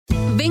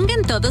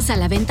Llegan todos a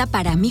la venta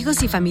para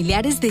amigos y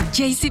familiares de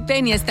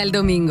JCPenney hasta el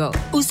domingo.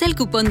 Usa el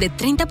cupón de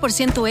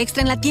 30%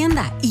 extra en la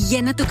tienda y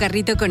llena tu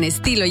carrito con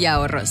estilo y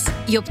ahorros.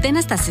 Y obtén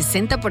hasta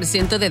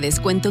 60% de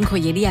descuento en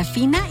joyería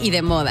fina y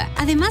de moda.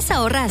 Además,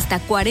 ahorra hasta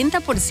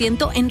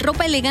 40% en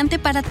ropa elegante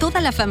para toda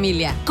la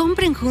familia.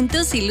 Compren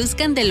juntos y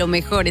luzcan de lo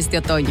mejor este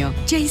otoño.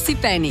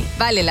 JCPenney,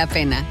 vale la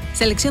pena.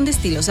 Selección de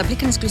estilos,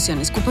 aplican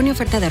exclusiones. Cupón y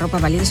oferta de ropa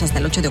válidos hasta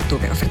el 8 de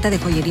octubre. Oferta de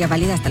joyería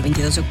válida hasta el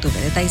 22 de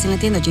octubre. Detalles en la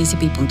tienda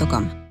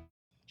jcp.com.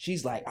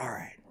 She's like, all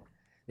right,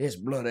 there's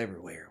blood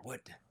everywhere.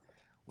 What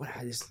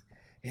I just,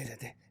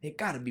 it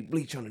gotta be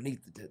bleach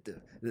underneath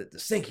the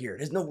sink here.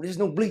 There's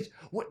no bleach.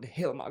 What the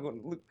hell am I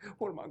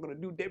gonna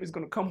do? Debbie's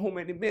gonna come home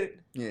any minute.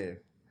 Yeah.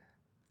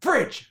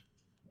 Fridge.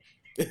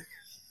 All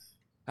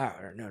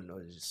right, no,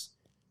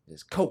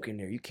 there's Coke in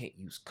there. You can't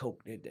use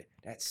Coke.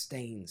 That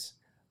stains.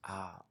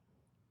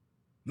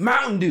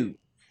 Mountain Dew.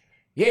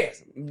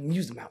 Yes,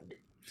 use the Mountain Dew.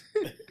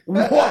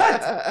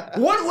 What?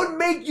 What would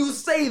make you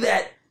say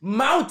that?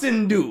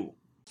 Mountain Dew.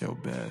 Yo,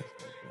 Beth,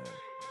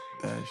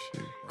 that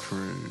shit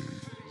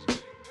crazy.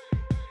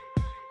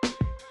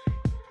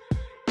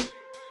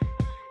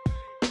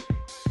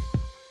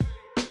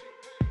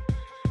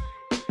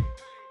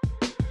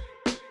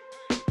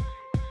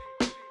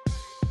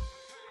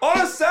 On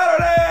a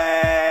Saturday!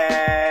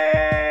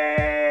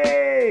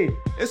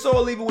 It's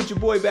All Even with your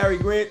boy Barry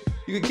Grant.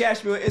 You can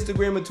catch me on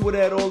Instagram and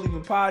Twitter at All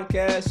Even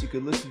Podcast. You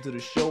can listen to the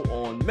show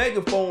on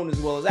Megaphone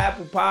as well as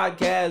Apple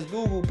Podcasts,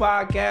 Google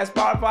Podcasts,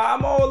 Spotify.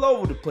 I'm all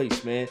over the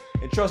place, man.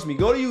 And trust me,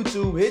 go to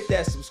YouTube, hit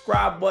that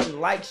subscribe button,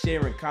 like,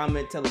 share, and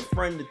comment. Tell a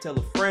friend to tell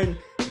a friend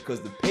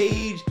because the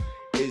page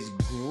is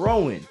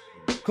growing.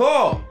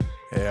 Carl.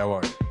 Hey, how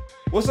are you?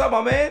 What's up,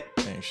 my man?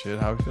 Ain't shit.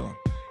 How you feeling?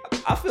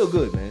 I feel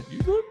good, man. You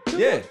good?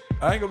 Yeah.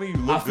 I ain't gonna be you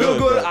look I feel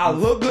good. but I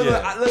look good.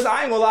 yeah. Listen,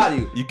 I ain't gonna lie to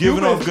you. You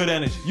giving off good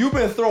energy. You've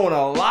been throwing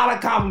a lot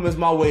of compliments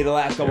my way the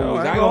last couple Yo,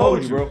 weeks. I ain't gonna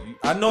hold you, bro.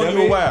 I know You know you what I a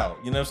mean? while.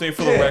 You know what I'm saying?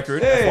 For the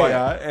record, yeah.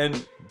 FYI.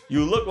 And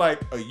you look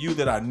like a you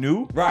that I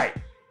knew Right.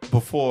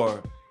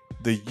 before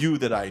the you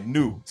that I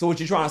knew. So what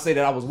you trying to say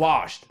that I was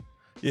washed?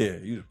 Yeah,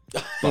 you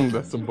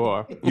That's a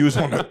bar. you was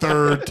on the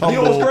third tumble.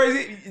 You know what's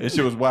crazy? That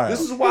shit was wild.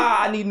 This is why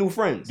I need new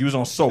friends. You was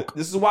on soak.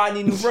 This is why I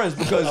need new friends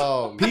because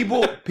Oh,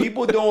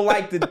 people don't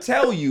like to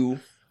tell you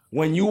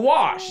when you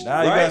wash.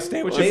 Nah, you right? gotta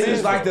stay with your They friends,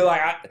 just like though.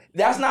 to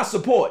that's not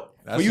support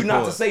That's for you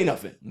not to support. say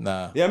nothing.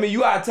 Nah. Yeah, I mean you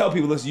gotta tell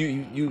people, listen,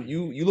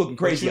 you looking What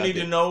crazy. you out need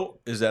there. to know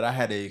is that I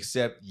had to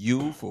accept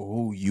you for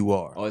who you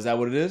are. Oh, is that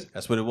what it is?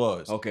 That's what it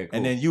was. Okay, cool.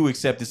 And then you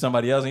accepted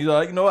somebody else, and you're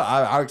like, you know what?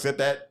 I accept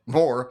that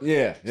more.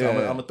 Yeah, So yeah. I'm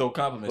gonna throw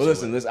compliments. Well,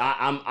 listen, your way.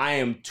 I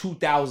am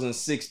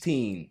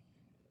 2016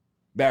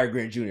 Barry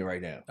Grant Jr.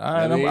 right now. All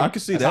right, You know what I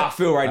can see That's that. how I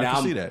feel right I now.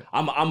 can see that.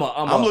 I'm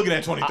looking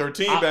at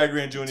 2013 I- Barry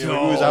Grant Jr. when he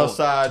was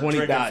outside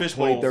drinking fish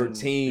bowls.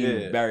 2013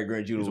 Yeah. Barry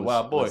Grant Jr. He's a was-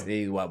 wild boy.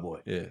 He's a wild boy.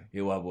 Yeah,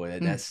 He's a wild boy.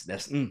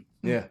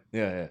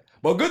 Yeah.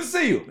 But good to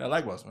see you. I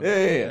like Westman.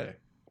 Yeah.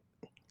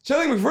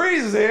 Chilling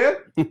McFreeze is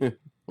here.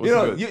 What's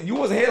good? You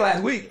wasn't here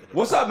last week.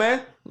 What's up,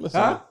 man?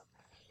 Listen, Huh?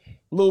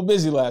 a little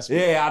busy last week.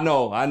 Yeah, I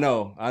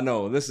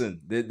know.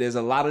 Listen, there's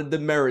a lot of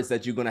demerits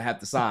that you're gonna have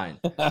to sign.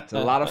 There's a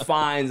lot of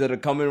fines that are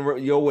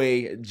coming your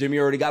way. Jimmy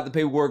already got the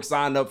paperwork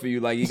signed up for you.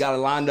 Like you got it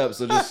lined up.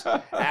 So just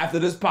after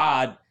this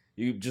pod,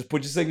 you just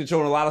put your signature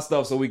on a lot of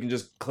stuff so we can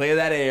just clear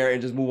that air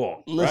and just move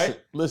on. Right?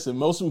 Listen.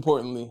 Most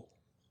importantly,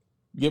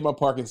 get my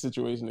parking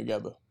situation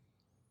together.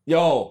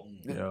 Yo,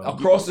 Yo.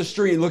 across the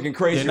street looking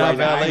crazy They're not right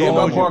now. I ain't valeting gonna Get my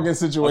hold you. parking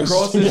situation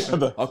Across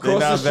together. Across They're the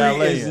not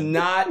street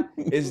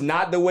is valeting.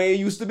 not the way it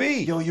used to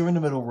be. Yo, you're in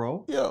the middle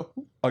row. Yo,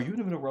 Are you in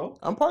the middle row?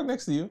 I'm parked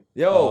next to you.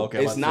 Yo, Oh,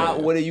 okay, it's I'm not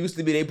saying. what it used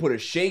to be. They put a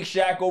Shake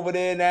Shack over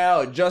there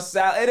now. Just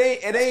It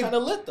ain't. Kind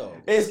of lit though.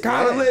 It's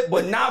kind of lit,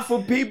 but not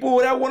for people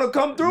that want to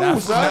come through,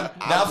 Not, son.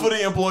 not for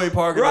the employee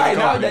parking. Right of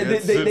the now, company. they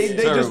It's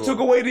just terrible. took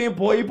away the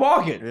employee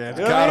parking. Yeah, it's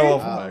You know kind of what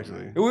I awful,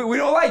 mean? actually. We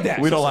don't like that.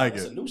 We don't like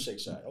It's a it. new Shake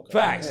Shack. Okay.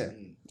 Facts.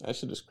 That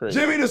shit is crazy.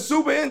 Jimmy, the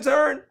super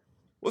intern.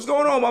 What's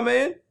going on, my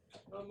man?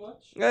 Not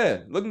much. Yeah,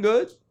 looking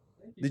good.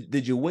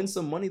 Did you win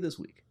some money this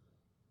week?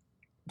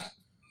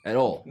 At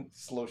all?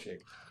 Slow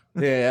shake.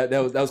 Yeah,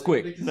 that was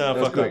quick. Nah, That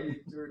was fuck up.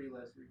 quick.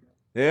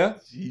 Yeah?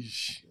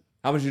 Sheesh.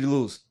 How much did you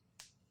lose?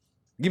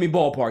 Give me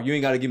ballpark. You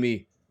ain't got to give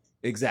me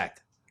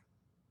exact.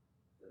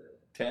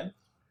 10?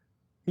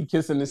 He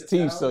kissing his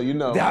teeth, so you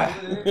know.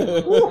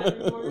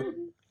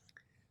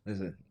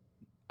 Listen,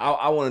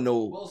 I want to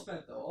know. Well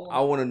spent though. I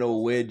want to know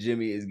where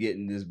Jimmy is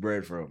getting this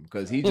bread from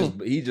because he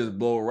just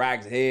blow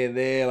racks here and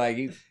there like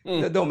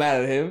that don't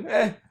matter to him.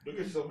 Look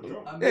at yourself a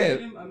drum. I'm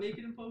Yeah.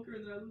 making him poker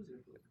and then I lose it.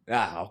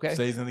 Okay,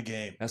 Stays in the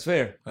game. that's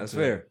fair. That's That's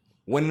fair.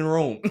 Winning in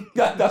Rome.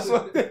 That's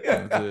what.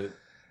 That's it.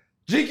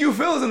 GQ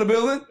Phil is in the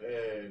building.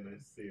 Hey, nice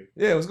to see you.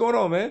 Yeah, what's going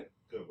on, man?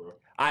 Good, bro.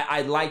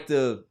 I'd like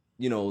to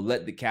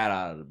let the cat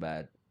out of the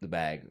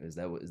bag. Is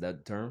that the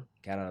term?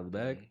 Cat out of the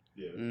bag.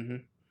 Yeah. Mm-hmm.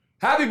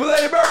 Happy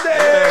belated birthday!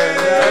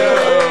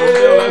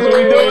 Yo, that's what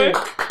we doing.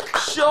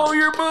 Show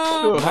your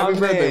boobs. Happy My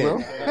birthday,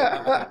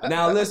 man. bro.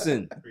 Now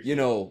listen,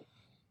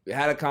 we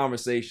had a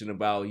conversation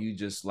about you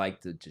just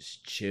like to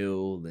just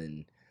chill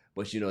and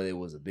but there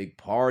was a big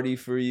party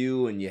for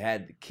you and you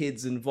had the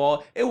kids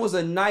involved. It was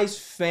a nice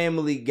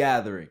family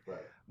gathering. Right.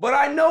 But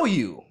I know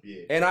you.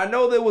 Yeah. And I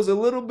know there was a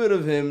little bit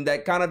of him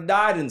that kind of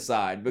died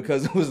inside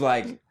because it was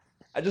like,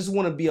 I just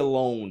want to be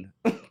alone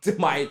to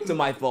my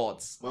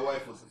thoughts. My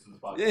wife listens to this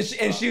podcast.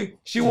 And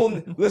she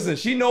will listen.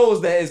 She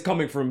knows that it's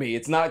coming from me.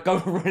 It's not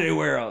coming from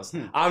anywhere else.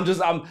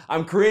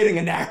 I'm creating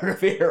a narrative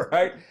here,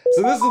 right?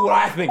 So this is what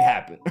I think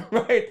happened,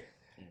 right?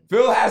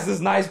 Phil has this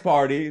nice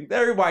party.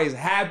 Everybody's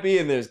happy,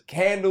 and there's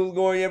candles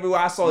going everywhere.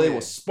 I saw there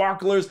was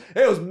sparklers.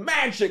 There was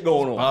mad shit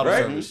going on, Bottle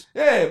right? service.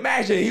 Yeah,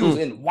 mad shit. He was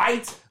in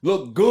white,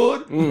 looked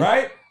good,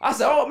 right? I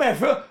said, "Oh man,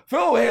 Phil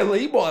over here,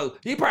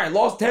 he probably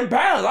lost 10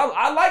 pounds.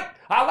 I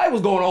like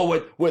what's going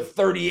on with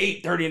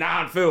 38,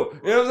 39 Phil.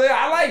 You know what I'm saying?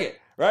 I like it,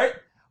 right?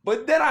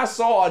 But then I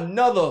saw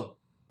another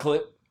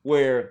clip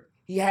where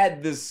he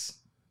had this,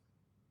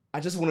 I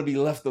just want to be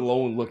left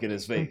alone look in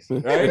his face,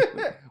 right?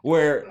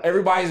 Where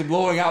everybody's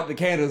blowing out the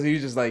candles.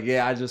 He's just like,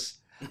 yeah, I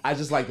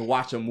just like to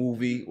watch a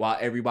movie while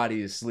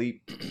everybody is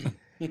asleep.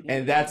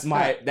 And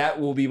that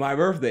will be my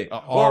birthday. A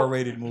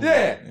R-rated movie.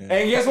 Yeah.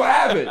 And guess what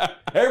happened?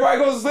 Everybody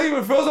goes to sleep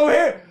and Phil's over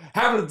here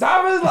having the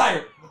time of his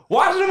life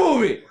watching a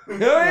movie. You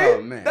know what I mean?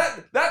 Oh, man.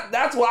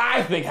 That's what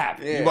I think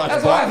happened. Yeah.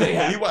 That's what I think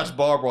happened. You watch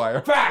Barbed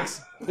Wire.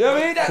 Facts. You know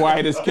what I mean?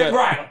 Quiet as kept.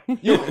 Right.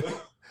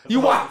 You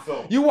watch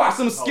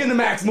some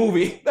Skinamax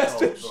movie. That's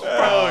just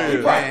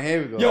Man,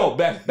 here we go. Yo,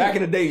 back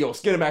in the day,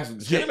 Skinamax was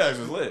the shit. Skinamax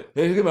was lit.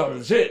 Skinamax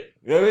was the shit.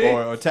 You know what I mean?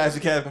 Or Taxi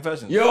Cab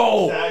Confessions.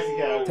 Yo,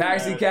 Taxi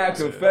Taxi Cab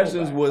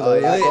Confessions was Oh,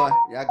 lit.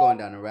 y'all going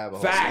down the rabbit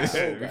hole. Facts.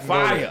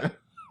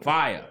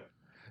 Fire.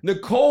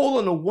 Nicole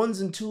on the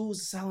ones and twos,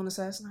 the Silent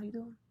Assassin, how you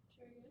doing?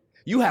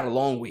 You had a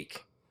long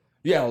week.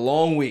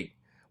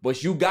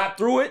 But you got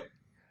through it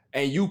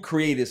and you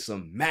created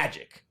some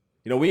magic.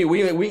 We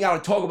ain't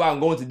got to talk about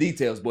and go into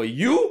details, but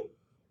you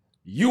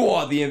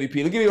are the MVP.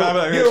 Give me a round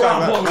of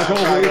applause for Nicole,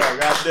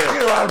 please. Give me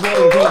a round of applause for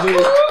Nicole,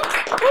 please.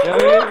 You know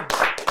what I mean?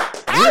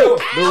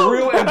 The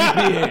real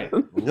MVP here.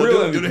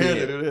 Do the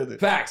hand.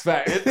 Facts.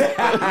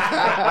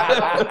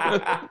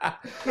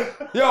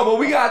 Yo, but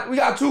we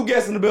got two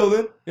guests in the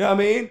building. You know what I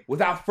mean?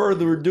 Without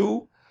further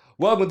ado,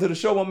 welcome to the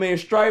show, my man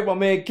Stripe, my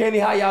man Kenny.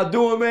 How y'all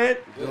doing, man?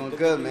 Doing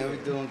good, man.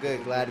 We're doing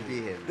good. Glad to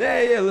be here.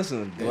 Yeah.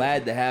 Listen,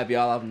 glad to have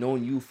y'all. I've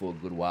known you for a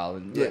good while,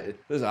 and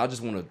listen, I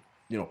just want to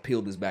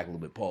peel this back a little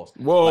bit. Pause.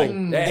 Whoa.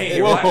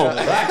 Hey, Whoa.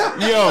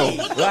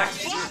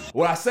 relax.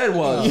 What I said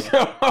was,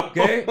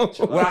 okay?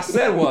 What I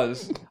said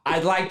was,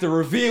 I'd like to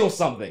reveal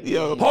something.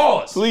 Yo.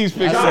 Pause. Please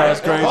fix That's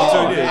that. crazy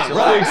Pause. too. Yeah.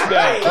 Relax. Fix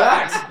that.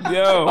 Relax.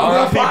 Yo.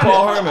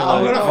 Paul Herman.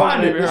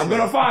 I'm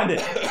gonna find it.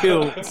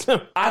 Kill.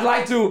 I'd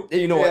like to,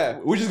 you know Yeah.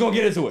 what? We're just gonna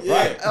get into it,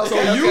 right?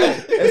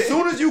 Okay. As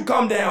soon as you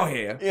come down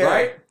here,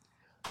 right?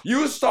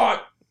 You start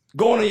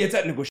going on your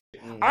technical shit.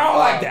 I don't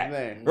like that,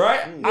 man.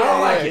 right? I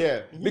don't like it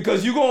yeah.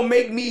 because you're gonna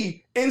make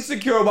me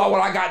insecure about what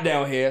I got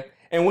down here.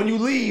 And when you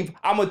leave,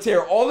 I'm gonna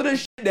tear all of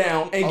this shit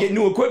down and get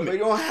new But equipment. you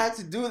don't have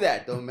to do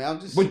that, though, man. I'm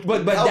just.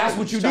 But that's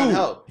what you trying to do.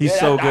 help. He's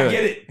so I good.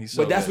 get it. He's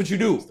so But that's good. what you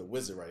do. The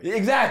wizard right here.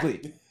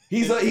 Exactly.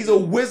 He's a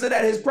wizard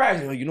at his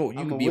craft. You know, you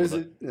I'm can a be able to.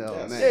 wizard. No,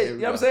 man. Yeah, here you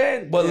we know what I'm go.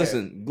 saying? But Yeah.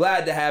 listen,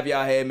 glad to have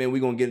y'all here, man.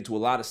 We're gonna get into a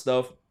lot of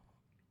stuff.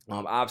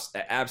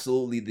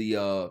 Absolutely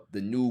the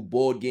new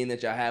board game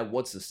that y'all have.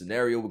 What's the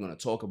scenario? We're gonna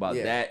talk about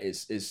Yeah. that.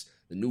 It's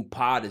the new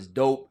pod is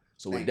dope.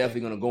 So we're Thank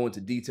definitely gonna go into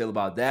detail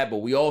about that. But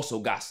we also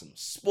got some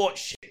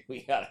sports shit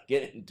we gotta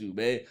get into,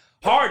 man.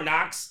 Hard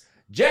Knocks,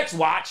 Jets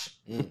watch.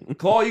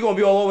 Claude, you gonna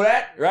be all over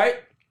that, right?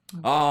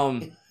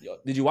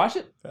 Did you watch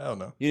it? Hell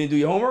no. You didn't do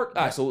your homework?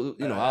 All right, so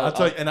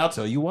I'll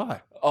tell you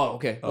why. Oh,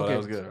 okay. Oh, okay. that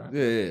was good, right?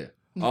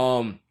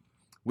 Yeah.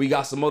 We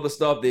got some other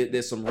stuff.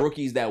 There's some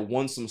rookies that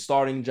won some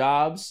starting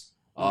jobs.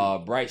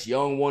 Bryce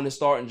Young won his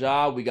starting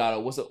job. We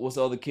got what's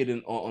the other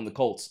kid on the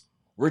Colts?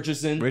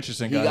 Richardson.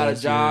 Richardson He got got a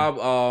his, job.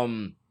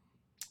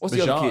 What's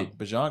the other kid?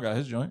 Bajan got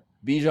his joint.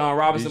 Bijan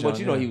Robinson, but Bijan,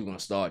 you know yeah. he was gonna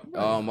start.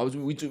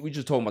 We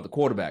just talking about the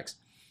quarterbacks.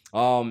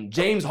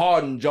 James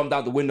Harden jumped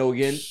out the window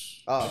again.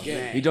 Oh, Again.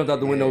 man. He jumped out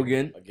the window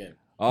again. Again.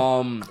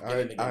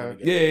 I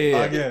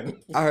Yeah. Again.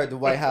 heard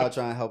Dwight Howard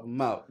trying to help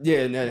him out.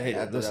 Yeah, no, hey, I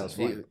thought that listen, was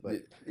funny, but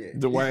yeah.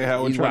 Dwight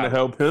Howard He's trying to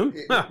wild. help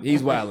him.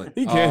 he's wilding.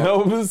 He can't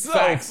help himself.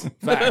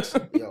 Facts.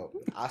 Yo,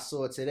 I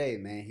saw it today,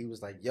 man. He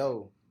was like,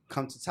 "Yo,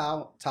 come to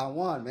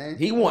Taiwan, man."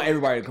 He want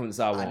everybody to come to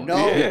Taiwan. I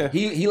know. Yeah.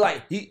 He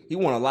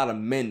want a lot of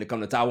men to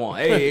come to Taiwan.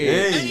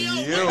 Hey.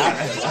 Hey, yo.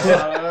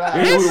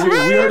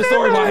 We heard a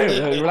story about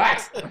him.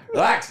 Relax.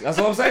 That's what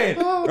I'm saying,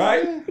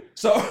 right?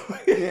 So,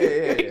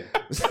 Yeah.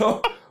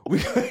 so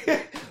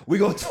we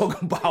gonna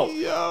talk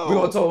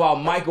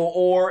about Michael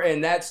Orr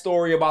and that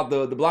story about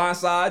the blind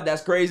side.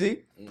 That's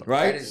crazy,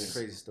 right? That is a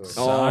crazy story.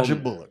 Sandra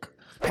Bullock.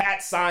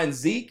 Pat signed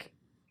Zeke.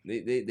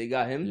 They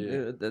got him.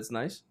 Yeah, that's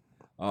nice.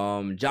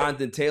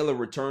 Jonathan Taylor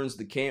returns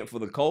to camp for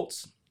the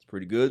Colts. It's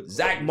pretty good.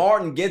 Zach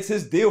Martin gets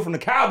his deal from the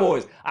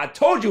Cowboys. I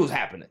told you it was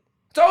happening.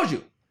 Told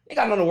you. Ain't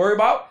got nothing to worry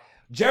about.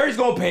 Jerry's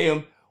gonna pay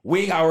him.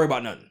 We ain't gotta worry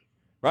about nothing.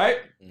 Right?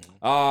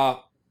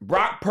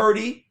 Brock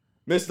Purdy,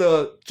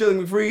 Mr.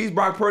 Chilling McFreeze.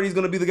 Brock Purdy's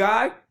gonna be the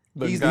guy.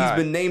 He's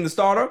been named the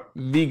starter.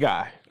 The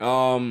guy.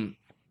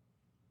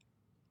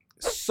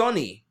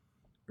 Sunny.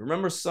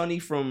 Remember Sunny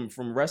from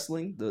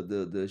wrestling?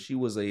 The she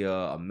was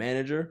a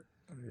manager.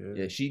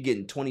 Yeah, she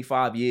getting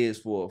 25 years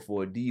for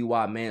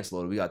DUI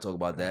manslaughter. We gotta talk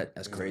about that.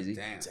 That's crazy.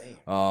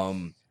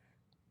 Damn.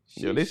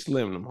 Yo, they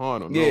slimmed them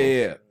hard on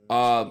Yeah.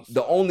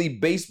 The only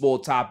baseball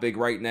topic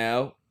right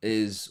now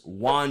is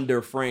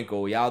Wander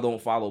Franco. Y'all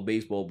don't follow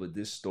baseball, but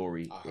this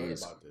story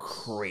is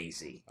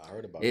crazy. I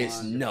heard about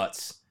It's Wander.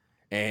 nuts.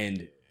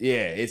 And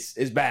yeah, it's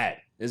bad.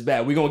 It's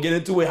bad. We're gonna get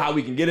into it how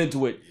we can get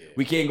into it. Yeah.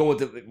 We can't go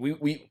into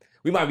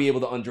we might be able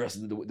to undress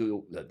the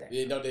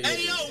Yeah, no, they.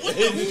 Hey, yo, what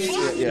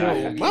the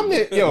Yeah. My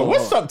man, yo,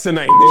 what's up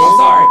tonight? I'm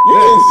sorry. You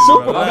been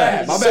super,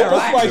 Relax. My bad. super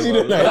Relax. spicy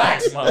tonight.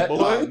 Relax. My boy.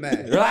 Oh,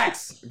 man.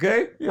 Relax.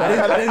 Okay? I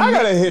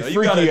gotta hit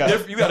You got, freaky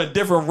up. you got a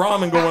different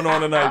ramen going on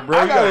tonight, bro.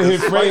 I You got gotta a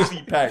hit spicy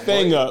Frank's pack,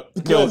 thing boy. up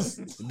because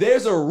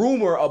There's a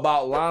rumor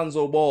about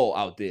Lonzo Ball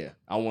out there.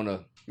 I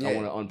wanna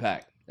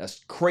unpack. That's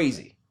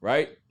crazy,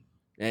 right?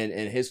 And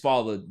his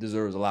father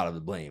deserves a lot of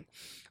the blame.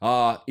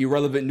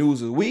 Irrelevant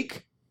news of the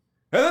week.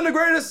 And then the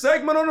greatest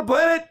segment on the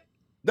planet,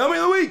 Dummy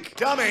of the Week.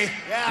 Dummy.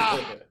 Yeah.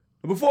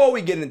 Before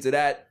we get into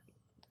that,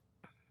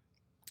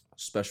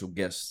 special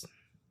guest,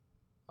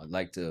 I'd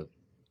like to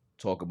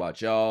talk about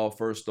y'all.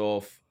 First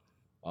off,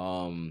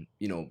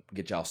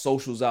 get y'all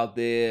socials out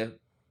there,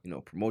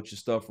 promote your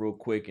stuff real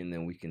quick, and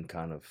then we can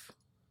kind of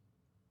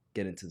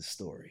get into the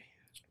story.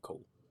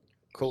 Cool.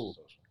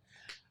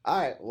 All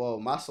right. Well,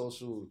 my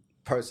social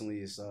personally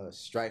is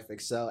Strife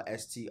Excel,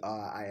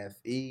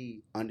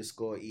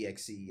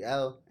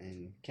 STRIFE_EXCEL,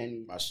 and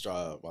Kenny. My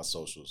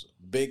socials,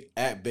 Big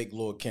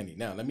Lord Kenny.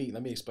 Now let me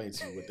explain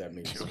to you what that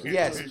means.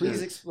 Yes,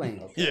 please explain.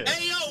 Okay. Yeah.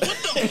 Hey, yo, what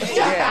the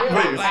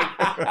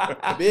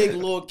Yeah. Big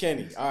Lord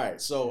Kenny. All right,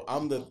 so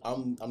I'm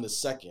the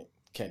second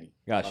Kenny.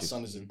 Gotcha. My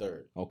son is the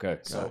third. Okay.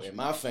 So in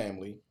my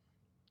family,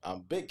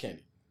 I'm Big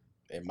Kenny.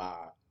 In my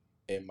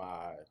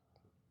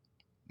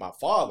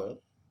father,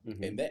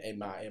 Mhm. in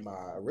my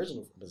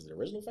original, was it the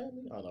original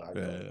family? I don't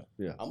know.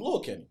 Yeah. I'm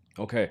Lord Kenny.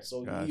 Okay.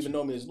 So Gotcha. you even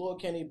know me as Lord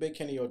Kenny, Big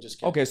Kenny, or just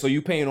Kenny. Okay, so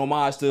you paying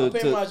homage to? I'm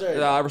paying homage to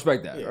everybody. I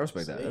respect that. Yeah. I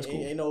respect that. So That's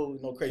cool. Ain't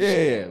no crazy. Yeah,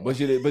 shit yeah. going on.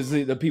 But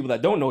see, the people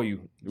that don't know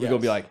you, we're gonna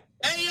be like,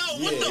 Hey, yo,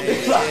 what the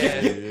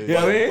Yeah. you know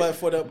what I mean? But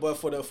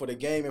for the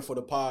game and for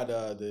the pod,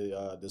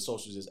 the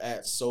socials is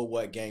at So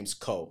What Games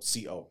Co.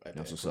 CO.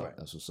 That's what's up.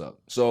 That's what's up.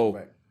 So,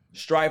 Right.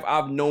 Strife,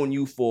 I've known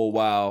you for a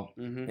while,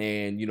 Mhm.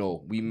 and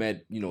we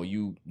met.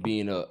 You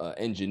being a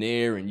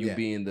engineer and you Yeah.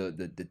 being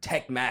the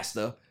tech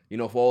master.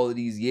 For all of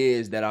these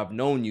years that I've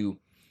known you.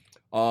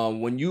 I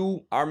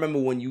remember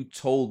when you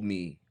told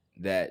me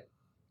that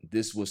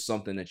this was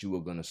something that you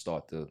were gonna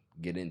start to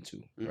get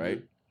into,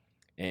 right?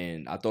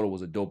 And I thought it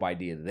was a dope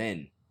idea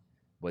then,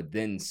 but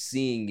then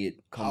seeing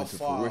it come into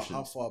fruition,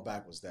 How far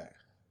back was that?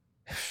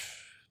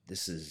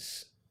 this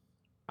is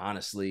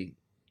honestly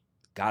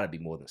gotta be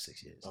more than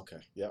 6 years. Okay.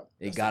 Yep.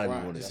 It gotta be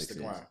more than That's 6 the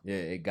years. grind. Yeah,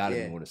 it gotta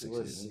Yeah, be more than it 6 was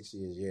years. 6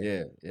 years. Yeah,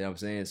 Yeah. you know what I'm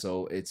saying?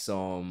 So it's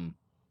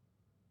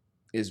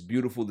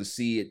beautiful to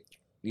see it,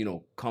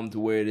 come to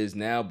where it is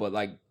now. But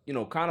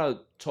kind of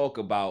talk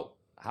about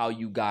how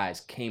you guys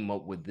came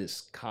up with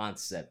this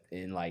concept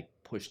and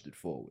pushed it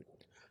forward.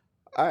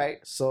 All right.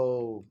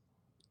 So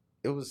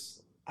it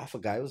was. I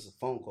forgot. It was a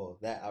phone call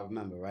that I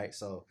remember. Right.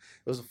 So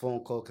it was a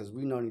phone call because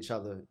we known each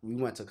other. We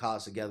went to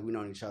college together. We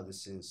known each other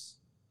since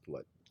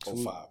what?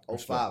 05.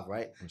 05,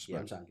 right? Respect. Yeah,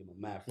 I'm trying to get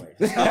my math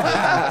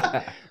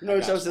right. We know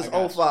each other since I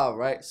got you. 05,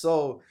 right?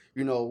 So,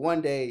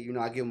 one day,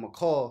 I give him a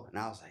call and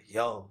I was like,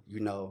 yo,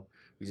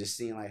 we just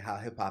seeing how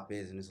hip hop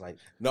is, and it's like,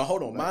 No,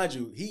 hold on. Mind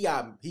you, he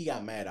got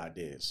mad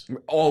ideas.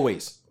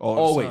 Always. All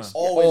the Always. time.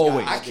 Always got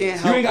Always. I ideas. can't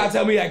You help ain't gotta it.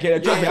 tell me that,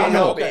 kid. Trust me, Yeah, I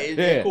know. okay.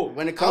 Yeah. Cool.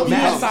 When it I'm comes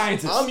Mad down,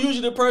 scientist. I'm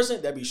usually the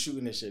person that be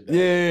shooting this shit down.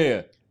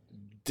 Yeah.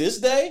 This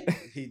day,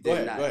 he go did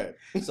ahead. not. Go ahead.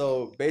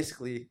 So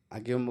basically, I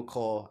give him a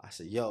call. I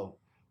said, yo,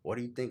 what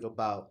do you think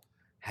about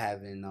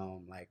having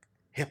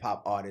hip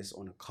hop artists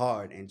on a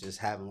card and just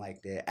having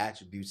their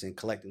attributes and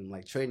collecting them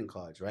like trading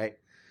cards, right?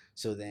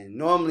 So then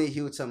normally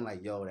he would tell me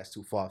yo, that's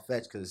too far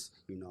fetched because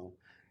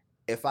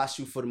if I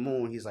shoot for the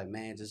moon, he's like,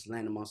 man, just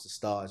land amongst the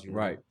stars,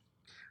 Right.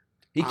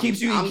 He I'm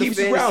keeps you the you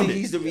fantasy, grounded.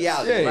 He's the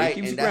reality, Yeah, he right?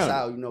 keeps And you that's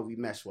grounded. how we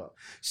mesh well.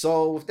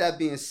 So with that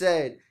being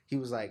said, he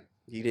was like,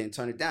 he didn't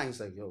turn it down. He's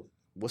like, yo,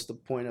 what's the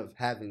point of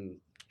having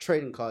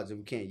trading cards if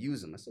we can't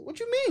use them? I said, what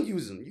you mean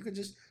use them? You could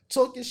just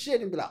talk your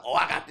shit and be like, oh,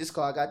 I got this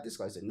card, I got this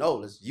card. I said, no,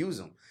 let's use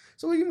them.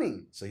 So what do you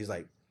mean? So he's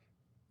like,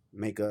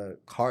 make a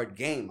card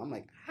game. I'm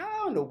like,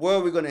 how in the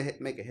world are we gonna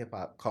make a hip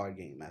hop card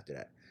game after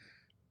that?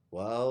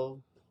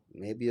 Well,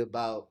 maybe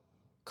about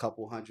a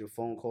couple hundred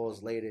phone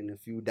calls later and a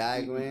few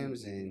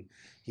diagrams, and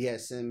he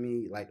had sent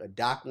me a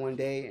doc one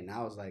day, and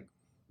I was like,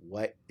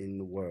 what in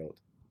the world?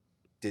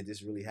 Did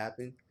this really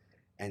happen?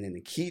 And then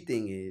the key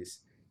thing is,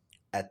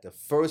 at the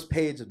first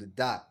page of the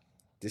doc,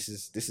 this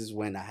is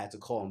when I had to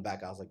call him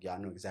back. I was like, yeah, I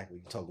know exactly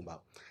what you're talking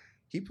about.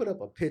 He put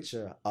up a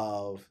picture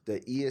of the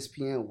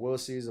ESPN World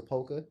Series of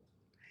Poker.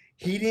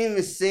 He didn't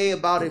even say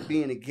about it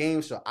being a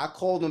game show. I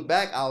called him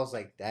back. I was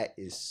like, that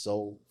is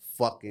so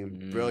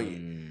fucking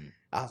brilliant. Mm.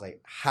 I was like,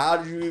 how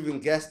did you even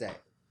guess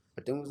that?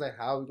 But then it was like,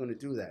 how are we gonna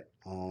do that?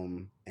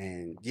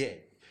 And yeah,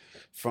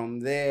 From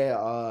there,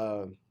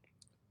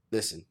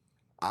 listen,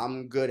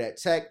 I'm good at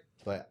tech,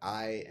 but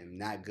I am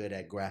not good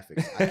at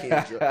graphics. I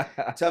can't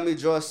draw. Tell me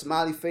draw a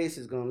smiley face,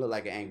 is gonna look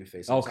like an angry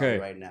face. I'm telling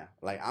you right now.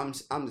 Like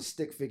I'm the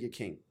stick figure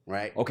king,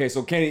 right? Okay,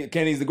 so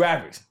Kenny's the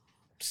graphics.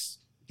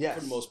 Yes.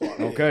 For the most part.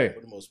 Okay. Yeah,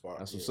 for the most part.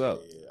 That's what's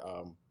up.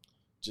 Yeah.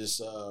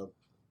 Just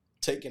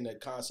taking the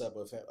concept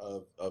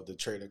of the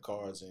trading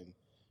cards and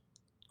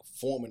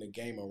forming a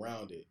game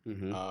around it.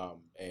 Mhm.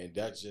 And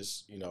that's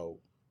just,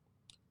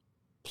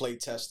 play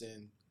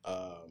testing.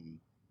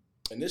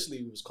 Initially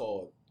it was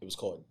called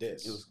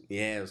Disc. It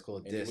was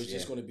called And this. it was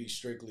just going to be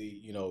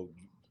strictly,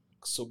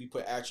 so we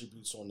put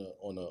attributes on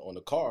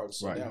the cards.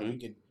 So Right. now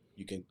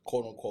you can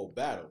quote unquote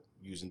battle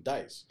using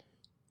dice.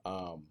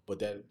 But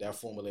that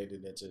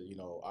formulated into,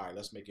 all right,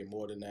 let's make it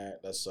more than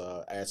that. Let's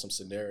add some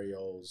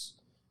scenarios,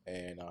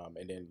 and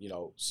then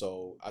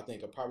so I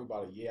think probably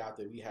about a year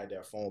after we had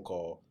that phone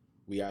call,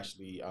 we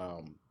actually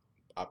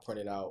I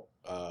printed out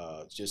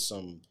just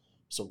some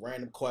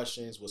random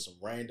questions with some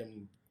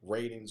random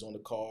ratings on the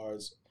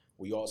cards.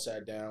 We all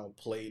sat down,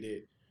 played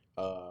it,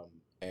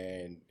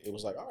 and it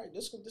was like, all right,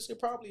 this could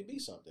probably be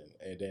something.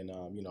 And then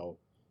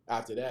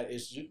after that,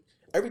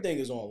 everything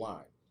is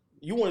online.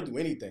 You want to do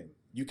anything,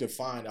 you can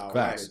find out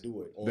Facts. how to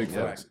do it Big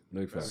online. facts.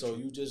 Big facts. So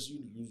you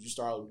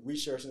start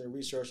researching it,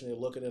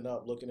 looking it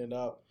up.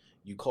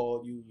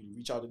 You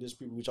reach out to this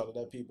people, reach out to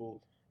that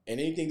people, and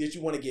anything that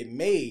you want to get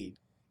made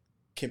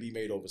can be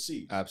made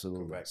overseas.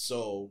 Absolutely. Correct.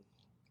 So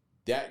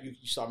that you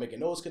start making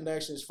those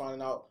connections,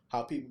 finding out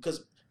how people,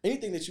 because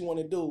anything that you want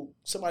to do,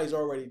 somebody's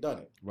already done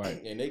it.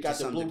 Right. And they got To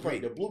the some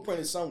blueprint. degree. The blueprint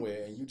is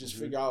somewhere, and you just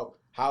figure out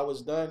how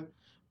it's done,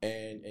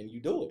 and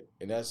you do it.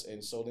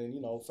 And so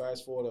then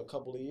fast forward a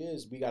couple of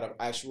years, we got an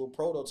actual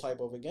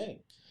prototype of a game,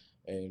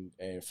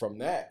 and from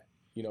that,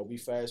 we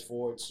fast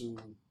forward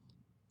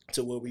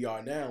to where we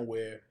are now,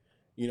 where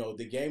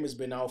the game has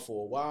been out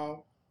for a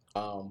while,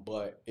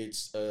 but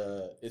it's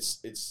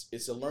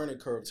a learning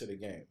curve to the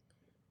game.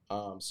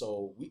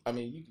 So you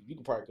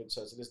can probably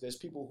contest to this. There's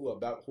people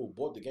who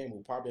bought the game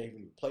who probably haven't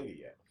even played it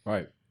yet.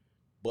 Right.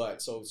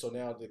 But so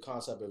now the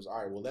concept is, all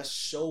right, well, let's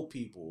show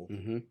people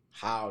Mm-hmm.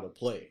 how to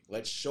play.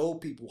 Let's show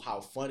people how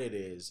fun it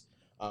is,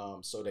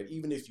 so that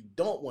even if you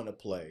don't want to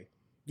play,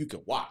 you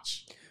can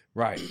watch.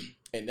 Right.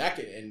 And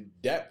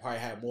that probably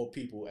have more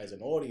people as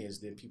an audience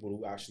than people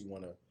who actually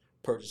want to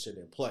purchase it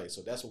and play.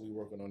 So that's what we're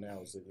working on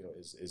now, is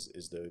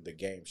the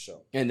game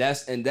show. And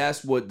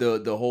that's what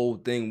the whole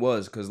thing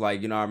was, because I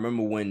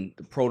remember when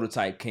the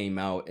prototype came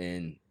out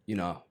and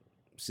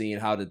seeing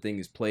how the thing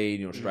is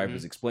played, Stripe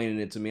was explaining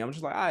it to me. I'm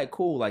just like, all right,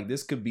 cool. Like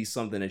this could be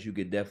something that you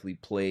could definitely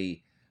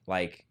play,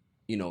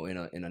 in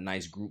a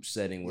nice group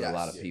setting with a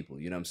lot of people.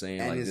 You know what I'm saying?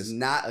 And like it's this.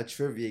 not a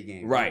trivia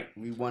game. Right.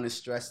 We want to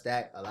stress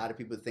that. A lot of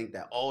people think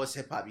that, it's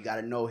hip hop. You got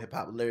to know hip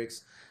hop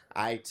lyrics.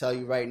 I tell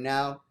you right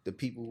now, the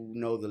people who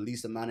know the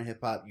least amount of hip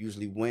hop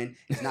usually win.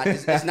 It's not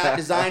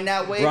designed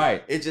that way.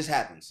 Right. It just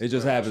happens. It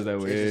just happens that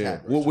way. It just Yeah.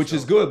 happens. Which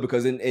is good,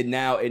 because it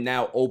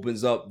now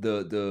opens up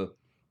the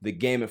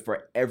game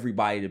for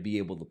everybody to be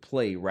able to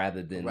play,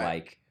 rather than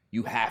Correct.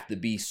 you have to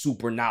be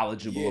super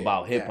knowledgeable Yeah,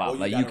 about hip hop. Or you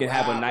Like you gotta can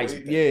have a rap or nice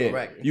anything.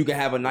 Correct. you can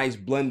have a nice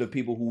blend of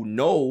people who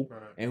know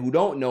and who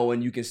don't know,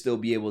 and you can still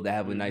be able to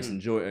have a nice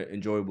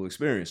enjoyable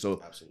experience.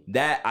 So Absolutely.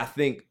 that, I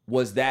think,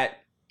 was that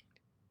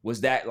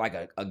like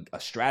a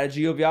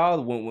strategy of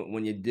y'all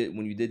when you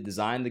did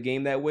design the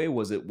game that way?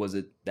 Was it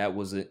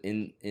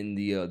in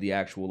the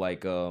actual I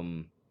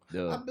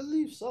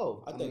believe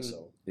so. I think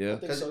so. Yeah. I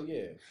think so.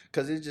 Yeah.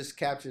 Because it just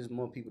captures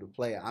more people to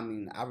play. I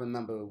mean, I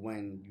remember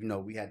when,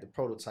 we had the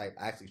prototype.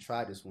 I actually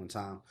tried this one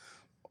time.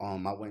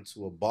 I went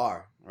to a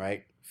bar,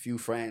 right? Few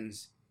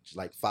friends,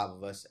 like 5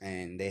 of us,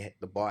 and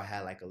the bar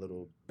had like a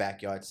little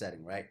backyard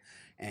setting, right?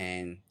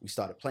 And we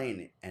started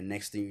playing it. And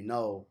next thing you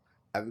know,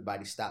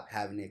 everybody stopped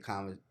having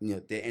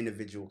their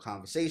individual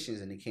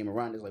conversations, and they came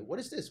around. They're like, "What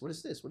is this? What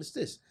is this? What is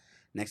this?"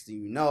 Next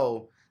thing you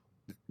know,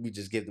 we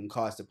just give them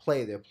cards to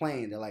play. They're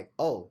playing. They're like,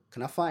 "Oh,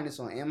 can I find this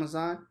on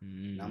Amazon?"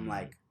 And I'm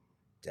like,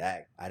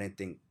 "Dag, I didn't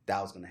think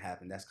that was gonna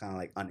happen. That's kind of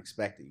like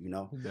unexpected,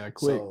 That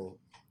quick. So,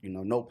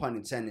 no pun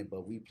intended,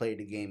 but we played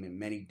the game in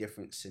many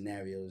different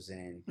scenarios,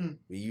 and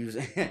we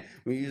usually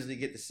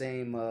get the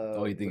same.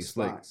 You think it's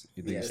slick? response.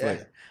 You think it's Yeah.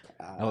 slick?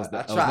 I was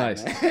try,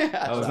 nice. man.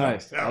 That was try.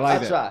 nice. I like I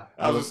that. try.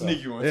 That was a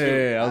sneaky one, Yeah,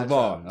 too. I was I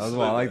ball. tried.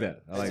 I like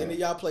that. I Has like any of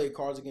that. y'all played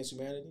Cards Against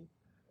Humanity?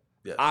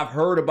 I've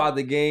heard about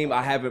the game.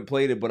 I haven't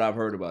played it, but I've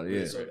heard about it.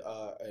 Yeah.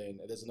 So, and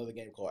there's another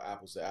game called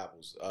Apples to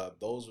Apples.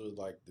 Those were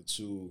like the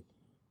two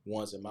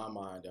ones in my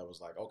mind that was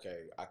like,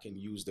 okay, I can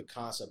use the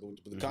concept.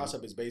 But the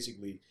concept is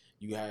basically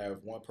you have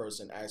one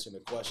person asking a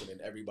question and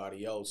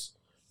everybody else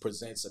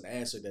presents an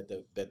answer that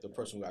the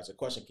person who asked the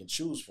question can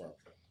choose from.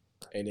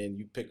 And then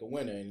you pick a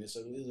winner, and there's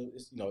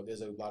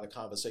a lot of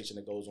conversation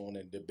that goes on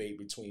and debate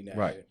between that.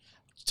 Right. And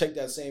take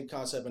that same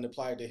concept and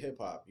apply it to hip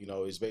hop.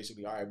 It's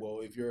basically, all right,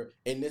 well, if you're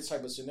in this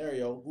type of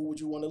scenario, who would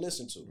you want to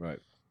listen to? Right.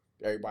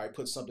 Everybody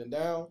puts something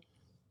down,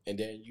 and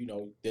then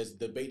there's a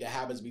debate that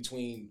happens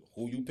between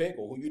who you pick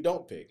or who you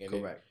don't pick. And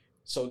Correct.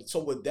 So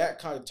with that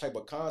kind of type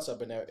of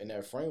concept in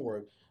that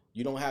framework,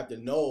 you don't have to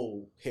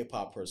know hip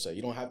hop per se.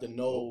 You don't have to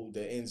know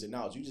the ins and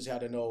outs. You just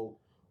have to know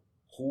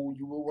who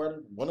you will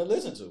want to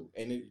listen to.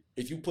 And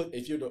if you're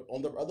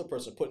on the other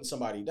person putting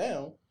somebody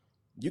down,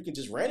 you can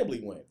just randomly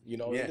win. You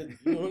know, Yeah.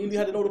 you don't even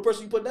have to know the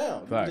person you put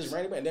down. You Facts. can just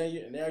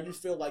randomly, and now you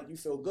feel like you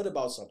feel good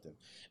about something,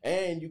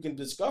 and you can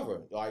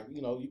discover, like,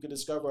 you know,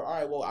 all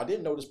right, well, I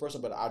didn't know this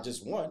person, but I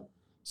just won.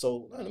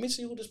 So let me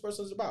see who this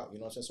person is about. You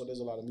know what I'm saying? So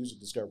there's a lot of music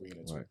discovery in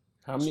it too. Right.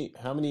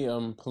 How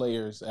many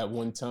players at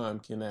one time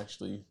can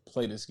actually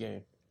play this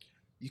game?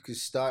 You could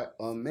start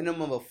a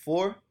minimum of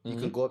 4. You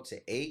can Mhm. go up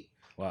to 8.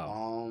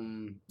 Wow.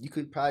 You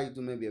could probably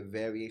do maybe a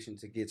variation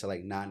to get to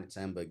like 9 or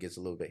 10, but it gets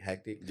a little bit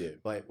hectic. Yeah,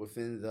 But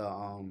within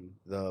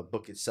the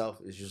book itself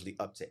is usually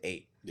up to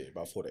 8. yeah,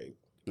 about 4 to 8.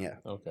 Yeah.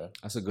 Okay.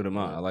 That's a good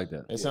amount. I like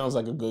that. It sounds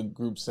like a good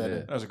group setting.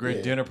 Yeah. That was a great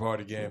Yeah. dinner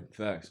party game.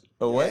 Facts.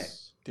 But what? Yeah.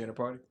 Dinner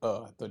party.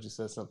 Oh, I thought you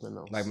said something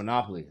else. Like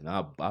Monopoly.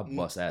 Nah, I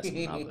bust ass in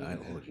Monopoly. I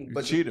ain't gonna hold you.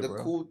 But cheater, the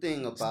bro. cool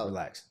thing about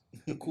Relax.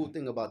 the cool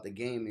thing about the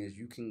game is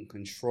you can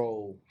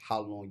control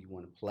how long you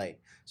want to play.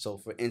 So,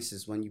 for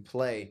instance, when you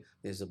play,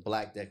 there's a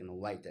black deck and a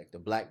white deck. The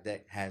black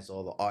deck has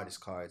all the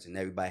artist cards, and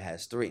everybody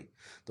has 3.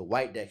 The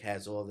white deck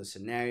has all the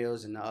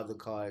scenarios and the other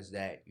cards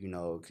that, you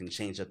know, can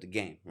change up the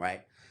game,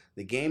 right?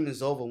 The game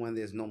is over when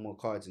there's no more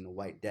cards in the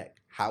white deck.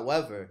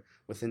 However,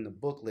 within the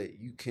booklet,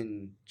 you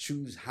can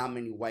choose how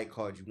many white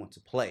cards you want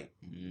to play.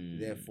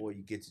 Therefore,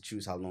 you get to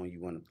choose how long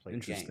you want to play the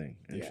game. Interesting.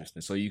 Yeah.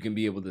 Interesting. So you can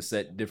be able to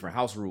set different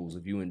house rules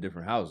if you in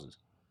different houses.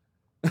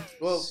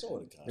 Well,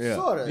 Sort of, Yeah.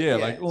 sort of. Yeah,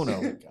 like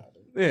Uno.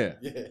 Yeah.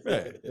 Yeah.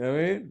 Right. You know what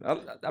I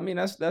mean? I mean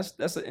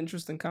that's an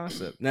interesting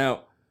concept.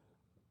 Now,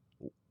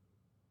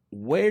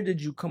 where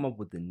did you come up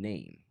with the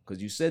name?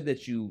 Because you said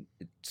that you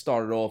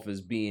started off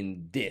as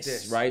being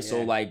this, right? So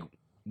yeah. like,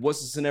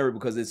 what's the scenario?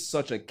 Because it's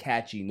such a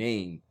catchy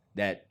name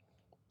that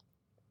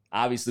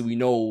obviously we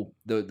know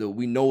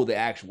we know the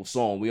actual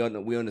song. We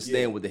understand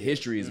Yeah. what the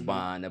history is Mhm.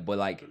 behind it, but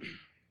like,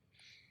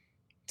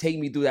 take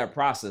me through that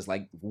process.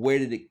 Like, where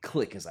did it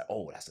click? It's like,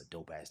 oh, that's a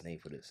dope ass name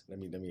for this. Let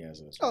me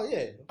answer this. Oh, yeah.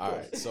 of All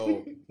course. right. So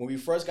when we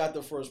first got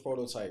the first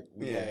prototype,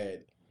 we Yeah.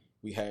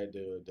 had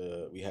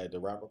the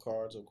rapper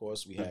cards, of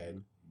course. We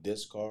had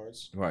disc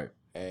cards, Right.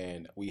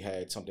 and we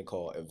had something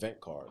called event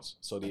cards.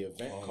 So the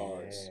event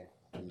cards,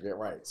 yeah. you get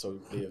right. So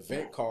the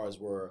event cards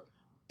were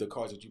the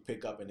cards that you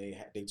pick up, and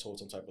they told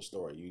some type of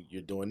story.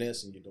 You're doing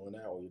this and you're doing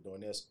that, or you're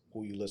doing this.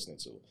 Who you listening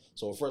to?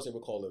 So at first they were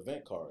called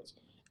event cards.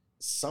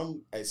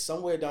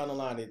 Somewhere down the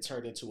line, it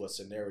turned into a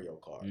scenario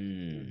card.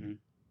 Mm.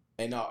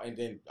 And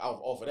then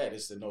off of that,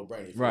 it's the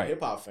no-brainer. If you're Right. a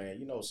hip-hop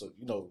fan,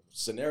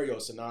 scenario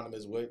is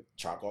synonymous with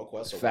Tribe Called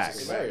Quest. So Facts.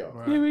 it's a scenario.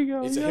 Right. Here we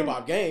go. It's a yo.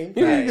 hip-hop game. Right,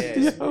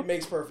 yeah. It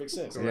makes perfect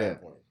sense at Yeah.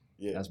 that point.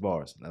 Yeah. That's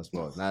bars. That's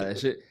bars. Now that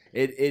shit,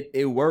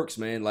 it works,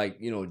 man. Like,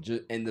 you know,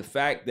 just and the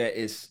fact that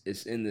it's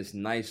in this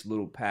nice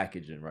little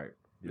packaging, right?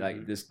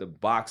 Like this, the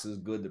box is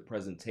good, the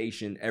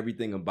presentation,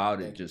 everything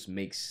about it just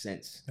makes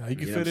sense. Nah, you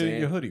can know fit what it I'm in saying?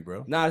 your hoodie,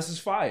 bro. Nah, this is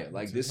fire.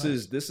 Like This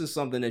this is is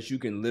something that you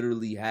can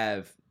literally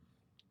have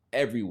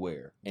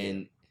everywhere,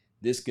 and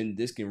this can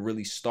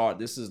really start.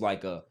 This is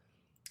like a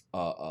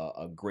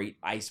great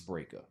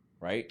icebreaker,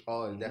 right?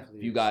 Oh, it definitely.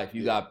 If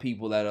you got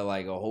people that are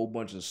like a whole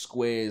bunch of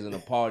squares in a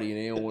party and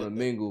they don't want to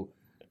mingle,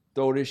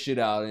 throw this shit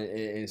out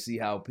and see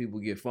how people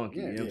get funky.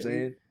 Yeah, you know what I'm yeah.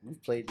 saying?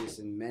 We've played this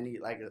in many,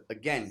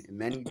 in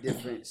many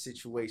different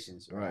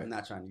situations. Right. I'm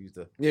not trying to use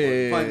the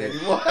Yeah, pun yeah,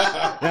 anymore.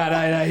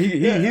 Nah,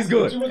 he's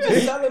good. You were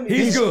just telling me.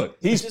 He's good.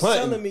 He's just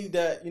punting. telling me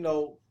that,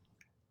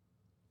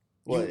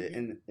 What, you-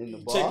 in the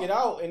you bar? check it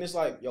out, and it's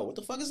like, yo, what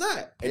the fuck is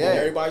that? And Yeah. then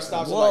everybody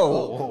stops and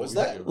Whoa. like, oh, what's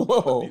that?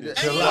 Whoa.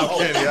 Chill out,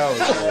 Kenny.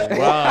 That was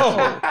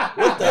Wow.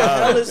 What the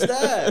hell is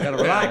that? Gotta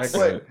relax.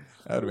 That would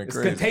have been It's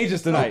crazy.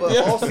 contagious No, tonight. but Yeah,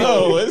 also,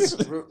 no,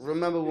 it's-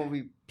 remember when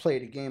we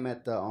played a game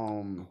at the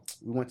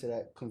we went to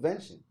that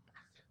convention?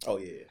 Oh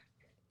yeah.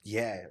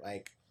 Yeah,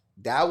 like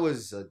that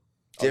was a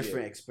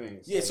different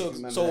experience. Yeah, Like, so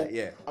remember so that?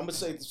 Yeah. I'm gonna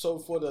say so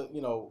for the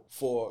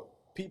for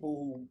people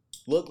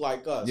who look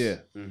like us, Yeah.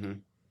 Mm-hmm.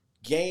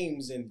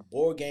 games and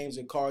board games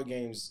and card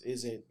games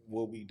isn't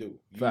what we do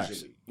Facts.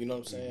 usually. You know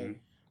what I'm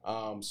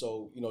saying?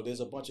 So there's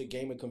a bunch of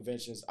gaming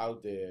conventions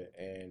out there,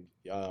 and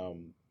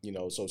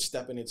so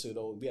stepping into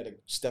those, we had to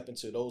step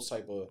into those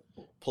type of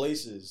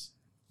places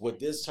with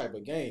this type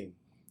of game,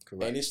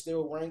 and it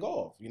still rang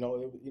off. It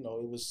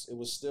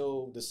was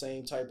still the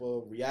same type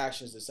of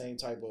reactions, the same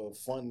type of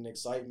fun and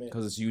excitement.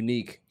 Because it's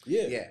unique.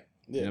 Yeah, Yeah. You know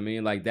yeah. what I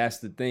mean? Like, that's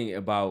the thing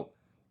about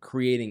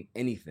creating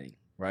anything,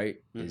 right?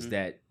 Is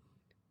that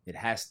it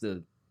has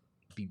to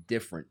be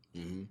different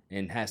Mm-hmm.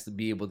 and has to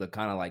be able to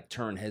kind of like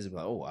turn heads and be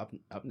like, oh,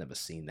 I've never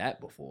seen that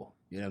before.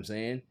 You know what I'm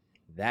saying?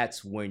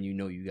 That's when you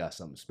know you got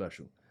something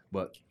special.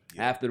 But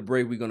after the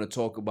break, we're going to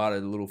talk about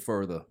it a little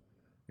further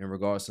in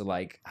regards to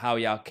like how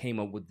y'all came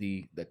up with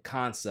the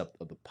concept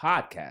of the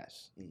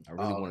podcast. I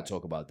really want to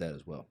talk about that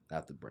as well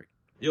after the break.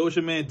 Yo, it's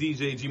your man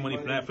DJ G Money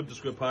from that Flip the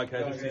Script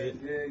podcast. You see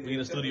it? We in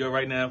the studio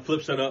right now.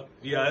 Flip, shut up.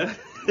 Yeah.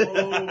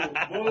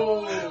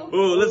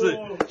 Oh,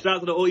 listen. Shout out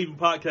to the All Even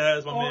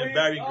podcast. My man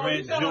Barry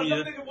Grant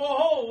Jr.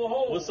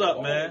 What's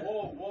up, man?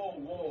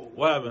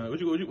 What happened? What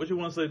you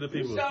want to say to the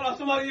people? Shout out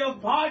somebody on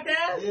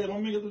podcast. Yeah,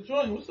 don't make it the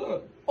joint. What's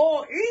up?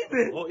 All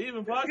even. Oh,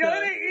 even podcast. Yo,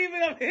 it ain't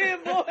even up here,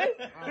 boy.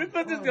 Let's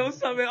put this go.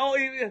 What's up, man? All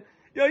even.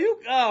 Yo, you.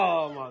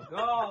 Oh my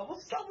God.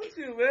 What's up with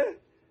you, man?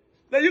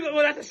 Now you go.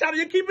 Well, that's the shout out.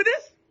 You keeping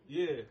this?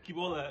 Yeah, keep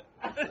all that.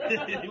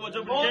 You want to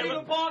jump All in the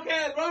even camera?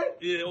 podcast, right?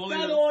 Yeah, all Shout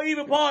out even. to All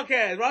Even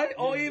podcast, right?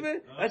 All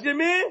even. That's your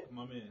man.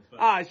 My man.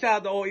 All right, shout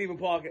out to All Even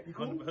podcast.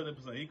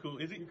 100%. He cool.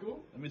 Is he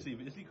cool? Let me see.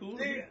 Is he cool?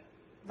 G.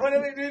 What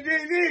is it,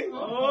 G?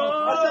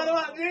 Oh. Shout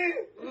out, G.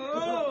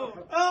 Oh.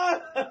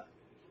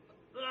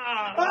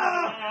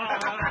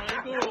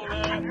 Cool,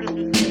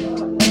 man.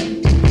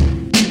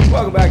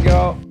 Welcome back,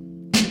 y'all.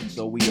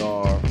 So we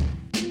are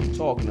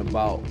talking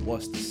about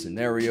what's the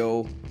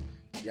scenario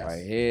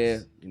right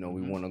here. You know, we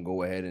want to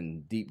go ahead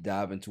and deep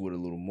dive into it a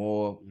little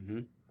more.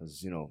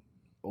 Because, you know,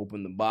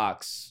 open the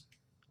box,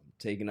 I'm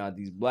taking out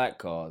these black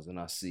cards, and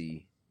I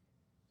see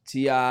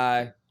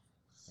T.I.,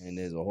 and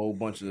there's a whole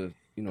bunch of,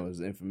 you know,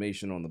 there's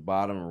information on the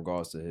bottom in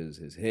regards to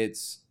his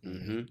hits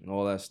and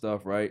all that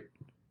stuff, right?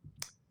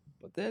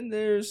 But then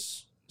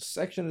there's a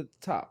section at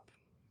the top.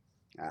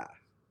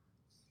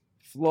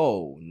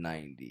 Flow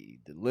 90,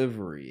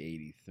 delivery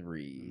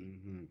 83,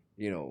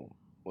 you know,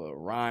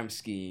 rhyme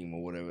scheme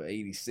or whatever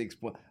 86.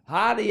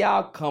 How do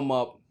y'all come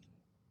up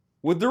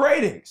with the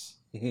ratings?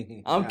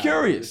 I'm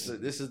curious.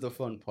 This is the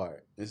fun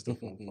part.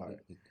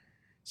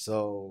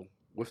 So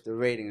with the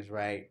ratings,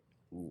 right?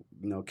 You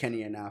know,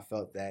 Kenny and I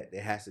felt that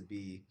there has to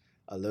be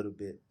a little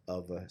bit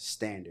of a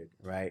standard,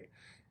 right?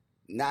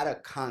 Not a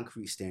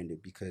concrete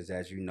standard, because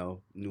as you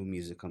know, new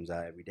music comes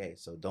out every day.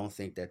 So don't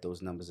think that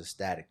those numbers are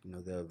static. You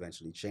know, they'll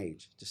eventually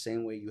change. The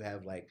same way you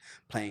have like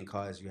playing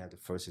cards, you have the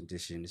first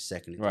edition, the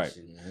second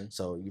edition. Right.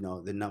 So, you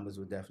know, the numbers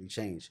will definitely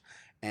change.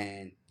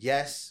 And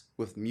yes,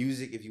 with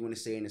music, if you want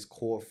to say in its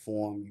core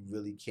form, you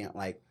really can't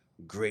like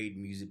grade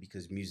music,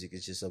 because music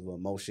is just of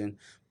emotion.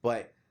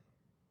 But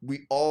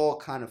we all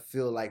kind of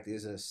feel like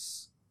there's a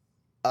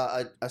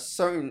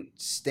certain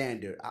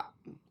standard.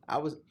 I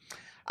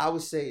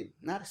would say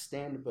not a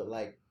standard, but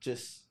like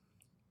just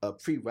a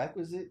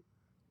prerequisite,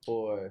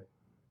 or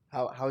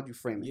how would you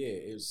frame it?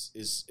 Yeah,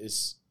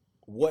 it's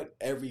what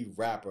every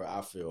rapper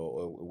I feel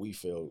or we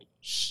feel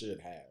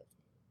should have.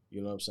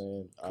 You know what I'm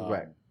saying?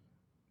 Correct.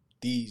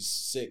 These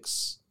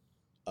 6,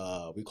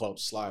 we call them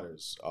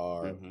sliders,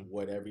 are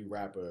what every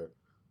rapper.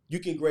 You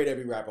can grade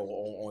every rapper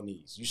on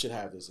these. You should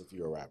have this if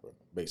you're a rapper,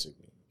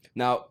 basically.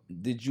 Now,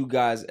 did you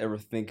guys ever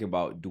think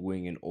about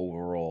doing an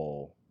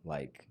overall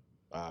like?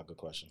 Good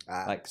question.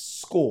 Like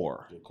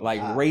score,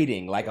 like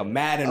rating, like a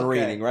Madden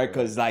rating, right?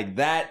 Because like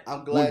that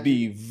would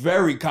be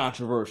very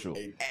controversial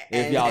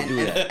if y'all do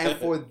that. And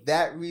for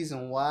that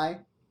reason, why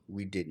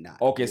we did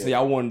not. Okay, so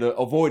y'all wanted to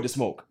avoid the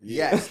smoke.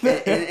 Yes,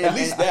 at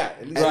least that.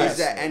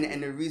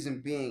 And the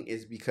reason being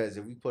is because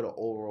if we put an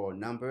overall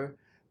number,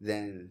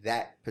 then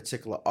that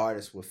particular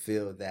artist will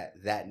feel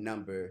that that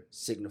number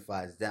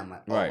signifies them.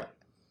 Like, right.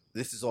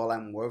 This is all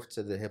I'm worth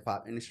to the hip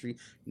hop industry.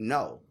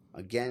 No.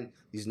 Again,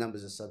 these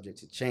numbers are subject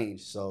to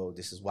change, so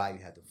this is why you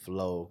have the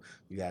flow,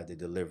 you have the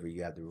delivery,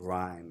 you have the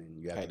rhyme,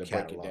 and you have the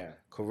catalog. Break it down.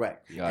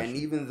 Correct. Gotcha. And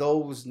even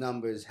those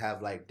numbers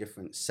have like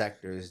different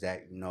sectors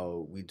that, you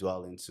know, we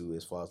dwell into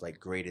as far as like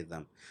graded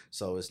them.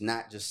 So it's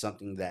not just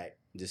something that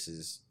this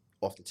is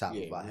off the top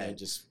of our head.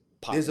 Just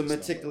there's a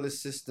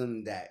meticulous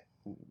system that,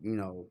 you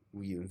know,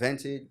 we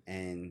invented,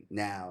 and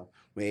now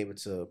we're able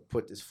to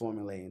put this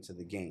formula into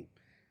the game.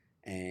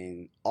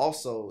 And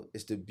also,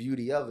 it's the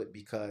beauty of it,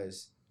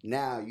 because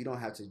now you don't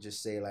have to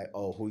just say like,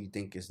 oh, who you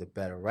think is the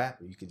better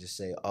rapper. You could just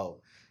say, oh,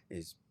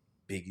 is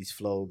Biggie's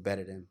flow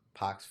better than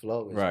Pac's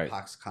flow? Is right.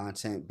 Pac's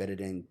content better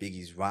than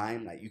Biggie's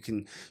rhyme? Like you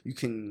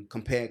can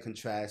compare and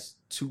contrast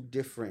 2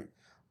 different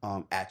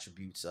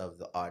attributes of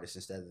the artist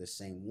instead of the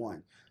same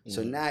one.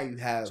 So now you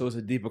have. So it's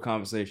a deeper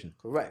conversation.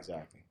 Correct.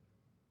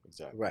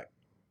 Exactly. Right.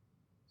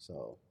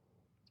 So.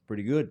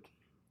 Pretty good.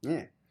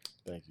 Yeah.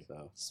 Thank you.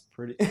 So it's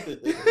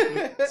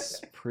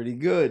pretty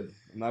good.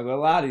 I'm not gonna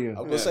lie to you.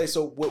 I'm gonna say,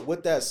 so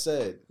with that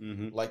said,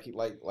 like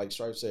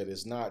Stripe said,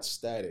 it's not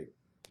static,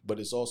 but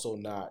it's also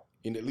not.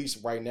 And at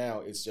least right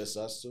now, it's just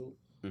us 2.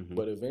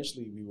 But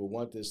eventually, we will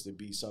want this to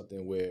be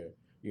something where,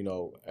 you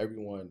know,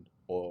 everyone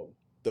or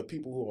the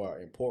people who are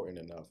important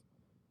enough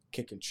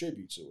can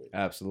contribute to it.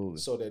 Absolutely.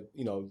 So that,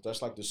 you know,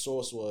 that's like the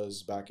Source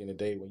was back in the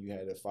day when you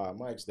had the 5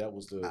 mics. That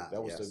was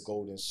the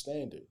golden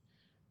standard.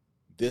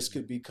 This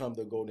could become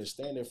the golden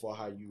standard for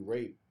how you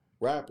rate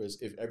rappers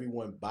if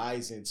everyone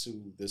buys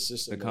into the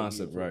system. The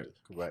concept, right.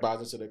 Buys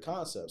into the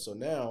concept. So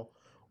now,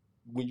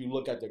 when you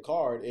look at the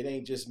card, it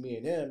ain't just me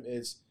and him.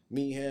 It's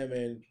me, him,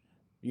 and,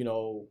 you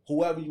know,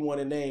 whoever you want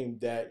to name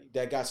that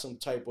got some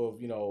type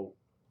of, you know,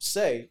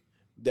 say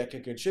that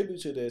can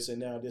contribute to this, and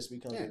now this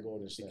becomes the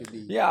golden standard.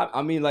 Yeah,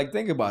 I mean, like,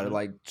 think about it.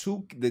 Like,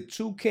 the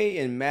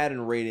 2K and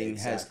Madden rating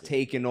has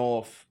taken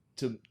off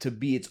to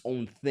be its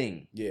own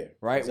thing. Yeah.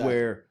 Right? Exactly.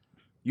 Where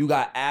you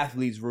got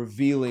athletes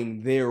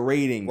revealing their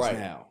ratings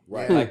now.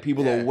 Right. Like,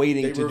 people are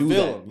waiting to do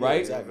that, right?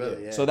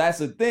 Exactly. So that's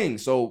the thing.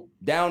 So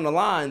down the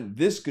line,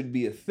 this could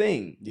be a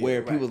thing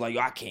where people's like,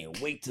 yo, I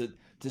can't wait to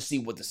to see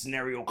what the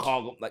scenario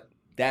card like.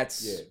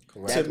 That's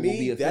correct. that To will be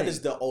me, a that thing.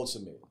 is the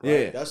ultimate. Right?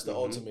 Yeah. That's the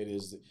ultimate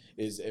is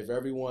if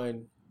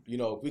everyone, you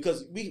know,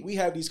 because we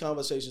have these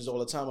conversations all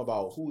the time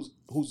about who's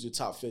your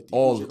top 50,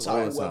 All who's your the top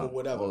time. whoever,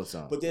 whatever. All the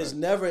time. But there's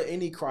never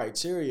any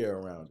criteria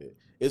around it.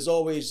 It's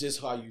always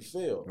just how you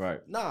feel. Right.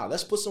 Nah,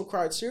 let's put some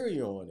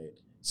criteria on it.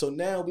 So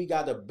now we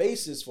got a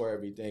basis for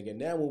everything, and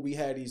now when we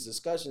had these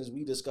discussions,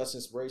 we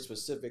discussing very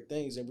specific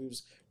things, and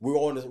we're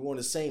on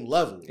the same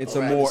level. It's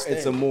of a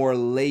understanding. more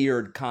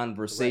layered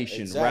conversation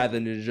Right, exactly. rather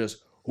than just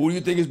who do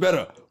you think is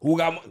better? Who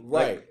got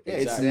Right. Yeah,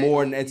 It's exactly.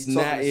 more. You It's talking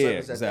not. in Yeah,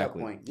 circles at exactly.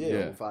 that point,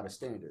 Yeah. without a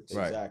standards.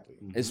 Right. Exactly.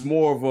 It's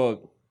more of a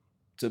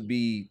to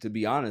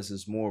be honest.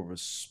 It's more of a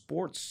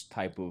sports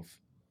type of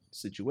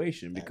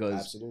situation because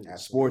Absolutely.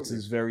 sports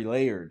is very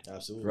layered,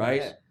 Absolutely.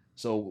 right? Yeah.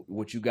 So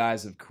what you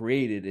guys have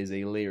created is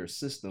a layer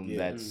system Yeah.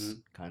 that's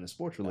kind of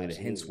sports related.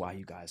 Hence Absolutely. why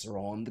you guys are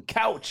on the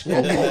couch.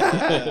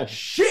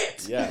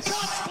 Shit. Yes.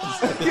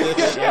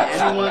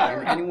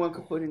 Anyone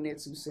could put in their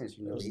 2 cents.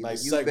 You know, was a either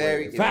nice you segue.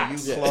 Barry, either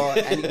Facts. you Claude.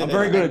 I'm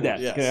very good at that.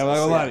 Yes. Okay, I'm not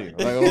gonna lie to you. I'm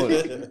not gonna lie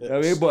to you. You know what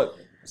I mean, but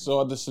So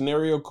are the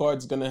scenario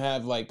cards gonna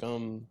have like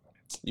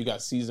you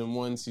got season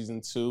 1,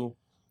 season 2?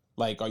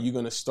 Like, are you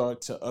gonna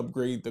start to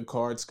upgrade the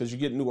cards because you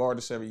get new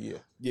artists every year?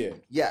 Yeah.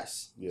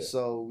 Yes. Yeah.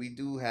 So we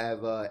do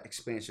have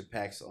expansion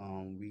packs.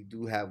 We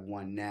do have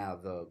one now,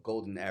 the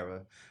Golden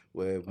Era,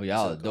 where oh,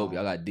 y'all are dope.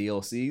 Y'all got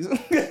DLCs.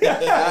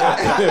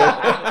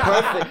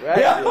 perfect, right?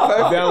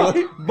 Yeah,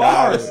 Perfect.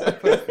 bars.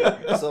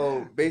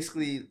 So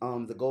basically,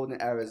 the Golden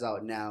Era is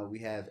out now. We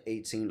have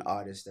 18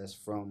 artists that's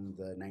from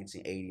the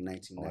 1980,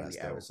 1990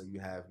 era. dope. So you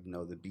have, you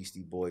know, the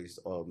Beastie Boys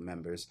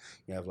members.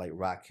 You have like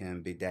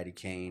Rakim, Big Daddy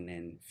Kane,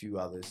 and a few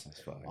others.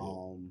 That's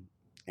fine.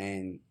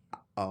 And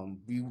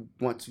we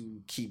want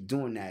to keep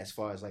doing that as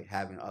far as like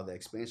having other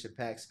expansion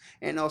packs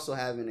and also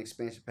having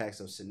expansion packs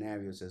of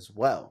scenarios as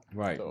well.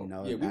 Right. You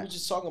know, Yeah, we were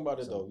just talking about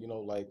it though. You know,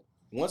 like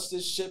once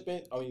this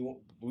shipment, I mean,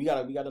 we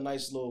got a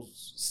nice little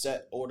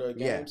set order of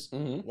Yeah. games.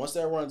 Mm-hmm. Once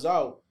that runs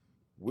out,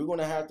 we're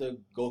gonna have to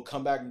go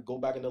back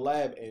in the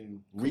lab and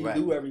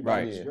redo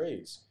everybody's Right.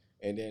 grades,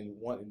 and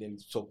then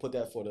so put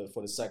that for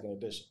the second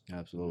edition.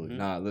 Absolutely.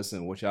 Nah,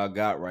 listen, what y'all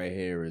got right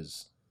here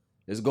is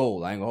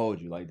gold. I ain't gonna hold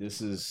you. Like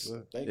this is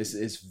Thank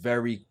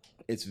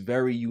it's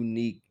very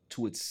unique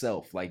to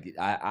itself. Like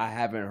I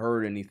haven't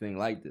heard anything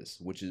like this,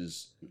 which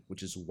is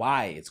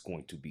why it's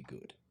going to be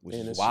good. Which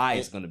And is it's- why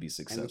it's going to be And the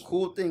successful.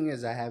 cool thing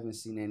is, I haven't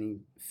seen any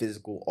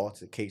physical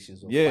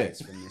altercations or Yeah.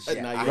 fights from this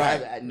yet. Not I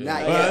yet. haven't-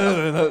 Not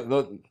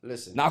Right. yet.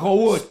 Listen, Knock on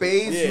wood.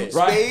 Spades, Yeah.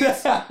 Right. spades,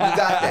 you got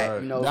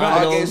that. You know, Dominoes,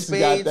 card game you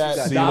spades, got you that.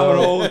 got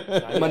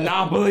Dominoes,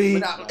 Monopoly.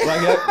 Monopoly.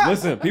 Like, yeah,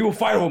 listen, people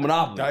fight over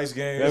Monopoly. Dice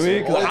You know games. what I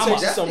mean? 'Cause All it I'm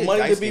takes a- is some That's money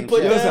it, to dice be game,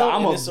 put yeah. down. Listen, I'm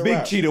and a it's big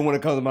wrap. cheater when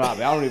it comes to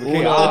Monopoly. I don't even care.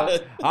 Uno,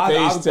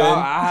 Phase 10.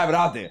 I have it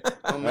out there.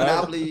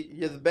 Monopoly,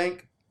 you're the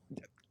bank.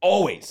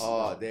 Always.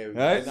 Oh, there we go.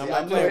 Right? See, I'm I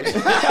not knew playing.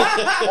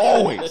 it.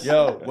 Always.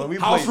 Yo, when we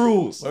House played,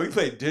 rules. when we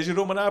played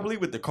digital Monopoly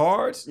with the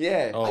cards.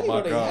 Yeah. Oh didn't my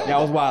know they god. had That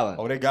was wildin'.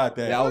 Oh, they got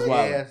that. That was Yeah,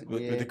 wild.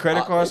 With yeah. the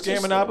credit card scam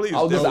interesting. Monopoly.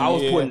 I was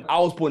Yeah.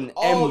 putting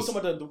Oh, M's. some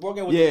of the board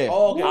game with Yeah,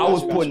 oh, okay, I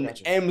was gotcha, putting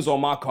gotcha. M's on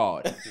my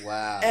card.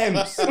 Wow.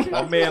 M's.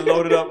 My man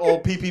loaded up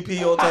all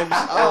PPP, all types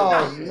of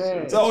Oh,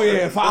 man. So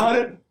yeah,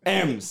 500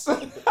 M's.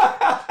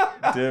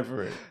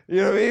 different. You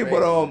know what I mean?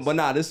 Crazy. But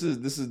nah, this is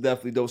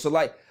definitely dope. So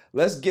like,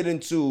 let's get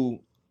into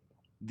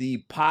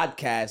the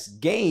podcast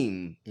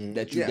game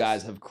that you Yes.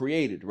 guys have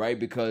created, right?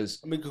 Because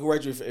Let me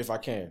correct you if I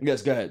can.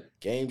 yes, go ahead.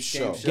 Game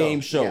show. Game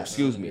show. Yeah.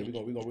 Excuse Yeah, me.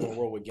 we're gonna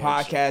roll with game show.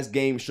 Podcast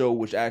game show,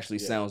 which actually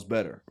Yeah. sounds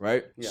better,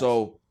 right? Yes.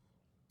 So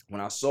when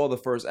I saw the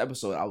first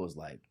episode, I was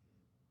like,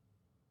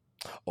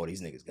 "Oh,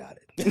 these niggas got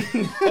it."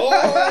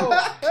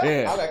 Oh,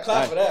 Yeah, I got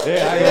clap for that.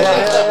 Yeah, I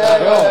Yeah.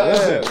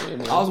 Yo,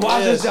 listen, I was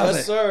watching Yes, this. I was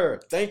yes, like, sir.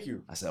 Thank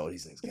you. I said, "Oh,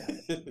 these things got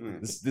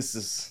it.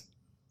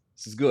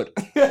 This is good.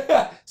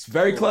 It's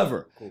very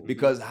clever Cool.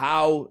 because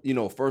how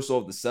first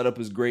off, the setup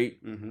is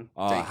great. Mm-hmm.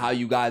 Thank you. How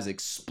you guys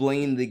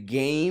explain the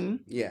game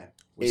Yeah.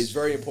 Which is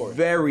very important.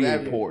 Very Very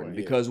important important,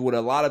 yeah. because what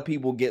a lot of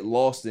people get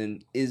lost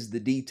in is the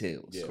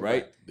details, Yeah,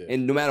 right? yeah.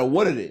 And no matter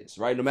what it is,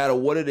 right? No matter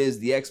what it is,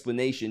 the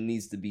explanation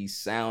needs to be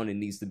sound. It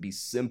needs to be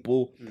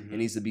simple. Mhm. It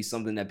needs to be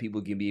something that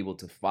people can be able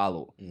to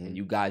follow. Mhm. And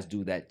you guys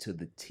do that to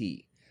the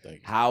T. Thank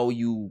you. How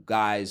you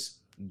guys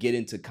get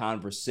into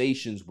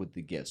conversations with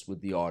the guests, with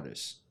the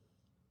artists.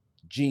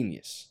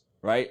 Genius,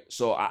 right?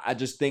 So I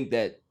just think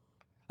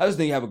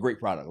you have a great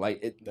product. Like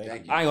it, Thank I you.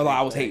 ain't gonna lie,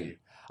 I was hating.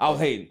 I was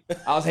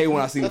hating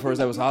when I seen the first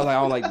episode. I was like,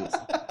 I don't like this.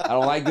 I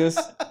don't like this.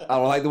 I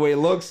don't like the way it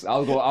looks. I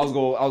was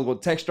going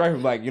to text Strife and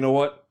be like, you know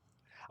what?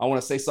 I want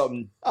to say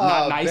something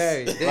not Oh, nice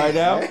Barry, right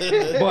now,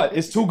 but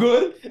it's too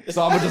good,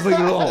 so I'm gonna just leave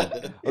it alone.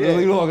 I'm just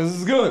leave it alone because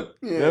this is good.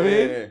 You know what I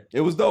mean? Yeah.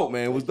 It was dope,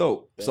 man. It was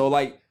dope. So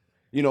like,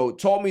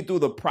 talk me through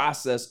the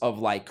process of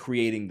like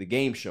creating the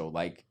game show.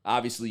 Like,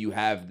 obviously you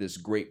have this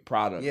great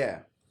product. Yeah.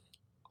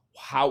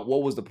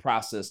 What was the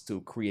process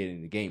to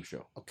creating the game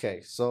show?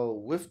 Okay, so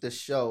with the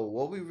show,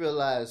 what we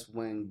realized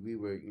when we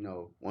were,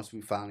 once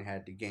we finally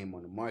had the game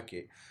on the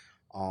market,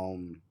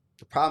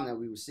 the problem that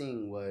we were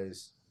seeing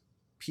was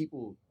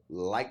people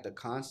liked the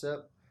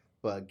concept,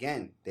 But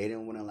again, they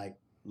didn't want to like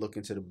look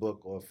into the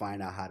book or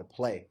find out how to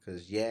play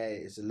because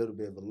it's a little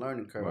bit of a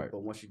learning curve. Right. But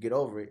once you get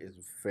over it, it's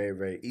very,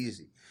 very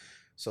easy.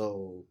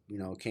 So,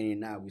 Kenny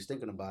and I, we was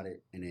thinking about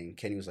it, and then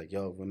Kenny was like,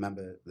 yo,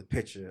 remember the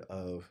picture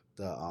of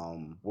the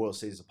World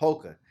Series of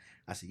Poker?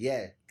 I said,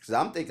 yeah, because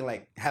I'm thinking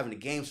like having a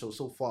game show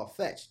so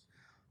far-fetched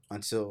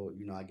until,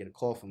 I get a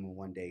call from him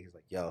one day. He's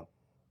like, yo,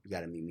 you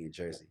got to meet me in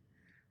Jersey.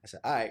 I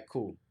said, all right,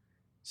 cool.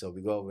 So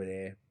we go over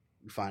there,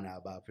 we find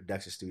out about a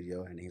production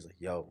studio, and he's like,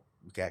 yo,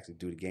 we can actually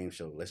do the game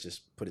show. Let's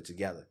just put it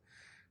together.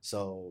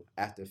 So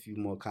after a few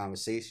more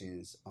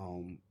conversations,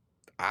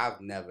 I've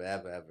never,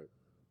 ever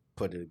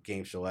put a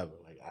game show ever.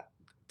 Like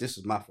this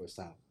was my first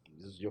time.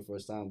 This is your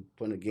first time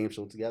putting a game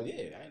show together. Yeah, I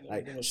ain't never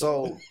like done no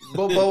so. show.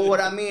 but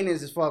what I mean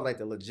is as far as like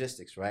the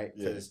logistics, right?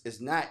 Yeah. Because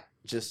it's not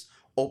just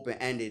open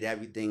ended.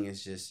 Everything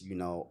is just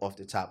off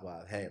the top of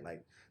our head.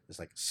 Like there's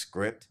like a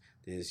script.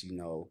 There's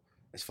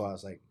as far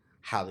as like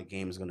how the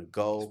game is gonna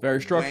go. It's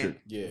very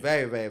structured. Yeah.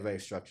 Very, very, very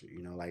structured.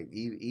 Like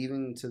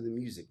even to the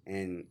music,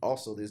 and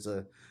also there's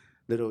a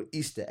little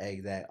Easter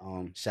egg that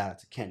shout out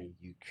to Kenny.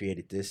 You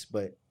created this,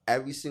 but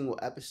every single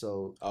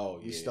episode,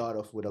 you start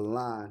off with a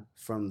line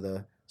from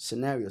the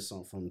scenario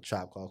song from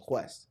Tribe Called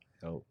Quest.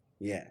 Oh,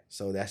 yeah.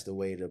 So that's the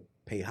way to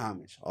pay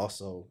homage.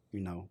 Also,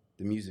 the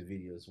music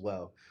video as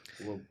well.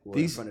 We're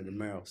in front of the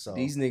mirror. So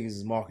these niggas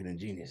is marketing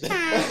genius. I'm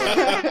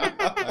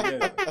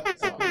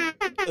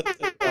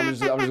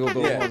just gonna throw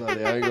one out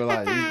there. I ain't gonna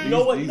lie. You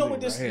know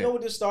what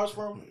this starts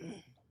from?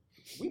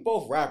 We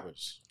both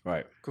rappers.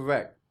 Right.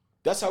 Correct.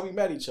 That's how we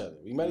met each other.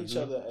 We met each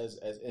other as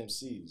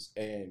MCs,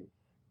 and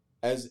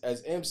as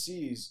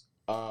MCs,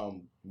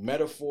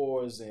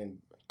 metaphors and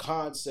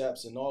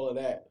concepts and all of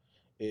that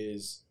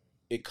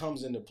it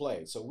comes into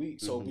play. So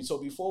so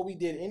before we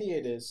did any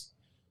of this,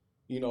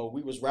 we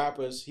was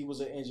rappers. He was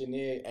an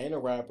engineer and a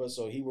rapper,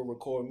 so he would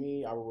record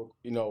me. I would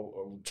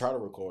try to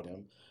record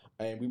him,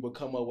 and we would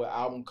come up with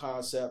album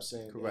concepts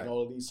and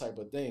all of these type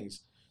of things.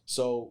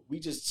 So we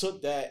just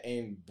took that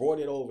and brought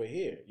it over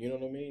here. You know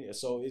what I mean?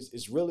 So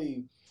it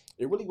really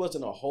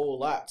wasn't a whole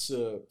lot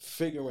to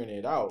figuring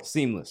it out.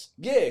 Seamless.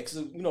 Yeah,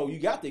 because you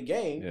got the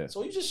game,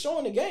 so you're just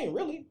showing the game,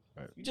 really.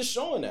 Right. You're just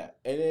showing that,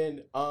 and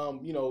then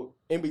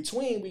in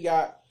between we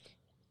got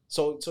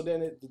so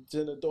then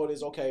the thought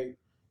is okay,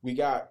 we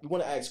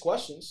want to ask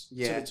questions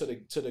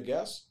to the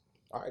guests.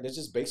 All right, let's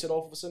just base it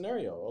off of a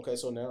scenario. Okay,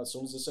 so now as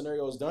soon as the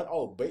scenario is done,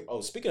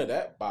 speaking of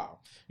that, bow.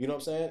 You know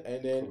what I'm saying?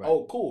 And then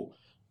cool,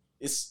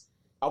 the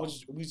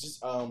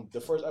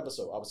first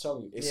episode I was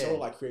telling you, it's sort of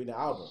like creating an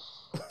album.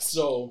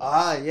 So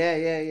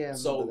yeah.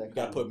 So we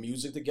gotta put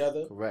music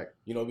together. Correct.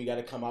 We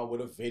gotta come out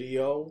with a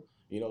video.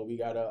 We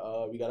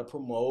gotta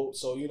promote.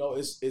 So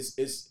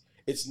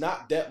it's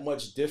not that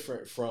much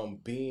different from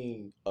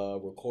being a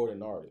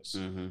recording artist.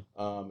 And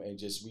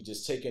we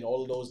just taking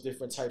all of those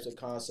different types of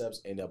concepts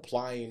and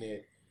applying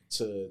it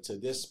to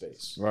this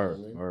space. Right.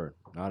 Right.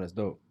 Nah, that's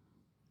dope.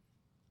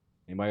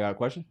 Anybody got a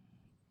question?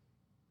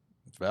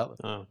 It's valid.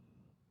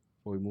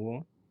 Before we move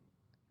on.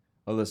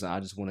 Oh, listen,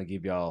 I just want to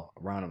give y'all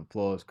a round of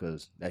applause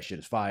because that shit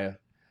is fire.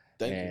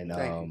 Thank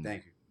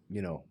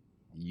you.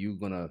 You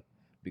gonna,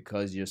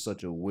 because you're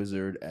such a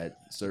wizard at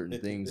certain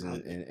things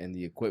and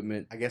the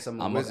equipment. I guess I'm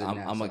a wizard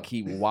now. I'm gonna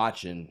keep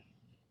watching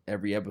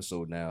every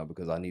episode now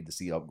because I need to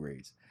see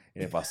upgrades.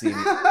 And if I see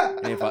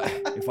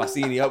if I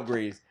see any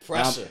upgrades,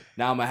 pressure.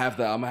 Now I'm gonna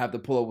have to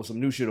pull up with some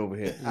new shit over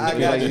here. I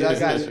got you.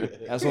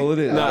 That's all it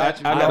is. No, I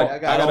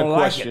got a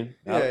question.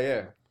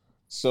 Yeah.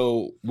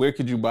 So where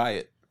could you buy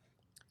it?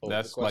 Oh,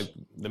 That's like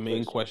the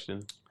main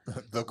question.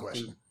 The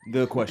question.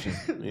 The question.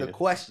 Yeah. The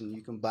question,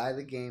 you can buy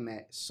the game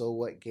at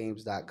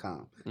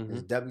sowhatgames.com.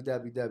 It's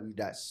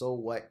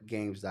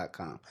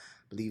www.sowhatgames.com. I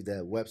believe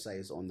the website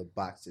is on the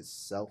box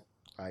itself,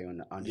 probably on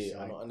the underside.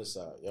 Yeah, on the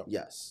underside. Yep.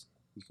 Yes.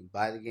 You can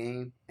buy the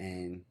game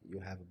and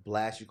you'll have a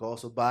blast. You can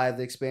also buy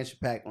the expansion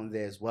pack on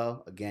there as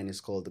well. Again, it's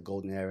called the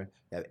Golden Era.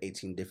 You have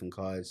 18 different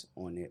cards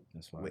on it.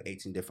 That's right. With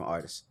 18 different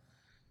artists.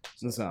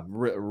 Listen, I'm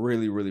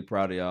really, really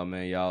proud of y'all,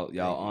 man. Y'all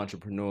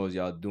entrepreneurs.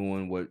 Y'all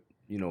doing what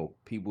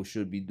people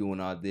should be doing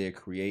out there,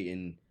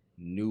 creating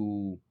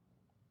new,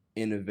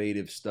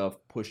 innovative stuff,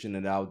 pushing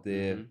it out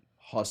there,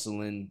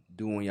 hustling,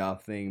 doing y'all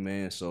thing,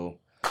 man. So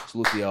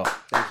salute to y'all.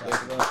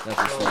 That's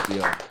what's up to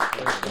y'all.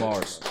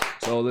 Bars.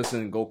 So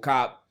listen, go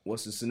cop.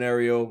 What's the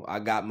scenario? I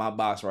got my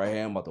box right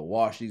here. I'm about to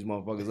wash these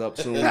motherfuckers up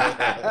soon.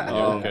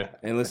 Okay.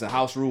 And listen,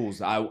 house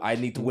rules. I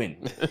need to win.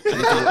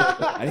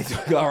 I need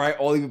to. All right,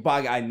 all even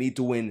podcast. I need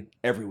to win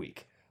every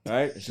week. All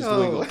right, it's just the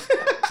way it goes.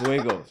 It's the way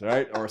it goes. All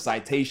right, or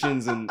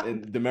citations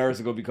and demerits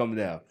are gonna be coming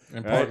down.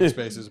 And parking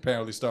spaces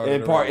apparently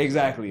started.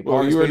 Exactly.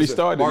 Well, you already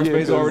started. Parking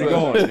space already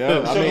going.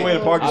 Yeah, Show the way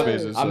to parking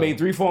spaces. I made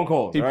 3 phone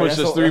calls. He pushed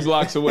us 3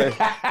 blocks away. You know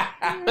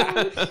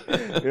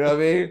what I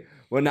mean?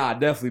 Well, nah,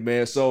 definitely,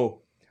 man. So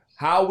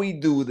how we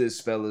do this,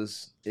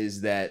 fellas,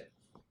 is that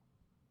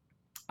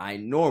I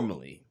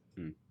normally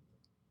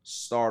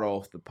start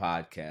off the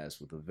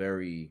podcast with a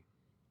very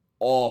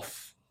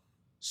off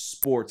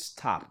sports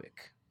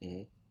topic,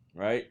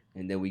 right?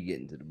 And then we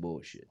get into the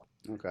bullshit.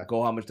 Okay.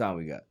 Go, how much time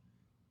we got?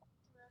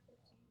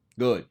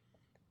 Good.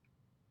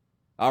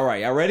 All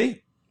right, y'all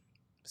ready?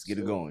 Let's get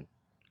it going.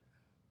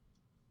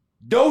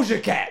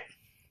 Doja Cat.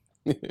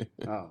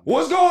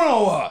 What's going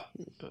on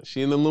with her?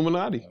 She in the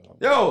Illuminati.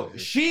 Yo,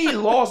 she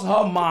lost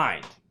her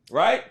mind,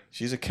 right?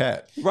 She's a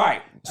cat.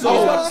 Right. So I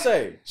was about So to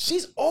say,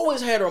 she's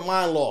always had her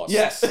mind lost.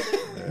 yes,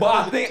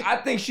 but I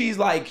think she's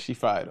like. She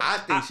fired. I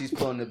think she's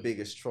pulling the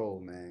biggest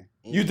troll, man.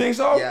 You think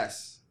so?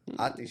 Yes.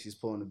 I think she's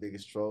pulling the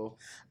biggest troll.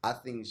 I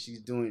think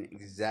she's doing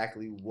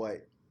exactly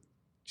what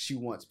she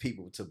wants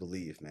people to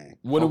believe, man.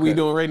 What are we Okay.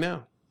 doing right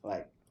now?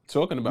 Like,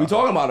 Talking about. We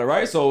talking about it,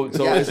 right? So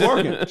Yes. it's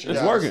working. It's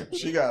working.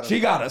 She got She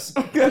got us.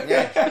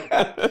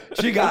 Yeah.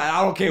 She got.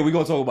 I don't care. We're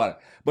gonna talk about it.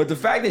 But the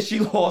fact that she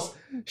lost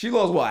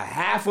what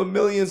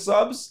 500,000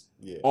 subs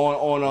Yeah.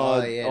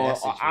 on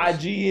that's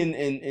IG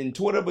and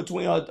Twitter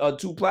between her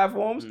two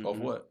platforms Of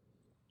what?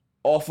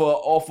 off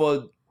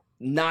of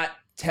not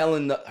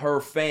telling her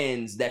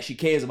fans that she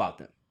cares about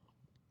them.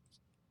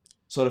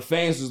 So the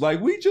fans was like,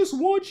 "We just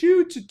want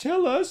you to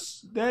tell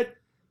us that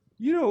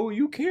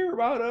you care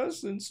about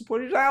us and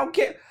support us." I don't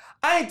care.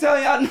 I ain't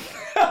telling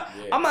y'all.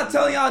 I'm not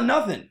telling y'all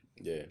nothing.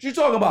 Yeah. What you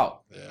talking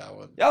about? Yeah, I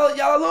would.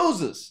 Y'all are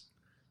losers.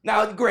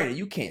 Now, granted,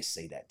 you can't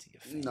say that to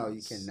your fans. no,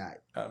 you cannot.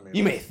 I mean,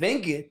 You may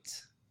think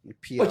it, Your PR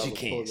but you will pull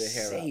can't their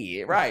hair say out.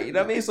 it, right? You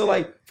know what I mean? So,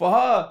 like, for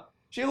her,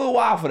 she a little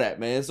wild for that,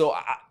 man. So,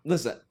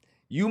 listen,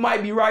 you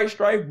might be right,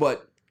 Strife,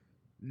 but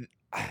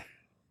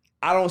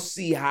I don't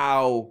see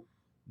how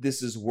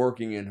this is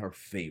working in her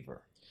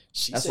favor.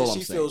 She That's said all she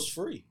I'm saying. feels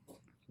free.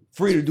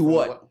 Free to do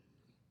what?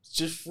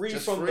 Just free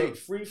Just from free.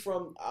 free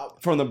from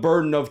From the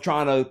burden of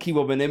trying to keep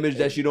up an image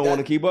that she don't want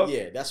to keep up?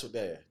 Yeah, that's what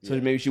that. So Yeah.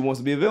 maybe she wants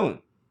to be a villain.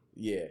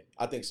 Yeah,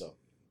 I think so.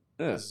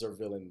 Yeah. This is her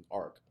villain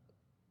arc.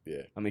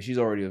 Yeah. I mean, she's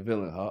already a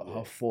villain.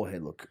 Her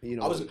forehead look,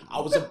 I was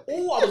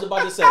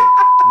about to say,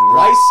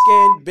 light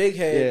skin, big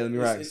head. Yeah, let me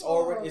it's, rock. it's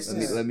already.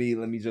 It's, Let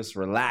me just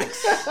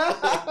relax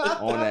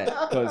on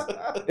that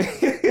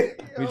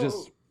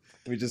because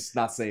we just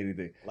not say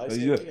anything. Light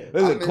Listen, skin,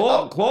 yeah. I mean,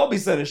 Claude be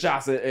sending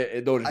shots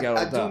at Doja Cat all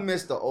I the do time.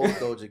 miss the old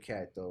Doja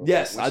Cat though.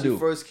 Yes, when I she do.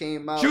 First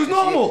came out, She was and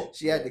normal.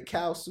 She had the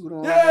cow suit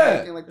on. Yeah. And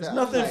everything like There's that.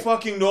 nothing Like,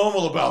 fucking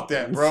normal about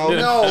that, bro.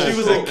 No. She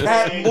was a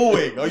cat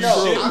mooing. Are you No,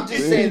 shitting I'm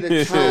just saying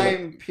the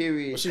time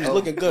period. she was of-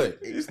 looking good.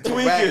 He's Correct.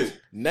 tweaking.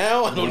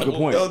 Now I don't Good know.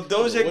 point. Yo,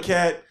 Doja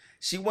Cat,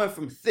 She went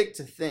from thick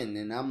to thin,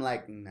 and I'm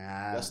like,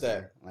 nah. That's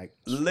that. Like,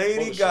 Lady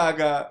Bullshit.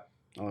 Gaga,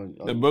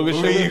 The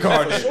booger Maria sugar.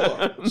 Carter.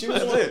 Sure. She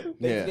was That's on,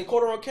 it. they, Yeah. they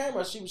caught her on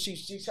camera. She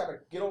tried to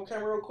get on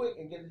camera real quick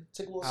and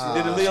take a little.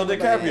 Did the Ah, Leo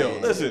DiCaprio.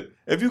 man. Listen,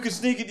 if you can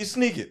sneak it, you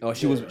sneak it. Oh,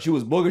 she was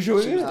booger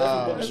short. She was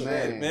Oh, definitely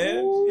man.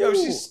 Man, yo,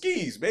 she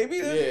skis, baby.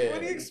 Yeah.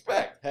 What do you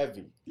expect?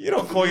 heavy. You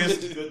don't call your.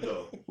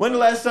 When the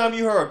last time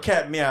you heard a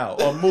cat meow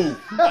or moo?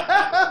 It's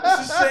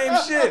the same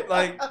shit.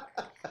 Like,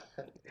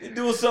 you're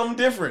doing something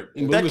different.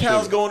 If that Booger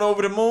cow's sugar. going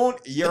over the moon,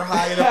 you're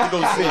high enough to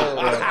go see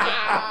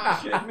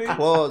it. Shit, me.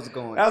 Claude's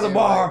going. That's a in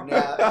bar. right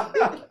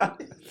now.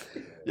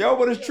 Yo,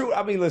 but it's true.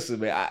 I mean, listen,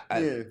 man. I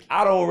Yeah.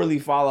 I don't really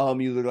follow her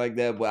music like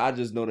that, but I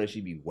just know that she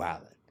be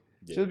wilding.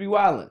 Yeah. She'll be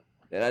wilding,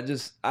 and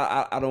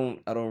I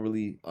don't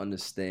really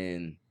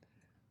understand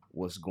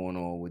what's going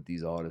on with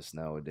these artists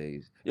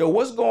nowadays. Yo,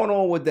 what's going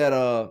on with that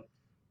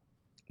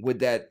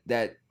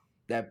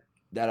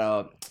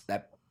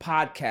that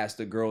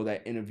podcaster girl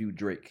that interviewed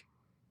Drake?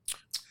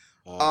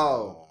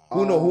 Oh,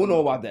 Who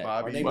know about that?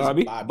 Her Bobby. name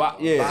Bobby? is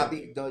Bobby. Yeah.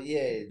 Bobby,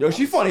 yeah. Yo,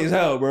 she funny as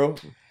hell, bro.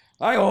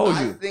 I ain't gonna hold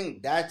I you.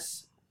 think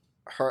that's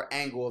her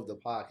angle of the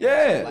podcast.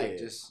 Yeah. Like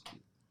just,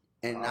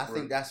 and I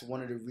think that's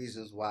one of the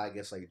reasons why I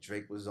guess like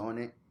Drake was on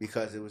it,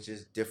 because it was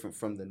just different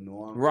from the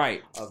norm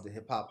Right. of the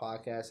hip hop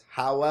podcast.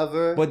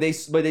 However, But they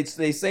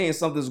saying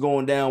something's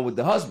going down with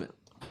the husband.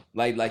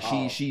 Like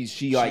Oh. she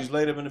She's like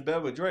laid up in the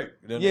bed with Drake.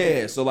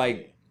 yeah. So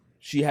like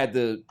she had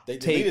to They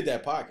take deleted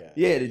that podcast.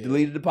 yeah they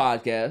deleted the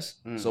podcast,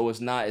 Mm. so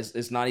it's not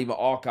even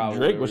archived.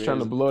 Drake was trying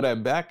to blow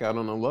that back out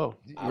on the low.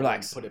 I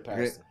Relax. wouldn't put it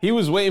past him. He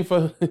was waiting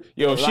for.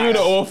 Yo, if she would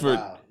have offered.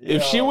 Wow.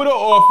 If she would have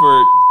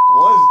offered,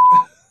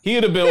 Once, he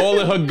would have been all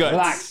in her guts.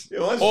 Relax.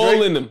 once All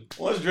Drake, in them.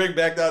 once Drake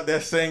backed out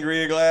that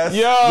sangria glass,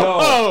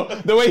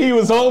 Yo, the way he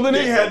was holding he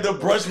it. had the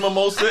brunch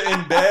mimosa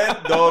in bed.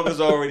 Dog was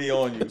already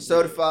on you.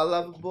 Certified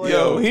Lover Boy.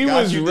 Yo, he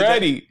got was you to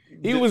ready.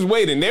 He was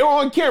waiting. They were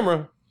on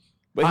camera,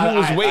 but he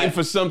was waiting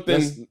for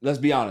something. Let's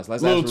be honest.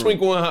 Let's Little ask the room.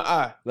 twinkle in her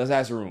eye. Let's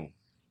ask the room.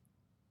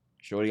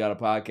 Shorty got a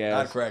podcast.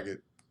 I'd crack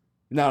it.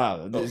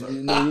 No, Oh, sorry.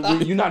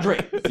 you're not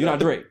Drake. You're not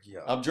Drake.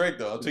 Yo. I'm Drake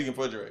though. I'm tweaking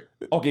for Drake.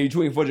 Okay, you're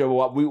tweeting for Joe.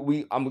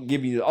 I'm gonna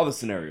give you the other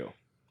scenario.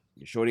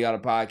 Shorty got a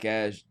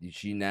podcast.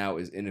 She now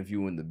is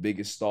interviewing the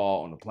biggest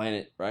star on the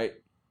planet, right?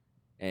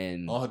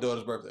 And On her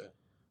daughter's birthday.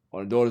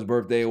 on her daughter's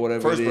birthday or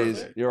whatever First it is.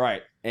 birthday. You're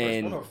right. On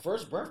And her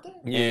first birthday?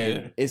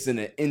 Yeah. it's in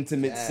an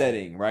intimate Yeah.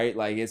 setting, right?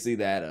 Like it's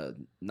either at a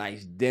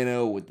nice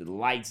dinner with the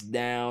lights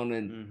down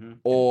and Mhm.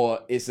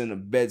 or it's in a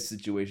bed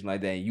situation like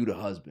that and you the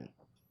husband.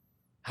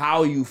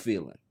 How are you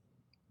feeling?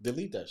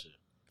 Delete that shit.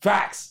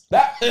 Facts.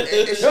 That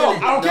It yo, I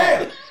shouldn't- don't no.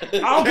 care. I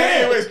don't Can't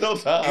care. waste no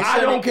time. I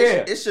don't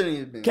care. It shouldn't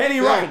even been. Kenny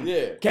filmed. right.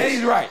 Yeah.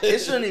 Kenny's right. It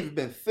shouldn't even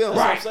been filmed.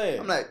 Right. I'm saying.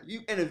 I'm like,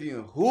 you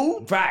interviewing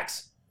who?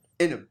 Facts.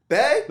 in the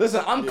bed.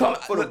 Listen, I'm coming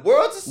for the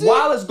world to see.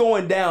 While it's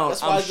going down,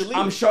 That's why it's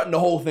I'm shutting the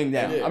whole thing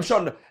down. Yeah.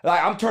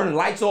 I'm turning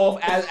lights off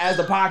as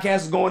the podcast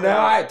is going down.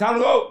 All right, time to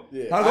go.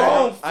 Yeah. Time to go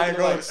home. I ain't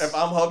going. If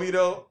I'm hubby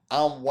though,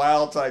 I'm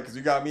wild tight because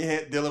you got me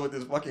dealing with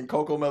this fucking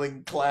Coco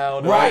Melon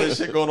clown and all this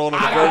shit going on. I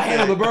gotta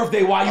handle the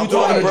birthday while you I'm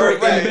talking to doing Drake in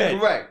the birthday. bed.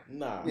 Correct.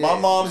 Nah. My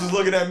mom's just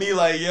looking at me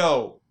like,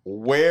 "Yo,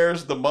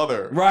 where's the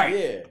mother?" Right.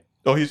 Yeah.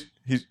 Oh,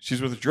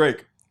 she's with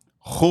Drake.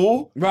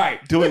 Who?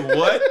 Right. Doing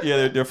what?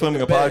 Yeah, they're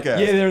filming a podcast.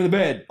 Yeah, they're in the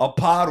bed. A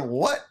pod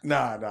what?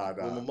 Nah.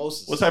 With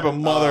mimosas. What type of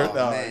mother? Oh,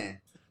 nah.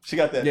 man. She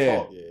got that Yeah.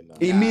 talk. Yeah, nah.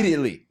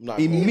 Immediately. I'm not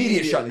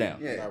Immediate rolling. shutdown.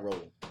 Yeah. Not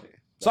rolling.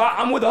 So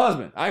I'm with the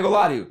husband. I ain't gonna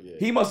lie to you. Yeah.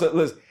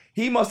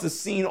 He must have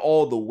seen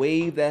all the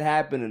wave that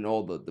happened and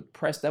all the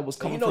press that was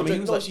coming from him. He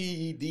Drake was knows like,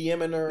 she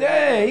DMing her.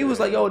 yeah, he was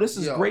like, yo, this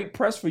is Yo. great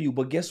press for you,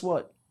 but guess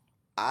what?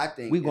 I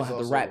think We're gonna it's have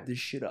to also- wrap this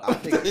shit up. I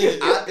think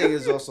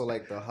it's also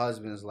like the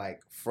husband's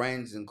like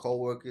friends and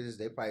coworkers.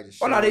 They probably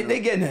just. Oh no, they showing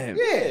up. getting to him.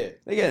 Yeah.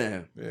 They getting to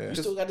him. Yeah. You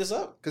still got this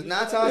up? Because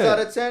 9 times Yeah. out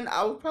of 10,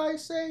 I would probably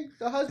say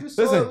the husband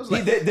saw Listen, it. It was he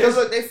like, did- because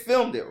look, they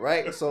filmed it,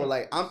 right? So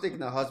like, I'm thinking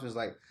the husband's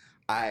like,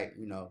 all right,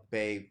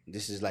 babe,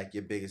 this is like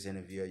your biggest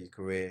interview of your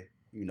career.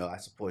 I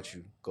support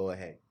you. Go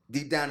ahead.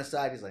 Deep down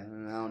inside, he's like,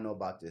 I don't know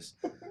about this.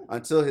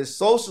 Until his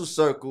social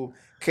circle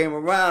came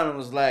around and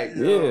was like,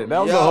 Yeah, that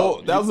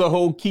was a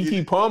whole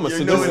Kiki Palmer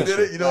You know what situation.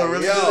 did it? You know what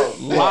really Yo. did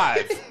it?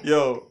 Live.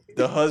 Yo,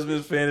 the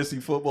husband's fantasy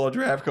football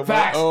draft come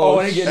Facts. out.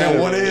 Oh, they getting And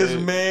that one of one. his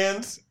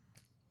man's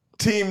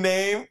team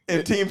name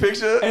and team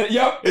picture And,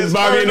 yep. It's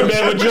Bobby in the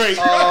bed with Drake.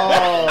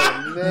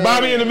 Oh, man.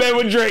 Bobby in the bed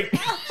with Drake.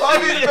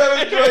 Bobby in the bed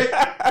with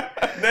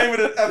Drake. Name of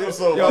the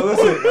episode. Yo,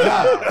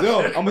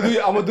 listen. I'm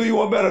gonna do you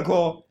one better,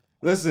 Claw.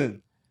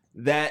 Listen,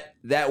 that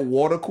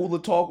water cooler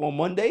talk on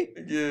Monday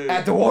Yeah.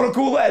 at the water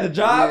cooler at the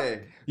job. Yeah.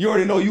 You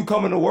already know you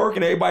coming to work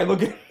and everybody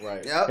looking.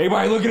 Right. Yep.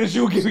 Everybody looking at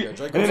you, and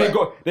Drake then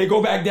they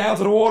go back down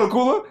to the water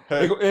cooler.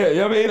 They go, yeah, you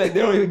know what I mean? Like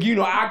they don't even give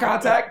you eye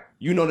contact.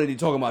 You know that they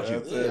talking about you.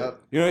 That's it.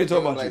 Yep. You know they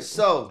talking about Like, you.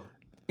 so,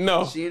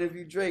 No. she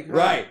interviewed Drake, huh?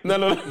 Right.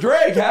 No.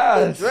 Drake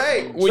has.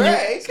 Drake. When you-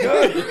 Drake.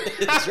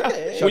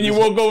 Drake. When you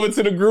walk over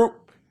to the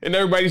group and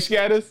everybody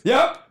scatters,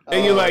 Yep.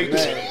 and you're Oh, like,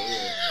 man.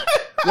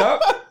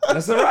 Yep.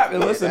 That's a wrap.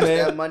 And listen, That's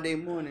that man. Monday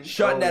morning.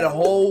 Shutting that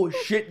whole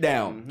shit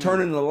down.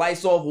 Turning the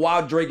lights off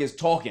while Drake is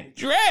talking.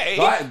 Drake.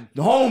 All right,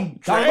 home.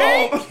 Time to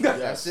go home.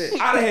 That's it.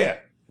 Out of here.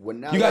 Well,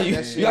 now You got that you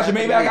that shit got your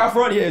happened, Maybach out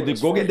front. Yeah, dude,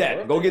 go get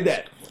that. Go get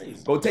that.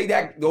 Crazy. Go take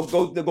that.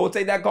 Go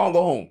take that car and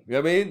go home. You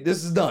know what I mean?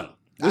 This is done.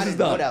 I This is didn't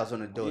know done. that was on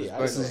the door. Yeah,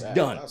 I This didn't is know that.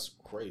 done. That's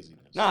crazy.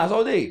 Nah, it's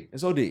OD.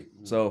 It's OD.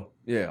 So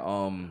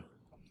yeah.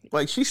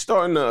 Like she's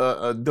starting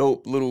a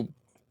dope little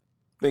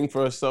thing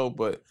for herself.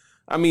 But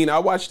I mean, I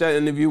watched that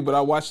interview, but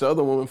I watched the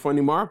other one with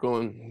Funny Marco,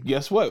 and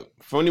guess what?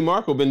 Funny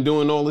Marco been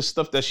doing all this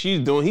stuff that she's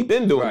doing. He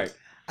been doing, Right.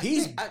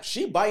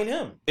 She biting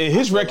him. and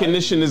his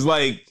recognition is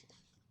like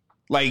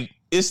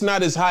it's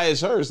not as high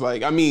as hers.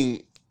 Like, I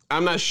mean,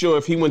 I'm not sure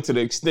if he went to the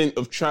extent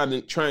of trying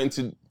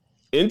to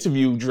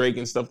interview Drake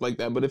and stuff like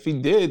that, but if he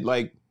did,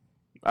 like,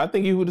 I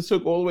think he would have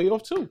took all the way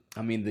off too.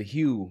 I mean, the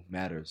hue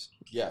matters.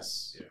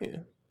 Yes. Yeah.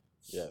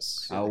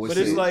 Yes. I always But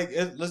say it's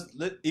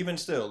like, even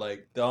still,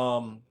 like,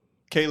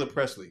 Caleb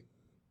Presley,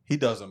 he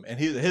does them. And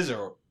his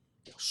are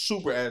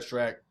super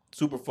abstract,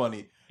 super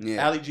funny.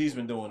 Yeah. Ali G's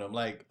been doing them.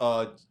 Like,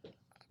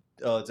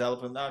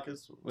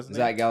 Galifianakis, what's his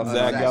Zach name? Galifianakis.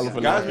 Zach Zach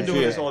Galifianakis. Guys been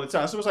doing Yeah. this all the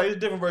time. So it's like it's a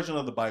different version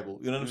of the Bible.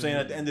 You know what I'm saying?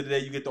 At the end of the day,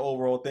 you get the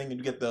overall thing and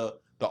you get the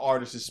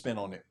artist's spin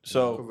on it.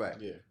 So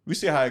Correct. Yeah. we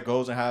see how it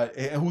goes and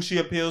who she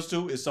appeals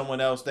to is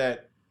someone else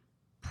that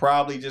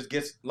probably just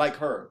gets like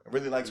her,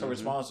 really likes her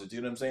responses.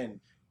 You know what I'm saying?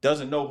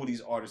 Doesn't know who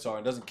these artists are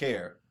and doesn't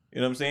care. You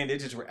know what I'm saying? They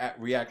just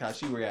react how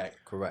she react.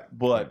 Correct.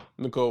 But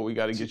Nicole, we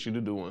got to get you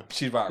to do one.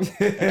 she's viral.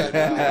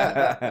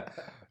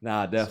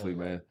 Nah, definitely,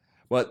 man.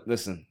 But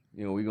listen,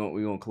 we're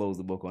gonna close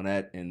the book on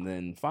that, and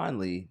then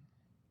finally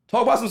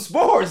talk about some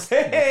sports.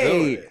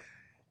 Hey,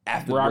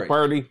 after the Brock break.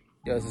 Purdy.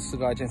 Yo, this is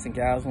Cigar Gents and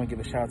Gals. I want to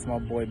give a shout out to my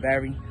boy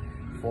Barry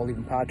for All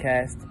Even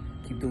Podcast.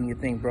 Keep doing your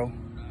thing, bro.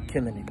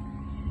 Killing it.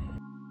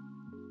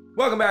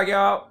 Welcome back,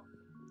 y'all.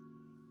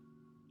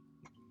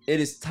 It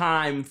is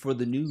time for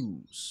the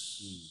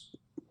news.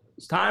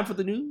 It's time for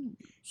the news.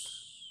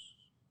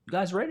 You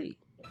guys ready?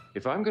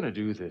 If I'm gonna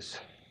do this,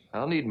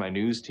 I'll need my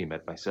news team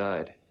at my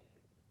side.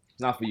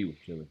 It's not for you,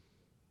 Chili.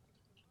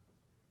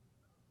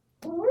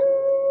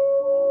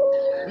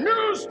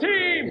 News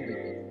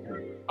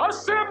team,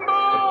 assemble!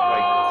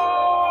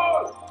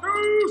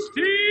 News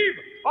team,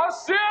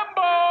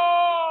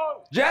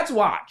 assemble! Jets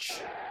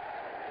Watch.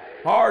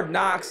 Hard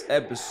Knocks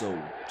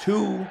episode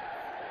 2.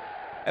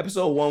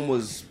 Episode 1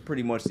 was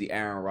pretty much the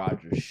Aaron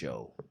Rodgers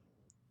show.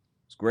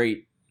 It's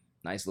great.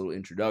 Nice little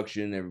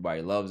introduction.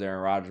 Everybody loves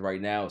Aaron Rodgers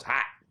right now. It's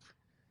hot.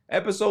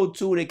 Episode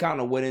 2, they kind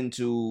of went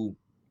into,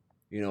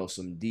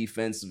 some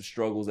defensive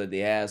struggles that they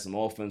had, some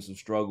offensive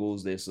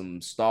struggles. There's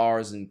some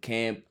stars in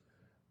camp.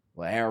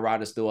 Well, Aaron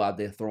Rodgers still out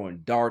there throwing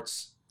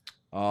darts.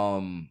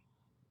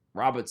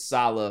 Robert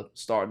Saleh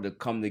starting to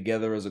come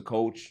together as a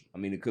coach. I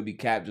mean, it could be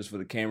capped just for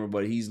the camera,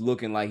 but he's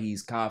looking like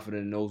he's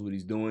confident and knows what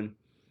he's doing.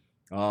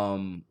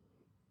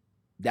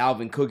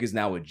 Dalvin Cook is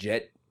now a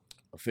Jet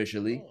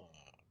officially.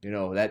 You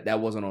know, that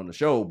wasn't on the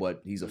show,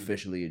 but he's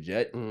officially a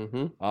Jet.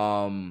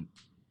 Mm-hmm.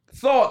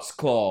 Thoughts,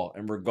 Claw,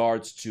 in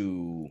regards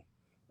to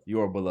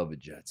your beloved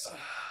Jets?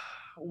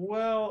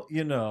 Well,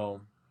 you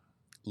know,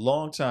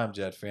 long-time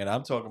Jet fan.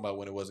 I'm talking about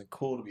when it wasn't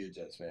cool to be a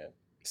Jets fan.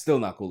 Still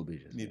not cool to be a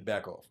Jets. You need to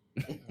back off.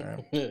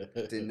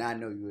 Did not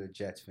know you were a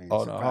Jets fan. Oh,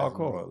 no, surprisingly.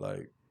 hardcore.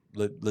 Like,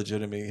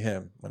 legitimately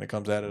him. When it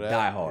comes out of that.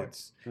 Die hard.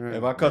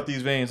 If I cut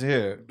these veins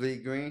here,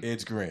 Bleed green?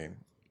 it's green.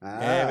 Ah.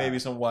 And maybe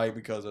some white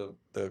because of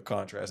the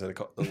contrast of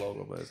the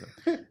logo.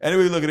 But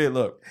anyway, look at it.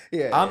 Look.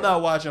 I'm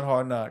not watching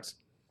Hard Knocks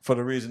for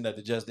the reason that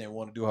the Jets didn't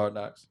want to do Hard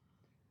Knocks.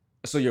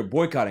 So you're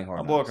boycotting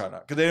Hard I'm Knocks? boycotting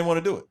because they didn't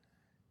want to do it.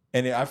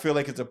 And I feel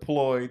like it's a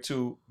ploy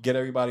to get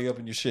everybody up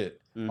in your shit.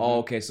 Oh,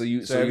 okay. So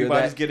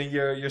everybody's getting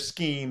your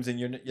schemes and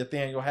your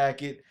Nathaniel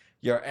Hackett,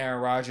 your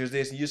Aaron Rodgers,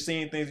 this, and you're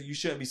seeing things that you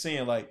shouldn't be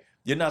seeing. Like,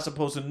 you're not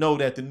supposed to know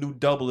that the new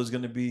double is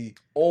going to be.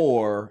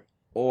 Or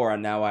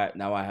now I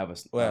have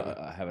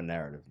a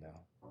narrative now.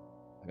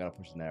 I gotta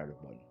push the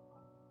narrative button.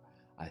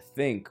 I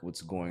think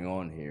what's going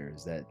on here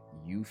is that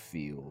you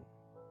feel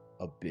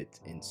a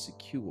bit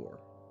insecure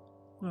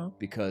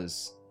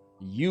because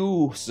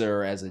you,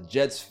 sir, as a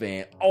Jets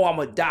fan, I'm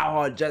a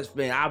diehard Jets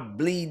fan. I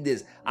bleed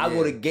this. I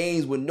go to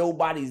games when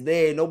nobody's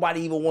there.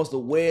 Nobody even wants to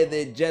wear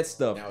their Jets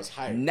stuff. Now it's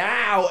hype.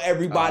 Now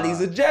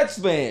everybody's a Jets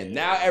fan.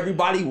 Now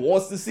everybody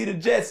wants to see the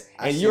Jets,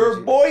 and you're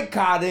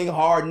boycotting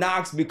Hard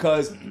Knocks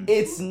because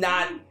it's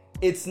not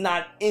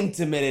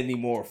intimate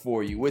anymore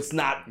for you. It's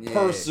not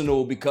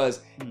personal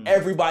because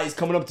everybody's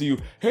coming up to you.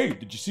 Hey,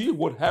 did you see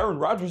what Aaron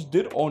Rodgers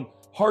did on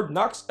Hard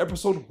Knocks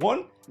episode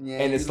 1? Yeah,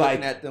 and it's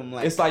like, at them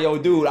like, it's like, yo,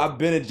 dude, I've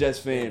been a Jets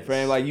fan,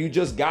 friend. Like, you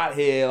just got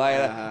here,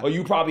 like, or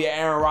you probably an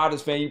Aaron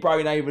Rodgers fan. You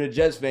probably not even a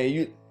Jets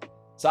fan.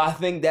 So I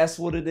think that's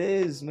what it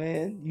is,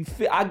 man.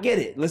 I get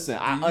it. Listen,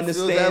 I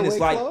understand.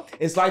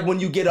 It's like when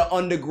you get an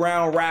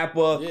underground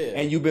rapper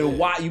and you've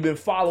been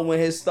following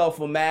his stuff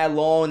for mad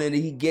long, and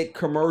he get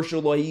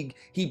commercial or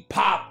he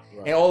pop,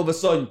 and all of a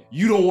sudden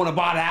you don't want to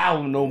buy the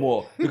album no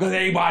more because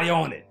everybody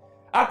on it.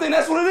 I think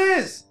that's what it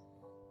is.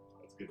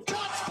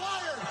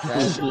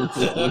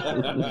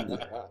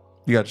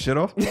 You got shit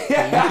off? All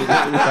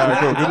right,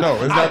 cool. Good. No,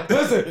 it's not.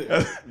 Listen,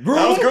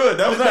 that was good.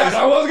 That was nice.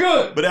 That was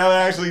good. But that was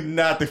actually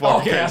not the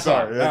fucking thing.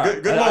 Sorry.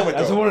 Good moment,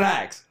 That's though. what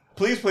I asked.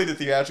 Please play the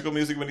theatrical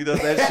music when he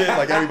does that shit.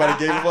 Like everybody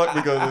gave a fuck,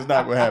 because it's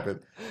not what happened.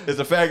 It's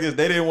the fact is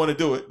they didn't want to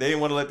do it. They didn't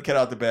want to let the cat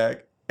out the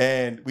bag.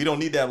 And we don't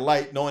need that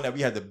light knowing that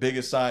we had the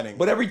biggest signing.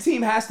 But every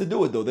team has to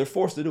do it, though. They're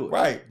forced to do it.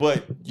 Right.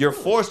 But you're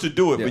forced to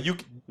do it.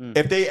 But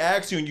if they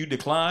ask you and you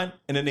decline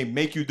and then they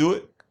make you do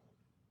it,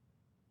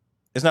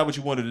 it's not what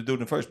you wanted to do in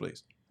the first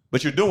place.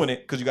 But you're doing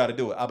it because you got to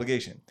do it.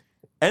 Obligation.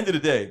 End of the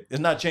day, it's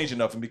not changing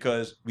nothing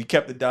because we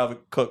kept the Dalvin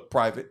Cook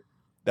private.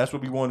 That's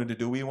what we wanted to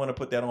do. We didn't want to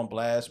put that on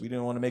blast. We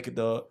didn't want to make it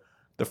the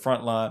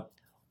front line.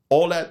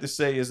 All that to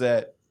say is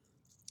that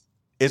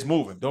it's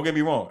moving. Don't get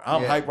me wrong.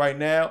 I'm hyped right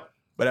now.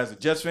 But as a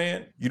Jets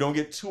fan, you don't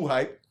get too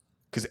hyped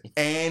because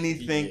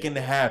anything can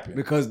happen.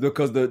 Because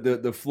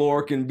the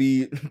floor can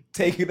be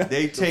taken.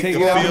 They take the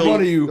field out in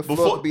front of you. The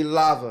floor could be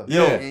lava.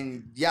 Yo.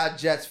 And y'all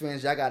Jets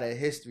fans, y'all got a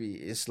history.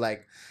 It's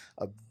like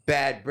a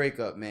bad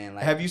breakup, man.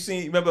 Like, have you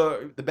seen?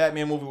 Remember the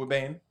Batman movie with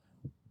Bane?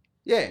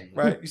 Yeah.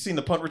 Right. You seen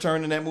the punt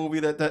return in that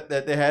movie that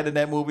they had in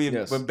that movie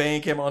when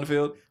Bane came on the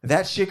field?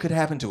 That shit could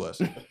happen to us.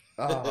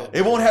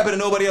 It won't happen to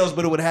nobody else,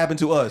 but it would happen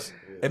to us.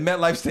 And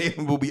MetLife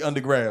Stadium will be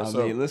underground.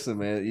 I mean, listen,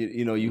 man.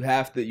 You know, you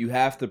have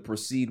to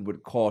proceed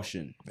with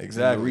caution.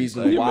 Exactly. And the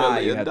reason why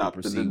you have to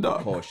proceed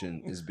with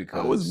caution is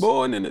because I was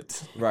born in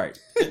it. Right.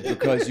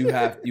 Because you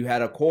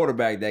had a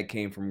quarterback that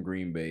came from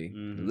Green Bay,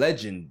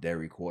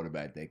 legendary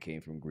quarterback that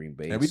came from Green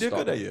Bay. And we did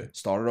good that year.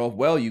 Started off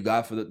well. You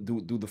got through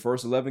the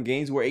first 11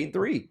 games, we're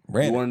 8-3.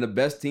 You're one of the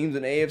best teams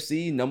in the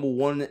AFC, number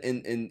one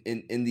in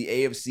the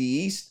AFC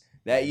East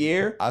that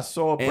year. I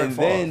saw Brett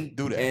Favre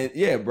do that.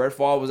 And Brett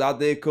Favre was out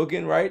there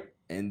cooking, right?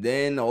 And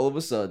then all of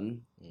a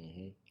sudden,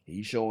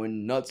 he's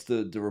showing nuts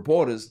to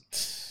reporters,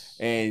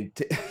 and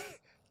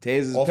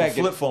tears his off peck. A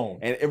flip phone.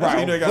 And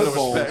right, you got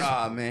no respect.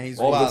 Ah, man, he's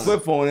off wild. the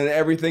flip phone, and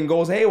everything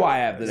goes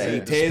haywire after that.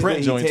 He tears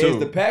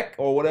the peck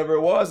or whatever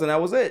it was, and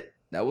that was it.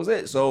 That was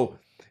it. So,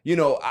 you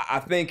know, I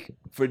think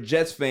for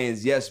Jets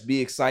fans, yes, be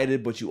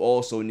excited, but you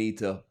also need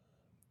to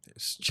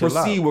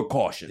proceed with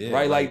caution,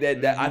 right? Like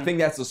that. I think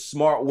that's a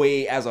smart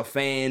way as a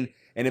fan.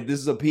 And if this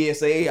is a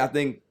PSA, I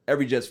think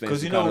every Jets fan.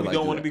 Because you know what we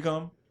don't want to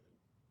become?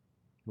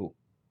 Who?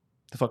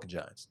 The fucking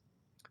Giants.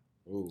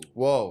 Ooh.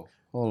 Whoa.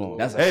 Hold on.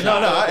 That's hey,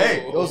 no.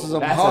 Hey. Those are some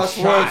That's harsh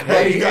a shot. words,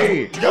 buddy.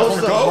 Hey, Those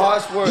are some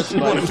harsh words,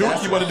 You want buddy. to do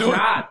it? You want to do it?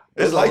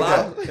 It's like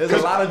that. There's a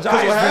lot of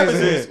Giants what happens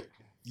fans in is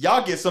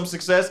y'all get some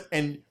success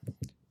and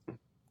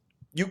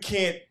you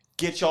can't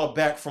get y'all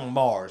back from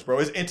Mars, bro.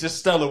 It's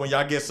interstellar when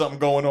y'all get something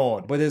going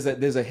on. But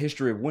there's a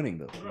history of winning,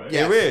 though.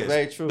 Yes, there is.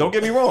 very true. Don't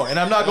get me wrong, and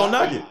I'm not gonna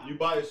knock it. You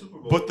buy a Super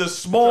Bowl. But the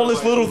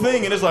smallest little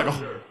thing, and it's like,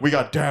 we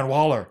got Darren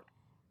Waller.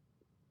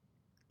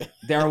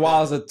 Darren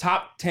Waller's a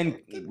top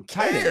 10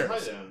 tight end.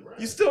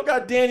 You still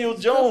got Daniel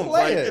Jones.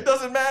 Like, player. it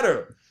doesn't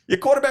matter. Your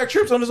quarterback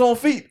trips on his own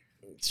feet.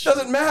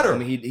 Doesn't matter. I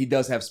mean, he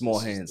does have small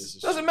hands.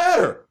 Doesn't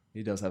matter.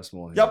 He does have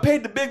small hands. Y'all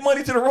paid the big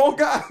money to the wrong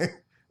guy.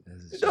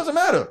 It doesn't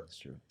matter. That's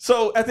true.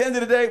 So at the end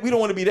of the day, we don't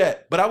want to be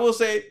that. But I will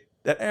say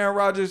that Aaron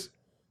Rodgers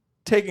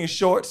taking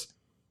shorts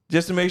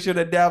just to make sure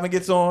that Dalvin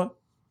gets on,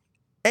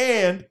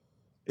 and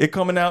it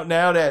coming out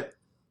now that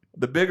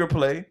the bigger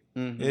play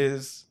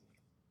is,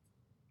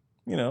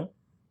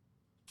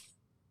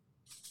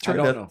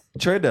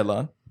 trade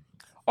deadline.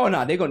 Oh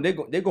no, they're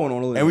going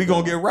on, and we're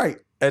gonna get right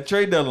at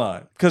trade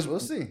deadline because We'll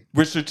see.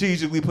 we're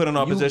strategically putting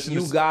our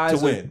positions to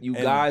win. You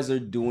guys are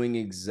doing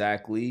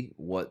exactly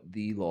what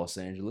the Los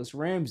Angeles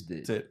Rams did.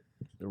 That's it.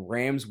 The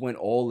Rams went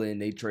all in.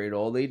 They traded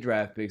all their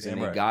draft picks and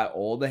Damn they right. got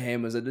all the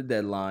hammers at the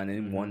deadline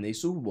and won their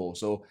Super Bowl.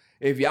 So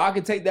if y'all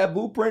can take that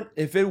blueprint,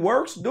 if it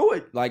works, do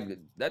it. Like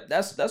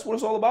that's what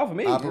it's all about for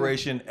me.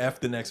 Operation F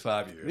the next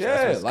 5 years.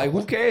 Yeah, like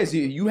who cares?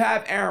 You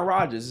have Aaron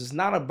Rodgers. It's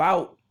not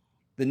about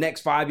the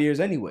next 5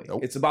 years anyway.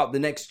 Nope. It's about the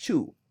next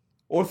 2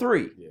 or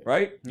 3,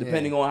 right?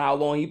 Depending on how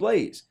long he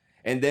plays.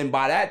 And then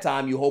by that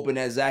time, you're hoping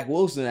that Zach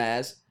Wilson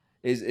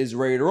is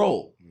ready to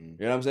roll.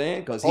 You know what I'm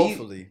saying? Because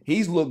Hopefully.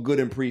 he's looked good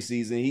in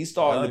preseason. He's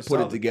starting to he's put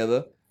solid. it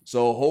together.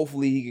 So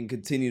hopefully he can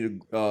continue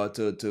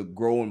to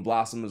grow and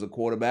blossom as a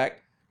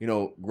quarterback.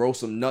 Grow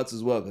some nuts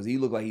as well because he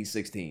looked like he's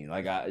 16.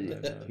 Like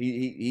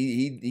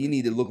he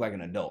need to look like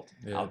an adult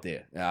out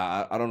there.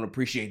 I don't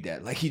appreciate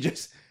that. Like he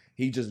just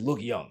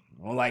look young.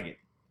 I don't like it.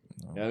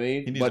 You know what I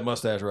mean? He needs a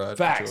mustache ride.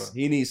 Facts. For sure.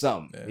 He needs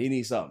something. Yeah. He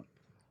needs something.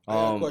 I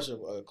have a question,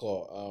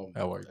 Claude.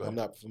 How are you, buddy? I'm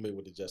not familiar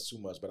with the Jets too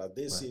much, but I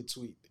did see a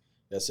tweet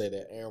that said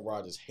that Aaron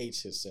Rodgers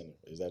hates his center.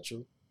 Is that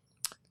true?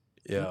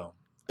 Yeah.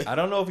 I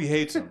don't know if he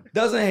hates him,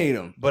 Doesn't hate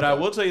him. but I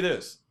will tell you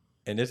this,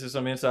 and this is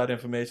some inside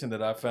information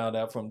that I found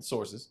out from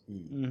sources,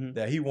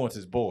 that he wants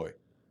his boy.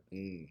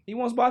 He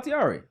wants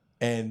Bakhtiari.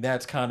 And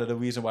that's kind of the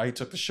reason why he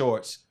took the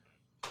shorts.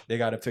 They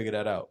got to figure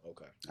that out.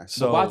 Okay.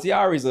 So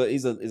Bakhtiari's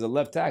is a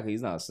left tackle.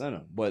 He's not a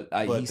center, but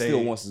he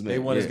still wants his man. They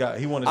want his guy.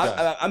 He want his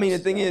guy. I mean, the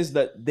thing is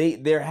that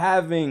they're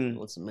having.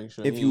 Let's make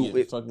sure If he you- ain't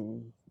get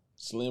fucking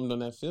slammed on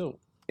that field.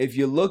 If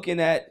you're looking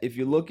at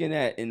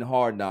in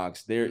Hard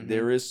Knocks,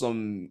 there is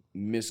some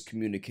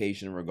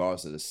miscommunication in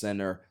regards to the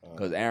center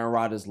because Aaron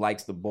Rodgers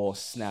likes the ball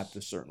snapped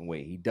a certain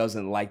way. He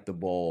doesn't like the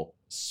ball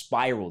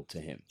spiraled to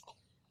him.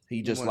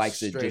 He just wants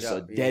likes it straight just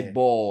up, a dead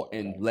ball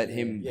and let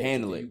him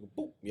handle it.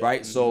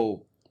 Right?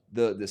 So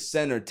the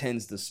center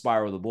tends to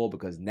spiral the ball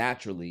because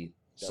naturally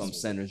some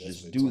centers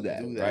just do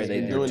that. Right? They've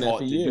been They're doing that taught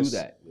for to do years.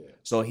 that.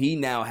 So he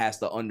now has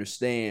to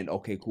understand,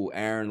 okay, cool,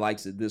 Aaron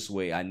likes it this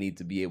way. I need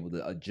to be able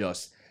to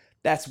adjust.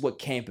 That's what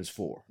camp is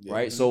for,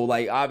 right? So,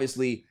 like,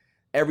 obviously,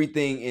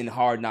 everything in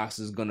Hard Knocks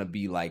is going to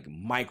be, like,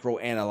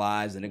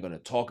 micro-analyzed, and they're going to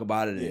talk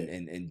about it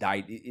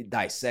and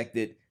dissect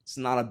it. It's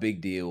not a big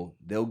deal.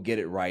 They'll get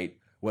it right.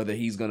 Whether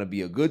he's going to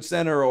be a good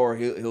center or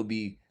he'll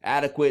be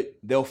adequate,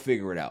 they'll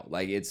figure it out.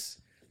 Like, it's,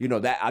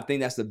 that I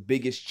think that's the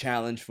biggest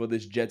challenge for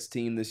this Jets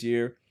team this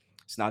year.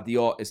 It's not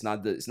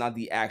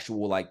the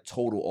actual, like,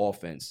 total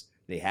offense.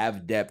 They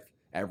have depth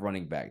at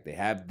running back. They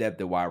have depth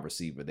at wide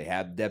receiver. They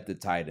have depth at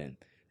tight end.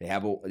 They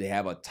have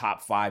a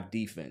top 5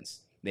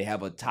 defense. They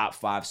have a top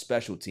 5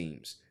 special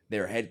teams.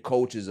 Their head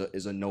coach is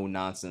a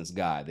no-nonsense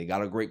guy. They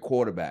got a great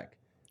quarterback.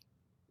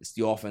 It's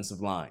the offensive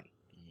line.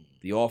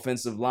 The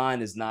offensive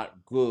line is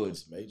not good.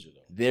 That's major,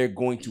 though. They're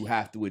going to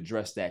have to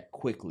address that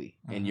quickly.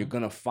 And you're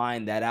going to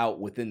find that out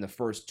within the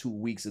first 2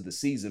 weeks of the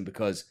season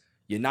because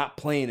you're not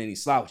playing any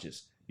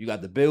slouches. You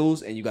got the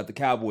Bills and you got the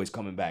Cowboys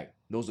coming back.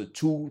 Those are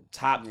 2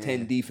 top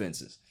 10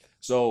 defenses.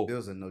 So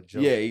Bills are no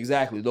joke. yeah,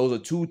 exactly. Those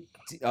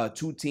are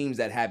two teams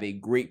that have a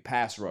great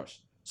pass rush.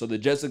 So the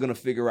Jets are going to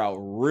figure out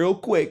real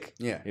quick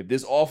if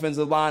this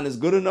offensive line is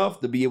good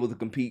enough to be able to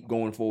compete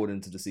going forward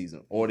into the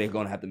season, or they're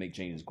going to have to make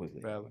changes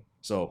quickly.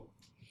 So,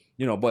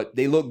 but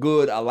they look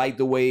good. I like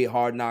the way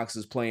Hard Knocks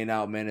is playing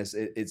out, man.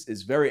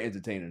 It's very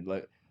entertaining.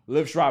 Like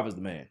Liv Schreiber is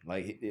the man.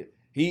 Like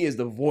he is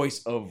the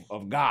voice of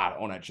God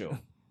on that show.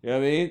 You know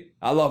what I mean?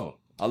 I love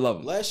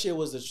him. Last year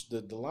was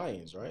the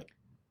Lions, right?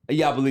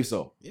 Yeah, I believe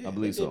so. Yeah, I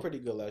believe they did so. pretty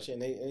good last year,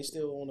 and they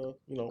still on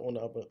the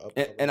upper.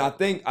 And I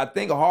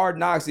think Hard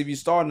Knocks, if you're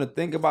starting to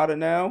think about it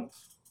now,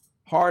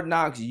 Hard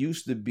Knocks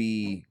used to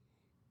be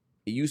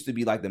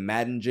like the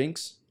Madden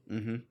jinx,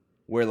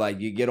 where like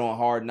you get on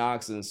Hard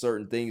Knocks and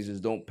certain things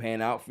just don't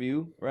pan out for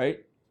you, right?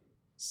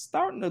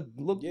 Starting to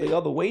look the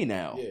other way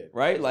now,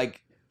 right?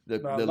 Like the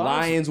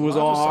Lions was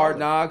on Hard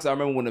Knocks. I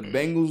remember when the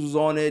Bengals was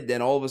on it,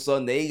 then all of a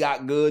sudden they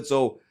got good.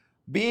 So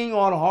being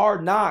on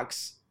Hard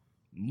Knocks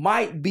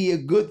might be a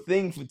good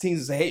thing for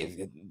teams to say,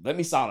 hey, let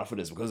me sign up for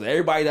this because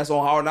everybody that's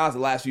on Hard Knocks the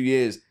last few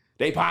years,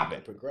 they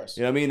popping. Progress.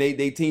 You know what I mean?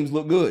 They teams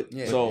look good.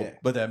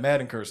 But that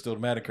Madden curse still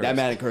the Madden curse. That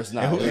Madden curse is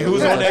not. And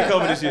who's on that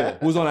cover this year?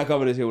 Who's on that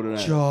cover this year with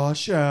the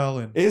Josh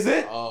Allen. Is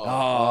it?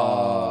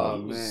 Oh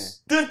man.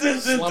 Yeah,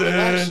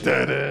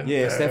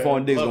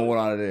 Stephon Diggs gonna want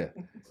out of there.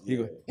 He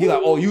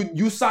like, oh,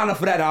 you sign up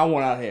for that, I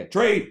want out of here.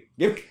 Trade.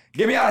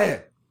 Get me out of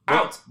here.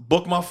 Out.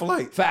 Book my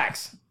flight.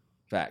 Facts.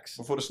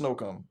 Before the snow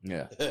come.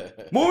 Yeah.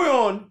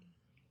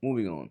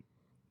 Moving on.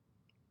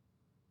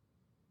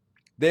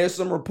 There's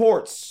some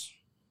reports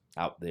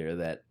out there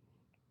that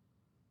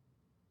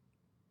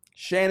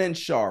Shannon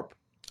Sharp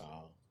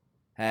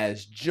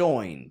has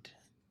joined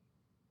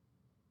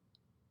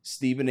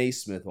Stephen A.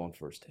 Smith on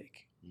First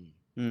Take.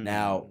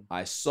 Now,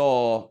 I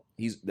saw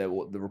the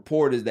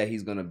report is that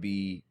he's going to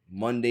be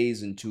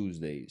Mondays and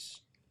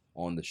Tuesdays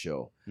on the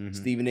show.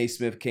 Stephen A.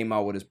 Smith came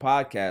out with his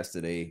podcast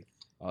today.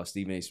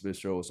 Stephen A. Smith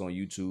Show. It's on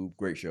YouTube.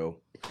 Great show.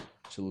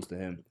 Salutes to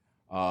him.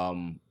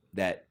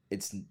 That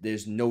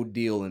there's no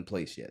deal in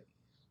place yet.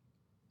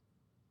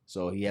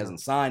 So he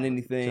hasn't signed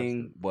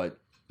anything, but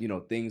you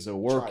know, things are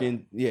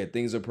working. Yeah,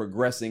 things are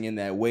progressing in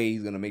that way.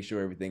 He's going to make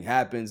sure everything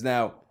happens.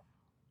 Now,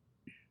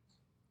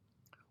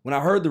 when I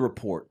heard the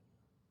report,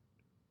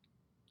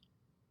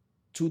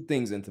 two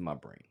things into my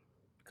brain,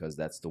 because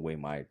that's the way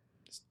my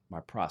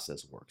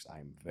process works.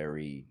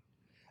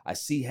 I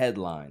see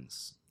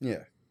headlines.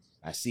 Yeah.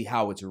 I see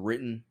how it's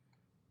written,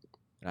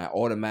 and I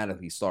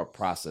automatically start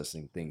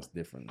processing things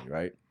differently,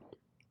 right?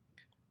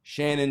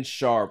 Shannon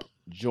Sharp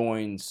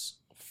joins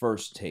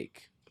First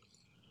Take.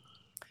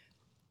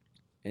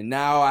 And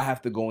now I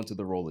have to go into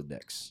the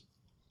Rolodex,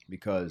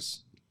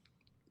 because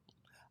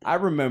I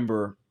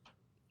remember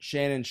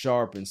Shannon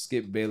Sharp and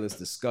Skip Bayless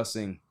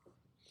discussing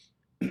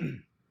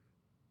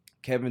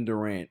Kevin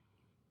Durant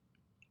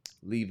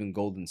leaving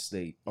Golden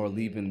State, or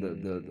leaving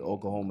the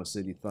Oklahoma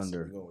City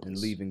Thunder and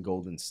leaving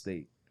Golden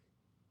State.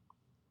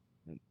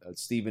 And,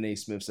 Stephen A.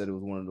 Smith said it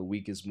was one of the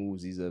weakest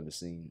moves he's ever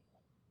seen.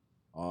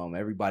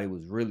 Everybody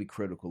was really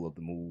critical of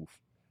the move,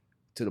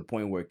 to the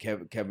point where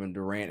Kevin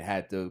Durant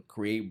had to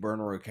create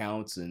burner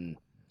accounts and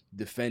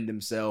defend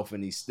himself,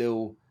 and he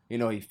still, you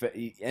know,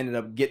 he ended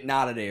up getting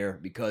out of there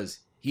because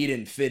he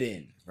didn't fit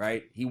in,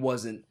 right? He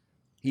wasn't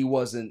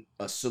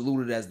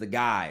saluted as the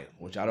guy,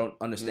 which I don't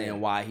understand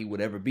why he would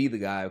ever be the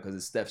guy, because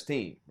it's Steph's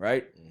team,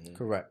 right?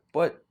 Correct.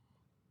 But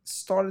it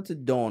started to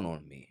dawn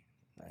on me.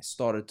 I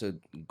started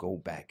to go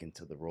back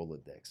into the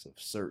Rolodex of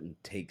certain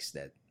takes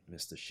that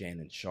Mr.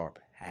 Shannon Sharp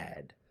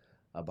had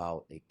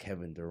about a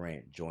Kevin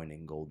Durant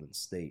joining Golden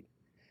State.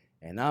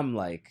 And I'm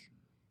like,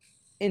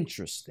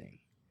 interesting.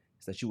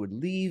 It's that you would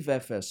leave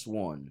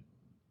FS1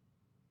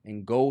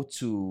 and go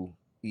to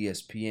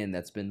ESPN,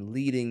 that's been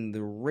leading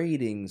the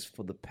ratings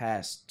for the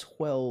past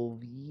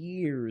 12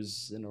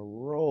 years in a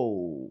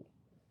row.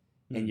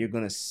 And you're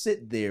going to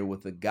sit there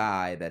with a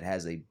guy that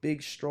has a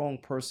big, strong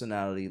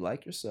personality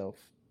like yourself,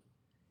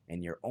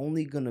 and you're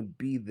only going to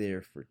be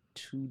there for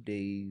 2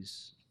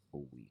 days a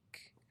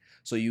week.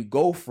 So you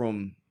go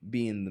from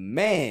being the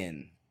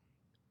man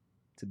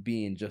to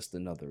being just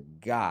another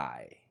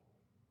guy.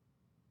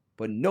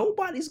 But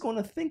nobody's going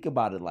to think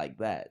about it like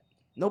that.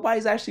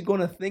 Nobody's actually going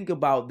to think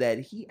about that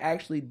he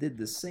actually did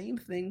the same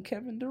thing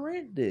Kevin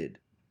Durant did.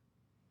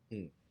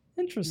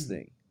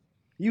 Interesting.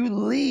 You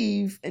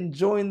leave and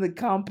join the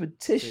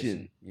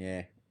competition.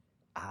 Yeah.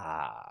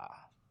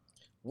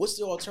 What's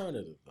the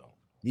alternative, though?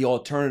 The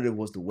alternative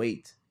was to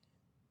wait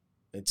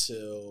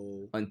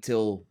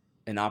until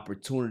an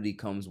opportunity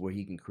comes where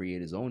he can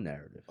create his own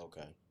narrative.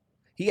 Okay.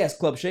 He has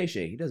Club Shay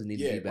Shay. He doesn't need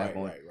to be back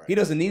on. He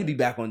doesn't need to be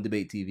back on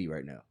debate TV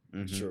right now.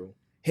 True.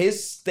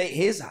 His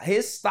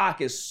stock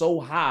is so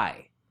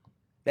high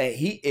that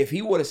if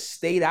he would have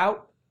stayed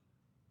out,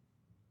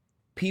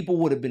 people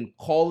would have been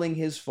calling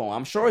his phone.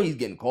 I'm sure he's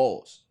getting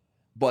calls,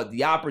 but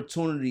the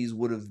opportunities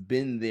would have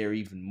been there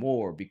even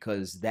more,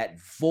 because that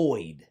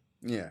void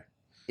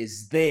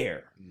is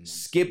there.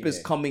 Skip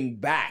is coming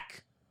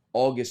back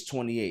August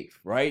 28th,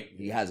 right?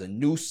 He has a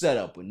new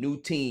setup, a new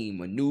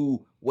team, a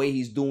new way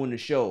he's doing the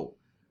show.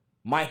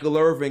 Michael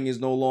Irving is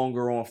no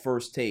longer on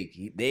First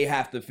Take. They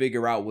have to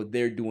figure out what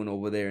they're doing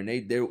over there,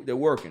 and they're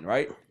working,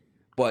 right?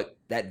 But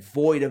that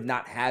void of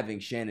not having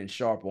Shannon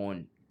Sharp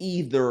on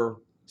either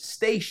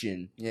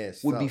station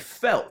would be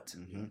felt.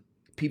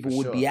 People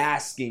would be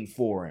asking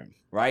for him,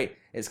 right?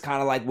 It's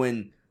kind of like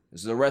when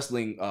this is a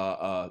wrestling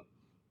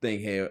thing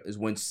here, is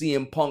when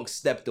CM Punk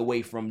stepped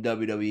away from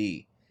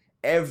WWE.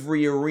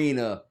 Every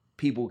arena,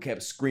 people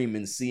kept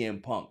screaming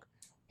CM Punk.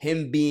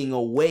 Him being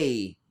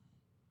away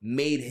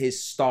made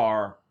his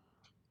star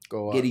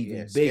get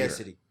even bigger.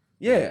 Scarcity.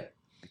 Yeah,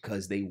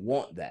 because they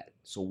want that.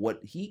 So what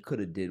he could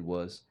have did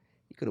was,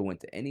 he could have went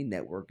to any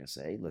network and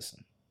say, hey,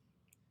 listen,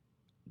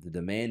 the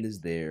demand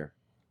is there.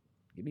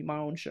 Give me my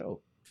own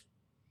show.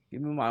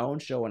 Give me my own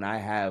show, and I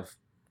have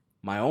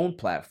my own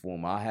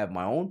platform. I have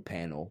my own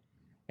panel.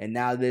 And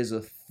now there's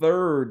a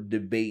third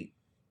debate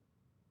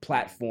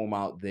platform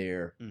out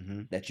there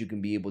that you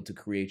can be able to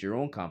create your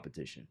own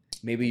competition.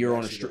 Maybe you're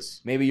on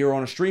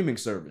a streaming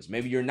service.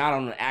 Maybe you're not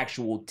on an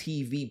actual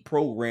TV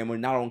program or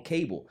not on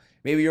cable.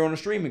 Maybe you're on a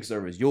streaming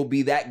service. You'll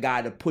be that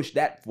guy to push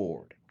that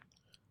forward.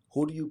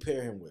 Who do you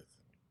pair him with?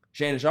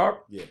 Shannon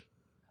Sharp? Yeah.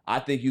 I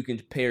think you can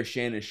pair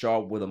Shannon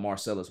Sharp with a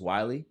Marcellus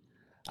Wiley.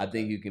 I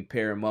think you can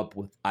pair him up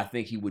with, I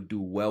think he would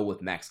do well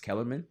with Max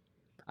Kellerman.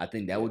 I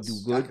think that would do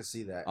good. I can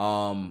see that.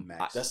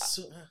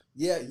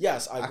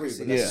 Yes, I agree.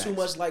 But that's too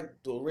much like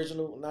the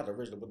original, not the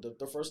original, but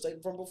the First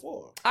Take from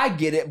before. I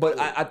get it, but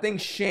I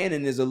think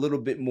Shannon is a little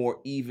bit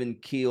more even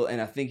keel, and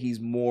I think he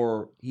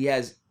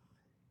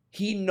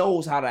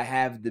knows how to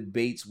have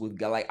debates with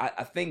guys. Like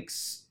I think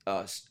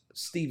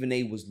Stephen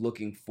A was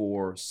looking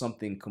for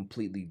something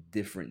completely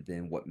different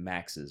than what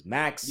Max is.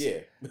 Max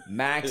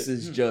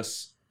is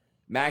just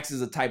Max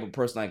is a type of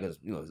person like us.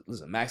 You know,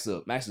 listen, Max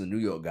is a New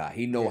York guy.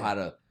 He know how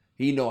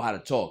to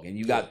talk, and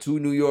you got two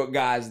New York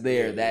guys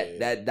there.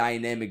 That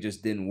dynamic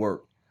just didn't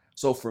work.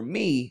 So for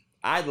me,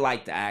 I'd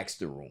like to ask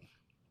the room,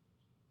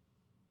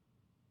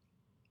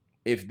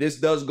 if this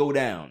does go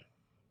down,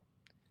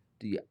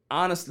 do you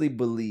honestly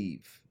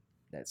believe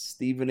that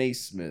Stephen A.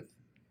 Smith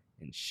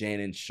and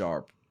Shannon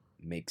Sharpe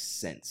make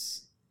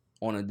sense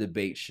on a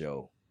debate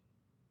show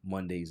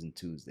Mondays and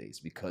Tuesdays?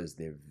 Because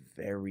they're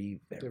very,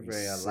 very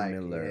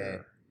similar. Alike, yeah.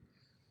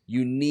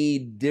 You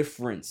need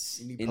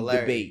difference in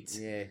debate.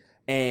 Yeah.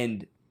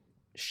 And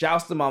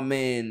shouts to my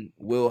man,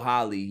 Will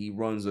Holly. He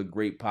runs a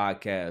great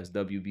podcast,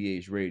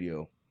 WBH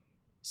Radio.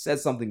 Said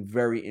something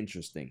very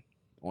interesting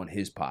on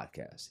his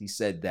podcast. He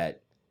said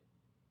that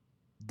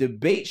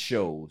debate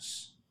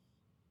shows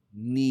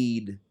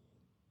need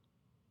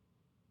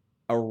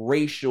a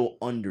racial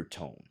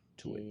undertone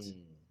to it.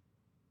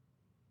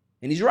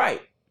 And he's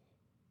right.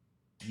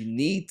 You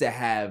need to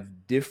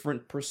have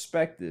different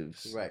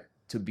perspectives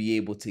to be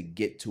able to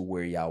get to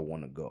where y'all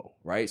want to go,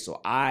 right? So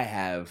I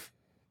have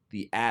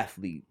the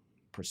athlete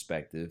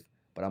perspective,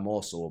 but I'm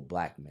also a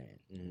black man.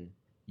 Mm-hmm.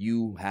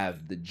 You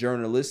have the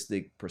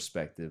journalistic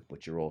perspective,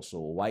 but you're also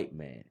a white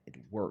man. It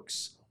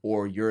works.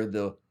 Or you're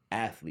the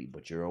athlete,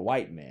 but you're a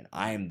white man.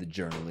 I am the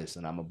journalist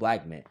and I'm a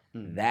black man.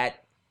 Mm-hmm.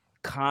 That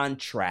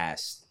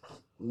contrast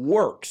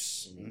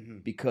works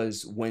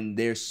because when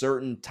there's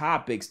certain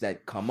topics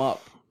that come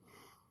up,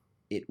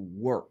 it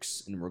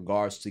works in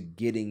regards to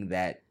getting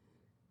that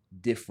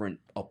different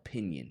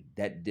opinion,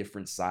 that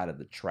different side of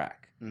the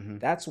track. Mm-hmm.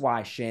 That's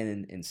why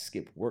Shannon and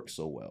Skip work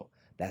so well.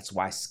 That's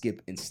why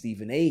Skip and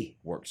Stephen A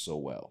work so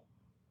well,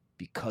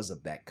 because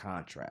of that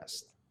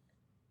contrast.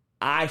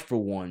 I, for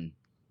one,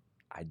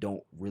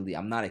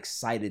 I'm not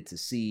excited to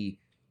see,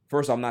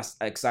 first, I'm not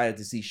excited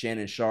to see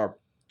Shannon Sharpe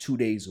 2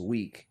 days a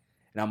week.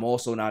 And I'm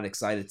also not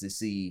excited to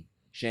see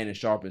Shannon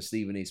Sharpe and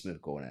Stephen A.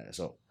 Smith going at it.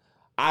 So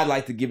I'd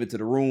like to give it to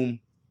the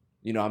room.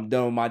 You know, I'm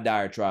done with my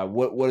diatribe.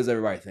 What does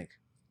everybody think?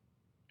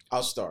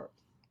 I'll start.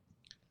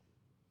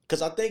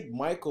 Because I think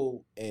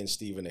Michael and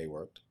Stephen A.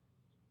 worked.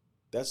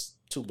 That's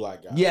two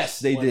black guys. Yes,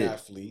 they did. One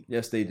athlete.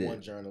 Yes, they did.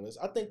 One journalist.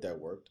 I think that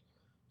worked.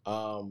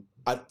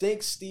 I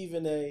think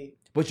Stephen A.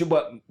 But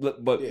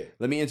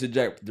let me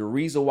interject. The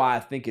reason why I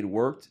think it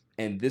worked,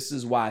 and this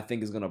is why I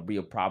think it's going to be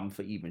a problem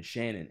for even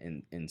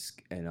Shannon and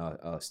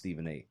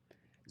Stephen A.,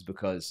 is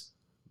because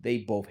they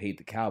both hate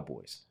the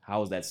Cowboys.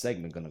 How is that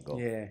segment going to go?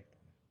 Yeah.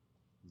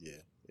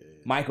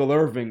 Michael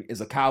Irvin is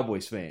a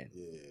Cowboys fan.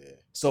 Yeah.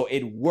 So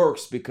it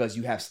works because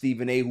you have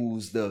Stephen A.,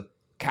 who's the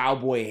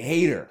Cowboy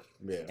hater.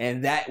 Yeah.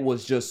 And that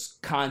was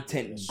just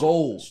content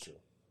gold. That's true.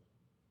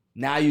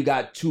 Now you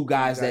got two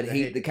guys that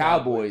hate the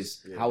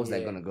Cowboys. Yeah. How is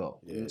that gonna go?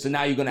 Yeah. So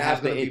now you're gonna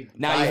have to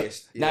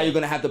now you're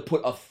gonna have to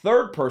put a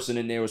third person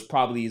in there, which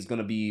probably is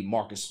gonna be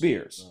Marcus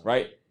Spears,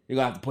 right? You're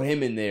gonna have to put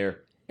him in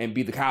there and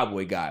be the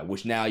Cowboy guy,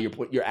 which now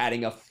you're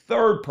adding a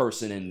third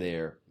person in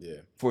there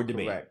for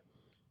debate. Correct.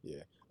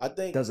 Yeah. I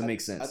think doesn't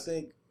make sense.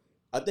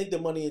 I think the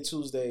Monday and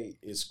Tuesday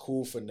is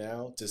cool for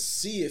now to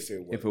see if it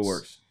works. If it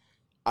works.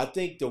 I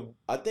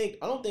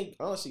don't think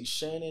honestly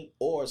Shannon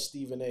or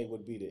Stephen A.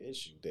 would be the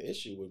issue. The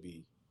issue would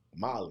be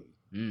Molly.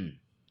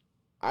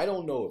 I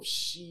don't know if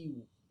she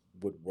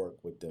would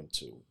work with them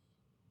too.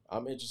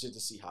 I'm interested to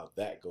see how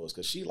that goes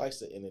because she likes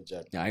to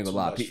interject. I ain't gonna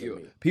lie,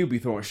 people be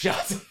throwing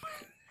shots.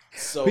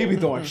 So people be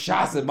throwing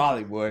shots at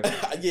Molly, boy.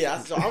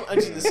 So I'm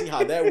interested to see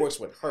how that works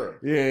with her.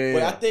 Yeah.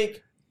 But I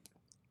think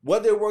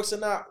whether it works or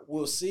not,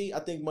 we'll see. I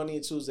think Monday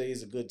and Tuesday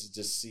is good to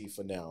just see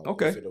for now.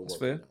 Okay, if it'll that's work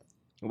fair.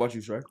 What about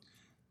you, Trey?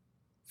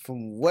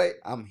 From what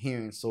I'm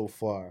hearing so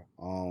far,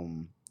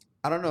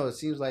 I don't know. It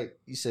seems like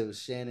you said with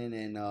Shannon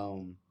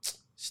and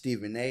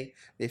Stephen A.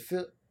 I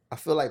feel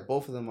like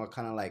both of them are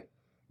kind of like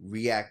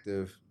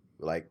reactive,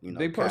 like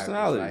big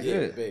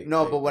personalities. Right?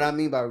 But what I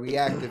mean by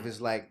reactive is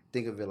like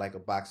think of it like a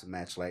boxing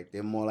match. Like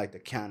they're more like the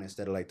count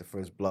instead of like the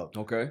first blow.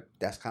 Okay,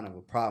 that's kind of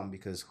a problem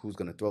because who's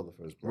gonna throw the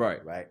first blow?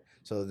 Right.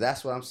 So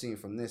that's what I'm seeing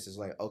from this is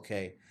like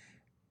okay,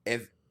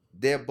 if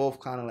they're both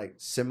kind of like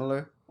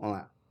similar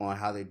on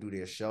how they do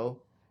their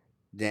show,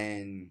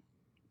 then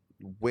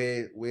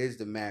where's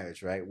the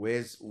marriage, right?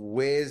 Where's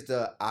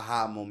the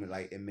aha moment?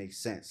 Like it makes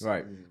sense,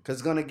 right? Because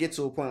it's gonna get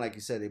to a point, like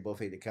you said, they both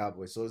hate the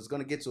Cowboys, so it's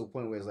gonna get to a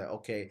point where it's like,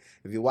 okay,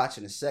 if you're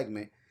watching a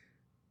segment,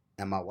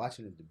 am I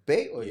watching a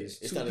debate or is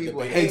two people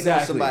hating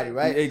on somebody,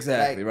 right?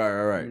 Exactly, like,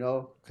 right. You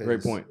know,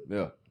 great point.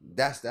 Yeah,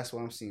 that's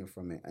what I'm seeing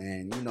from it,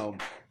 and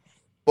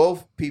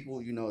both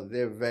people,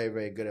 they're very,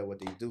 very good at what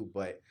they do,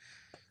 but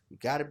you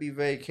got to be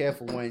very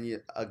careful when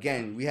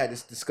we had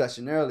this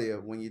discussion earlier,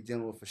 when you're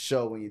dealing with a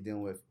show, when you're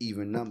dealing with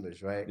even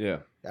numbers, right? Yeah.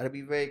 Got to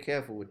be very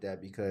careful with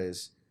that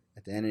because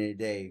at the end of the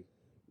day,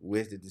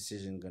 where's the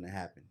decision going to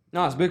happen?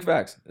 No, it's big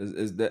facts.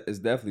 It's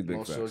definitely big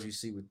Most facts. shows you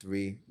see with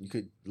 3, you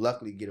could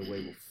luckily get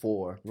away with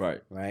 4.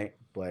 Right. Right?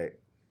 But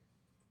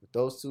with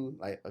those two,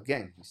 like,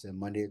 again, you said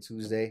Monday or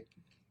Tuesday,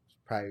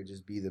 probably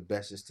just be the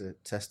best just to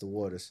test the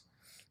waters.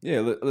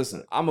 Yeah,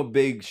 listen, I'm a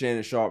big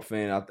Shannon Sharp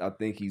fan. I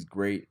think he's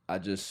great. I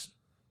just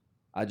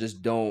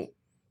don't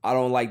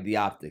like the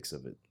optics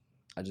of it.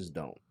 I just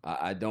don't.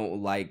 I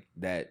don't like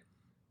that.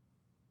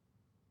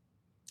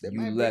 They You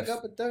might left. bring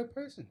up a third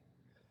person.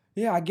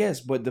 Yeah, I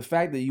guess, but the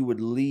fact that you would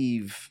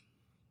leave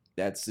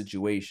that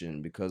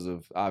situation because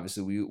of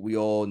obviously we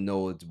all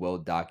know it's well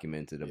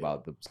documented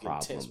about the getting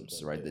tense with problems,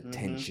 them, right? yeah. The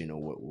tension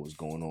or what was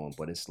going on,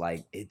 but it's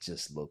like it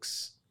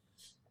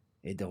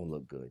don't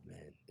look good,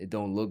 man. It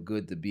don't look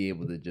good to be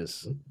able to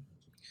just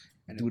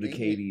do the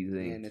KD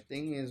thing. And the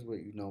thing is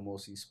with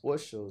most of these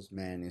sports shows,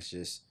 man, it's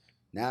just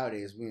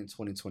nowadays we in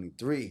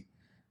 2023.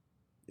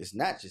 It's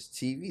not just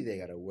TV they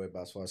got to worry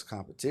about as far as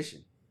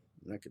competition.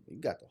 Like you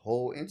got the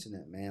whole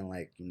internet, man.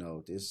 Like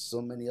there's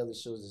so many other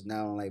shows that's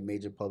now on like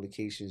major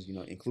publications,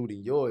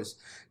 including yours,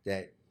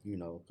 that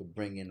could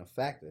bring in a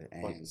factor.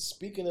 And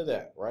speaking of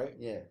that, right?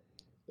 Yeah,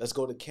 let's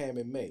go to Cam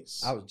and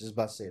Mace. I was just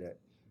about to say that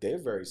they're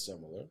very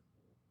similar.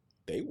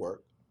 They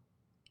work.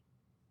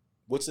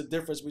 What's the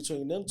difference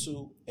between them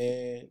two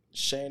and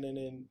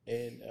Shannon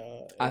and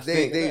I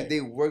think they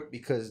work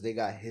because they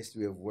got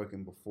history of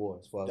working before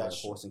as far as like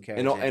horse and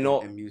carriage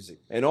and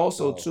music. And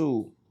also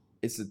too,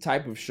 it's the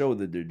type of show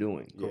that they're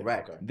doing.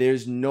 Correct. Okay.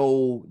 There's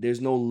no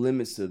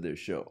limits to their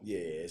show. Yeah,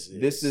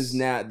 this is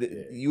not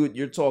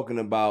you're talking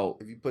about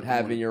if you put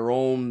having your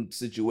own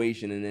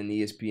situation and then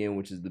ESPN,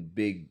 which is the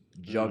big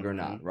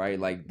juggernaut, right?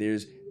 Like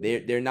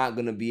they're not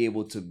gonna be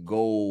able to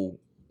go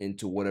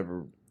into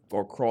whatever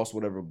or cross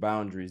whatever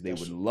boundaries they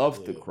would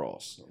love to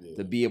cross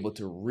to be able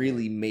to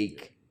really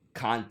make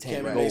content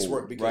Cam and Mace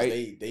work because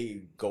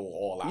they go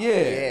all out.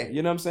 Yeah,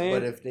 you know what I'm saying?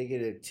 But if they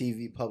get a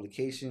TV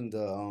publication,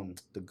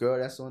 the girl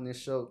that's on this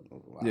show,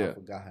 I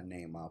forgot her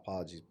name, my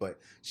apologies, but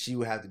she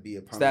would have to be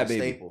a permanent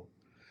staple.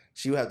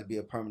 She would have to be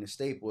a permanent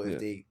staple if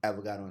they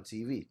ever got on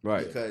TV.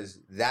 Right. Because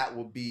that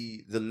would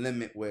be the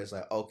limit where it's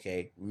like,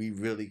 okay, we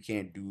really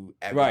can't do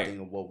everything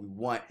of what we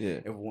want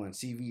if we're on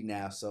TV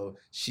now. So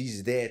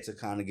she's there to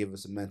kind of give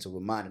us a mental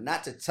reminder.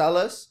 Not to tell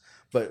us,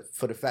 but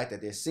for the fact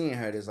that they're seeing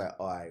her, it's like,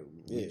 all right,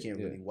 we can't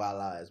really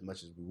wild out as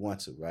much as we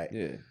want to, right?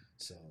 Yeah.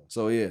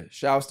 So yeah,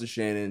 shouts to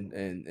Shannon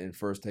and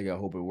First Take. I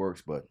hope it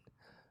works, but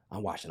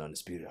I'm watching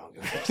Undisputed. I don't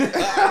give a shit.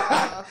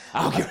 I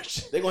don't give a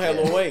shit. They're going to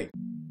have Lil Wayne.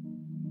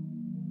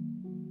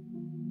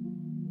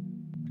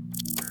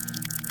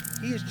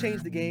 He has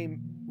changed the game,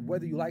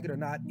 whether you like it or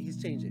not.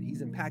 He's changed it.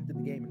 He's impacted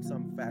the game in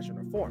some fashion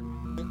or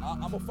form.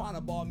 I'm gonna find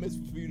a bar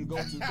mitzvah for you to go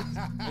to,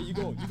 and you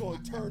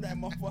gonna turn that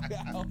motherfucker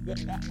out.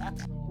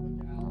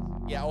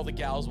 Yeah, all the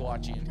gals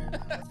watching.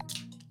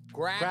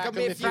 Crack him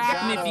if you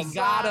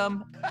got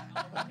him.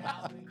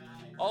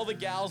 All the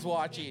gals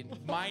watching.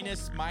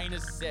 minus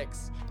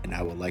 6. And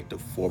I would like to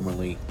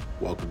formally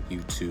welcome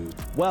you to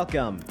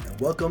Welcome.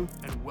 Welcome.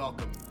 And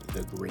welcome.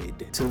 The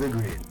Grid. To the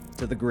Grid.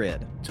 To the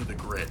Grid. To the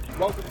Grid.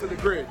 Welcome to the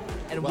Grid.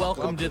 And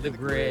welcome to the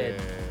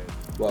Grid.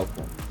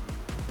 Welcome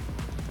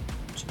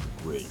to the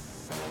Grid.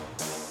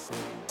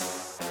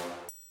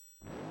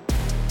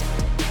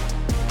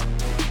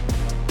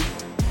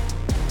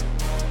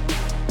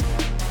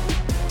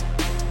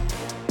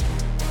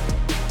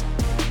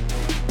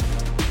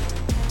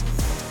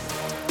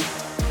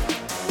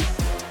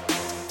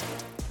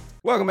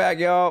 Welcome back,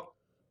 y'all.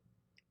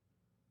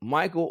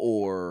 Michael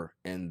Oher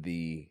and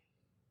the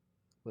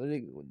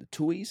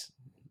Tuohys?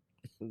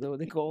 Is that what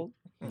they called?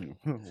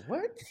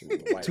 What?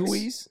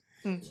 Tuohys?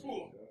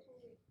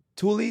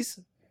 Toolies?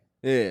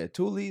 Yeah,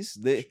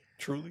 Toolies.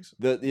 Trulies?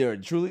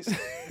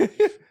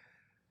 Trulies.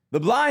 The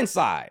Blind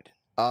Side.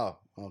 Oh,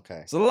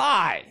 okay. It's a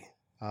lie.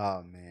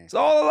 Oh, man. It's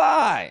all a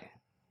lie.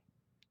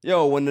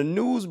 Yo, when the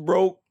news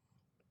broke,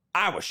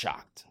 I was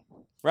shocked,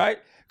 right?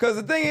 Because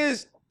the thing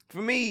is,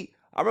 for me,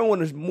 I remember when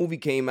this movie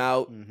came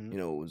out,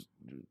 it was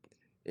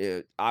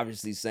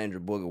obviously Sandra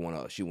Bullock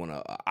won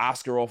an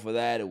Oscar off of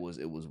that. It was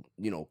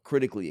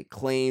critically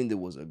acclaimed. It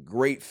was a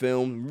great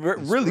film,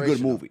 really good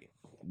movie,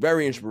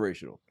 very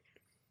inspirational.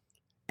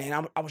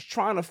 And I was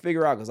trying to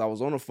figure out because I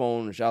was on the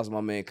phone. And shout out to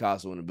my man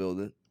Casso in the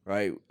building,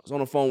 right? I was on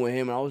the phone with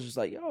him, and I was just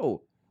like,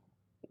 "Yo,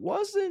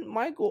 wasn't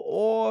Michael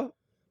Oher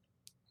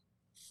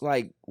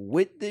like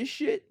with this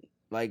shit?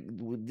 Like,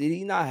 did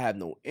he not have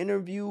no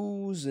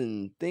interviews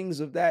and things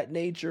of that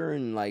nature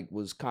and, like,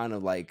 was kind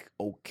of, like,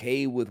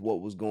 okay with what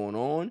was going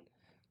on?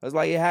 I was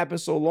like, it happened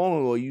so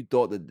long ago, you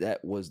thought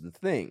that was the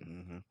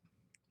thing. Mm-hmm.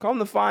 Come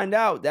to find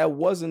out, that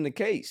wasn't the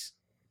case.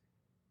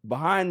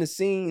 Behind the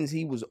scenes,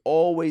 he was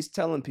always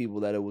telling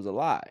people that it was a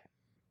lie.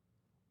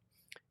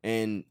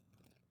 And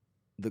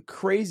the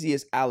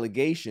craziest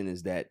allegation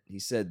is that he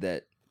said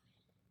that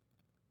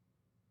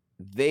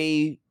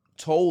they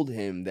told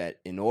him that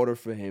in order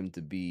for him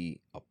to be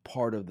a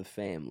part of the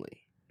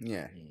family,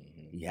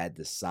 he had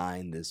to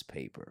sign this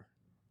paper,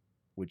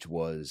 which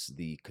was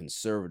the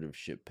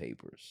conservatorship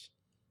papers,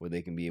 where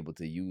they can be able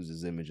to use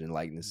his image and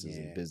likenesses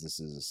in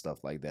businesses and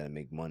stuff like that and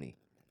make money.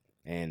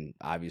 And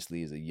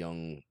obviously, as a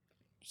young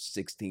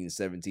 16,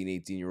 17,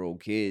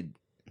 18-year-old kid,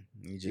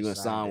 you're going to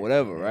sign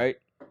whatever, right?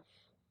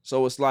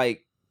 So it's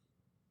like,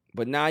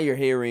 but now you're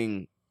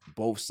hearing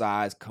both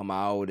sides come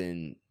out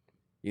and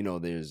You know,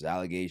 there's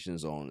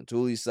allegations on the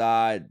Thule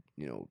side,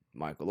 you know,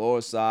 Michael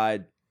Orr's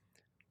side.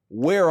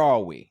 Where are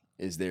we?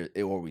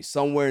 Are we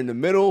somewhere in the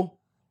middle?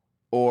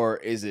 Or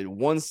is it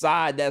one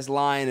side that's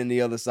lying and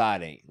the other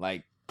side ain't?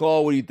 Like,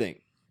 Claude, what do you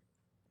think?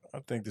 I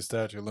think the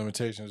statute of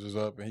limitations is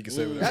up, and he can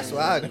say whatever. That's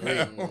what I agree.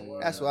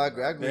 That's what I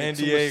agree. I agree. The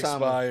NDA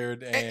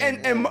expired,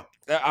 and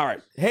all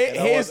right.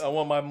 I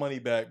want my money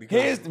back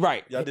because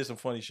right. Y'all did some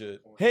funny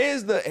shit.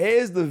 Here's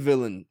the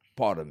villain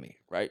part of me,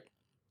 right?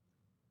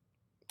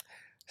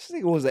 This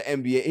nigga was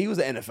an NBA. He was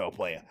an NFL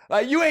player.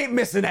 Like, you ain't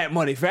missing that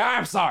money, fam.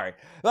 I'm sorry.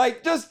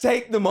 Like, just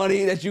take the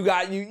money that you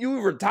got.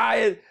 You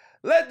retired.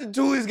 Let the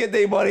Thules get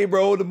their money,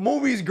 bro. The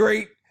movie's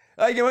great.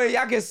 Like,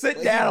 y'all can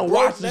sit down and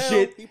watch the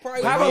shit,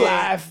 have a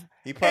laugh,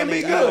 and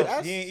be good.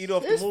 He ain't eat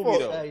off the movie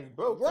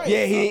though.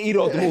 Yeah, he didn't eat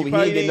off the movie. He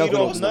didn't get nothing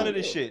off none of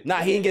this shit. Nah,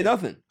 he didn't get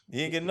nothing.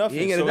 He ain't get nothing.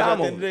 He ain't get so a dime at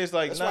the end on of the day, it's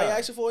like, That's nah. why you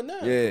asking for it now.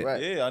 Yeah.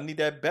 Right. Yeah, I need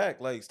that back.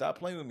 Like, stop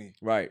playing with me.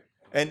 Right.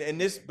 And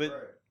this,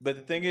 but the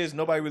thing is,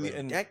 nobody really,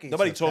 and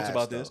nobody talks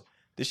about this.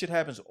 This shit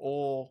happens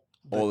all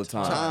the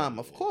time.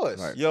 Of course.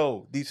 Right.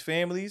 Yo, these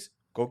families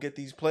go get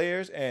these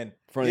players, and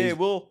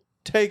we'll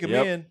take them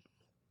Yep. in.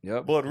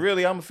 Yep. But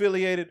really, I'm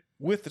affiliated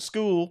with the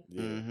school,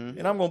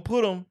 and I'm gonna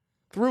put him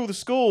through the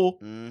school,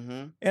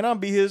 and I'm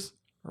be his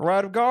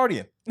right of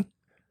guardian.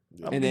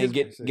 And then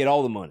get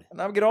all the money.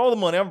 And I'm get all the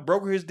money. I'm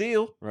broker his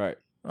deal. Right.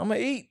 I'm gonna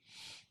eat,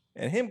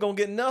 and him gonna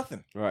get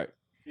nothing. Right.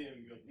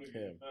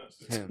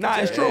 Him. Nah,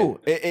 it's true.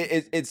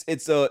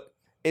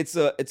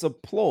 It's a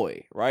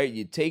ploy, right?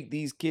 You take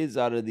these kids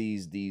out of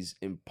these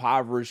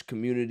impoverished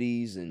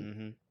communities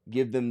and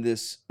give them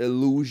this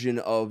illusion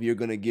of you're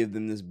gonna give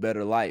them this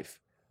better life,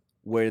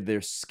 where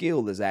their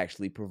skill is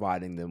actually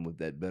providing them with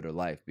that better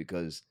life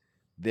because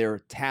their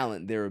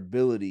talent, their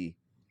ability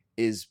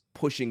is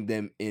pushing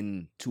them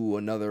into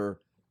another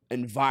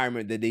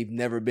environment that they've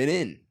never been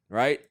in,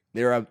 right?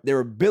 Their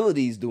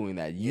abilities doing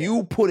that.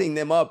 You putting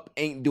them up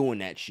ain't doing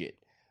that shit.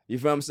 You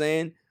feel what I'm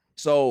saying?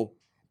 So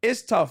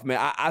it's tough,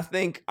 man. I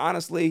think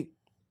honestly,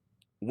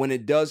 when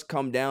it does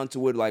come down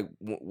to it, like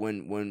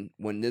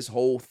when this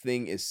whole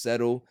thing is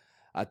settled,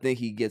 I think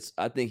he gets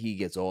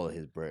all of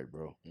his bread,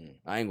 bro.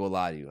 I ain't gonna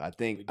lie to you.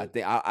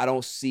 I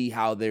don't see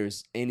how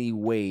there's any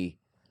way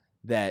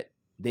that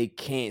they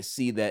can't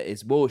see that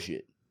it's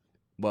bullshit.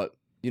 But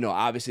you know,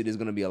 obviously, there's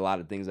gonna be a lot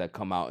of things that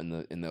come out in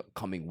the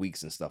coming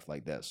weeks and stuff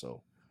like that.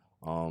 So,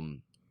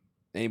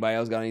 anybody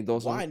else got any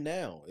thoughts on Why it?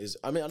 now?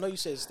 I mean, I know you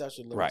said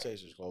statute of Right.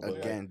 limitations, Cole, but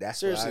Again, that's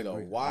seriously what I though,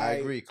 agree. why? I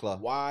agree,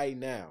 Clark. Why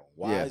now?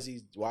 Why Yeah. is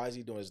he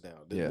doing this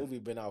now? The Yeah. movie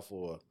been out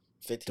for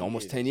 15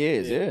 Almost years. 10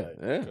 years,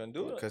 yeah. Couldn't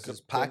do it Because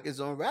his pocket's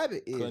on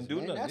rabbit ears. Couldn't do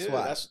Man. nothing. That's Yeah,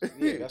 why.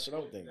 That's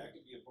what I'm thinking. That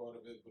could be a part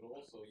of it, but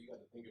also you got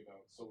to think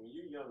about, so when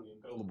you're young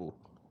and gullible,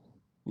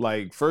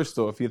 like, first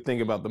off, you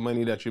think about the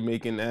money that you're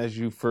making as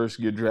you first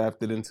get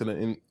drafted into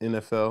the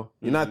NFL.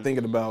 You're not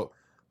thinking about,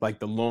 like,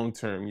 the long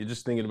term. You're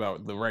just thinking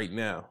about the right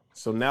now.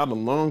 So now the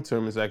long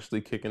term is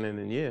actually kicking in,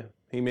 and yeah,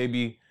 he may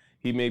be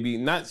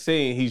not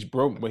saying he's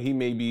broke, but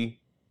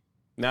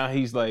now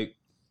he's like,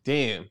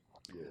 damn.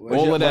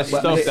 All of that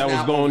stuff that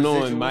was going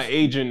on, my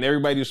agent,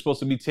 everybody was supposed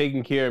to be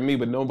taking care of me,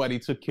 but nobody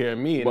took care of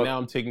me, and now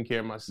I'm taking care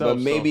of myself.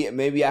 But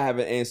maybe I have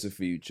an answer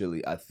for you,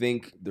 Chili. I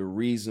think the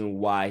reason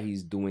why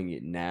he's doing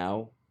it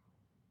now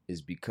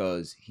is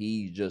because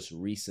he just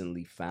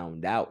recently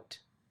found out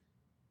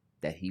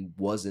that he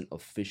wasn't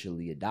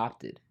officially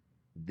adopted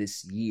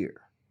this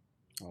year.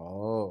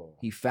 Oh.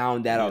 He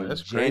found that out in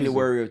that's crazy.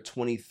 January of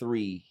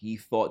 23. He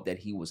thought that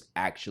he was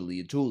actually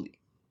a Thule,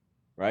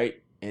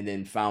 right? And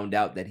then found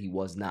out that he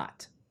was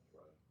not.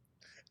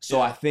 So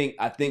I think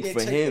They for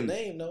take him, the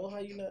name, though. How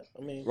you not?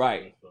 I mean,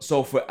 right?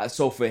 So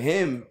for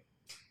him,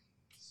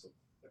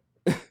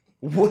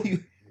 what do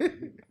you?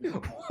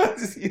 What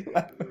is he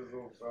like?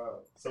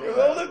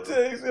 All it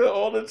takes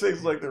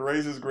is like the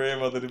racist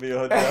grandmother to be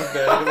on her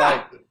deathbed.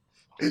 Like,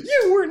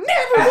 you were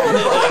never one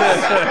of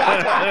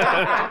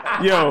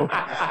us. Yo,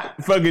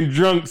 fucking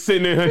drunk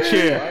sitting in her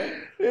chair.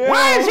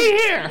 Why is he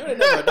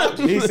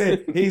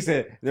here? He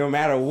said, no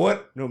matter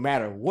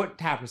what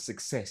type of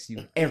success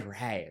you ever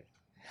had,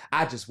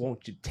 I just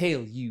want to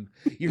tell you,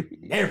 you're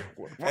never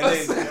one of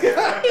us.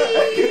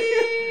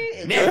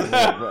 Never one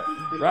of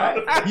us,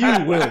 right?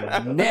 You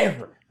will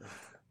never,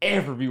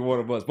 ever be one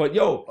of us. But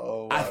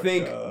I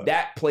think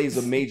that plays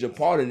a major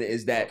part in it.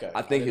 Is that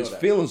I think his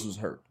feelings was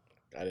hurt.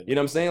 You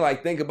know what I'm saying?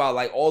 Like, think about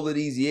like all of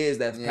these years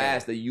that's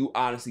passed that you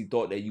honestly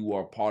thought that you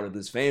are part of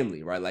this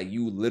family, right? Like,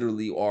 you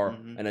literally are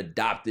an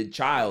adopted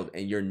child,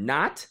 and you're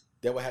not.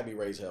 That would have me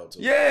raise hell too.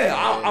 Yeah,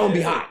 I'm gonna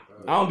be hot.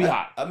 I'm gonna be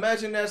hot.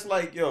 Imagine that's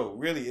like, yo,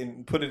 really,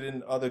 and put it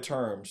in other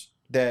terms.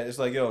 That it's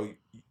like, yo,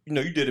 you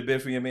know, you did a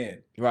bit for your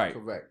man, right?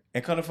 Correct.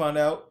 And kind of find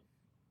out,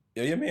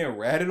 yo, your man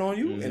ratted on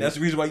you, and that's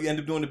the reason why you end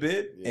up doing the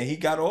bid, and he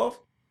got off.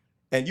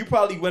 And you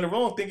probably went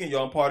around thinking,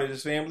 yo, I'm part of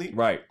this family.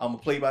 Right. I'm going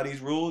to play by these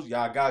rules.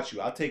 Y'all got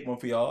you. I'll take one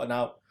for y'all. And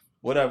I'll,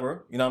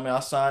 whatever. You know what I mean?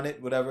 I'll sign it,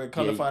 whatever.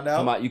 Come to find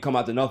out. You come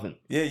out to nothing.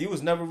 Yeah, you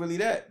was never really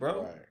that,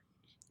 bro. Right.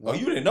 Oh,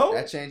 you didn't know?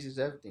 That changes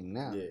everything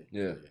now.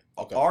 Yeah.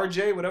 Okay.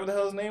 RJ, whatever the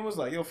hell his name was,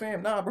 like, yo,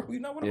 fam, nah, bro, you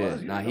not one of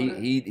us. You Nah, didn't know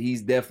that.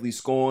 he's definitely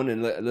scoring.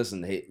 And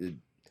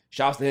listen,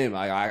 shouts to him.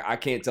 I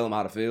can't tell him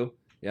how to feel. You know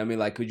what I mean?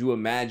 Like, could you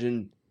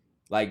imagine,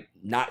 like,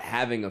 not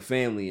having a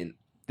family and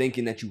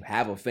thinking that you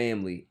have a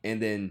family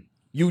and then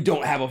you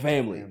don't have a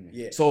family?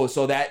 Yeah. So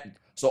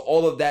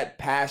all of that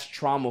past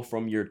trauma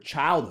from your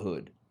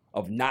childhood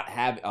of not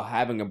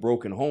having a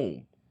broken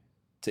home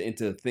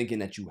into thinking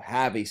that you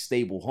have a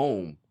stable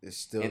home It's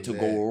still and to there.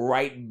 go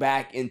right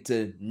back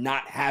into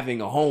not having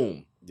a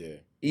home. Yeah.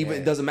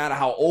 Even it doesn't matter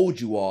how old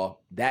you are,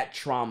 that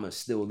trauma is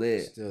still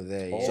there. Still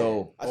there. Yeah.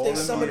 So I think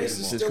some of this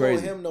is still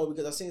crazy. on him though,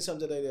 because I seen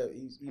something today that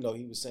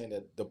he was saying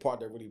that the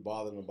part that really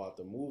bothered him about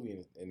the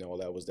movie and all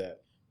that was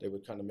that they were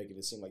kind of making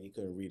it seem like he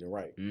couldn't read and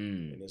write.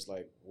 And it's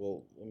like,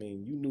 well, I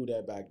mean, you knew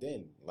that back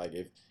then. Like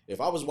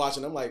if I was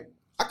watching, I'm like,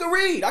 I could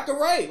read, I could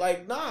write.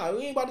 Like, nah,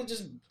 we ain't about to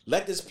just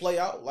let this play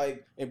out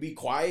like and be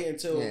quiet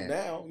until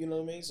now. You know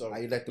what I mean? So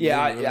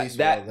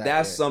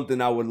that's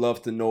something I would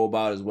love to know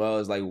about as well.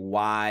 Is like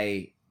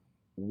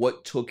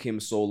what took him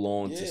so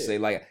long to say,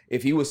 like,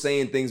 if he was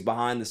saying things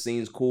behind the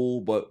scenes,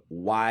 cool, but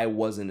why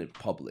wasn't it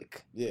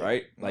public?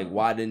 Right? Like,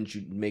 why didn't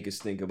you make us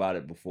think about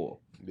it before?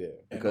 Yeah,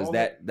 because all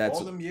that's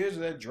all them years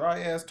of that dry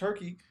ass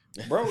turkey,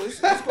 bro. It's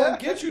gonna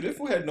get you. If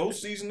we had no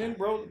seasoning,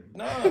 bro,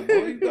 nah,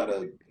 bro, you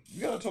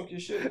gotta talk your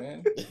shit,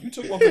 man. You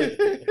took one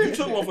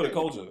for the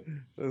culture.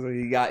 So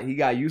he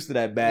got used to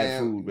that bad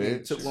food, man. He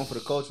took one for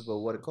the culture, but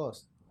what it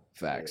cost?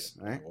 Facts.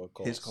 Right?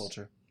 His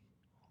culture.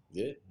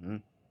 Yeah.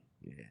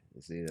 Yeah.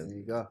 See, there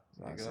you go.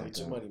 Get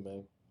your money,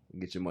 man.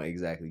 Get your money,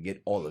 exactly.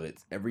 Get all of it.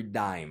 Every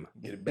dime.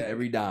 Get it back.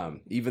 Every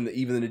dime. Even the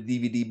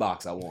DVD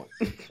box I want.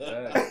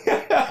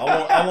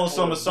 I want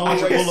some of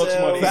Sandra Bullock's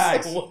money.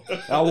 Facts.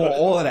 I want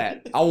all of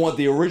that. I want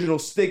the original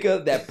sticker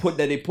that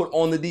they put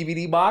on the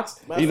DVD box.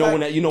 Matter of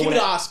fact, give me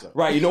the Oscar.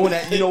 Right. You know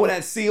when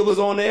that seal is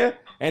on there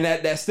and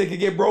that sticker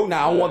get broke.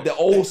 Now I want the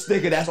old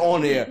sticker that's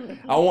on there.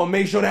 I want to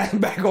make sure that's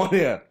back on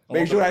there.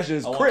 Make sure that shit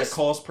is I want crisp. the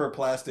cost per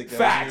plastic.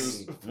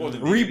 Facts. For the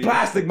DVD.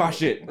 Replastic my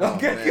shit.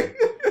 Okay.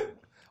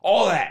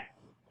 All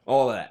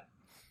that.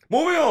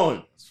 Moving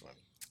on.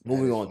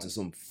 Moving on to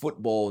some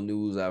football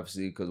news,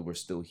 obviously, because we're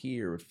still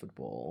here with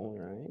football.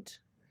 All right.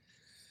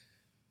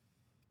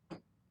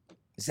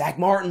 Zach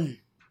Martin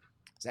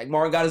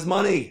got his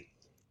money.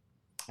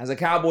 As a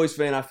Cowboys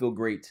fan, I feel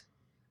great.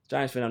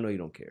 Giants fan, I know you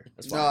don't care.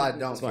 That's fine. No, I don't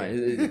That's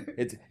fine.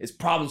 care. It's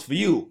problems for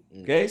you.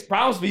 Okay, it's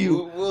problems for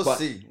you. We'll But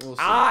see. We'll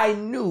see. I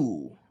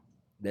knew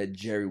that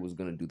Jerry was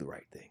gonna do the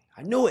right thing.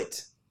 I knew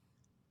it.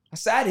 I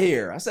sat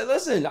here. I said,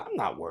 "Listen, I'm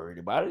not worried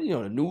about it. You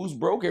know, the news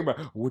broke.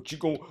 Everybody,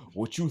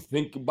 what you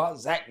think about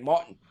Zach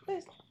Martin?"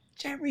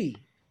 Jerry,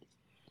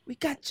 we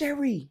got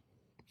Jerry.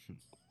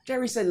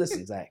 Jerry said,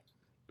 "Listen, Zach,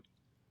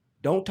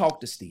 don't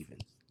talk to Steven.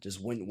 Just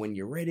when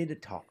you're ready to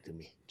talk to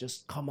me,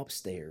 just come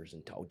upstairs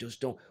and talk.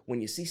 Just don't.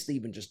 When you see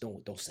Steven, just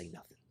don't say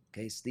nothing.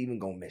 Okay, Steven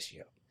gonna mess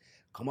you up.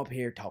 Come up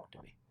here, talk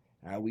to me.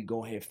 All right, we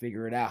go ahead,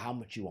 figure it out. How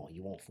much you want?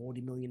 You want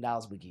 $40 million?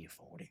 We give you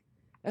 40.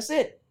 That's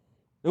it."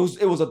 It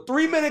was a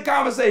 3-minute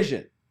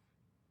conversation.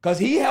 Because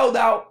he held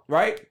out,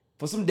 right,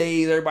 for some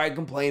days, everybody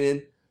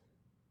complaining.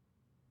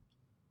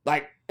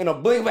 Like, in a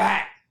blink of a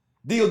hat,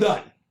 deal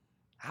done.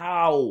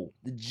 How?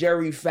 The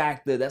Jerry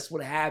factor. That's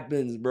what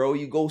happens, bro.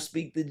 You go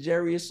speak to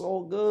Jerry, it's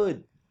all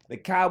good. The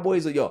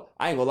Cowboys are,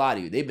 I ain't gonna lie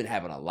to you. They've been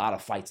having a lot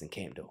of fights in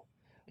camp, though.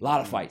 A lot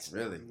of fights.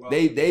 Really?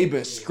 They've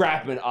been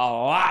scrapping a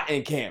lot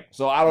in camp.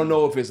 So I don't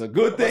know if it's a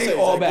good thing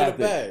or a bad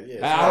thing.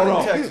 Yeah. I don't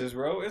know. Texas,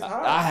 bro. It's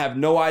hot. I have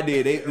no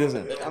idea.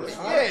 Listen.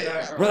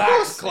 Yeah.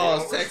 Relax.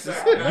 Claus,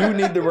 Texas. You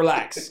need to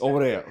relax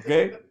over there,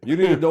 okay? You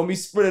need to don't be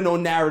spreading no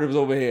narratives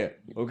over here,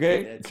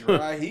 okay? That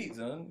dry heat,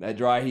 son. That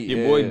dry heat.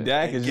 Your boy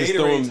Dak is just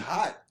throwing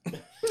hot.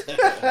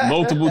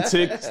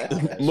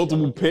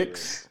 multiple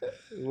picks.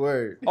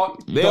 Word.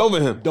 They over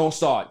him. Don't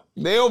start.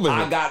 They over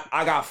him.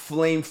 I got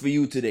flame for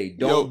you today.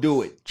 Don't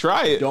do it.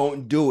 Try it.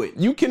 Don't do it.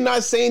 You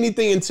cannot say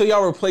anything until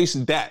y'all replace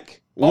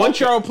Dak. Once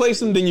y'all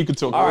replace him, then you can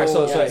talk. All right,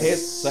 so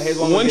here's here's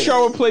what I'm once gonna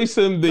y'all get replace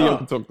him, then you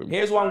can talk to him.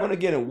 Here's what I'm gonna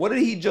get in. What did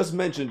he just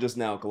mention just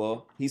now,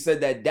 Claude? He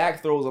said that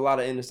Dak throws a lot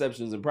of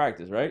interceptions in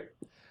practice, right?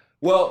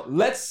 Well,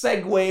 let's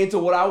segue into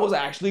what I was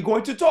actually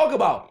going to talk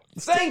about.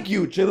 Thank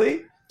you,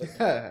 Chili.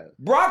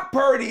 Brock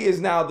Purdy is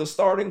now the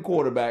starting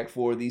quarterback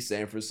for the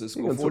San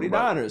Francisco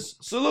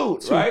 49ers.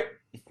 Salute, right?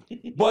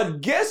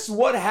 But guess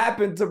what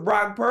happened to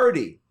Brock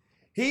Purdy?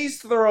 He's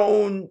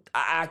thrown,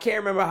 I can't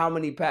remember how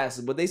many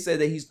passes, but they said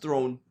that he's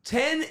thrown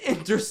 10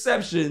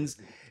 interceptions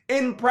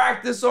in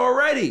practice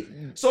already.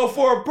 So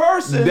for a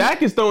person,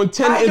 Dak is throwing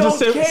 10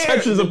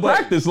 interceptions in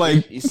practice.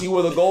 Like, you see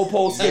where the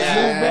goalposts get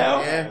moved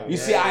now? You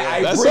see,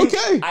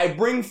 I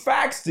bring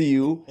facts to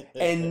you,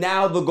 and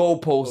now the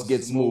goalpost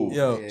gets moved.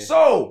 Yo.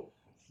 So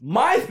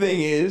my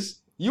thing is,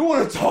 you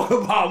want to talk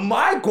about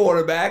my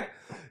quarterback?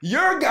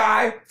 Your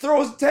guy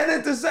throws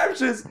 10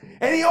 interceptions,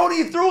 and he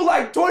only threw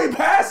like 20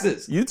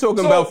 passes. You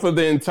talking about for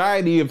the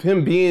entirety of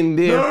him being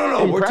there?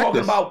 No. in We're practice.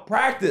 talking about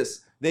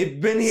practice. They've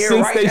been here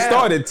Since right they now.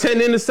 started. 10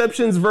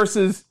 interceptions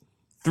versus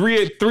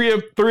three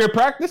at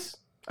practice.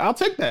 I'll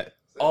take that.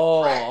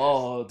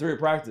 Oh, 3 at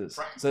practice.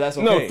 So that's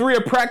okay. No, 3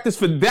 at practice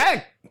for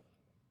Dak.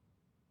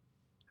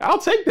 I'll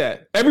take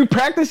that. Every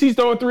practice he's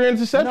throwing 3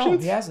 interceptions? No,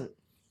 he hasn't.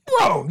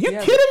 Bro, you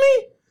kidding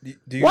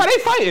me? Why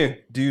they fighting?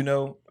 Do you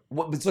know?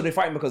 What, so they're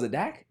fighting because of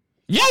Dak?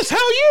 Yes, hell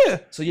yeah.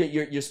 So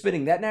you're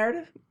spitting that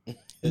narrative?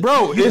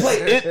 Bro,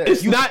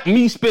 it's not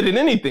me spitting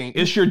anything.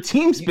 It's your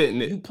team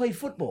spitting it. You play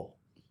football.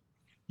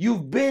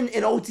 You've been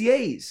in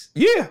OTAs.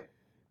 Yeah.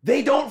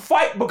 They don't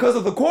fight because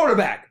of the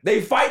quarterback.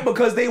 They fight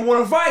because they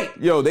want to fight.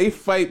 Yo, they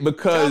fight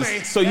because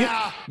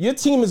your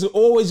team is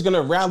always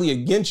gonna rally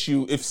against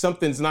you if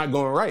something's not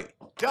going right.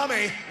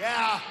 Dummy,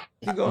 yeah.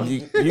 You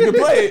can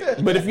play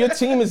it, but if your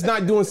team is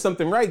not doing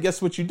something right,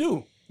 guess what you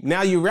do?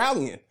 Now you're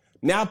rallying.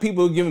 Now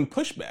people are giving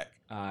pushback.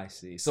 I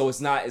see. So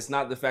it's not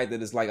the fact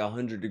that it's like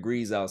 100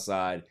 degrees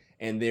outside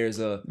and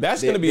there's a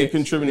that's going to be a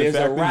contributing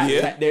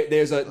factor.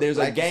 There's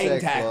a gang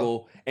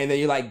tackle and then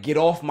you're like, get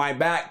off my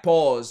back,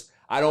 pause.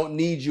 I don't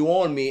need you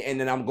on me, and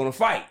then I'm gonna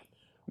fight.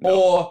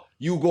 No. Or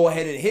you go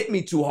ahead and hit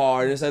me too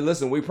hard and say,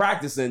 listen, we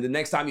practicing. The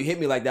next time you hit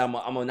me like that, I'm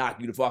gonna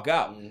knock you the fuck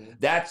out. Mm-hmm.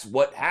 That's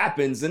what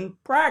happens in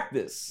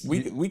practice.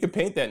 We could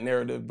paint that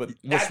narrative, but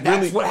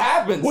that's what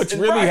happens. What's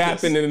really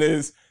happening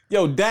is,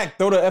 yo, Dak,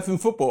 throw the effing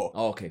football.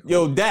 Oh, okay, cool.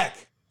 Yo,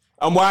 Dak,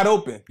 I'm wide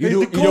open.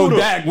 Yo,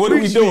 Dak, what are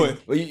we doing?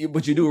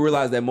 But you do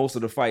realize that most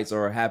of the fights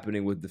are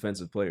happening with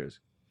defensive players.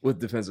 Dummy.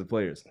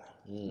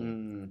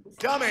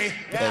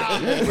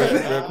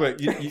 Yeah. Real quick.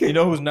 You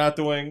know who's not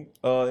throwing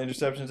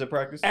interceptions at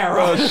practice?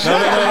 Aaron.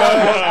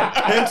 No.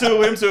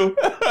 Him too.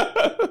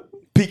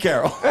 Pete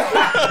Carroll.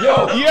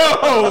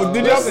 Yo,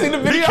 did y'all see the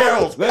video? Pete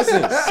Carroll.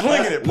 Listen.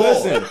 Slinging it.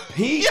 Listen.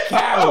 Pete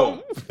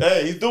Carroll.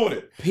 Hey, he's doing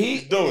it.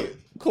 He's doing it.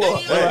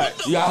 Close. Right.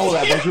 You gotta hold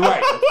that, but you're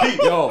right.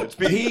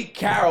 Pete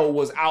Carroll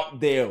was out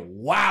there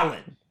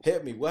wilding.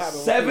 Hit me. What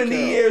happened? 70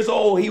 years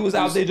old. He was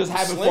out there just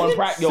having fun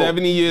practice.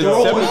 70 years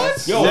old.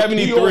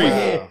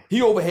 73.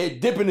 He over here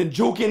dipping and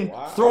juking,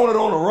 throwing it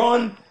on a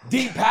run,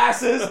 deep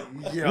passes,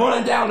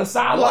 running down the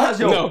sidelines.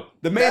 Yo, no,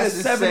 the man is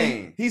 70.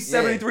 insane. He's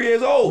 73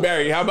 years old.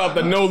 Barry, how about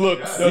the no look?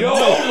 Yo,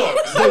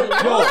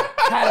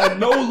 had a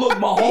no look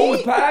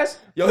Mahomes pass.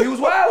 Yo, he was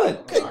wilding.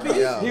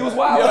 He was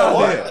wilding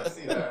out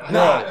there.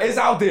 Nah, it's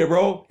out there,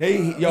 bro.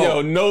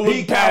 Yo, no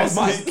look pass.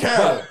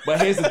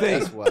 But here's the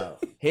thing.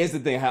 Here's the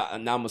thing. Now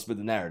I'm gonna spit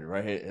the narrative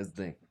right here. Here's the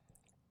thing.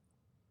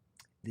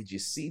 Did you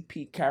see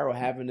Pete Carroll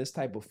having this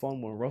type of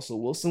fun when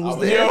Russell Wilson was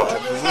there?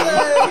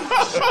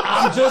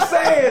 I'm just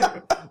saying.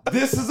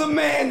 This is a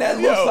man that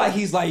looks like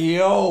he's like,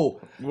 yo,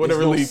 what a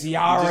relief.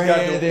 Ciara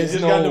here. He just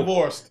got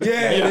divorced.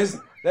 Yeah.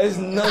 There's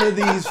none of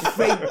these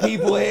fake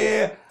people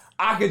here.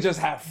 I could just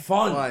have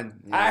fun.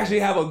 I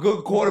actually have a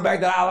good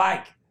quarterback that I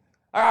like.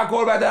 I got a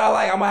quarterback that I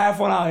like. I'm going to have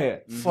fun out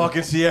here.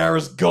 Fucking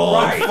Ciara's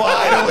gone. Right.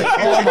 Finally.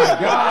 Oh, my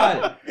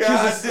God.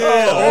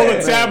 All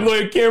the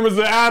tabloid cameras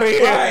are out of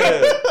here.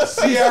 Right.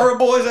 Ciara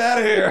boys out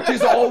of here.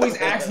 She's always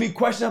ask me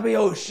questions. I'll be,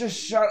 yo, just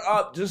shut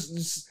up.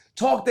 Just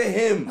talk to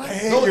him.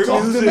 Don't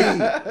talk to me.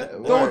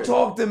 Don't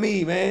talk to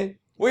me, man.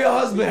 Where your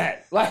husband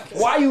at? Like,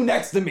 why you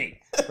next to me?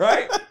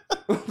 Right?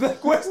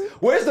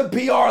 Where's the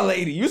PR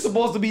lady? You're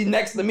supposed to be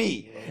next to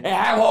me and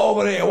have her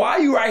over there. Why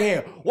are you right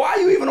here? Why are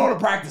you even on the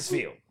practice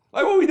field?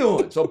 Like, what are we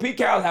doing? So Pete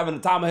Carroll's having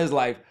the time of his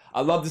life.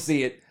 I love to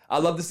see it. I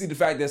love to see the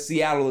fact that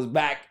Seattle is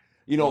back,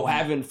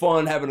 having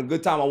fun, having a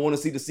good time. I want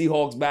to see the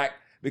Seahawks back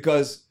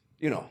because,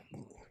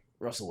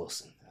 Russell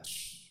Wilson.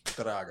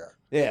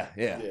 Yeah.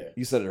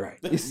 You said it right.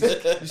 You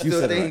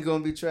still think he's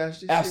going to be trash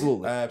this year?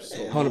 Absolutely.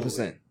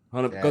 100%.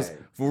 Because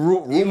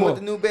even with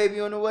the new baby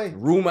on the way.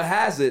 Rumor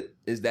has it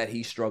is that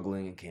he's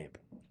struggling in camp.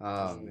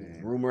 Oh, man.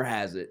 Rumor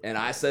has it. And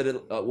I said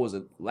it, was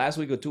it last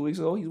week or 2 weeks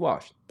ago? He's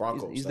washed.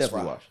 Broncos. He's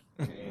definitely washed.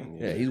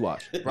 Yeah, he's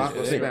washed.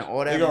 Broncos spent all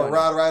that They're going to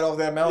ride right off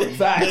that mountain.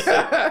 Facts.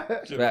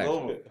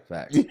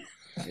 Facts.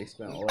 They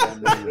spent all that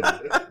money.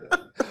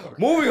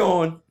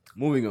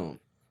 Moving on.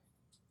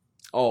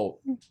 Oh,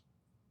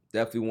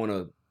 definitely want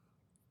to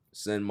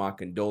send my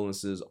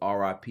condolences,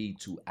 RIP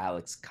to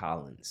Alex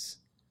Collins.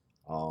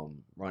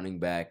 Running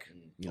back.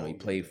 He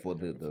played for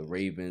the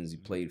Ravens. He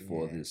played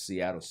for the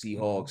Seattle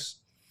Seahawks.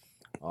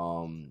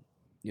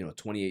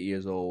 28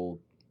 years old.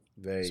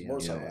 Very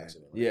motorcycle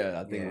accident. Right?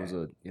 Yeah, I think it was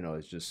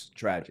it's just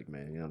tragic,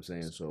 man. You know what I'm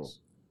saying? So,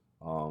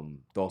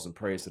 thoughts and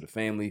prayers to the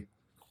family,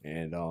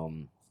 and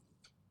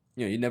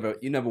you never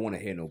want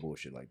to hear no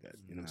bullshit like that.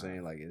 You know what I'm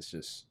saying? Like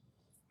it's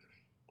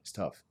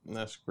tough.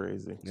 That's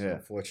crazy. It's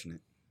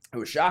unfortunate. It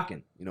was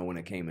shocking, when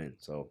it came in.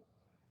 So,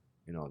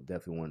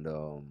 definitely wanted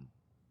to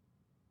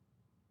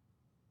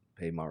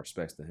pay my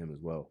respects to him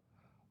as well.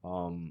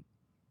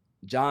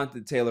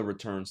 Jonathan Taylor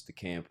returns to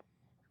camp.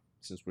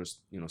 Since we're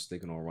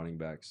sticking on running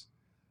backs.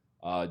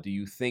 Do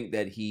you think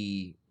that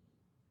he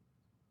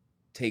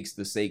takes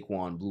the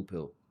Saquon blue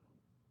pill?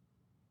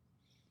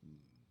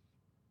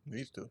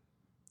 Needs to.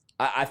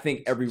 I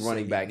think every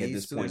running back at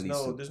this point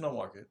needs to. There's no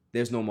market.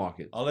 There's no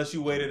market unless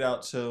you wait it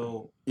out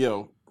till.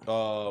 I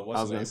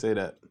was gonna say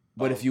that.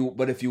 But if you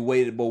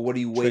waited, but what are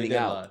you waiting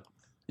out?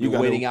 You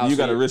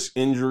got to risk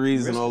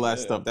injuries and all that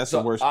stuff. That's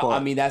the worst part. I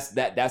mean, that's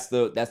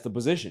the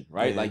position,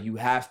 right? Yeah. Like you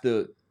have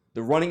to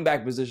the running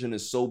back position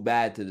is so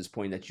bad to this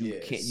point that you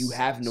can't. You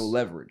have no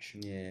leverage.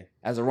 Yeah.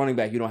 As a running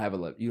back, you don't have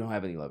you don't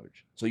have any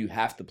leverage. So you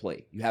have to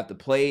play. You have to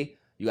play.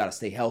 You got to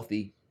stay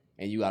healthy,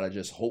 and you got to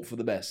just hope for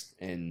the best.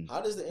 And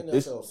how does the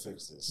NFL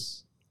fix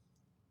this?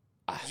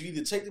 You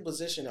either take the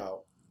position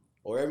out,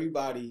 or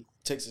everybody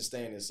takes a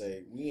stand and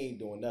say we ain't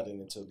doing nothing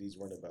until these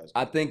running backs.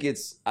 I think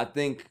it's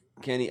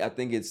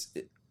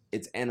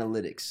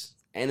analytics.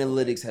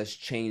 Analytics has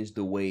changed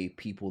the way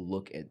people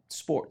look at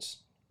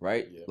sports,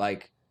 right? Yeah.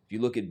 Like if you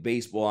look at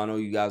baseball, I know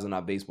you guys are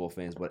not baseball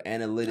fans, but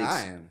analytics.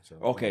 I am. So.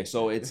 Okay,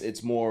 so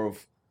it's more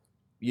of,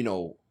 you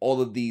know, all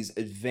of these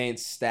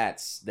advanced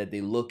stats that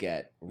they look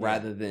at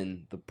rather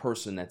than the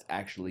person that's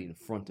actually in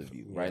front of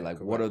you, right? Like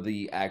what are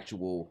the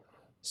actual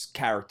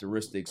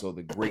characteristics or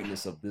the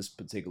greatness of this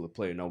particular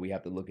player? No, we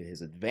have to look at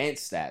his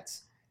advanced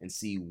stats and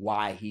see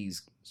why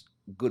he's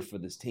good for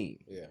this team.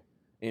 Yeah.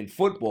 In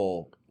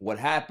football, what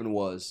happened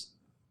was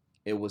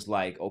it was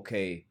like,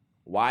 okay,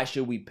 why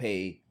should we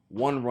pay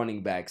one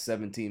running back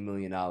 $17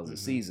 million a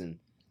season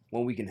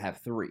when we can have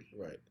three?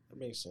 Right. That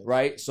makes sense.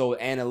 Right? So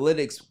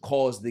analytics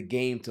caused the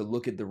game to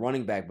look at the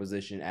running back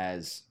position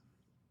as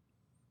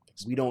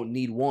we don't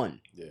need one.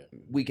 Yeah.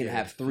 We can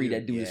have three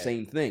that do the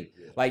same thing.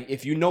 Yeah. Like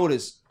if you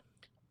notice,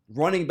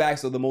 running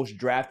backs are the most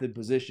drafted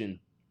position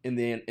in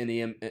the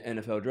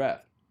NFL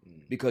draft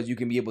because you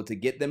can be able to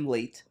get them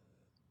late.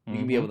 You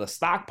can be able to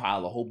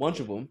stockpile a whole bunch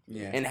of them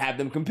and have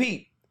them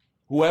compete.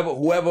 Whoever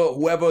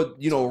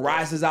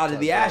rises out of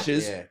the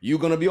ashes, you're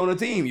gonna be on the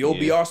team. You'll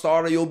be our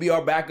starter. You'll be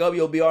our backup.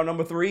 You'll be our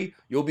number 3.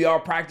 You'll be our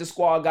practice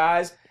squad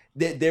guys.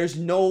 There's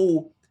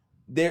no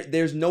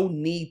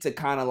need to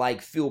kind of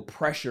like feel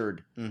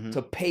pressured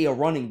to pay a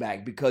running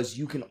back because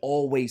you can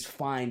always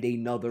find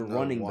another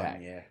running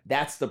back. Yeah.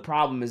 That's the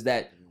problem, is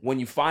that when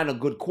you find a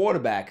good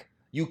quarterback,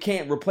 you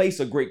can't replace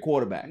a great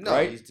quarterback,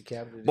 right? He's the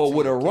captain of the but team.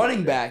 with a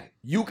running back,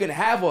 you can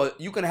have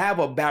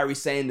a Barry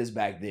Sanders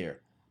back there.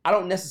 I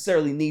don't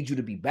necessarily need you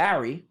to be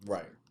Barry.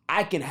 Right.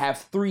 I can have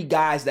 3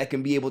 guys that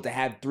can be able to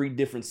have 3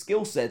 different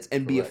skill sets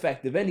and be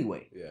effective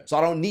anyway. Yeah. So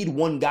I don't need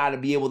one guy to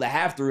be able to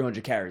have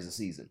 300 carries a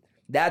season.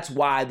 That's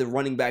why the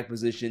running back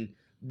position,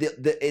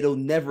 it'll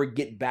never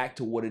get back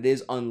to what it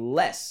is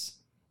unless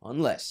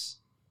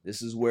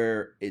this is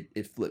where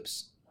it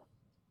flips.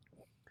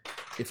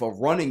 If a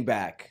running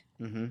back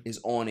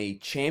is on a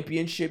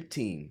championship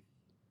team,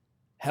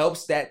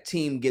 helps that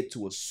team get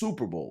to a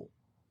Super Bowl,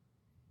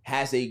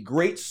 has a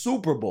great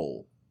Super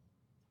Bowl,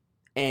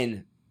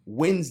 and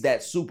wins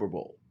that Super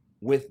Bowl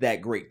with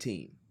that great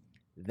team,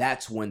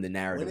 that's when the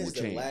narrative will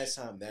change. When is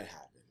the last time that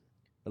happened?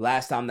 The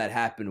last time that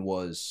happened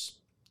was,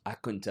 I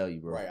couldn't tell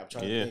you, bro. Right, I'm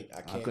trying to think.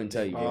 I couldn't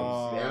tell you,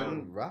 bro.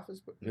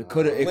 It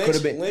could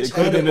have been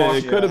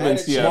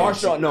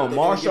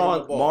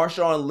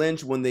Marshawn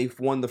Lynch, when they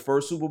won the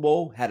first Super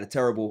Bowl, had a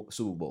terrible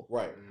Super Bowl.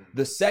 Right.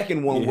 The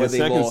second one where they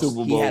lost,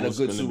 he had a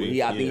good Super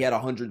Bowl. I think he had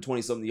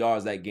 120 something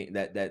yards that game,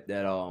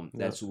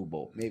 that Super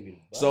Bowl.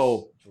 Maybe.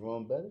 So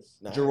Jerome Bettis?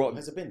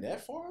 Has it been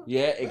that far?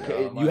 Yeah,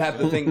 you have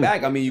to think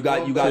back. I mean, you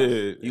got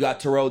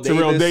Terrell Davis.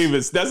 Terrell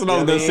Davis. That's what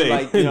I was gonna say.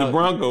 Like, the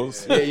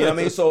Broncos. Yeah, you know what I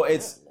mean? So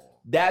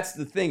that's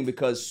the thing,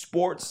 because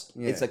sports,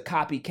 it's a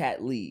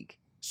copycat league.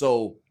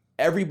 So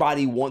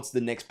everybody wants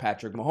the next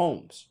Patrick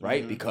Mahomes,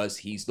 right? Because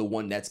he's the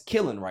one that's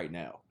killing right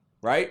now.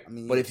 Right?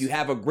 But if you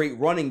have a great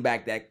running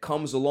back that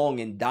comes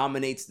along and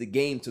dominates the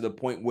game to the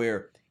point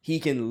where he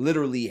can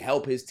literally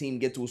help his team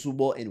get to a Super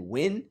Bowl and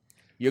win,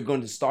 you're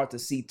going to start to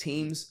see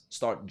teams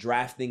start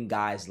drafting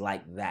guys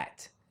like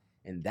that.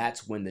 And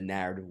that's when the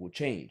narrative will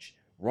change.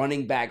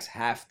 Running backs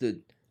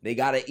they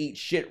got to eat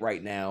shit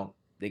right now.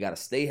 They got to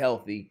stay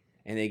healthy,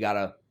 and they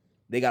got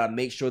to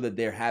make sure that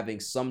they're having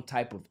some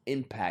type of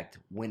impact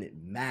when it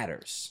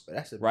matters. But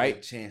that's a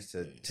big chance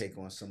to take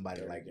on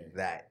somebody like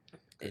that.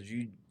 Because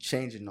you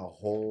changing the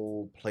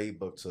whole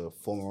playbook to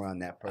form around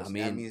that person.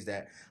 That means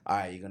that, all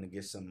right, you're going to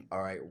get some,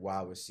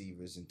 wide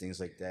receivers and things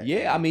like that.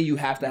 Yeah, I mean, you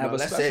have to have a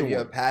let's special say if you're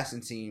one. a passing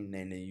team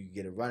and then you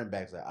get a running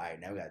back, it's like, all right,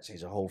 now we got to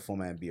change the whole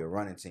format and be a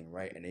running team,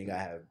 right? And then you got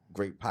to have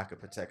great pocket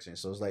protection.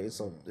 So it's like, it's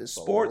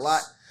Sports.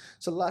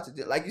 a lot to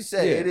do. Like you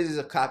said, it is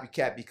a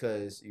copycat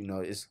because,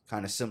 it's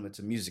kind of similar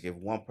to music. If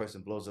one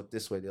person blows up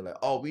this way, they're like,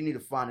 oh, we need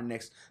to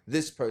find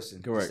this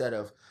person. Correct. Instead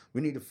of,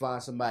 we need to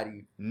find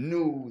somebody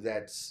new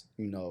that's,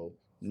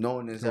 no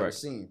one has ever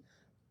seen.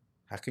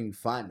 How can you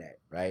find that,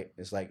 right?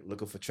 It's like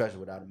looking for treasure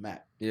without a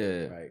map.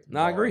 Yeah. Right.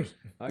 No, I agree.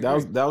 That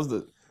was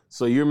the.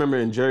 So you remember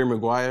in Jerry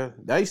Maguire,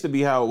 that used to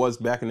be how it was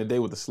back in the day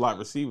with the slot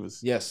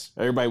receivers. Yes.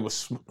 Everybody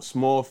was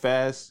small,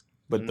 fast,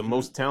 but the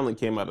most talent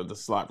came out of the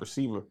slot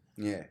receiver.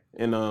 Yeah.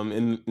 And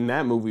in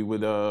that movie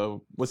with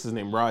what's his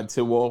name, Rod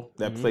Tidwell,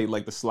 that played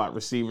like the slot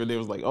receiver. They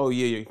was like, oh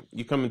yeah,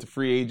 you come into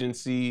free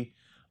agency.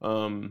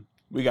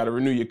 We got to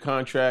renew your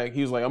contract.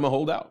 He was like, I'm gonna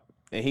hold out.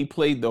 And he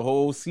played the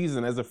whole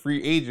season as a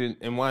free agent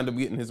and wound up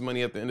getting his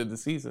money at the end of the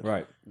season.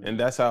 Right. And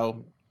that's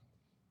how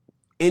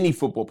any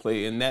football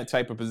player in that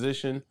type of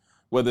position,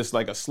 whether it's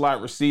like a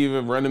slot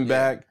receiver, running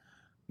back,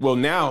 well,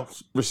 now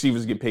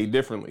receivers get paid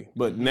differently.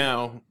 But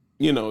now,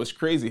 it's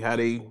crazy how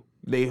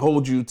they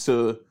hold you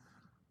to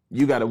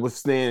you got to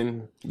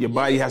withstand. Your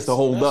body has to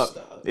hold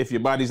up. If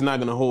your body's not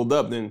gonna hold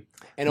up, then.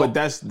 But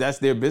that's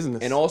their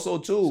business. And also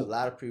too, a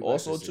lot of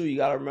you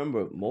got to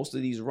remember, most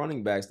of these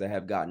running backs that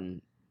have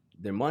gotten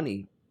their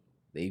money,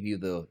 they've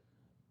either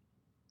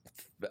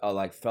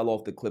like fell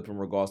off the cliff in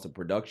regards to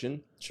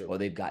production, or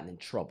they've gotten in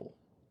trouble.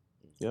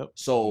 Yep.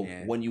 So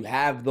when you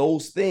have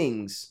those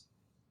things,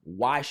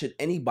 why should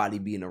anybody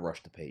be in a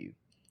rush to pay you?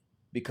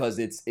 Because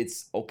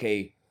it's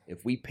okay,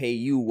 if we pay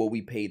you what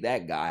we paid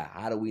that guy,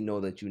 how do we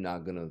know that you're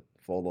not gonna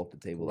fall off the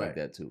table like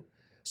that too?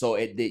 So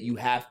you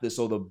have to.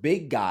 So the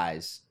big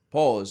guys,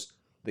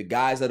 the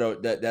guys that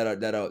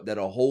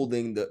are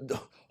holding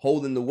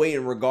the weight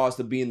in regards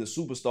to being the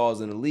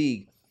superstars in the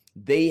league,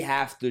 they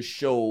have to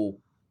show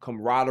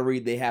camaraderie.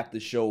 They have to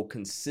show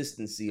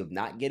consistency of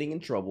not getting in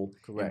trouble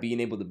and being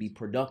able to be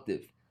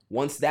productive.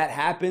 Once that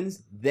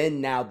happens,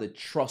 then now the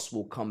trust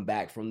will come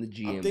back from the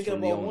GMs. I'm thinking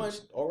from the about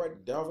owners. one already,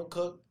 Dalvin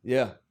Cook.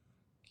 Yeah.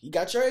 He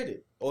got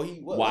traded. Or he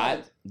what?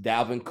 Why?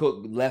 Dalvin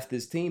Cook left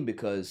his team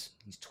because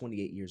he's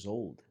 28 years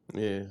old.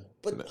 Yeah.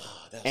 But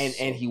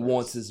and he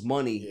wants his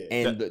money.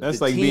 And That's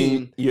the like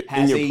team being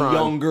has in your a prime.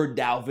 younger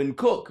Dalvin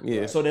Cook.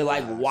 Yeah. So they're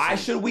like, why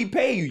should we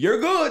pay you?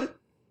 You're good,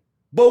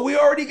 but we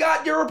already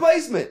got your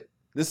replacement.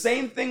 The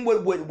same thing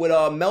with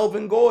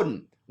Melvin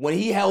Gordon when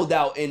he held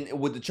out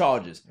with the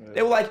Chargers.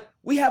 They were like,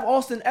 we have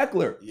Austin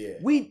Eckler. Yeah.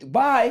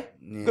 Goodbye.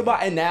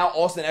 And now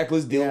Austin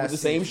Eckler's dealing with the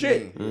same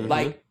shit. Mm-hmm.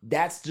 Like,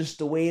 that's just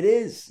the way it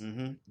is.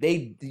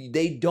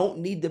 They don't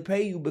need to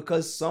pay you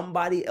because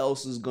somebody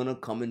else is gonna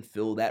come and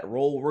fill that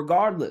role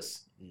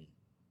regardless.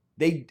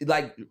 They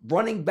like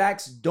running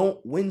backs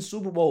don't win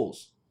Super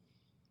Bowls.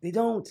 They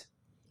don't.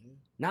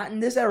 Not in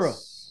this era.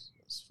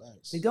 That's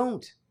facts. They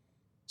don't.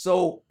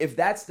 So if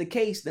that's the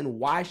case, then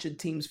why should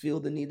teams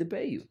feel the need to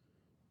pay you?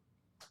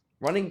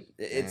 Running,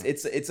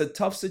 it's a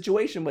tough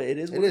situation, but it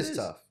is what it is.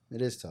 Tough.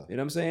 It is tough. You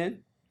know what I'm saying?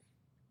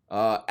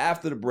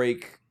 After the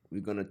break,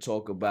 we're gonna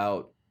talk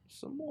about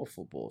some more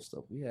football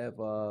stuff. We have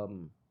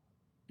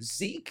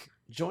Zeke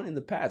joining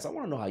the Pats. I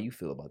want to know how you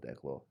feel about that,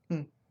 Claw.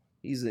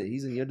 He's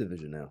in your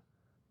division now.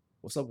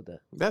 What's up with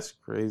that? That's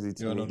crazy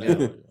too.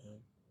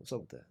 What's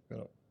up with that?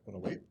 Wanna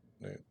wait?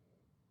 Yeah.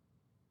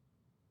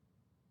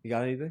 You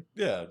got anything?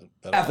 Yeah.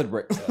 After the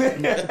break.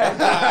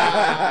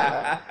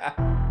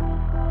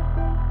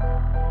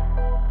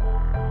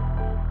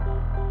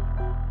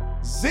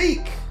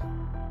 Zeke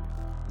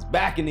is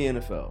back in the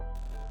NFL.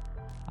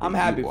 I'm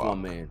happy for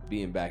him, man,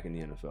 being back in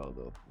the NFL,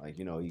 though. Like,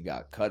 you know, he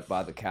got cut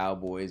by the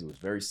Cowboys. It was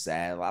very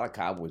sad. A lot of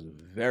Cowboys were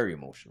very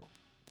emotional.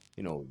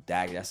 You know,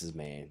 Dak, that's his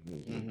man. He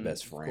was his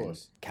best friend.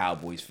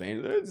 Cowboys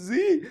fan.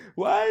 Zeke,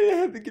 why did they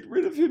have to get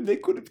rid of him? They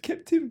could have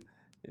kept him.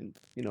 And,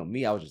 you know,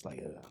 me, I was just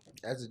like,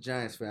 as a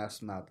Giants fan, I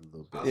smiled a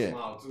little bit. I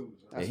smiled too.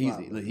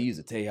 He used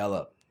to tear hell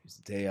up.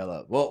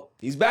 Well,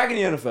 he's back in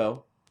the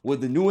NFL with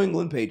the New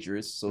England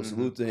Patriots. So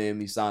salute to him.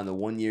 He signed a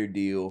 1-year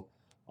deal.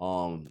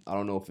 I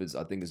don't know if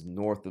I think it's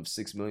north of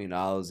 $6 million.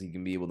 He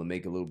can be able to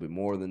make a little bit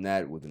more than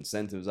that with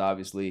incentives,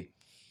 obviously.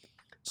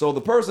 So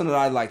the person that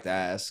I'd like to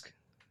ask,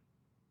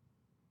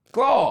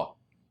 Claw.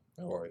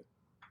 All right.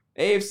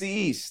 AFC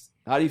East.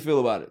 How do you feel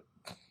about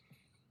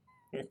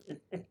it?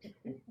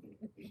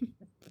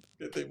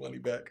 Get their money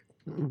back.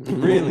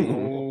 Really?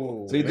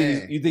 Oh, so you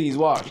think he's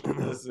washed?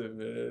 Listen,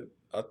 man.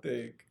 I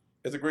think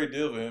it's a great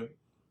deal for him.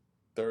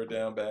 Third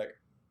down back,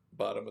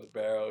 bottom of the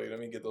barrel. You know what I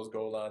mean? Get those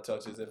goal line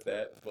touches, if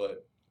that.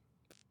 But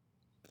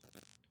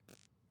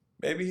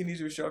maybe he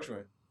needs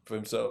restructuring for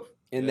himself.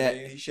 In You know that- what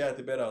I mean? He shot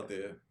the bet out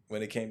there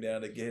when it came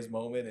down to get his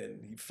moment,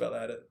 and he fell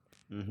at it.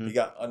 He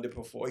got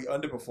underperformed. He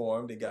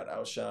underperformed and got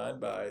outshined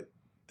by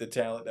the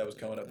talent that was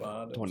coming up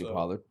behind him. Tony So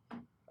Pollard.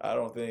 I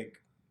don't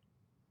think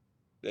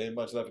there ain't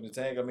much left in the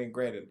tank. I mean,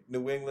 granted,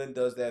 New England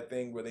does that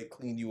thing where they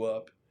clean you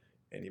up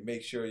and you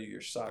make sure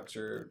your socks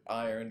are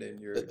ironed and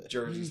your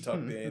jersey's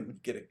tucked in,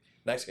 get a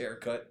nice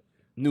haircut.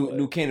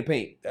 New can of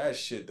paint. That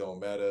shit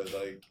don't matter.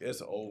 Like,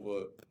 it's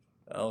over.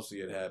 I don't see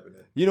it happening.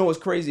 You know what's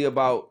crazy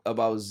about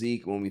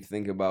Zeke when we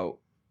think about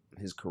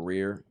his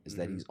career is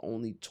that he's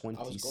only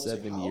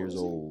 27 years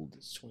old.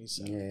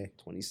 27. Yeah.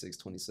 26,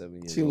 27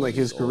 years old. Seemed like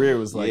his career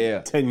was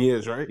like 10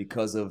 years, right?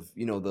 Because of,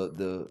 you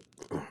know,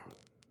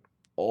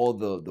 all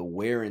the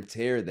wear and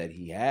tear that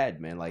he had,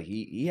 man. Like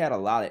he had a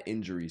lot of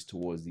injuries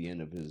towards the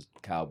end of his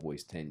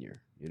Cowboys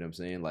tenure. You know what I'm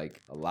saying?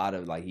 Like a lot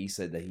of, like he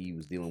said that he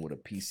was dealing with a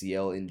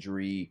PCL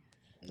injury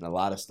and a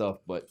lot of stuff,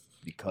 but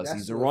because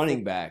he's a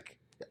running back,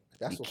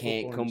 you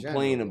can't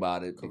complain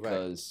about it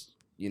because,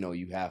 you know,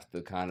 you have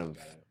to kind of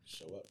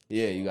show up.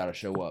 Yeah, you got to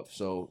show up.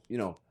 So, you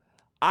know,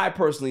 I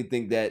personally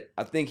think that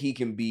I think he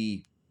can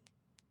be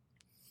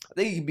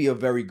a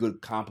very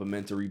good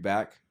complimentary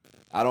back.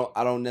 I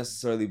don't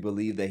necessarily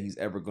believe that he's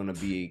ever going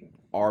to be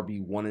a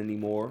RB1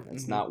 anymore.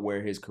 That's not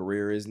where his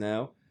career is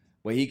now.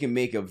 But he can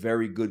make a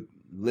very good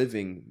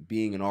living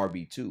being an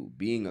RB2,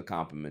 being a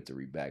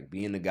complimentary back,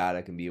 being the guy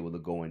that can be able to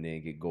go in there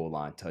and get goal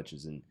line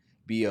touches and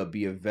be a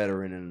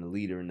veteran and a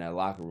leader in that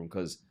locker room.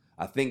 Because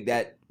I think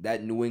that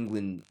New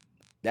England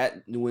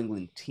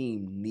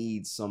team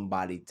needs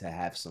somebody to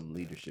have some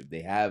leadership.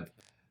 They have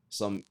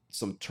some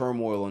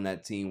turmoil on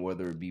that team,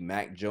 whether it be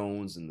Mac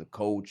Jones and the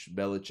coach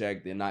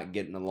Belichick, they're not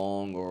getting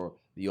along, or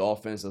the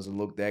offense doesn't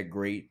look that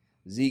great.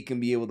 Zeke can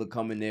be able to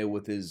come in there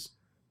with his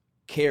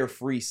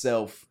carefree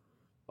self,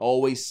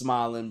 always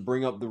smiling,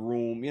 bring up the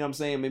room. You know what I'm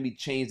saying? Maybe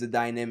change the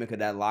dynamic of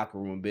that locker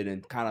room a bit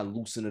and kind of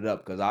loosen it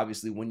up. Because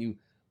obviously, when you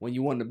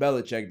won the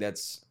Belichick,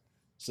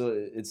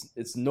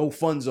 it's no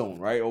fun zone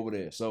right over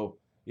there. So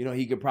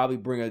he could probably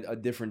bring a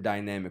different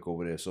dynamic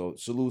over there. So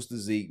salutes to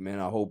Zeke, man.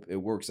 I hope it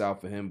works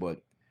out for him,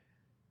 but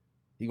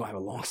he gonna have a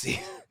long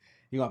season.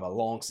 He gonna have a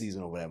long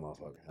season over that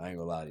motherfucker. I ain't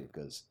gonna lie to you,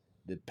 because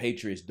the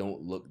Patriots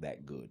don't look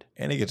that good.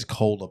 And it gets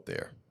cold up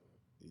there.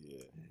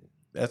 Yeah.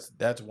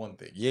 That's one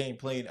thing. You ain't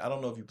played. I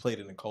don't know if you played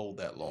in the cold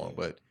that long,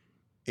 but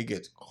it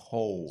gets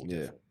cold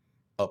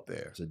up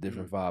there. It's a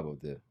different vibe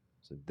up there.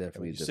 It's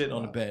definitely a different sitting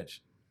on the vibe.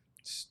 bench.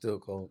 Still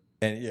cold.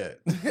 And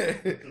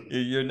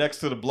you're next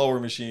to the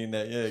blower machine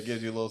that it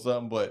gives you a little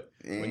something, but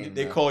when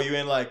they call you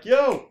in like,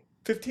 yo,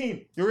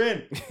 15, you're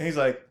in. And he's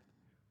like,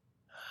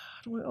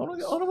 I don't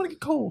want to get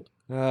cold.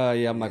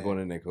 I'm not going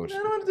in there, coach. I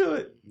don't want to do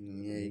it.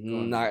 Yeah,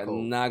 not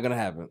gonna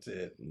happen. That's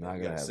it. Not You gonna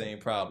got the happen. same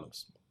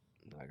problems.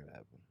 Not gonna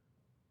happen.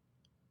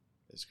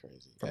 It's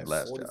crazy. From At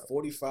last 40, job.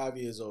 45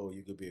 years old,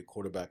 you could be a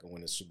quarterback and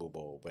win a Super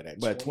Bowl. But at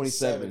But at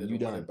 27, and you a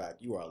running done. back,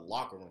 you are a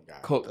locker room guy.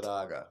 Cooked.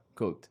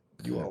 Cooked.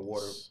 You are a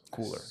water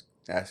cooler.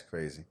 That's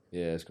crazy.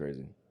 Yeah, it's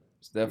crazy.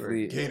 It's You're a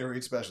definitely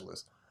Gatorade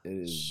specialist. It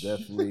is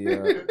definitely.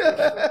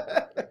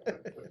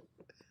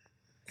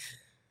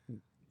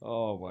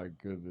 Oh my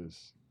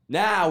goodness!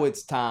 Now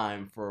it's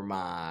time for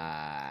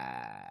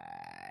my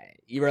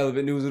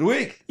irrelevant news of the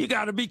week. You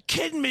got to be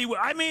kidding me.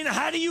 I mean,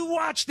 how do you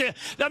watch the?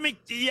 I mean,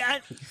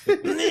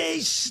 they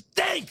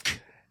stink.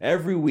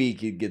 Every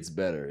week it gets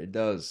better. It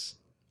does.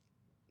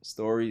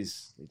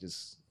 Stories, they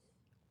just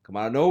come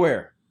out of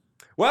nowhere.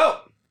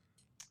 Well,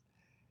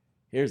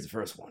 here's the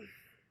first one.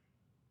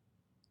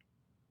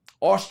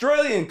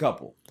 Australian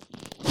couple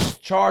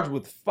charged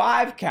with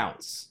 5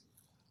 counts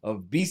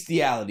of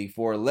bestiality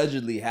for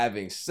allegedly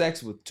having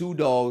sex with 2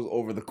 dogs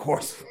over the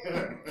course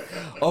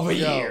of a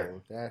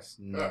year. That's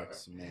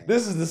nuts, man.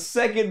 This is the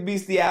second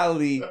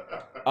bestiality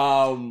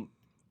topic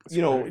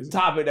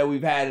that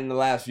we've had in the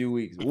last few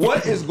weeks.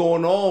 What is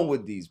going on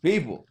with these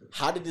people?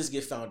 How did this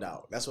get found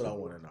out? That's what I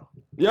want to know.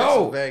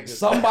 Yo,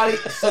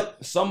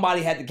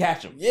 somebody had to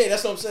catch him. Yeah,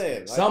 that's what I'm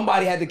saying.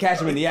 Somebody had to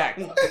catch him in the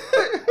act.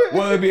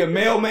 Whether it be a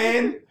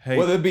mailman, Hey.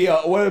 whether it be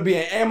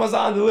an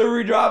Amazon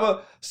delivery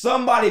driver,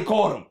 somebody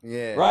caught him.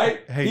 Yeah.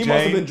 Right? Hey, he must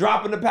have Jane. been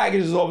dropping the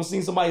packages off and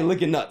seen somebody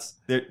licking nuts.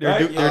 They're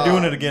Right?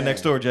 doing it again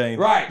next door, Jane.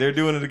 Right. They're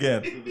doing it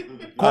again.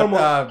 Caught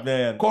him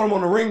Man. Caught him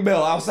on the ring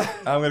bell outside.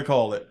 I'm going to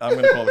call it. I'm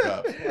going to call the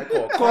cops.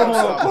 Caught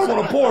him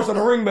on the porch on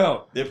the ring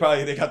bell. They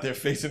got their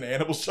face in the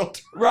animal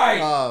shelter. Right.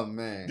 Oh,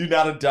 man. Do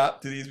not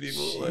adopt to these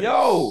people. Like,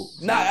 Yo,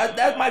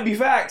 that might be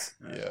facts.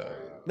 Yeah.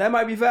 That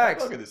might be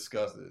facts. I'm fucking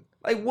disgusted.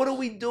 Like, what are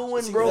we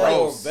doing, See, bro? that Like,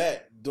 old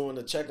vet doing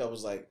the checkup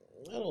was like,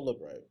 that don't look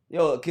right.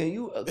 yo, can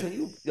you,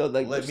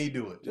 like, Let me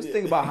do it. Just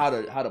think about how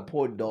the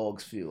poor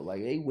dogs feel.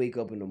 Like, they wake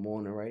up in the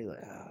morning, right?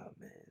 Like,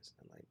 man,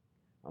 like,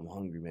 I'm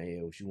hungry, man.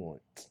 Yeah, what you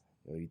want?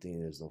 Yo, you think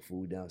there's no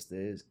food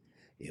downstairs?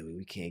 Yeah,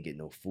 we can't get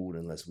no food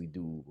unless we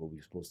do what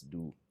we're supposed to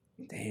do.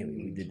 Damn,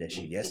 we did that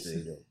shit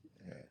yesterday though.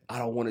 I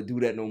don't want to do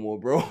that no more,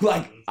 bro.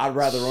 Like, I'd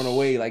rather run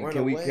away. Like, Run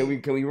can away.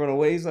 we run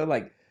away? So,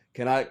 like,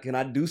 can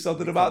I do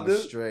something about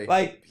this? Straight.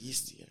 Like,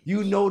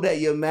 you know that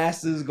your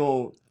master's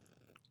gonna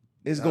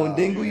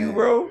dingle you,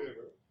 bro.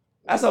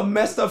 That's a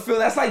messed up feeling.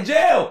 That's like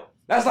jail.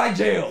 That's like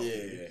jail.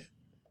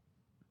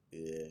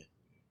 Yeah.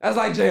 That's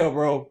like jail,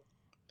 bro.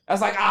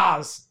 That's like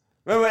Oz.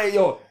 Remember,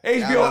 yo,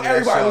 HBO,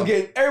 remember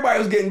that everybody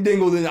was getting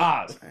dingled in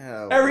Oz.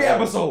 Every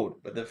episode.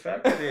 But the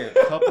fact that they're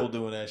a couple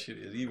doing that shit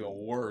is even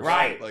worse.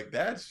 Right. Like,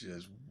 that's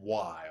just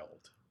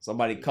wild.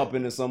 Somebody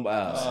cupping to somebody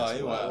else. Oh,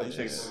 you wild. You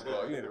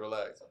need to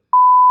relax.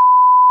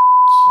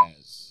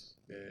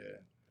 Yeah.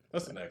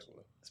 What's the next one?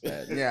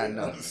 Yeah, I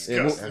know.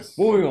 Yeah,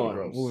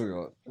 moving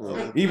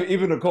on.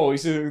 Even Nicole, you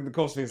see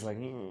Nicole's face like,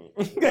 move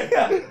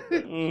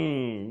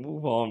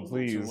on,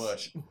 please. Too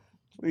much.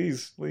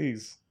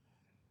 Please.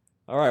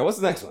 All right, what's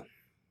the next one?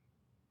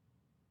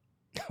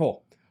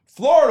 Oh,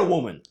 Florida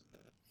woman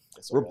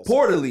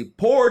reportedly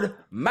poured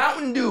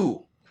Mountain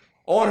Dew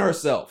on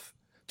herself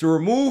to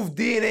remove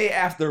DNA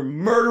after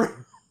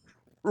murdering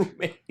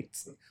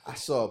roommates. I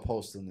saw a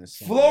post on this.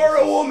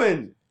 Florida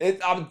woman.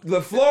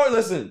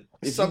 Listen,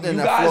 if Something you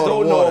that guys Florida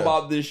don't know water.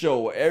 about this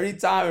show, every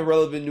time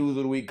Irrelevant News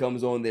of the Week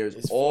comes on, there's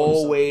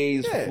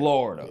always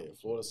Florida. Yeah,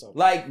 Florida something.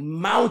 Like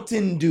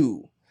Mountain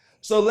Dew.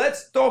 So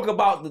let's talk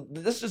about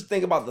let's just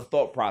think about the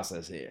thought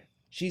process here.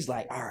 She's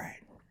like, all right,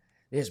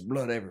 there's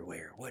blood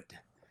everywhere. What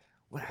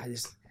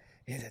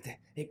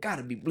it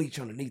gotta be bleach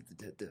underneath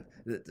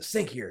the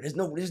sink here. There's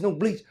no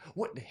bleach.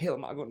 What the hell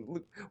am I gonna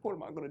do? What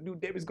am I gonna do?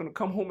 Debbie's gonna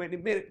come home any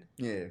minute.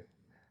 Yeah.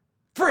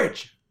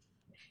 Fridge.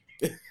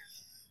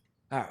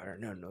 No,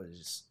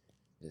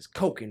 there's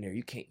Coke in there.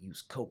 You can't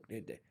use Coke.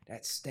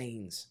 That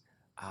stains.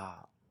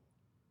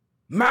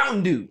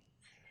 Mountain Dew.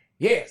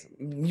 Yes,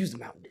 use the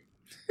Mountain Dew.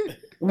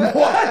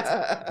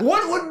 What?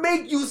 What would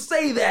make you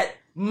say that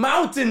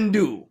Mountain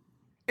Dew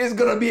is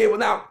gonna be able?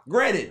 Now,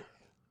 granted,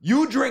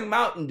 you drink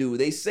Mountain Dew.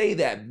 They say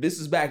that this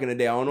is back in the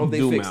day. I don't know if they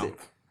Dew fixed mouth. it,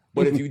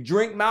 but if you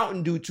drink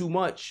Mountain Dew too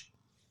much,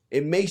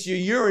 it makes your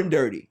urine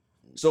dirty.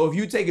 So if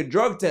you take a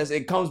drug test,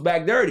 it comes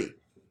back dirty.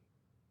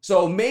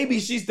 So maybe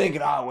she's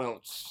thinking, oh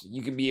well,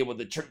 you can be able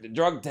to trick the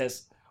drug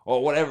test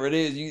or whatever it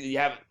is. You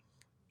have.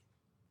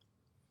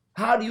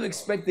 How do you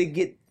expect to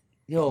get?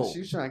 Yo, She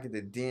was trying to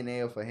get the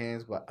DNA off her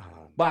hands, but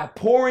by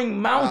pouring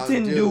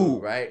Mountain Dew.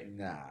 right?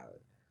 Nah,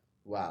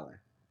 wildin'.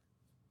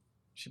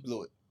 She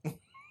blew it.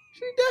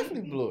 She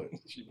definitely blew it.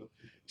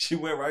 She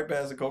went right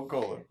past the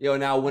Coca-Cola. Yo,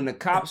 now when the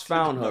cops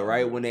found her,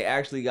 right, when they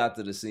actually got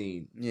to the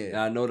scene, Yeah.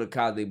 now I know the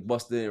cops, they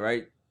busted in,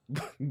 right?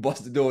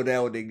 Busted the door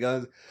down with their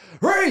guns.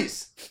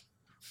 Race!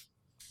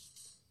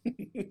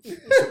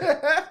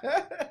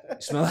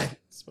 Smell like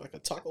a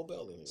Taco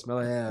Bell in here. Smell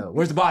like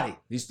where's the body?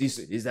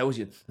 Is that what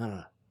you?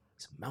 No.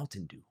 It's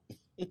Mountain Dew.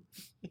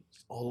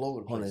 All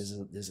over the Hold on, place.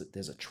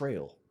 there's a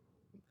trail.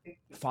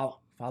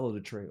 Follow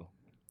the trail.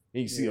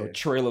 And you see a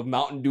trail of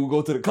Mountain Dew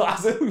go to the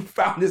closet. We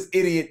found this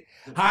idiot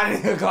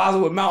hiding in the closet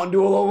with Mountain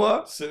Dew all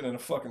over. Sitting in a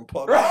fucking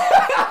puddle. A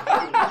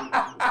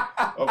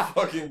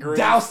fucking green.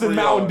 Doused in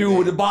Mountain Dew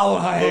with the bottle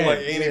in her hand. Look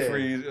like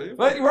antifreeze.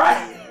 Like,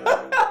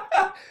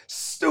 right?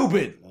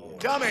 Stupid.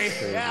 Dummy.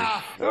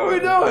 Yeah. What are we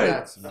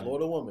doing?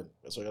 Florida woman.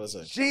 That's what I gotta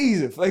say.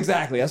 Jesus,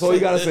 exactly. That's all you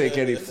gotta say,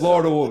 Kenny.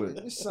 Florida woman.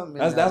 There's something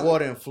That's in that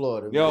water in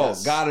Florida. Yo,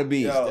 Yes. gotta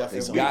be. Yo, It's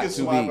if we got can to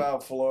swap be.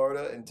 out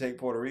Florida and take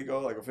Puerto Rico,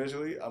 like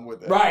officially, I'm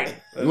with that. Right.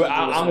 Let's just do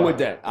I'm it. with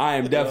that. I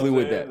am You know definitely what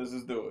with I'm saying? that. Let's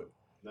just do it.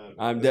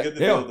 I'm Let's get the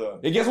deal done.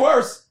 It gets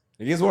worse.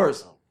 It gets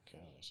worse.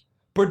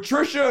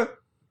 Patricia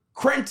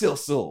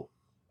Krentilsil,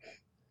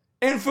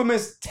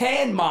 infamous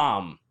tan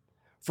mom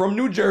from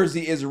New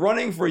Jersey, is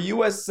running for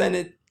U.S.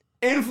 Senate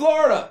in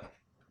Florida.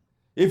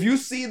 If you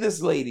see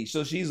this lady,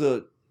 so she's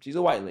a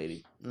white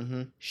lady.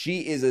 Mm-hmm.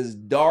 She is as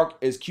dark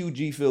as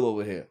QG Phil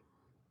over here.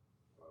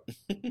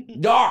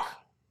 Dark.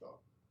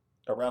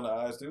 Around the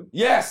eyes too?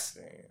 Yes.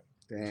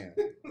 Damn.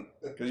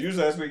 Because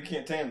usually that's where you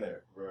can't tan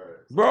there.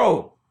 Right.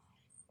 Bro.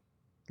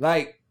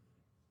 Like,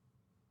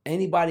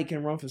 anybody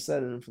can run for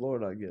Senate in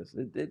Florida, I guess.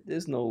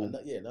 There's no...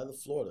 Another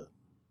Florida.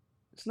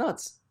 It's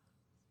nuts.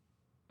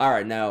 All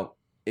right, now,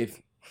 if...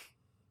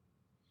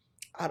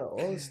 Out of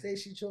all the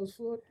states, she chose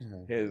Florida.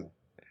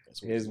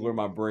 Here's where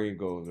my brain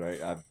goes, right?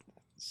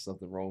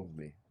 Something wrong with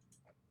me.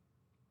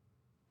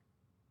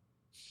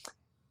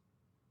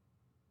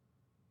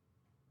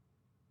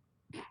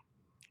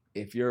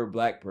 If you're a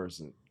black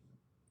person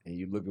and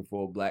you're looking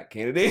for a black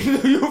candidate,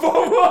 you vote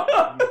for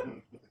her.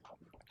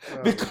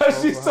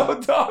 Because she's so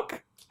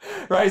dark.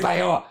 Right? It's like,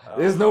 oh,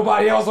 there's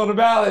nobody else on the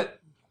ballot.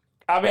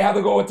 I may have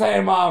to go with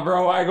Tan Mom,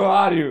 bro. I ain't gonna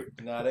lie to you.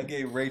 Nah, that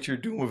gave Rachel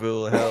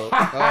Doomaville hell.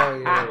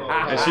 Oh,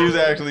 yeah. And she was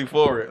actually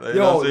for it. Like, you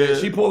know what I'm Yo,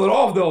 saying? she pulled it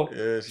off, though.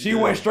 Yeah, she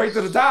did. went straight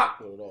to the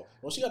top.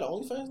 Well, she got an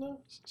OnlyFans now?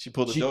 She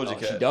pulled the Doja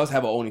Cat. She does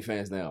have an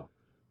OnlyFans now.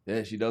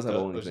 Yeah, she does have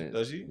an Does she- OnlyFans.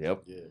 does she?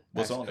 Yep. Yeah.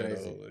 What's That's on there,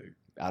 crazy. though? Like,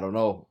 I don't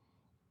know.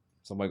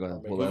 Somebody gonna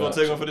pull we're that going up.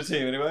 to take one for the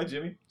team anyway,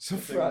 Jimmy? Some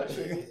Take fried one.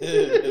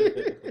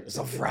 chicken.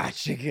 Some fried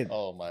chicken.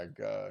 Oh, my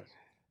gosh.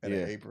 And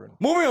an apron.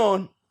 Moving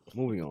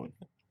on.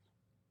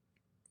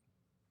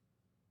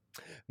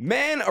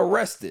 Man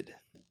arrested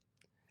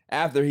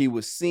after he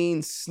was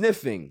seen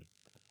sniffing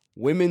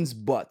women's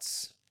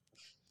butts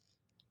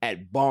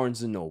at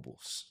Barnes and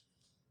Nobles.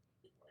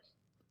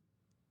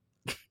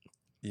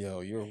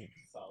 Yo,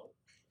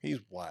 he's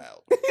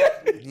wild.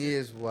 He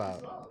is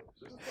wild.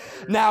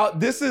 Now,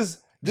 this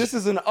is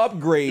an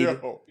upgrade.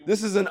 Yo.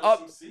 This is an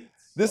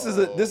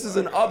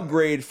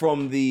upgrade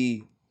from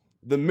the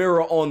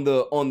mirror on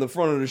the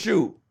front of the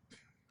shoe.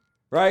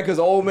 Right? Because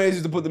old man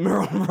used to put the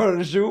mirror on the front of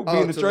the shoe,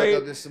 being the to trade.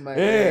 look up this somebody.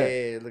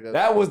 Yeah. Look up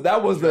That was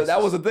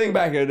the thing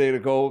back in the day,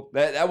 Nicole.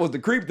 That was the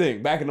creep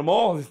thing back in the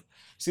mall.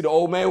 See the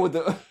old man with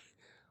the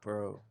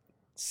Bro.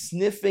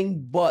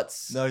 sniffing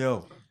butts No,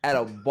 yo. at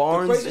a The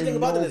Barnes crazy thing and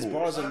about it Noble. is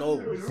Barnes and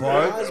Noble.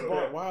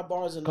 Bar- Why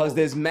Barnes and Because Noble?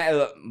 there's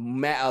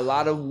a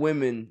lot of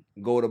women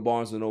go to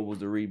Barnes and Noble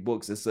to read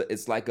books.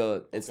 It's like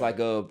a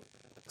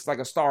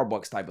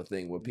Starbucks type of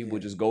thing where people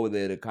just go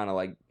there to kind of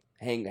like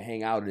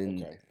hang out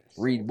and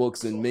read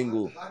books and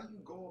mingle. How do you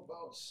go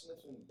about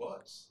sniffing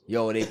butts?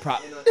 Yo, they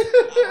Probably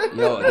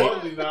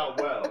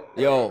not well.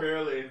 Yo.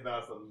 Apparently it's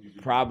not something you do.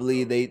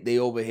 probably they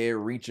over here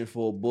reaching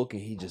for a book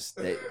and he just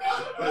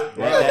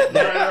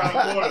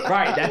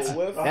right.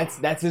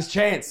 That's his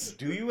chance.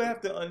 Do you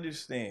have to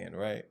understand,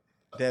 right,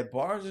 that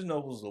Barnes and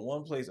Noble is the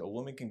one place a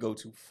woman can go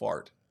to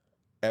fart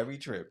every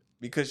trip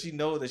because she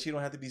knows that she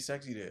don't have to be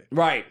sexy there.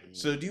 Right.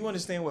 So do you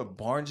understand what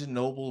Barnes and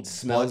Noble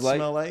Smells butts like?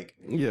 smell like?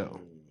 Yo.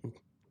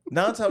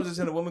 9 times out of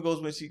 10, a woman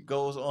goes when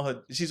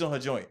she's on her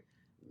joint.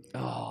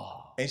 Oh.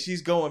 And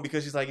she's going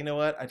because she's like, you know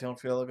what? I don't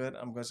feel good.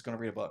 I'm just going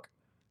to read a book.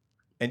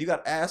 And you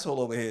got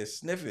asshole over here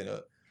sniffing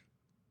her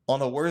on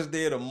the worst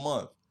day of the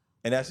month.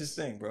 And that's his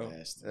thing, bro.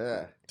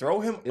 Yeah.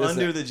 Throw him Listen,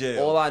 under the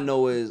jail. All I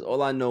know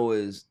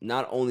is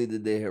not only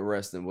did they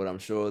arrest him, but I'm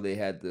sure they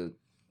had to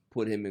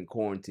put him in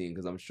quarantine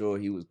because I'm sure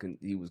he was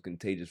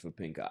contagious for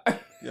pink eye.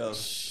 Yo,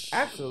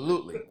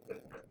 absolutely,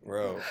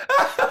 bro.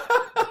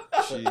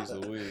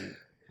 Jeez Louise.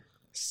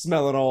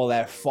 Smelling all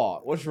that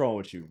fart. What's wrong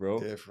with you, bro?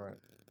 Different.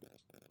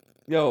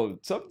 Yo,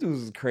 some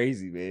dudes is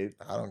crazy, man.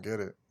 I don't get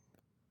it.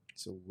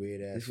 It's a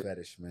weird ass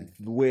fetish, man.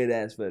 Weird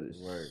ass fetish.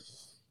 Word.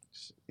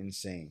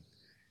 Insane.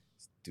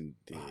 Dude,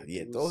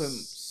 yeah, throw him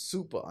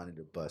super under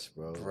the bus,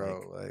 bro.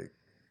 Bro, like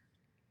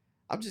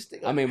I'm just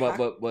thinking. I mean,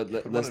 but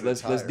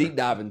let's deep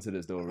dive into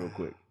this though, real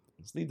quick.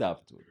 Let's deep dive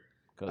into it.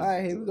 All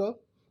right, here we go.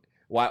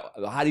 Why?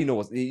 How do you know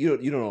what you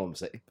don't know what I'm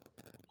saying?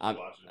 I'm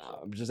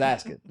just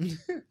asking.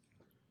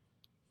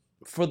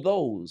 For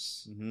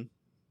those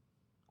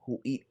who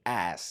eat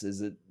ass,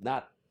 is it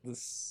not the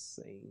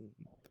same?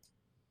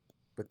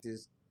 But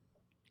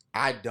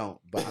I don't.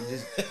 But I'm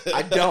just,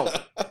 I don't.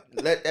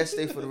 Let that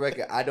stay for the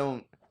record. I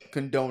don't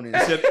condone it.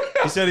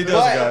 He said he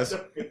doesn't,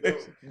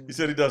 guys. He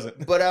said he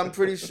doesn't. But I'm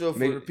pretty sure for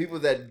the people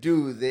that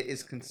do, there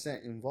is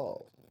consent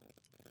involved.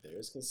 There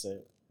is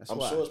consent. That's I'm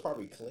why. sure it's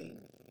probably clean.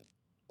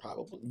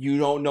 Probably. You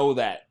don't know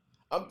that.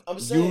 I'm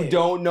saying. You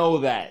don't know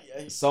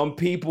that. Some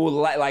people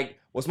like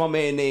what's my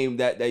man name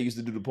that used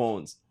to do the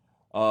porns?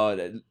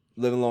 That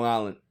live in Long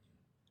Island.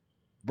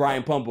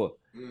 Brian Pumper.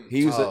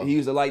 He used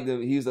to like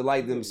them. He used to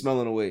like them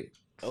smelling away.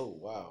 Oh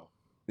wow.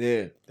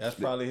 Yeah. That's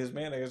probably his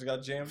man. I guess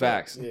got jammed.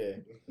 Facts. Up. Yeah.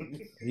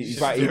 He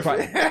probably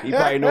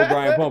know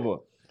Brian Pumper.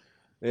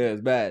 Yeah,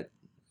 it's bad.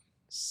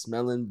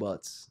 Smelling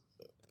butts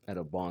at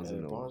a Barnes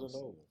and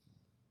Noble.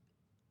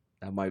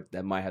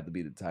 That might have to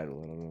be the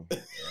title. I don't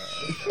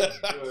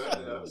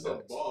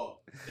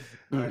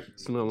know.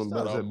 Smelling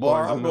butts at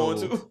bar Barnes I'm and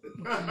going Noble. to.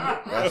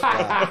 That's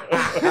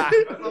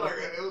like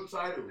an ill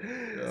title.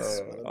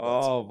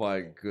 Oh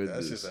my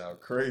goodness. That shit sound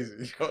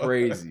crazy.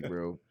 Crazy,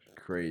 bro.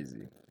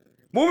 Crazy.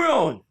 Moving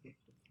on.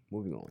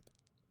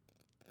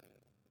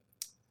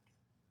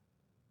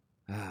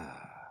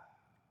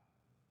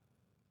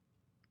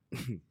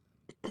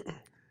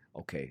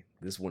 Okay,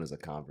 this one is a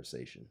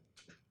conversation,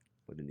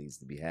 but it needs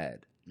to be had.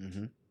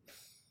 Mm-hmm.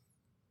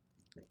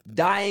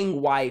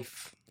 Dying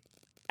wife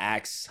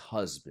asks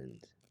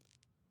husband,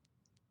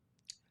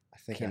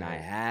 Can I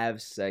heard.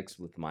 have sex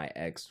with my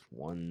ex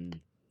one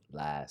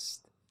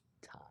last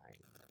time?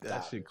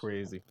 That shit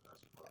crazy.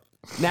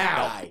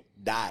 Now,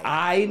 die.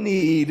 I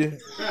need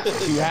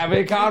to have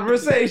a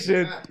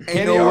conversation.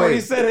 And no he already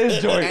way. said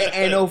his joint.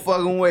 Ain't no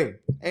fucking way.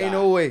 Ain't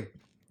no way.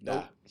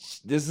 Nah.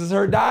 This is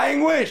her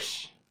dying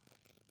wish.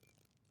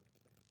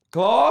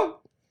 Claw?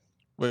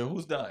 Wait,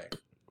 who's dying?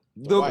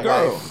 The wife.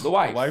 girl. The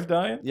wife. The wife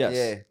dying? Yes.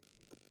 Yeah.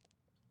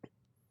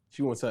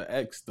 She wants her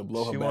ex to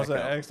blow her She back wants her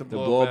out. ex to To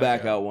blow, blow her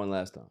back out one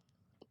last time.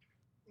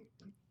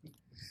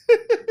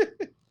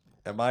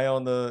 Am I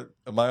on the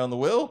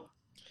will?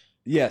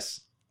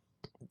 Yes.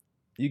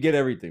 You get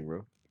everything,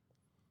 bro.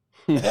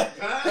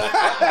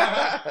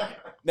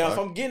 Now, if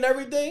I'm getting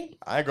everything,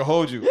 I ain't gonna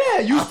hold you. Yeah,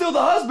 you still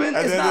the husband.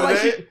 At It's the not end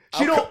of like the day,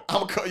 she don't.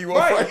 I'm gonna cut you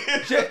off right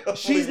here.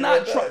 She's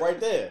not trying. right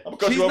there. I'm gonna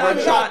cut She's you off not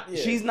right trying. there.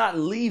 Yeah. She's not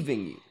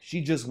leaving you.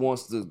 She just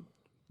wants to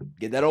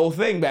get that old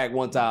thing back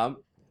one time,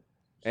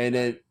 and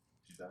then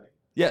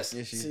yes,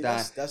 Yeah, she's See,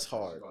 dying. that's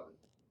hard.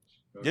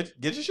 Get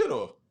your shit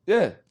off.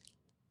 yeah.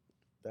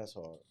 That's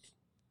hard.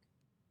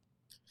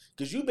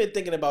 Because you've been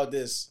thinking about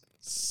this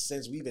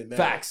since we've been married.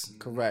 Facts.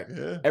 Correct.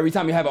 Yeah. Every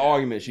time you have an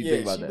argument, she Yeah,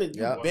 think about you've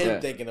that. been Yeah.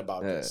 thinking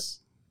about Yeah. this.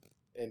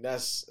 And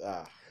that's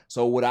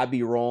So would I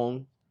be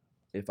wrong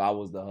if I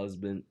was the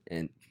husband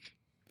and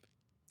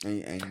And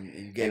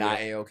you gave And it I-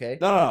 an A-okay?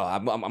 no,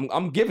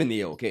 I'm giving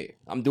the okay.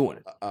 I'm doing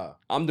it. Uh-uh.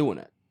 I'm doing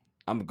it.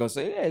 I'm gonna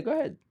say, yeah, go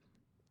ahead.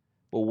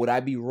 But would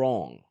I be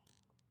wrong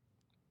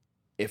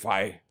if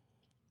I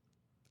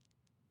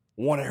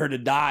wanted her to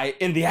die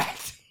in the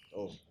act?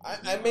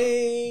 I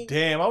mean,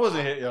 Damn, I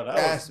wasn't here. Yo,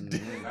 That's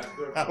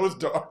that was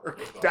dark.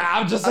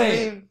 I'm just I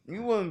saying. mean,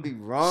 you wouldn't be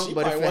wrong, She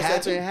but if probably it wants that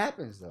happens, too. it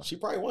happens though. she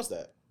probably wants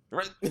that.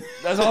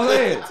 That's what I'm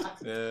saying.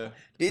 Yeah.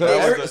 Did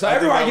So, they- so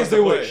everybody gets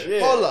their wish. Yeah.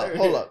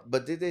 Hold up.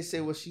 But did they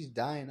say what she's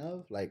dying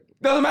of? Like,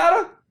 Doesn't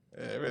matter.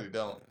 Yeah, it really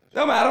don't.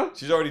 Don't matter.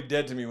 She's already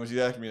dead to me when she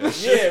asked me that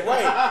shit. Yeah,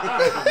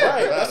 right.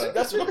 Right.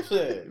 That's what I'm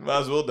saying.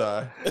 Might as well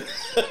die.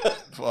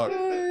 Fuck.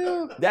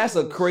 That's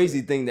a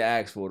crazy thing to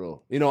ask for,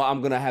 though. You know,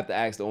 I'm gonna have to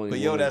ask the only. But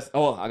woman. yo, that's-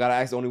 Oh, I gotta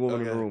ask the only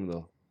woman in the Okay. room,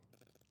 though.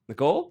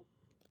 Nicole,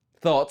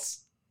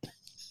 thoughts?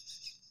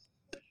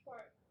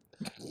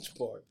 Which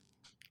part?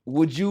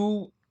 Would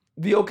you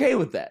be okay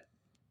with that?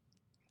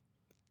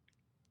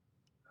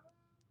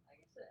 I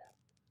guess it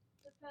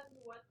depends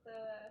what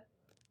the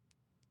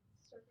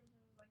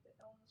circumstances, like the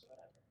illness or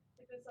whatever.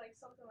 If it's like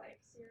something like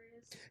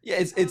serious. Yeah,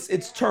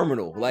 it's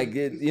terminal. Like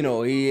you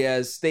know, he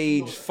has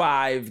stage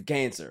 5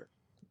 cancer.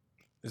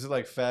 This is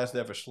like fast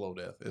death or slow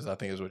death. I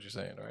think is what you're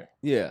saying, right?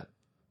 Yeah,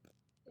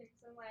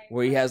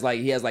 where he has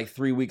like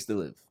 3 weeks to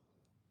live.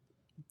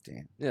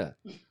 damn. Yeah.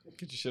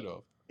 Get your shit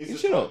off. Is You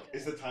the shut up.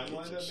 Is the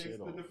timeline that makes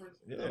the difference?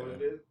 Is that what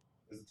it is?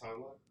 Is the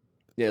timeline?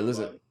 Yeah, So,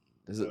 listen. like,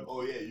 Listen.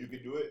 oh yeah, you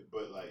can do it,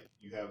 but like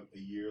you have a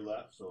year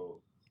left,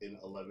 so in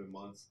 11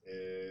 months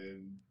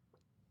and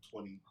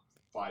 20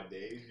 5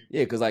 days.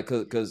 Yeah, because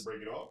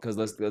break it off.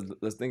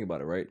 let's think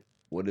about it, right?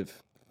 What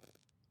if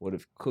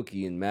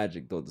Cookie and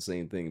Magic thought the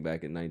same thing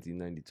back in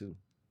 1992?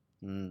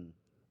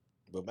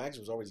 But Max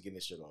was always getting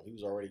this shit on. He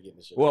was already getting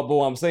this shit Well, on. but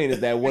what I'm saying is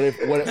that what if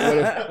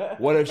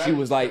she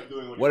was like,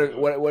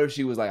 what if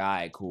she was like, all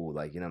right, cool,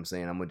 like, you know what I'm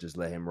saying, I'm gonna just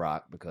let him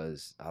rock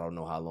because I don't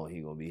know how long he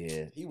gonna be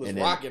here. He was And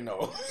then- rocking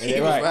though. and He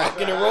then- was right.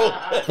 rocking and rolling.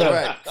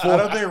 Right. I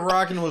don't think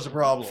rocking was a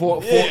problem.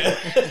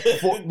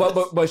 But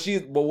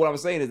what I'm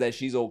saying is that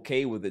she's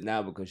okay with it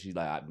now because she's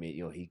like, I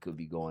mean, he could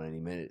be going any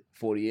minute.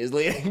 40 years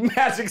later,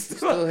 Magic's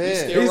still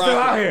here. He's still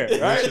out here,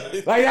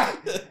 right? Like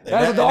that's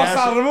the dark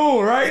side of the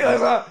moon, right?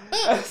 That's all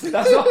I'm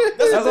saying.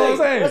 That's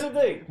the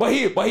thing. But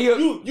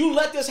you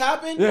let this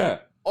happen. Yeah.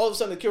 All of a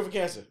sudden, the cure for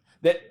cancer.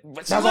 That's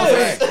what I'm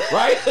saying,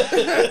 right?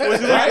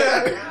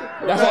 Right?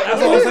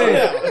 That's what I'm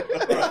saying.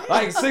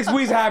 Like 6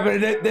 weeks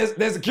happened, and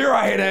there's a cure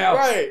out here now.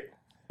 Right.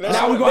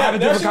 Now we're gonna have a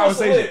different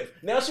conversation.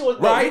 Now she was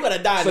Right? You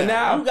gotta die. So now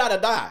now- you gotta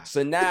die.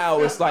 So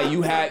now it's like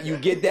you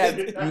get that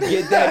Like,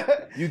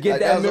 that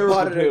that was a miracle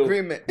part of the pill.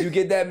 agreement. You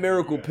get that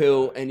miracle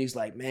pill, and he's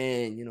like,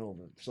 man,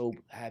 I'm so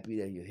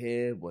happy that you're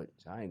here, but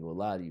I ain't gonna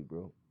lie to you,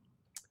 bro.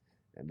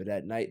 Remember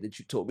that night that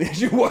you told me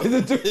that you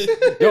wanted to do?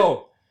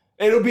 Yo,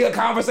 it'll be a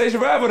conversation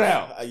forever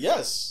now.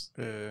 Yes.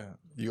 Yeah,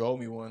 you owe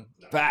me one.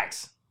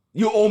 Facts.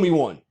 You owe me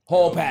one.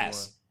 Hall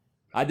pass.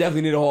 I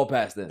definitely need a hall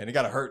pass then. And it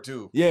gotta hurt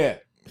too. Yeah.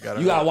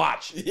 You gotta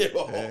watch. Yeah.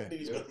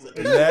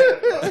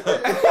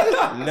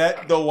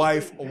 Let the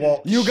wife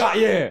watch.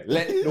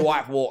 Let the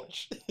wife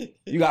watch.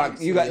 You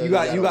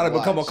gotta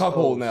become a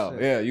cuckold now.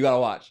 Yeah, you gotta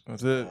watch.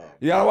 That's it.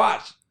 You gotta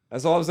watch.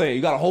 That's all I'm saying.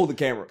 You gotta hold the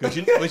camera. But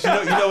you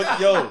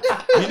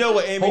know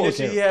what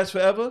ammunition he has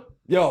forever?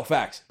 Yo,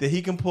 facts. That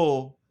he can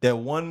pull that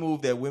one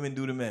move that women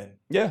do to men.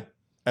 Yeah.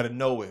 Out of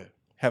nowhere.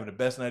 Having the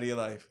best night of your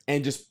life.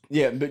 And just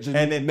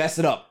then mess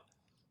it up.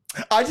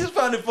 I just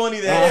found it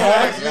funny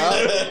that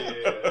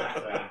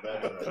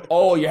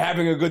Oh, you're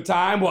having a good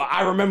time? Well,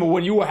 I remember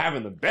when you were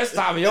having the best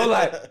time of your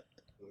life.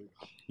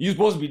 You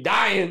supposed to be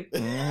dying.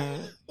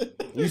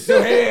 You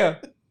still here.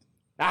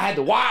 I had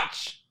to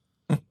watch.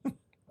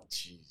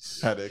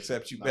 had to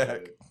accept you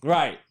back.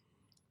 Right.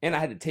 And I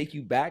had to take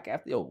you back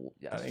after.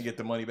 I didn't get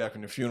the money back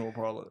from the funeral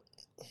parlor.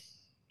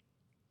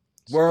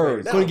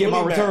 Word. Couldn't get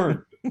my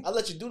return. I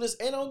let you do this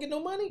and I don't get no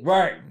money.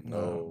 Right.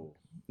 No.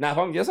 Now, if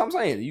I'm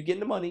saying you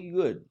getting the money, you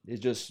good. It's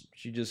just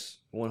she just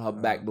want her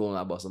back blown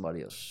out by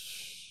somebody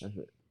else. That's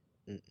it.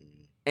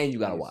 And you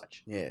gotta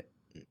watch. Yeah.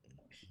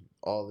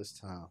 All this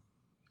time.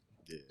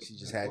 Yeah. She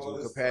just had you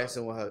in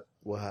comparison with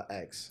her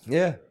ex.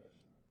 Yeah.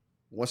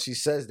 Once she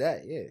says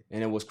that, yeah.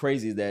 And then what's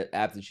crazy is that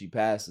after she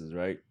passes,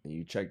 right, and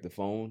you check the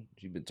phone,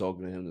 she been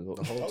talking to him the whole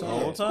time. The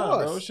whole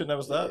time, bro. Should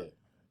never stop.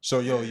 So,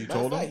 yo, you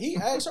told him? He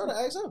asked her to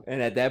ask him.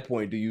 And at that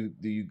point, do you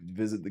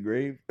visit the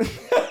grave?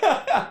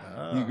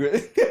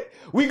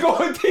 We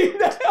going deep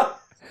now.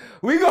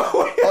 We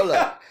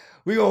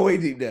going way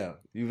deep down.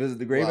 You visit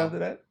the grave after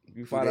that?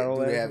 You find out all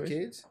that. Do they have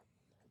kids?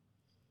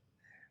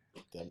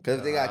 Because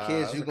if they got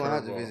kids, you're gonna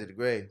have to visit the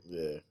grave.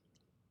 Yeah.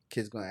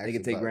 Kids gonna ask They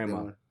can you take about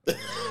grandma. them.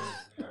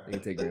 They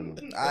can take grandma.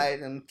 All right,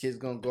 them kids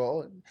gonna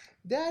go.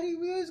 Daddy,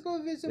 we always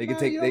gonna visit. They can Mom.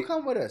 take. You They don't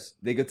come with us.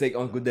 They could take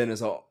Uncle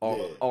Dennis or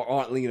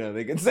Aunt Lena.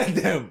 They can send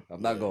them.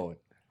 I'm not going.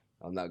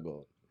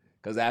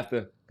 Cause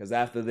after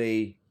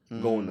they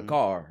go in the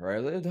car,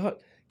 right?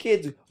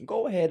 Kids,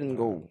 go ahead and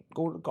go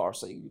to the car.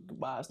 Say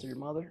goodbyes to your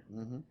mother.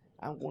 Mm-hmm.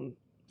 I'm going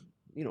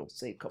to,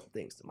 say a couple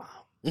things to mom.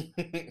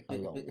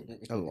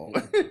 Alone.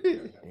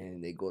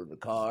 And they go to the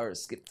car,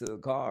 skip to the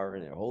car,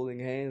 and they're holding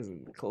hands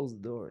and close the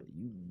door.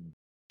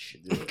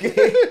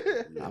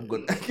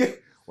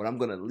 What I'm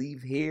gonna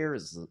leave here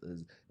is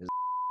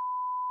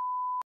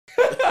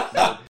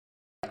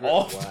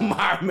off to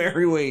my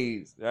merry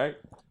ways, right?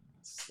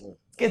 It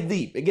gets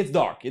deep. It gets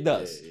dark. It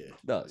does. It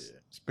does.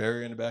 It's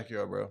buried in the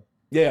backyard, bro.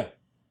 Yeah.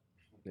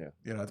 You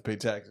don't have to pay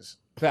taxes.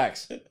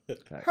 Facts.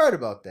 Heard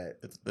about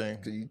that. That's the thing.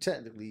 Because you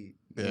technically,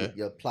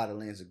 your plot of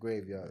land's a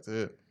graveyard. That's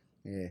it.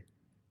 Yeah.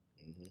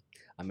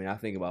 I mean, I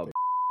think about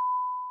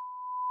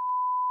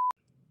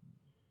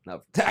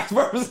not for tax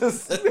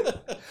purposes.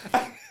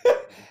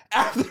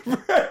 After the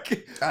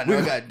break, I know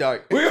it got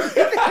dark.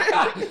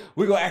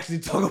 We're gonna actually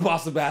talk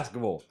about some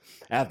basketball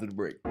after the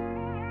break.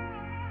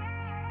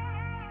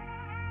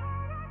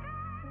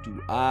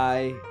 Do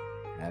I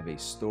have a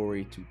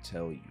story to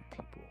tell you,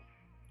 people?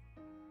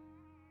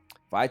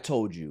 If I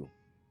told you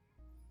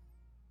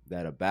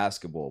that a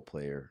basketball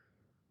player,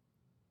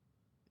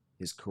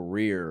 his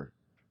career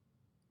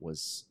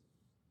was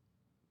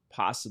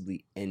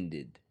possibly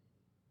ended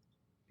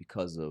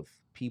because of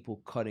people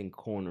cutting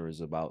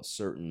corners about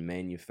certain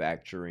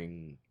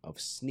manufacturing of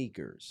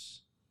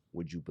sneakers,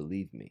 would you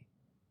believe me?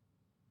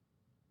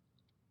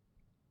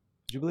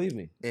 Would you believe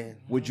me? Yeah.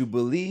 Would you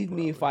believe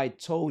me if I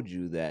told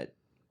you that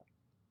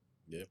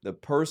the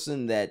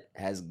person that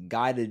has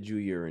guided you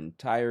your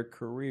entire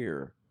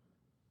career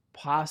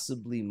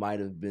possibly might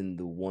have been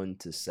the one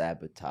to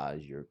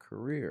sabotage your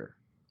career?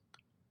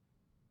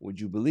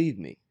 Would you believe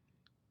me?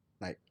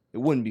 Like, it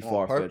wouldn't be on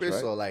far-fetched, purpose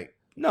right? or like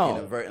No.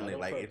 inadvertently,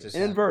 like it just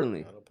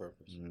inadvertently. Not on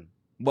purpose.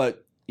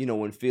 But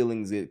when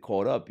feelings get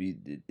caught up,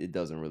 it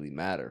doesn't really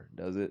matter,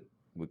 does it?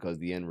 Because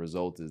the end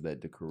result is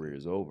that the career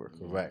is over.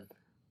 Correct.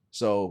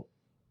 So,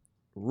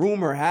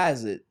 rumor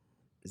has it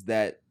is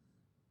that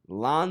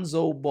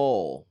Lonzo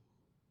Ball,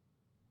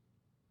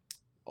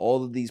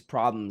 all of these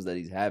problems that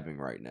he's having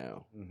right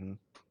now,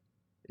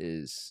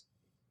 is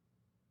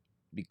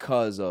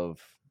because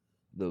of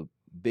the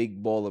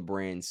Big Baller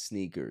Brand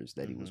sneakers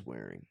that he was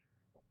wearing.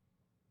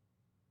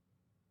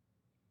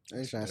 I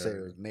was trying to say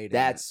it was made.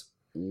 That's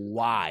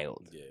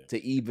wild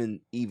to even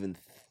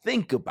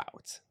think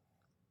about.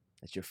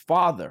 That your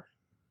father,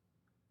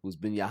 who's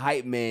been your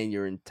hype man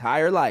your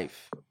entire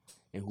life,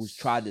 and who's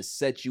tried to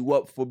set you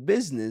up for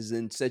business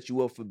and set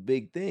you up for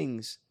big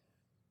things,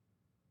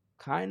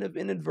 kind of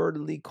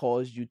inadvertently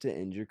caused you to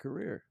end your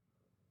career.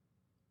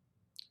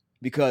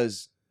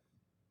 Because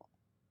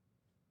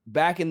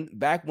back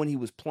when he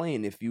was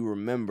playing, if you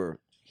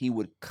remember, he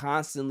would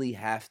constantly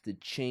have to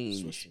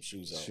change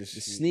the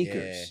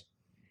sneakers. Yeah.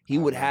 He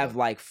would have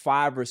like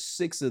 5 or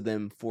 6 of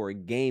them for a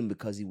game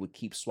because he would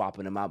keep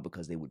swapping them out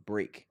because they would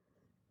break.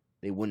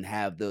 They wouldn't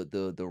have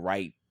the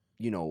right,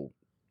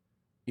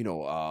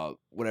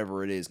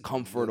 whatever it is,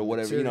 comfort or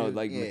whatever,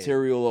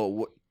 material or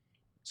what.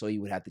 So he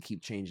would have to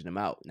keep changing them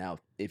out. Now,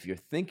 if you're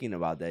thinking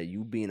about that,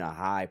 you being a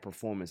high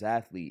performance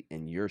athlete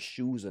and your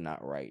shoes are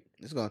not right,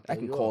 that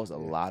can cause a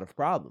lot of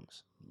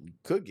problems. You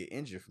could get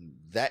injured from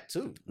that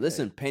too.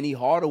 Listen, Penny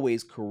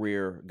Hardaway's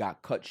career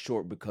got cut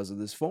short because of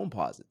this foam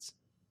posits.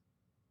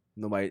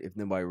 If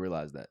nobody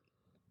realized that,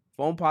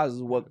 foam posits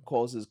is what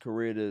caused his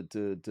career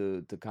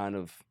to kind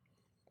of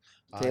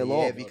tail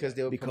off. Because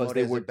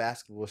they were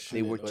basketball shoes.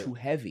 They were too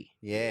heavy.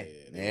 Yeah,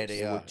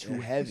 they were too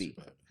heavy.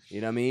 You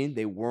know what I mean?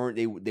 They weren't.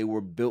 They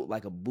were built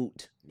like a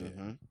boot,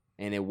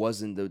 and it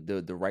wasn't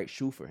the right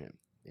shoe for him.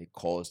 It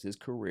caused his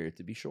career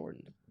to be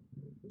shortened.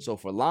 So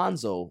for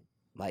Lonzo,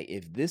 like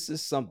if this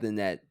is something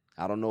that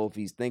I don't know if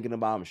he's thinking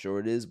about, I'm sure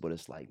it is, but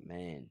it's like,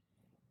 man,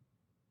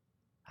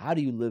 how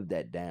do you live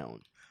that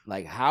down?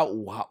 Like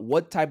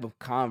what type of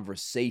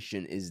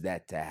conversation is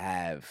that to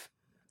have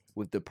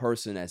with the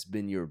person that's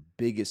been your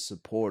biggest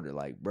supporter?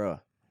 Like, bruh,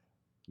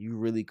 you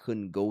really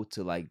couldn't go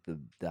to like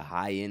the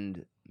high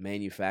end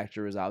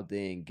manufacturers out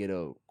there and get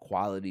a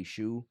quality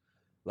shoe.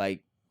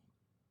 Like,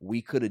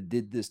 we could have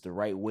did this the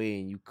right way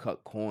and you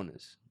cut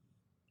corners.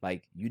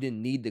 Like, you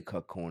didn't need to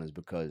cut corners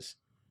because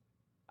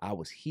I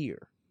was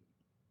here.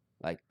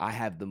 Like, I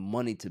have the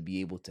money to be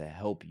able to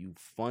help you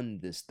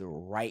fund this the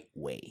right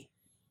way.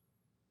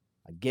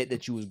 I get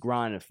that you was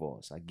grinding for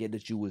us. I get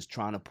that you was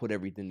trying to put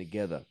everything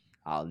together.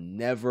 I'll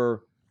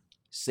never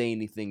say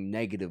anything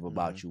negative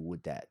about you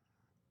with that.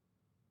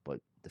 But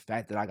the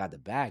fact that I got the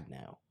bag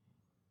now,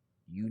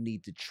 you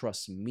need to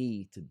trust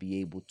me to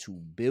be able to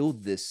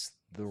build this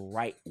the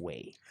right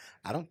way.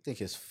 I don't think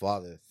his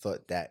father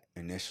thought that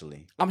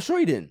initially. I'm sure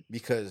he didn't.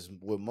 Because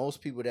with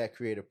most people that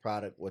create a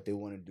product, what they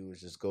want to do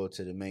is just go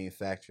to the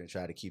manufacturer and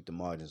try to keep the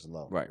margins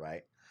low.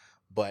 Right.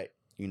 But,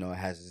 it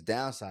has its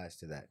downsides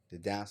to that. The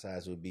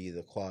downsides would be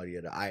the quality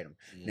of the item.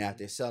 Now, if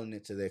they're selling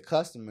it to their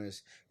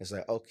customers, it's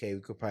like, okay, we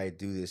could probably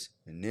do this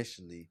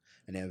initially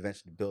and then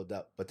eventually build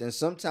up. But then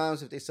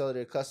sometimes if they sell to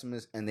their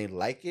customers and they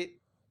like it,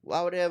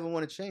 why would they ever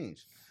want to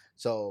change?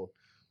 So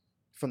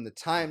from the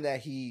time that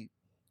he,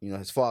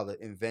 his father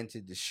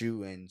invented the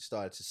shoe and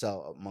started to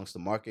sell amongst the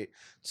market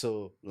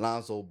to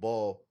Lonzo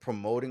Ball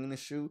promoting the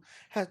shoe,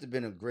 has to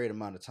been a great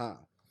amount of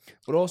time.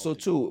 But also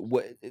too,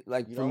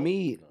 for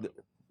me,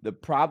 the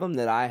problem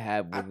that I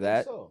have with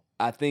that,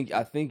 I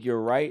think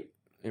you're right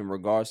in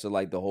regards to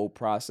like the whole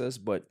process,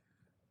 but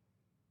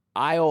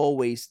I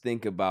always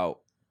think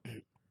about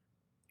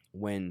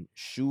when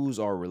shoes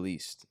are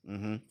released.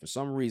 For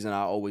some reason,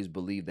 I always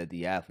believe that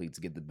the athletes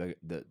get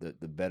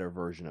the better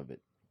version of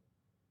it,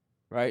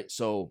 right?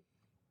 So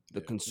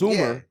the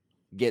consumer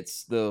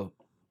gets the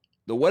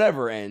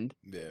whatever end.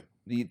 Yeah.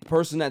 The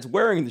person that's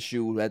wearing the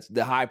shoe, that's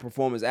the high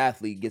performance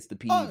athlete, gets the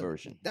PE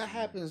version. That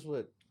happens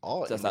with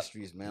all That's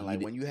industries, man.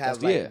 Like when you that's-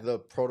 have like yeah. the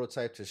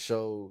prototype to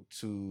show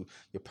to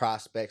your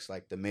prospects,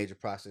 like the major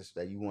process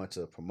that you want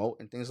to promote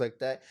and things like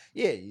that.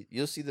 Yeah,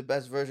 you'll see the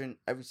best version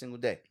every single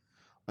day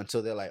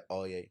until they're like,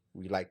 oh yeah,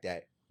 we like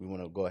that. We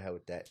want to go ahead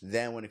with that.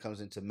 Then when it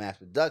comes into mass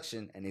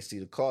production and they see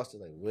the cost,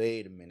 they're like,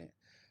 wait a minute.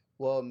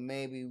 Well,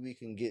 maybe we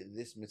can get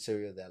this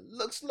material that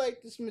looks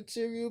like this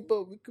material,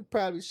 but we could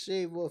probably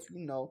shave off,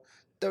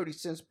 30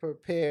 cents per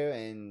pair,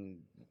 and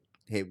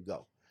here we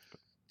go.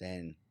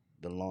 Then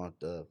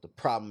the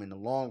problem in the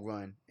long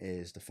run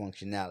is the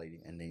functionality,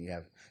 and then you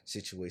have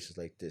situations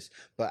like this.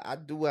 But I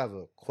do have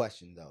a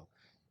question though.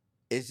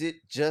 Is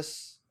it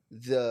just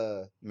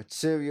the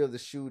material of the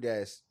shoe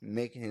that's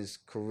making his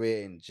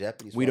career in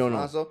jeopardy? We don't know.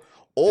 Lonzo?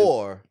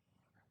 Or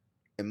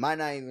it might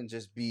not even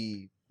just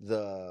be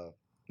the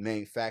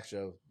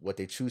manufacturer of what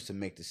they choose to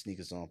make the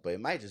sneakers on, but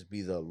it might just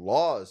be the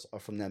laws are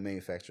from that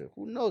manufacturer.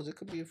 Who knows? It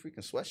could be a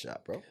freaking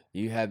sweatshop, bro.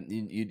 You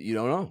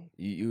don't know.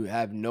 You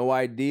have no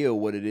idea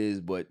what it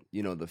is, but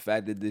the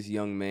fact that this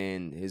young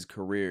man, his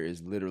career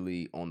is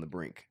literally on the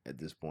brink at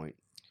this point.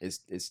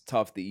 It's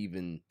tough to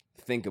even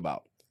think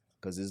about.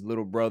 because his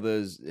little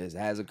brother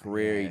has a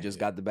career. He just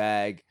got the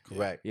bag.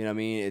 Correct. You know what I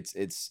mean?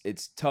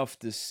 It's tough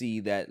to see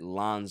that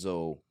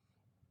Lonzo,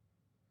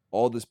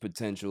 all this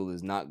potential,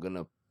 is not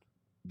gonna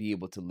be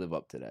able to live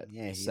up to that.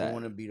 Yeah, he Sad. don't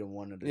want to be the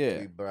one of the Yeah.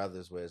 three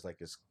brothers where it's like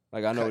it's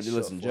Like I know, cut short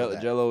listen, for Jello,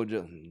 that.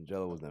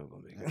 Jello was never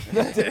gonna make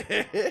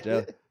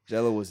it.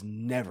 Jello was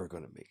never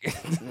gonna make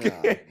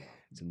it.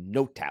 It's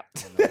no doubt.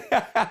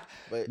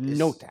 But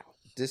No it's- doubt.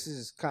 This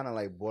is kind of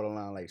like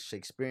borderline like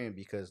Shakespearean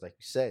because, like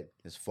you said,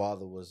 his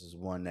father was his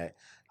one that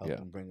helped Yeah.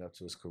 him bring up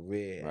to his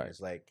career, and Right. it's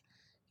like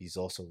he's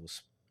also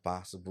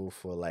responsible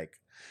for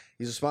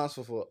he's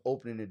responsible for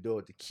opening the door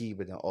with the key,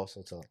 but then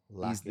also to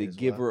lock He's it the as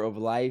giver of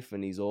life,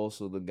 and he's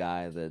also the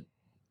guy that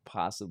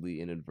possibly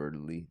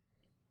inadvertently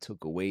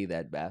took away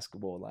that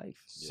basketball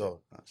life.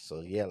 So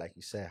yeah, like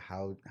you said,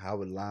 how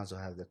would Lonzo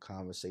have the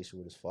conversation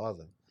with his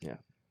father? Yeah.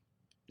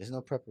 There's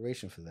no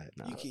preparation for that.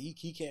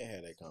 He can't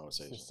have that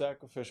conversation. The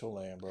sacrificial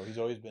lamb, bro. He's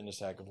always been the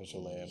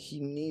sacrificial lamb. He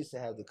needs to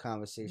have the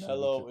conversation.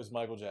 Melo because- is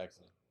Michael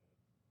Jackson.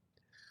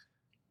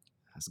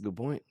 That's a good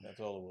point. That's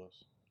all it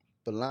was.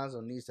 But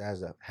Lonzo needs to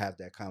have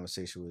that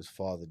conversation with his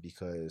father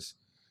because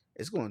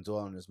it's going to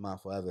dwell in his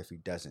mind forever if he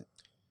doesn't.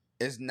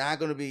 It's not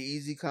going to be an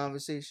easy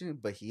conversation,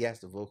 but he has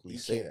to vocally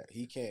say that.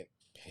 He can't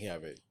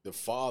have it. The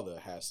father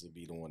has to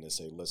be the one to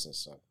say, "Listen,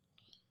 son,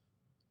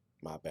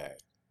 my bad."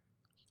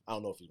 I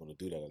don't know if he's going to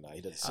do that or not.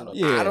 He doesn't. Seem like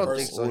I the don't person.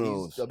 think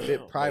so. He's a bit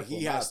But prideful. he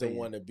in my has the opinion.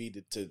 one to be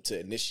to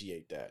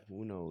initiate that.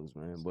 Who knows,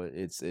 man? But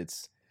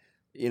it's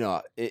you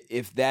know,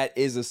 if that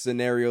is a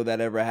scenario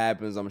that ever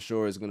happens, I'm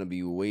sure it's gonna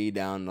be way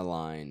down the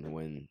line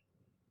when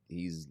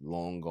he's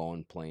long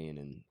gone playing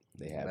and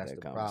they have That's that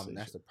the conversation. problem.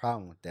 That's the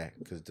problem with that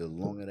because the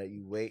longer that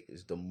you wait,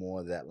 is the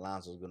more that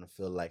Lonzo's going to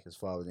feel like his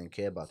father didn't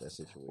care about that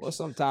situation. Well,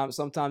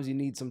 sometimes you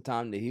need some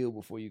time to heal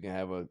before you can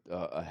have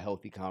a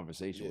healthy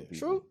conversation with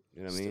people. True.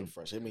 You know what I Still mean?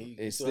 fresh. I mean, he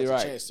It's still still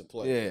has a right. chance to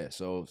play. Yeah.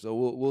 So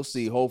we'll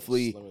see.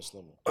 Hopefully, Slimmer,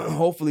 slimmer.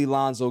 hopefully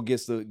Lonzo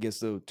gets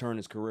to turn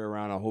his career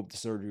around. I hope the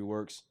surgery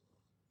works.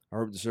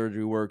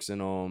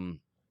 And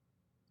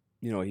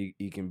you know,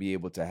 he can be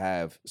able to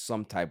have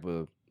some type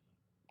of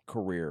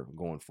career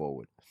going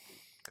forward.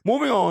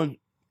 Moving on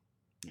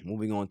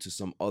to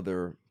some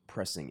other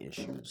pressing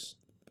issues.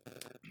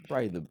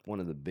 Probably one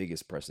of the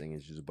biggest pressing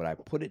issues, but I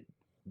put it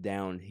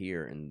down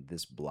here in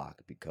this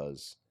block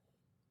because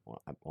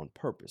on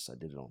purpose. I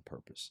did it on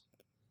purpose.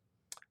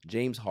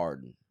 James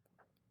Harden.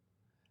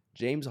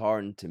 James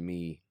Harden to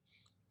me,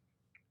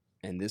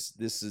 and this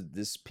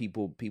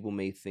people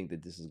may think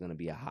that this is going to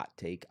be a hot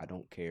take. I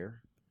don't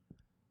care.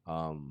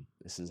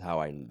 This is how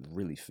I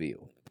really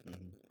feel.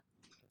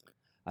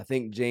 I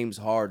think James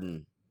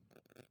Harden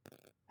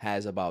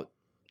has about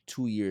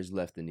 2 years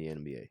left in the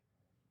NBA.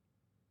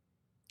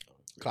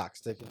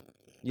 Clock's ticking.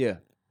 Yeah,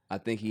 I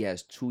think he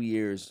has 2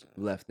 years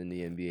left in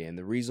the NBA. And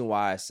the reason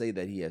why I say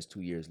that he has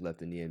 2 years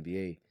left in the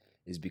NBA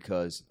is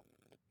because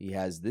he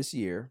has this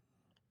year,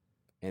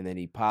 and then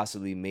he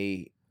possibly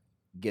may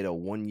get a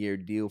 1-year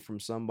deal from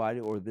somebody,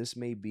 or this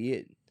may be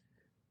it.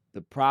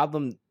 The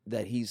problem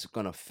that he's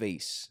going to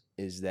face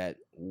is that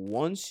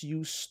once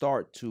you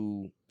start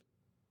to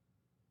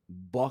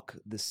buck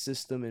the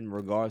system in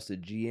regards to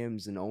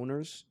GMs and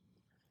owners,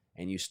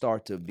 and you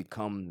start to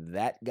become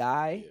that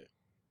guy,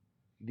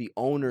 the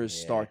owners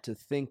start to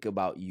think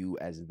about you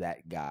as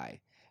that guy.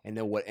 And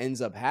then what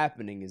ends up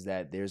happening is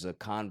that there's a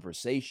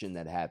conversation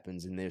that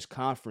happens, and there's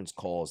conference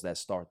calls that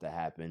start to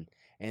happen,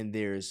 and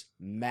there's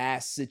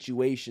mass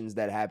situations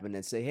that happen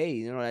that say, hey,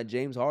 you know that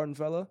James Harden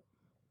fella?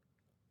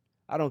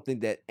 I don't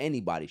think that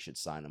anybody should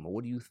sign him. Or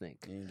what do you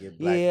think?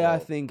 Yeah, I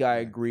think I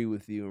agree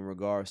with you in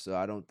regards to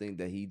I don't think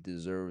that he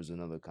deserves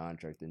another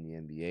contract in the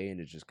NBA,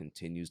 and it just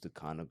continues to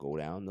kind of go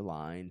down the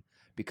line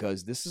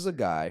because this is a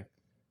guy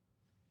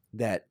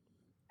that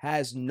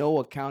has no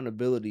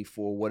accountability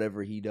for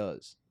whatever he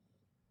does.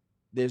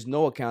 There's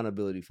no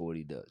accountability for what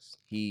he does.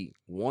 He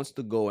wants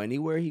to go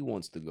anywhere he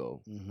wants to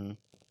go. Mm-hmm.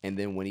 And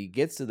then when he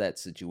gets to that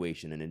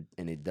situation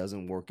and it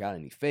doesn't work out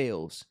and he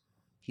fails,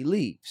 he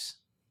leaves.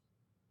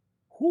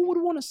 Who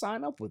would want to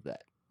sign up with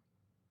that?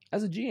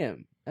 As a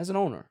GM, as an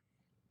owner.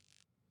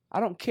 I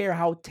don't care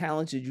how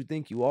talented you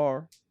think you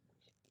are.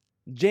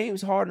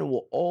 James Harden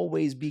will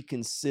always be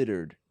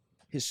considered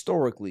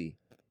historically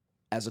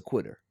as a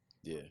quitter.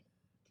 Yeah.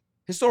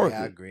 Historically.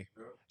 Yeah, I agree.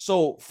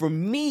 So for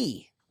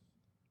me,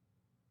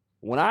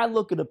 when I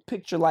look at a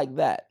picture like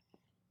that,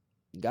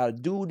 got a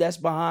dude that's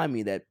behind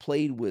me that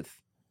played with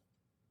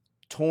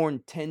torn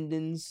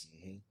tendons,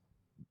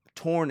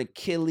 torn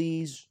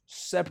Achilles,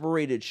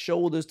 separated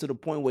shoulders to the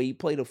point where he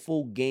played a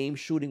full game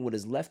shooting with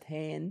his left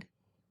hand.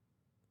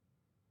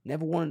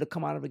 Never wanted to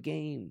come out of a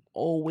game.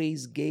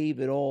 Always gave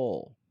it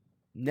all.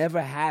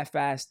 Never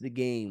half-assed the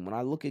game. When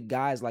I look at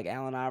guys like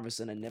Allen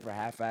Iverson that never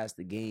half-assed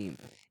the game,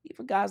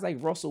 even guys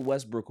like Russell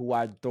Westbrook, who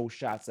I throw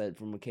shots at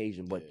from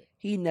occasion, but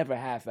he never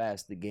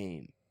half-assed the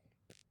game.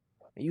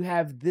 And you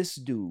have this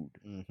dude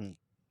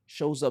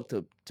shows up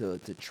to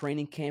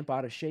training camp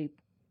out of shape.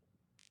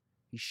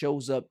 He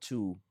shows up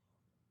to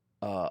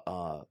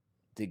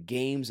the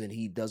games and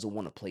he doesn't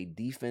want to play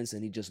defense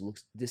and he just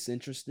looks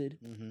disinterested.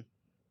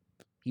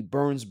 He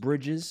burns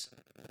bridges.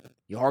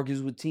 He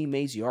argues with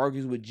teammates. He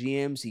argues with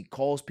GMs. He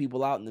calls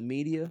people out in the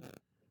media.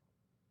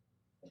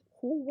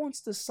 Who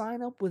wants to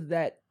sign up with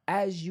that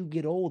as you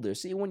get older?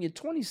 See, when you're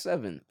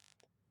 27,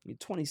 you're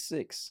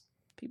 26,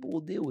 people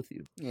will deal with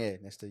you. Yeah,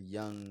 that's the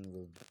young.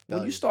 When you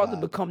rebellious start to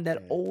vibe. become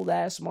that old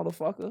ass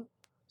motherfucker,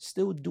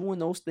 still doing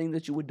those things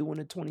that you were doing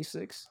at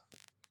 26,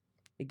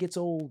 it gets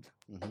old.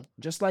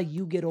 Just like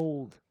you get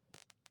old.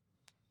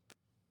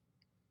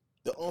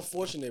 The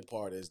unfortunate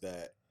part is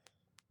that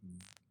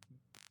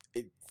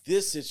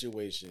this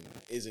situation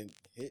isn't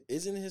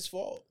his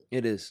fault.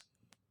 It is.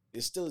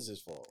 It still is his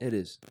fault. It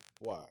is.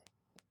 Why?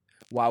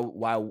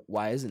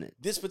 Why isn't it?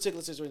 This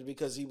particular situation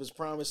because he was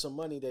promised some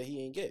money that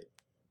he ain't get.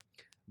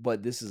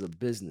 But this is a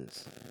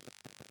business.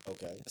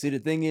 Okay. See, the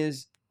thing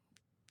is,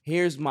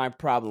 here's my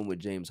problem with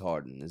James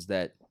Harden is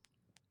that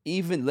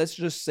even, let's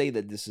just say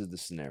that this is the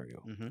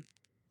scenario.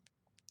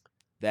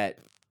 That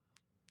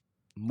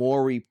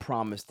Morey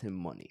promised him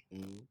money,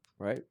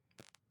 right?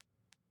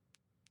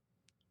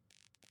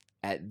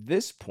 At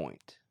this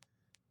point,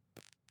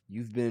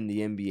 you've been in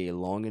the NBA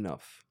long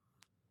enough.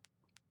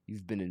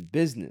 You've been in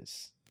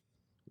business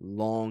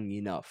long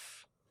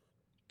enough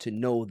to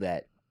know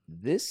that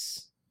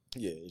this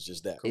it's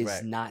just that.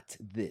 is not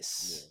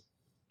this.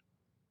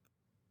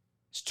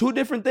 It's two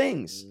different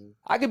things.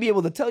 I could be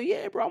able to tell you,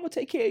 yeah, bro, I'm going to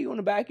take care of you on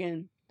the back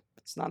end.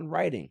 It's not in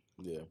writing.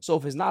 Yeah. So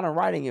if it's not in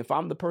writing, if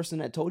I'm the person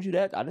that told you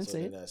that, I didn't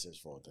say it. That's his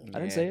fault. I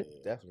didn't say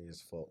it. Definitely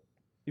his fault.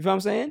 You feel what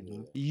I'm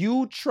saying?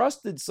 You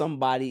trusted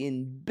somebody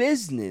in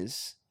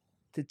business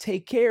to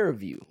take care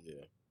of you.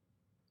 Yeah.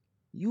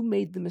 You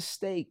made the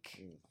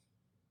mistake.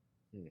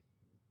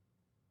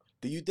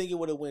 Do you think it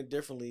would have went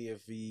differently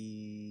if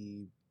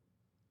he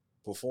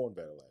performed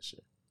better last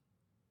year?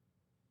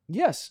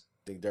 Yes.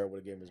 Think Daryl would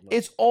have given him his money?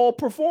 It's all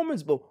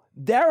performance, but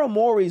Daryl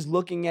Morey's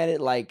looking at it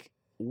like,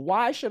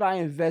 why should I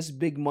invest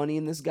big money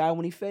in this guy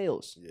when he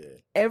fails?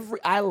 Yeah.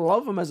 I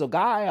love him as a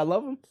guy. I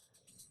love him.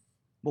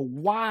 But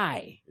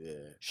why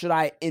should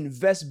I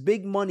invest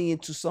big money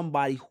into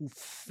somebody who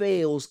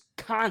fails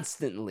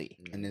constantly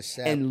And it's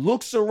sad. and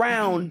looks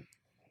around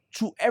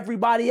to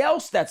everybody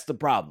else that's the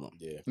problem?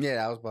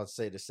 Yeah, I was about to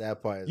say the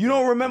sad part. Is You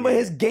don't remember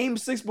his Game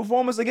 6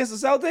 performance against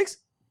the Celtics?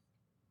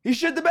 He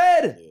shit the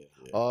bed.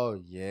 Oh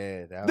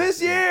yeah, that This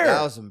was, year.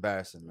 that was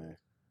embarrassing, man.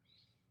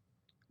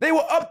 They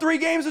were up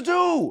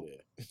 3-2,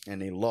 and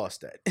they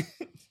lost that.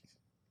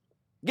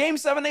 Game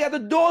 7, they got the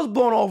doors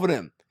blown off of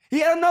them.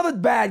 He had another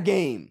bad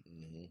game.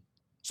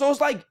 So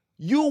it's like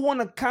you want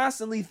to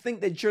constantly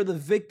think that you're the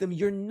victim.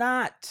 You're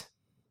not.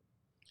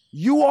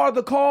 You are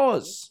the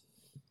cause.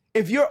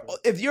 If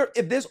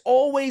there's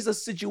always a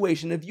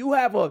situation, if you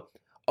have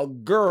a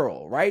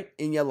girl, right,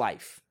 in your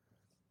life,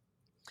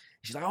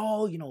 she's like,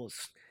 oh,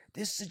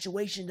 this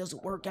situation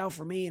doesn't work out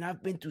for me, and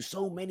I've been through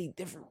so many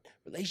different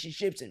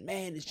relationships, and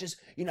man, it's just,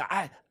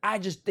 I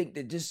just think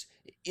that just,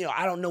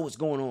 I don't know what's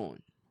going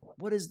on.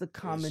 What is the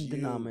common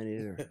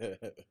denominator?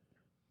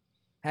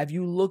 Have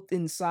you looked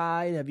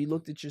inside? Have you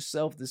looked at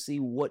yourself to see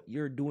what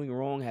you're doing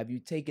wrong? Have you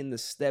taken the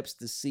steps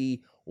to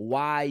see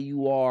why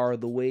you are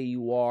the way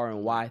you are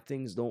and why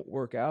things don't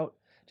work out?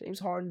 James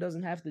Harden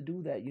doesn't have to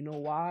do that. You know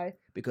why?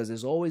 Because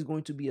there's always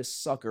going to be a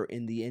sucker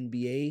in the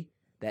NBA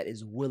that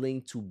is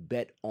willing to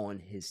bet on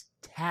his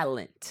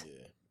talent.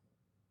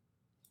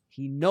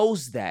 He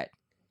knows that.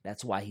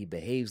 That's why he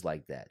behaves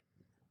like that.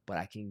 But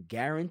I can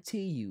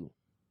guarantee you,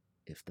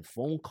 if the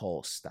phone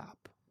calls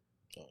stop,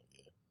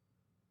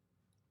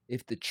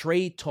 if the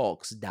trade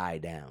talks die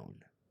down,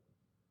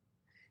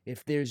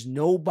 if there's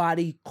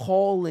nobody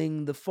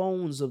calling the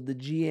phones of the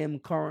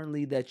GM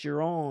currently that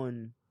you're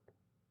on,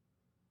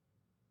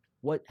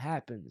 what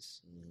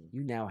happens?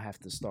 You now have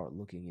to start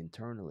looking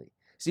internally.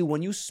 See,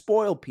 when you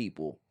spoil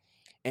people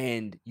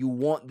and you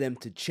want them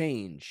to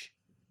change,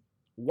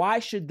 why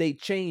should they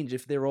change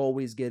if they're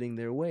always getting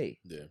their way?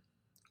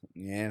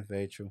 Yeah,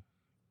 very true.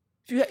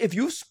 If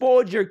you've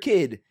spoiled your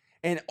kid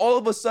and all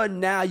of a sudden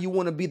now you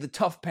want to be the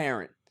tough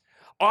parent,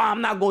 oh,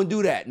 I'm not going to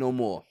do that no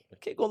more. The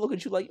kid going to look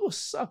at you like, you're a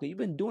sucker. You've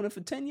been doing it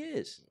for 10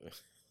 years.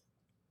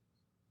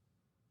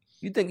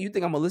 You think I'm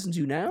going to listen to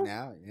you now?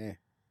 Now, yeah.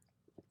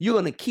 You're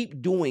going to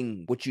keep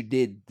doing what you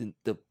did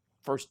the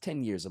first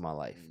 10 years of my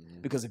life.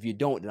 Because if you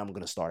don't, then I'm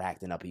going to start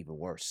acting up even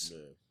worse.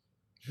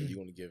 You're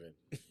going to give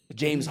in.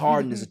 James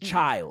Harden is a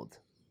child.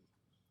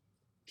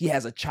 He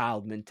has a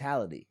child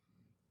mentality.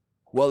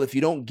 Well, if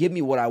you don't give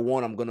me what I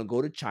want, I'm going to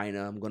go to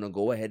China. I'm going to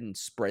go ahead and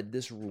spread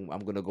this rumor.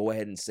 I'm going to go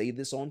ahead and say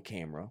this on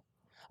camera.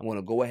 I'm going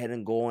to go ahead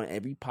and go on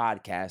every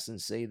podcast and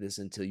say this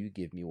until you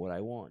give me what I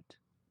want.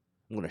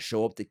 I'm going to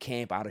show up to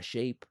camp out of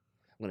shape.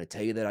 I'm going to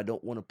tell you that I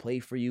don't want to play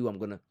for you. I'm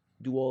going to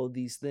do all of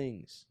these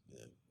things.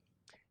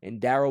 And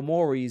Daryl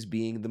Morey is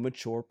being the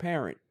mature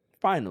parent,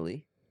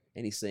 finally.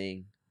 And he's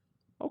saying,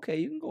 okay,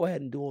 you can go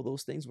ahead and do all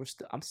those things.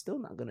 I'm still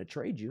not going to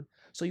trade you.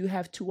 So you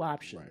have two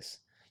options. Right.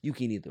 You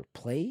can either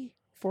play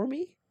for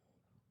me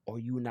or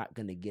you're not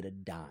going to get a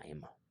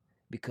dime.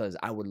 Because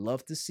I would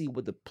love to see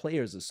what the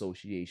Players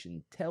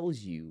Association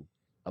tells you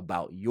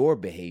about your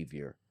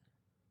behavior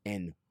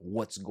and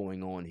what's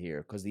going on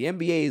here. Because the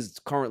NBA is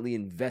currently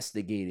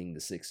investigating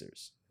the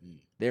Sixers.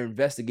 They're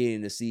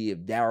investigating to see if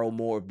Daryl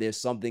Morey, if there's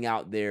something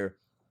out there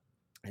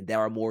and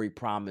Daryl Morey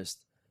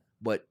promised.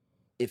 But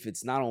if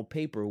it's not on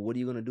paper, what are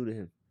you going to do to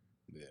him?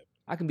 Yeah.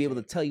 I can be able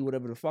to tell you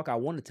whatever the fuck I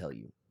want to tell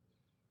you.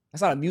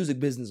 That's how the music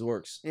business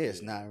works. Yeah,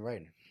 it's not in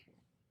writing.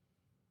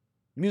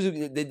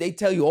 Music, they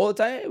tell you all the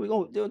time, hey,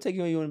 they'll take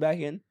care of you in the back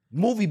end.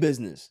 Movie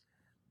business.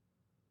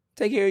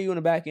 Take care of you in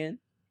the back end.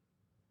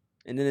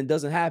 And then it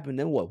doesn't happen,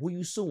 then what? Who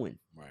you suing?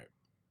 Right.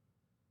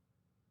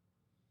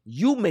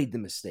 You made the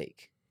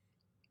mistake.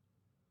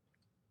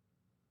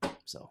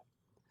 So,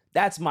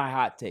 that's my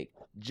hot take.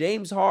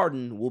 James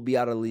Harden will be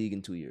out of the league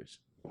in 2 years.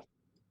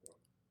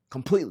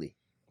 Completely.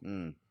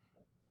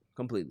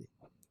 Completely.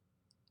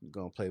 You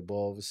gonna play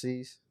ball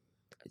overseas?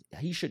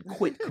 He should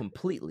quit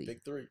completely.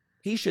 Big three.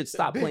 He should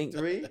stop Big playing.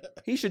 three?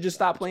 He should just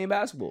stop playing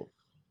basketball.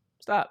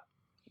 Stop.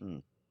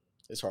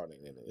 It's hard.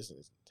 It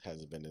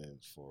hasn't been in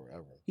it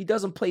forever. He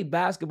doesn't play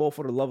basketball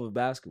for the love of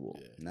basketball.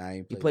 Nah,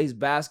 He plays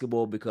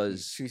basketball He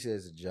because treats it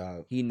as a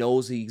job. he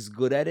knows he's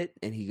good at it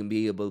and he can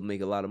be able to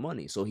make a lot of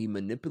money. So he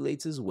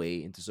manipulates his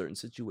way into certain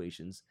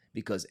situations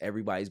because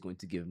everybody's going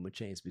to give him a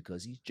chance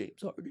because he's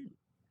James Harden.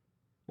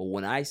 But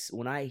when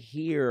I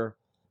hear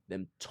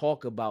them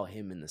talk about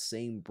him in the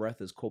same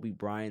breath as Kobe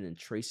Bryant and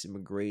Tracy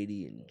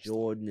McGrady and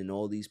Jordan and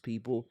all these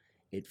people,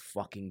 it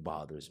fucking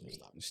bothers me.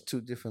 It's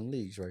two different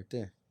leagues right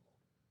there.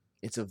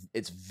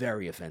 It's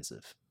very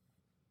offensive.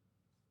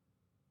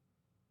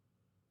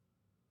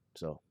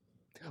 So,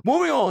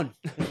 moving on.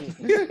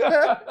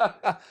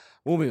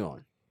 Moving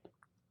on.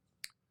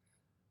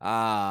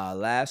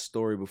 Last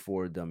story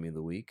before Dummy of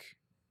the Week.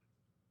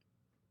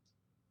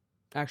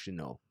 Actually,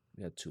 no.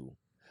 We had two.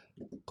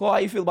 Cole, how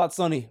you feel about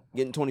Sonny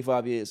getting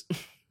 25 years?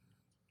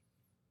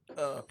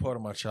 Part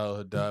of my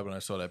childhood died when I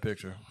saw that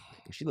picture.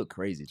 She looked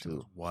crazy,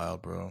 too.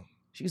 Wild, bro.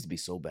 She used to be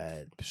so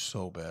bad.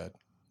 So bad.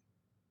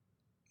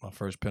 My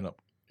first pinup.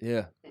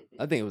 Yeah.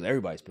 I think it was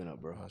everybody's pinup,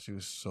 bro. She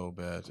was so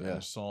bad. Yeah. And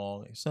the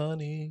song,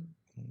 Sonny.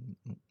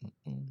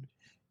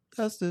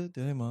 That's the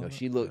day, mama. Yo,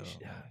 she looks.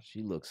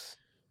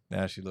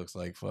 Now she looks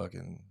like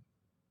fucking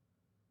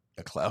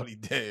a cloudy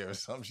day or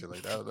some shit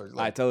like that.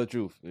 I tell the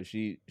truth. If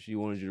she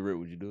wanted you to rip,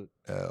 would you do it?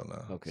 Hell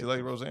no. Okay. She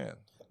like Roseanne.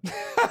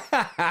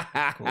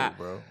 Cool,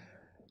 bro.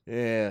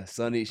 Yeah,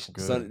 Sonny.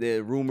 There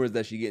are rumors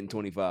that she getting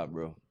 25,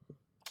 bro.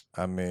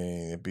 I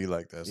mean, it'd be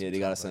like that. Yeah, they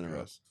gotta send her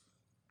up.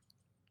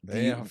 That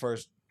ain't her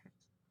first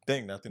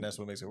thing. I think that's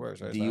what makes it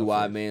worse, right? It's not her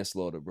DUI first-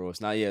 manslaughter, bro. It's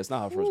not. Yeah, it's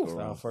not her first Ooh, go it's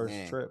not her around.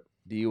 first trip.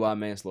 DUI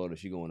manslaughter.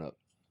 She going up.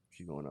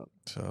 She going up.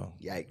 So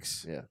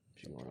yikes. Yeah,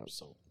 she going up.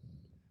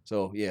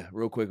 So yeah,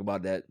 real quick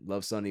about that.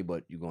 Love Sonny,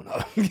 but you going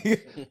up.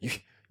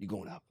 you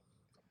going up.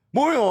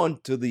 Moving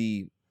on to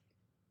the.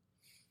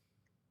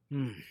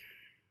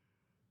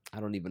 I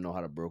don't even know how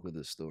to broker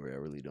this story. I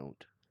really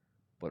don't.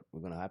 But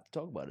we're gonna have to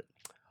talk about it.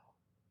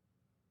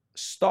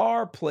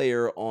 Star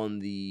player on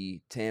the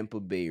Tampa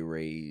Bay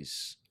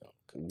Rays,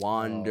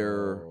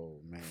 Wander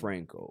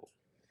Franco.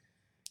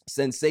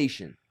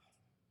 Sensation.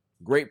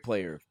 Great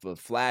player.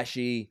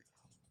 Flashy.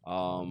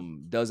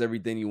 Does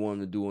everything you want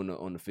him to do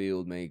on the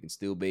field, man. He can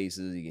steal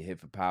bases. He can hit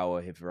for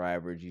power, hit for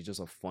average. He's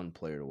just a fun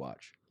player to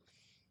watch.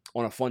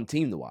 On a fun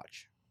team to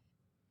watch.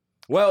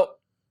 Well,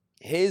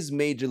 his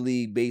Major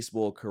League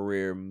Baseball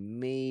career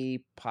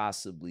may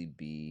possibly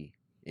be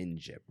in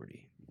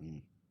jeopardy.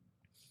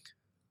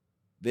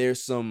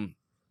 There's an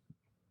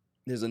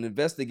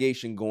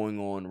investigation going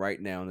on right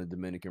now in the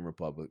Dominican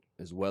Republic,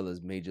 as well as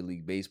Major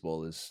League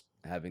Baseball is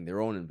having their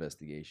own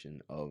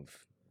investigation of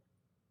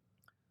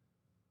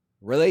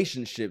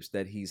relationships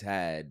that he's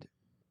had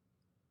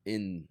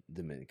in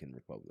Dominican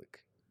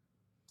Republic.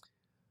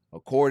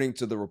 According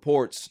to the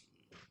reports,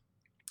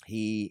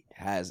 he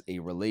has a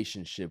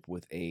relationship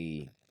with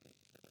a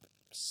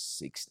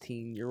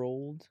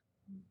 16-year-old.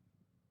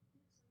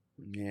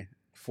 Yeah.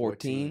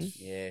 14?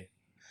 Yeah.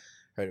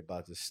 Heard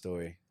about this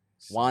story.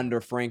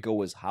 Wander Franco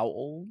was how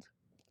old?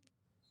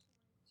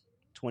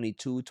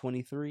 22,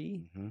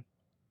 23? Mm-hmm.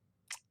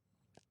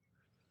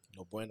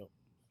 No bueno.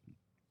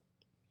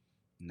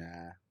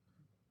 Nah.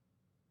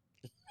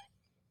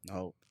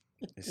 No.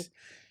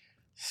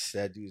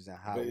 That dude's in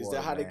hot But is water,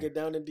 that how they man. get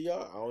down in DR?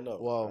 I don't know.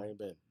 Well, I ain't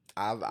been.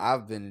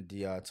 I've been in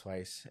DR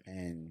twice,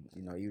 and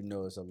even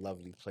though it's a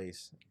lovely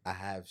place, I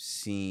have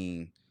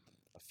seen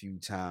a few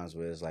times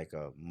where it's like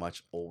a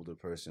much older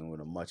person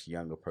with a much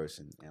younger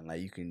person, and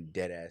like you can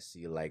dead ass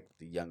see like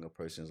the younger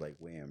person's like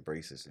wearing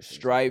braces and shit.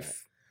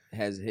 Strife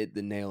has hit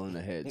the nail on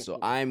the head. So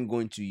I'm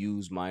going to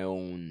use my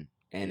own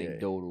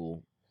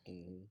anecdotal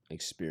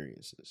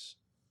experiences.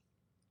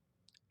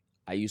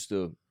 I used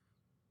to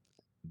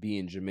be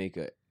in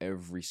Jamaica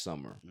every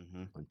summer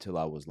until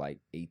I was like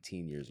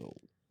 18 years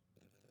old.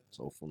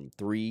 So from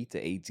 3 to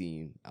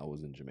 18, I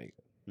was in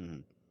Jamaica.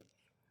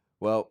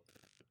 Well,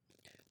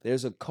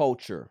 there's a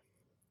culture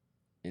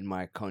in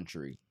my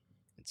country.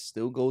 It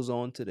still goes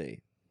on today.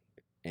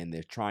 And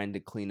they're trying to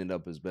clean it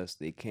up as best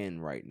they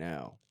can right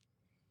now.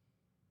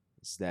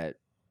 It's that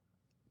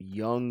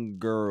young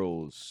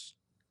girls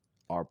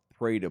are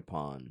preyed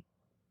upon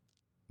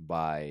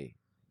by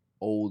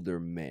older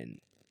men.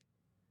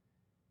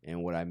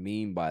 And what I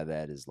mean by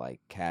that is like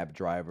cab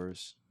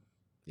drivers.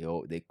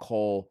 The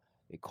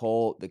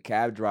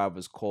cab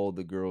drivers call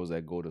the girls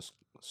that go to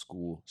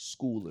school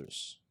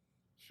schoolers.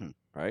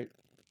 Right?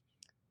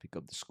 Pick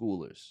up the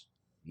schoolers.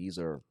 These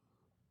are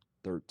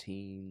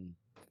 13,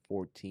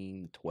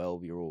 14,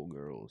 12-year-old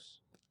girls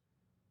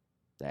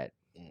that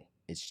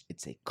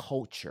it's a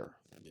culture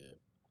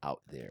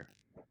out there.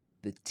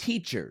 The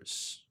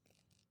teachers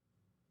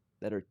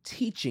that are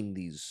teaching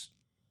these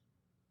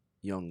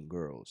young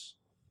girls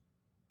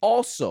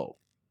also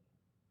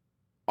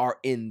are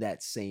in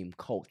that same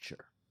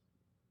culture.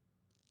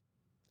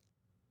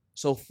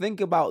 So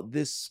think about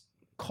this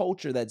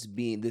culture that's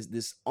being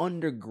this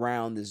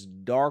underground, this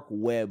dark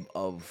web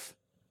of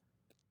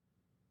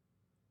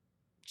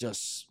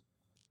just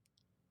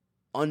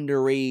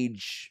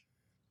underage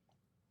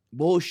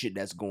bullshit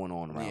that's going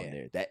on around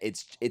there. That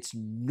it's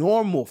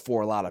normal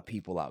for a lot of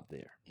people out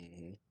there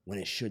when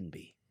it shouldn't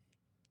be.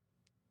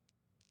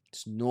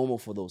 It's normal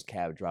for those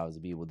cab drivers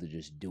to be able to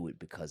just do it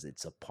because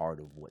it's a part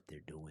of what they're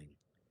doing.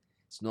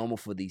 It's normal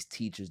for these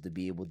teachers to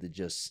be able to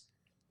just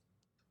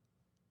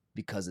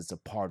because it's a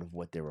part of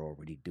what they're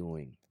already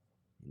doing.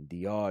 And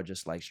DR,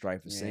 just like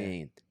Strife was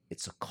saying,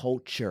 it's a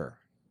culture.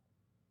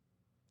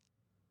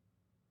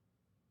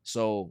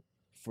 So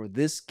for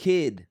this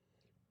kid,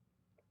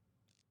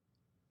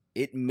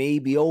 it may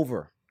be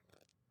over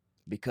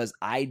because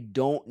I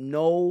don't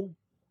know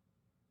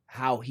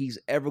how he's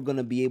ever going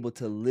to be able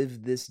to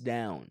live this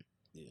down.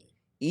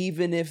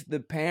 Even if the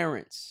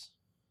parents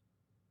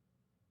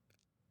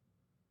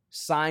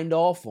signed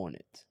off on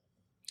it.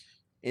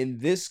 In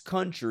this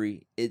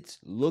country, it's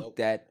looked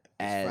at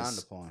as frowned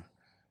upon.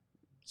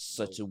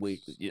 Such a way.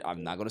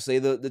 I'm not going to say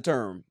the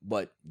term,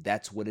 but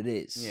that's what it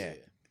is. Yeah,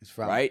 it's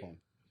frowned right? upon.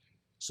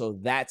 So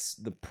that's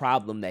the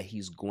problem that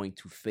he's going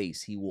to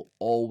face. He will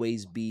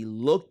always be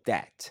looked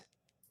at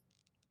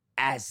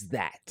as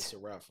that. It's a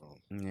wrap for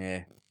him.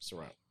 Yeah. It's a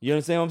wrap. You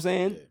understand what I'm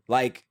saying?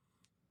 Like,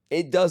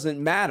 it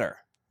doesn't matter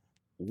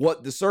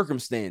what the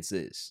circumstance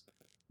is.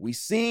 We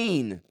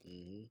seen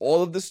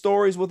all of the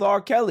stories with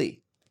R.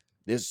 Kelly.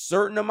 There's a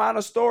certain amount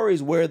of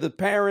stories where the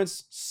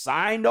parents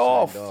signed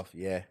off.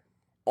 Yeah.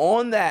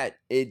 On that,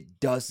 it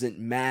doesn't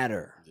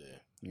matter.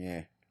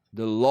 Yeah.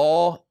 The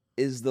law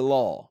is the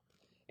law.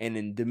 And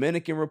in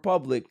Dominican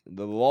Republic,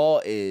 the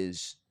law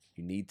is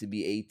you need to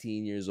be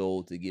 18 years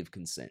old to give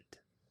consent.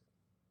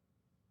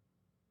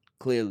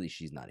 Clearly,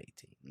 she's not 18.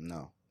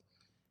 No.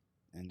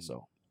 And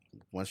so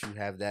once you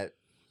have that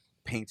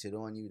painted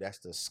on you, that's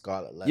the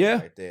scarlet letter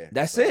right there.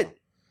 That's it.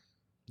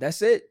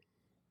 That's it.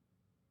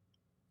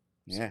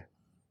 Yeah.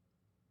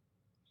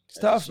 It's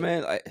tough,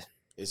 man.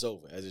 It's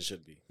over, as it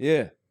should be.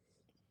 Yeah.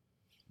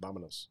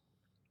 Vámonos.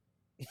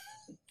 I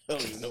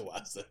don't even know why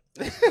I said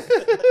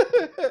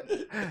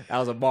That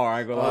was a bar. I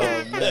ain't gonna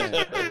lie. Oh,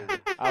 man.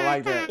 I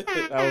like that.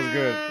 That was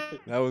good.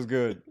 That was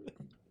good.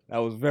 That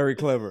was very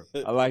clever.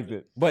 I liked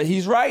it. But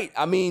he's right.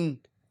 I mean,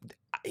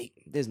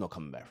 there's no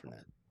coming back from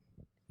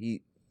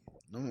that.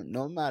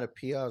 No matter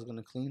PR is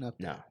gonna clean up.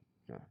 No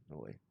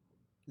way.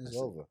 It's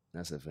over.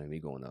 That's it for him. He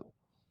going up.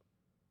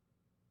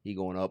 He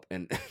going up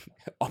and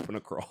up and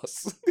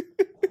across.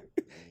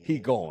 He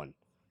going.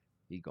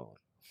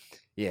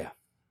 Yeah.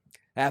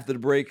 After the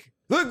break,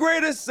 the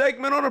greatest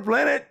segment on the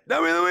planet,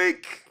 Dummy of the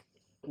Week.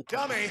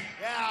 Dummy,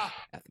 yeah.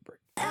 After the break.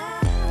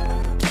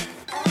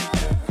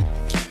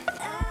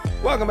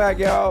 Welcome back,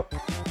 y'all.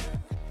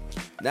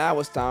 Now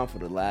it's time for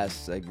the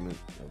last segment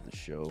of the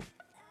show.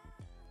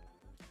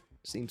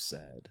 Seems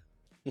sad,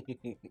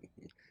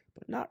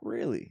 but not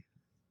really,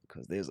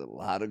 because there's a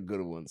lot of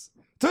good ones.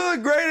 To the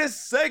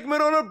greatest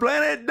segment on the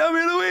planet,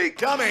 Dummy of the Week.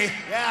 Dummy,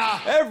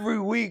 yeah. Every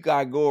week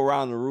I go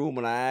around the room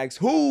and I ask,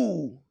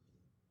 who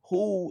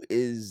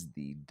is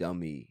the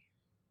dummy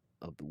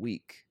of the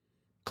week?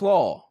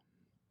 Claw,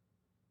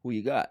 who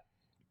you got?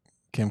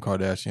 Kim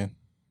Kardashian.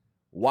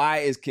 Why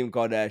is Kim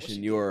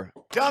Kardashian your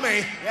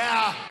dummy?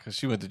 Yeah. Because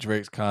she went to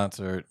Drake's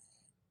concert,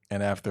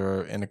 and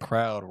after in the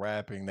crowd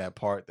rapping that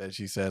part that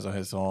she says on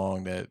his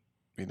song that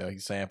he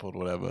sampled,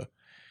 whatever,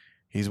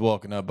 he's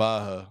walking up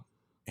by her,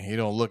 and he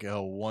don't look at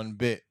her one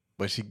bit,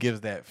 but she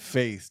gives that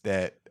face,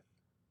 that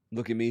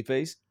look at me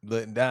face.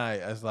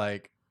 It's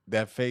like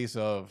that face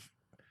of.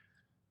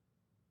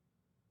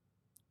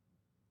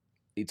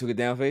 You took it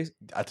down face?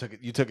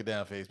 You took it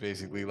down face,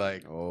 basically.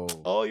 Like,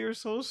 oh, you're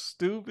so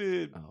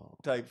stupid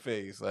type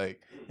face.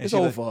 Like, and It's she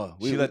over.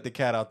 Let, she let the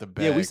cat out the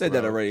bag. Yeah, we said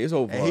that bro. already. It's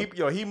over.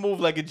 And he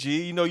moved like a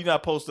G. You're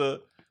not supposed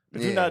to.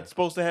 If you're not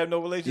supposed to have no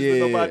relations Yeah.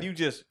 with nobody, you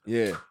just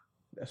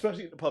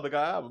especially in the public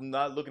eye. I'm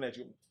not looking at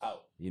you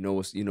out. You know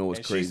what's And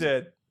crazy? she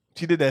said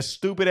she did that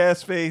stupid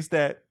ass face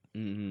that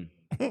and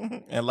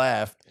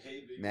laughed.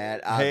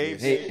 Mad Hey,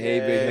 obvious. hey,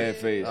 big head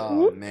face.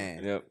 Oh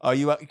man. Yep. Are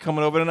you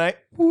coming over tonight?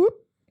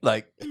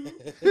 Like,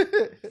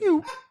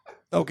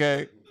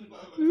 okay.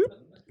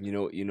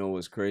 You know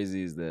what's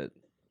crazy is that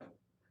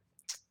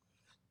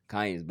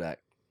Kanye's back.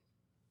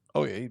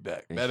 Oh yeah, he's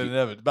back. And Better she- than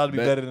ever. About to be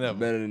better than ever.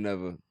 Better than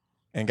ever.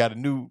 And got a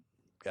new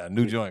Got a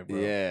new joint, bro.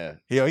 Yeah.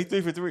 He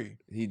 3 for 3.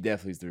 He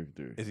definitely is 3 for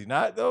 3. Is he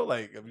not though?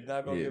 Like, are we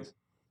not gonna He give? is.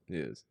 He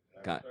is.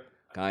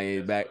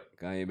 Kanye back.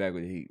 Kanye back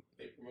with the heat.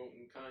 They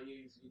promoting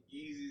Kanye's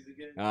Yeezys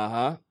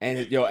again.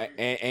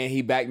 And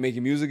he back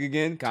making music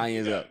again.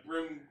 Kanye's up.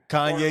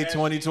 Kanye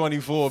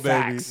 2024, baby.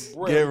 Facts.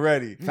 Get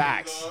ready.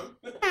 Facts.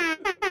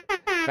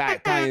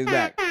 Fact. Kanye's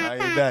back.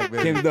 Kanye back,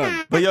 baby. Kim's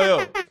done. But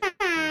yo.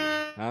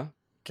 Huh?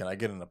 Can I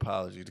get an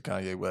apology to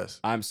Kanye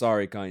West? I'm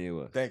sorry, Kanye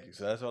West. Thank you.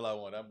 So that's all I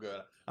want. I'm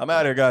good. I'm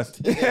out here, guys.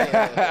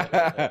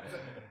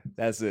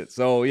 That's it.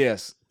 So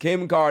yes,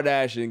 Kim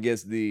Kardashian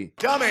gets the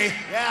dummy.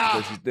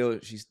 Yeah.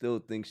 But she still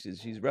thinks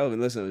she's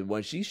relevant. Listen,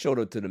 when she showed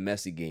up to the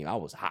Messi game, I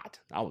was hot.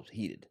 I was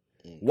heated.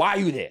 Why are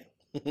you there?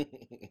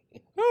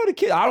 No, the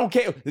kid. I don't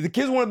care. If the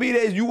kids want to be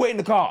there, you wait in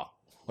the car,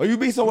 or you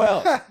be somewhere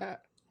else.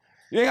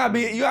 You ain't gotta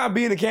be. You gotta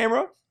be in the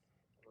camera.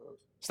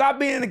 Stop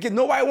being in the kid.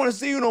 Nobody want to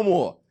see you no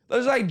more.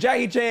 It's like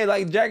Jackie Chan.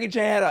 Like Jackie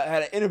Chan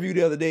had an interview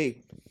the other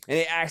day, and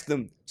they asked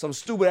him some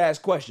stupid ass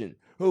question.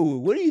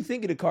 What do you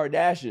think of the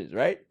Kardashians?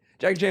 Right?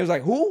 Jackie Chan was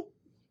like, "Who?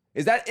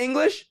 Is that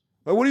English?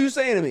 Like, what are you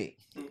saying to me?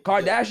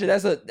 Kardashian?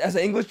 That's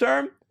an English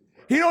term?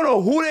 He don't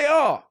know who they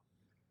are.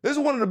 This is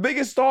one of the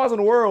biggest stars in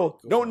the world.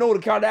 Don't know the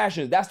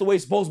Kardashians. That's the way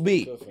it's supposed to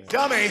be.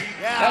 Dummy.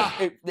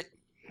 Yeah.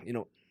 You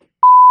know.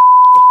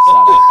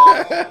 Stop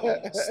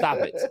it. Stop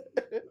it.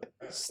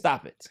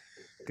 Stop it.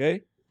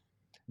 Okay?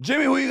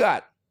 Jimmy, who you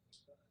got?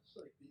 It's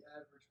like the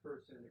average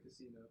person in a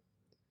casino.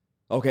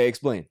 Okay,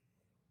 explain.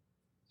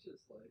 It's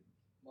just like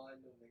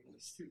mind-numbingly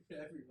stupid.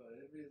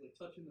 Everybody's like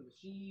touching the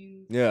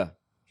machines. Yeah.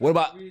 What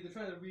about They're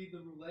trying to read the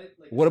roulette.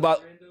 Like,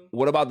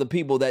 what about the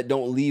people that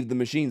don't leave the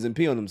machines and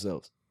pee on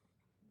themselves?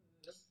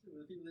 The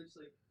people that just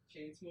like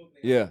chain smoke.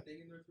 Yeah.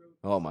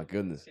 Oh my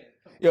goodness.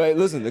 Yo, hey,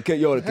 listen, the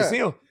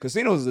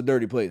casinos is a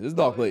dirty place. It's a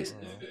dark place.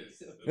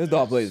 It's a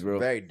dark place, bro.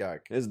 Very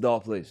dark. It's a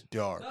dark place.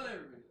 Dark. Not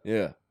everybody.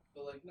 Yeah.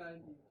 But like 95%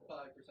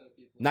 of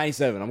people.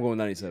 97. I'm going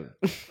 97.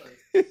 It's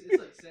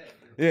like sad.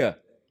 Yeah.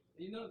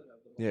 You know that.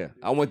 Yeah.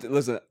 I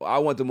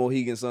went to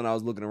Mohegan Sun. I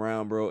was looking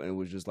around, bro, and it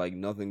was just like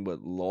nothing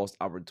but lost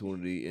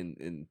opportunity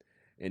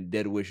and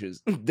dead wishes,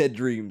 dead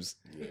dreams,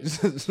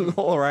 just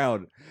all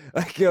around.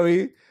 Like, you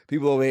know,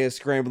 people over here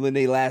scrambling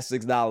their last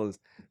 $6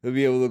 to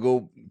be able to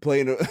go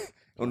play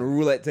on the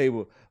roulette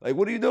table. Like,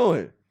 what are you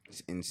doing?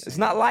 It's insane. It's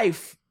not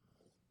life.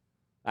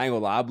 I ain't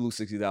gonna lie, I blew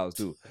 $60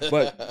 too.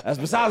 But that's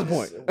besides the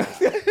point.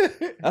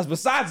 That's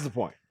besides the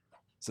point.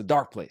 It's a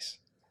dark place.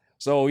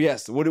 So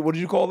yes, what did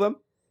you call them?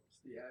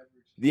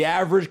 The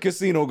average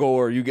casino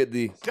goer. You get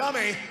the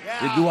dummy.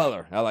 The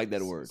dweller. I like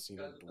that word.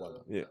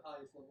 Yeah.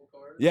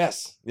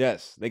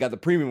 Yes. They got the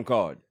premium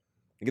card.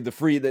 They get the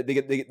free. They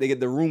get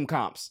the room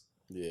comps.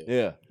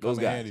 Yeah. Those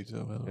guys. Handy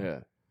too, man. Yeah.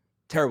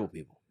 Terrible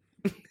people.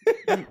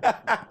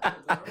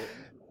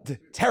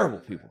 Terrible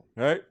people.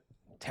 Right?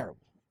 Terrible.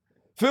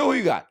 Phil, who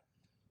you got?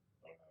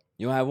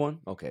 You don't have one?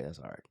 Okay, that's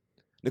all right.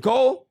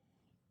 Nicole?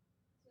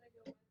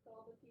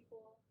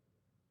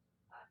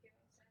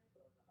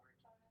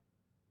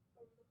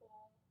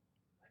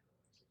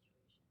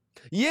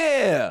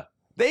 Yeah,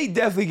 they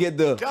definitely get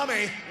the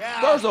dummy. Yeah.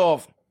 First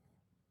off,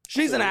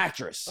 she's an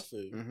actress,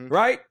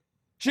 right?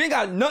 She ain't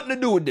got nothing to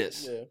do with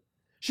this.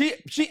 Yeah.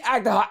 She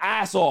acted her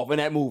ass off in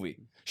that movie.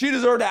 She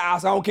deserved that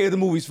Oscar. I don't care if the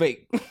movie's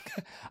fake.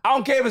 I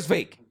don't care if it's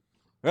fake,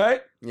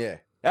 right? Yeah.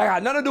 That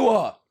got nothing to do with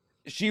her.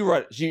 She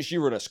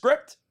wrote a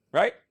script,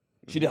 right?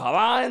 She did her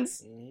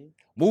lines.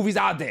 Movies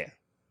out there.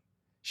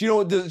 She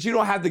don't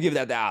have to give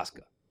that the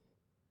Oscar.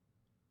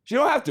 She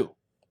don't have to.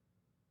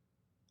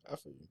 I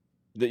feel you.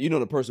 You know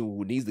the person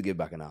who needs to give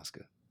back an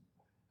Oscar.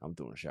 I'm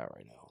throwing a shot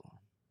right now. Hold on.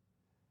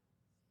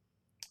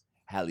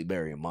 Halle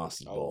Berry and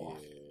Monsters Ball.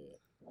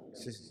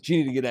 Yeah. She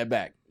need to get that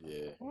back.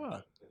 Yeah.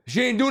 Why?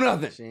 She ain't do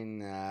nothing.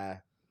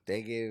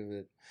 They gave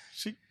it.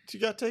 She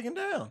got taken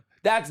down.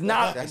 That's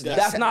not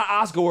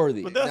Oscar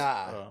worthy. But that's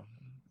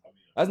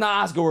That's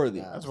not Oscar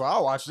worthy. that's why I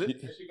watched it.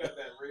 She got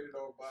that rated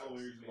R by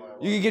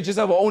You can get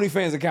yourself an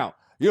OnlyFans account.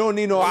 You don't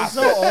need no There's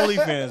Oscar. no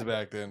OnlyFans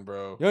back then,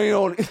 bro. You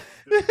don't need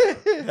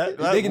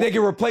they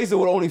can replace it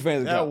with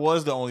OnlyFans That account.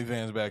 was the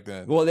OnlyFans back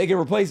then. Well, they can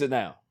replace it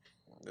now.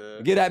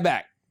 Get that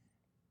back.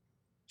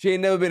 She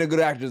ain't never been a good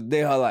actress a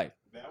day of her life.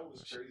 That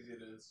was crazier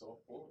than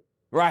soft porn.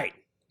 Right.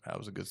 That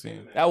was a good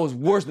scene. That was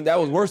worse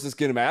than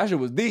Skinny Man. That shit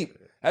was deep.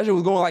 That shit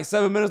was going like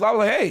 7 minutes. I was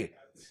like, hey,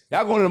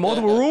 y'all going into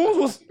multiple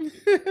rooms?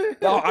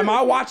 Am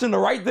I watching the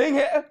right thing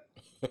here?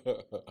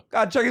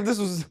 Gotta check if this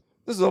is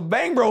a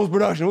Bang Bros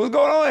production. What's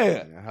going on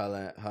here?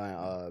 Her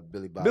and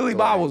Billy Bob. Billy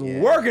Bob was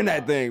working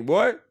that thing,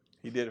 boy.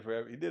 He did it for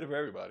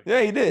everybody.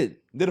 Yeah, he did.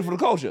 Did it for the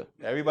culture.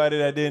 Everybody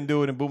that didn't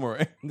do it in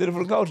Boomerang. Did it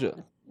for the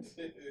culture.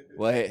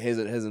 Well, here's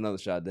another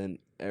shot. Then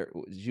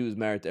she was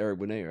married to Eric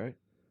Benet, right?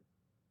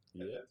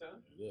 Yeah.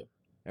 Yeah.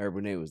 Eric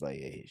Benet was like,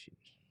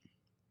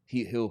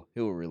 yeah, he'll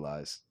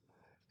realize.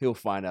 He'll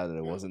find out that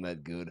it wasn't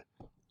that good.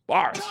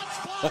 Bars.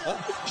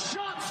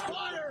 Shots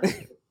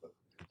fired.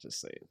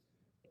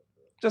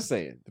 Just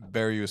saying. The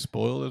berry was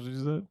spoiled, as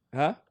you said?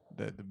 Huh?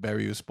 The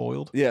berry was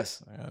spoiled?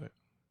 Yes. I got it.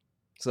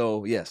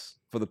 So, yes,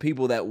 for the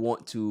people that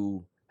want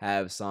to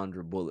have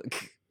Sandra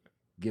Bullock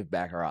give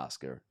back her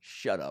Oscar.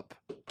 Shut up.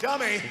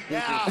 Dummy.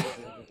 Yeah.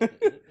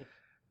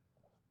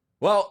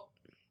 Well,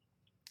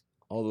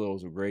 all of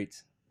those were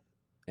great.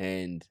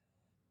 And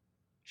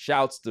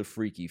shouts to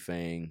Freaky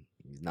Fang.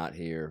 He's not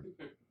here.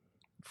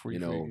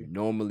 Freaky.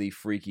 Normally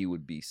Freaky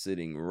would be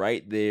sitting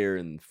right there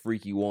in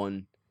Freaky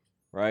 1,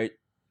 right?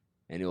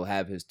 And he'll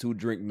have his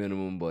 2-drink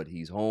minimum, but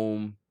he's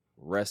home,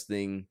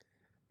 resting.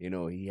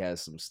 He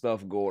has some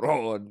stuff going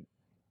on.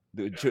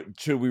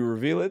 Should we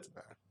reveal it?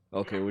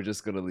 Okay, we're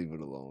just gonna leave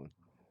it alone.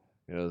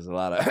 There's a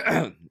lot of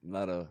That's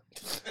enough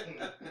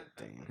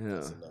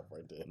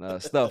right there. lot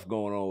of stuff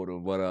going on with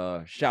him.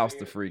 But shouts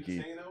to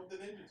Freaky.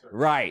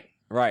 Right.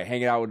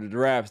 Hanging out with the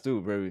giraffes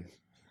too, baby.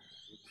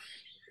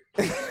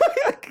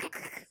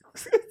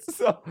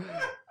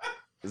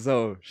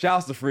 So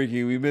shouts to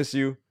Freaky. We miss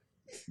you.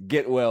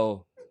 Get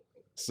well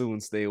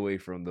soon. Stay away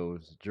from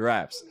those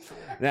giraffes.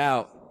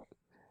 Now,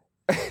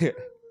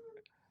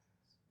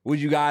 would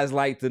you guys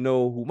like to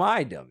know who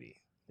my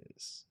dummy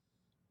is?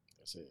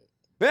 That's it.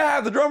 May I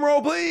have the drum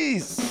roll,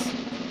 please?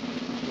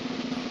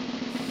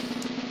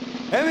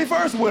 And the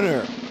first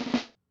winner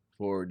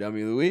for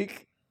Dummy of the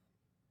Week,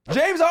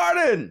 James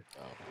Harden.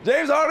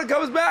 James Harden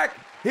comes back.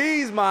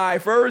 He's my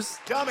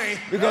first dummy.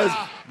 Because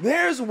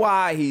here's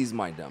why he's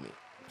my dummy.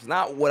 It's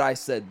not what I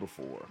said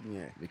before.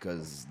 Yeah.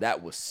 Because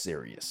that was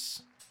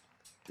serious.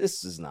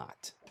 This is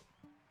not.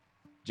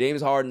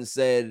 James Harden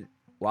said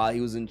while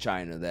he was in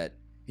China that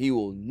he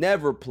will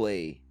never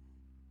play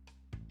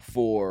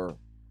for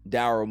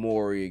Daryl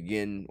Morey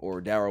again,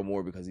 or Daryl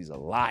Morey because he's a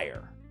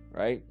liar,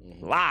 right?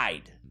 Mm-hmm.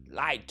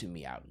 Lied to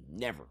me. I'll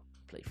never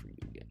play for you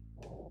again.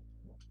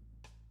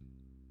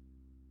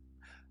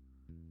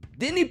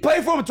 Didn't he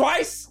play for him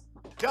twice?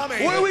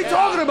 Dummy. What are we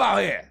talking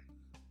about here?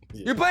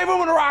 You played for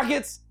him in the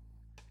Rockets.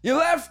 You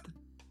left.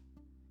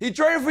 He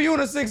traded for you in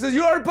the Sixers.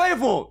 You already played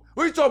for him.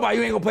 What are you talking about?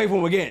 You ain't gonna play for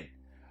him again.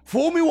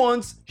 Fool me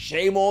once,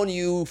 shame on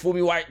you. Fool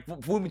me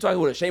twice,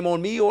 what? Shame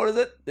on me, or what is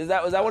it? Is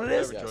that what it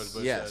is?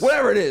 Yes.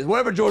 Whatever it is,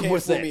 whatever George Can't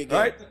Bush fool said, me again.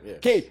 right? Yeah.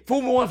 Okay,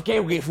 fool me once,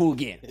 can't get fooled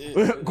again.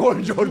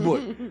 According to George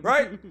Bush,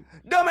 right?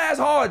 Dumbass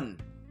Harden.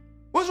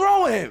 What's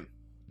wrong with him?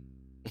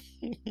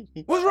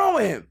 What's wrong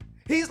with him?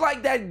 He's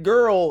like that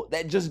girl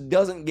that just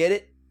doesn't get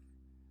it.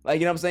 Like,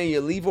 you know what I'm saying?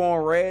 You leave her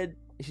on red.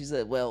 And she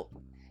said, well,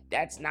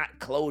 that's not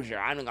closure.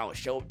 I'm going to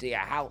show up to your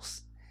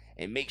house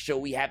and make sure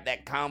we have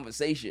that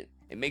conversation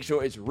and make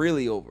sure it's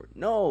really over.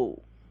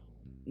 No,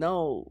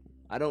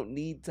 I don't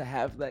need to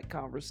have that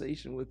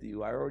conversation with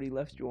you. I already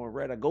left you on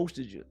red. I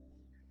ghosted you.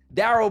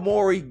 Daryl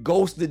Morey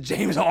ghosted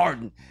James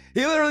Harden.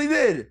 He literally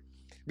did.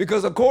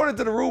 Because according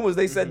to the rumors,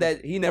 they said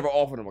that he never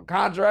offered him a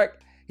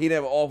contract. He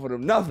never offered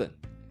him nothing.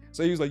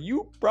 So he was like,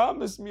 you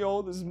promised me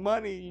all this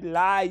money. You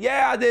lied.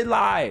 Yeah, I did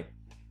lie.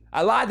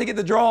 I lied to get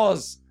the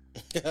draws.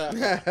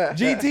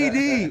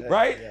 GTD,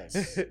 right?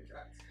 Yes.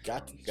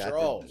 Got the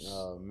draws.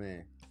 Oh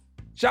man.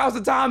 Shouts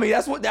to Tommy.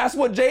 That's what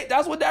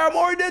Daryl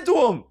Morey did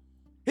to him.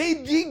 He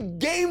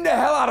gamed the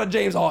hell out of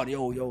James Harden.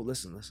 Yo,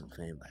 listen,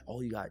 fam. Like,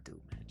 all you gotta do,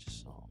 man,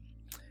 just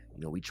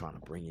we trying to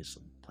bring in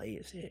some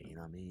players here. You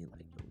know what I mean?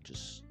 Like,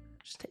 just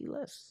take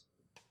less.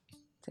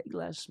 Take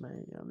less,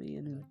 man. You know what I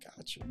mean? I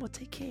got you. I'm gonna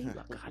take care of you.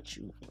 I got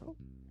you, bro.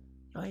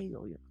 Hey,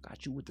 yo,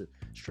 got you with the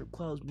strip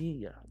clubs. Me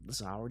and you.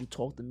 Listen, I already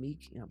talked to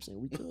Meek. You know what I'm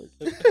saying? We could.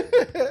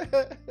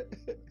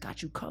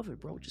 Got you covered,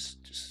 bro. Just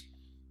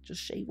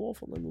shave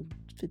off a little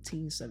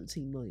 15,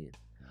 17 million.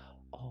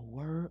 Oh,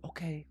 word?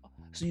 Okay.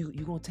 So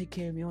you gonna take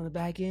care of me on the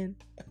back end?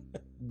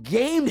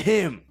 Gamed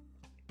him.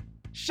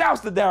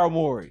 Shouts to Daryl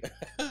Morey.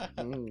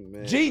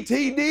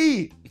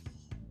 GTD.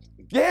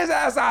 Get his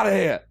ass out of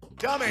here.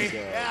 Dummy.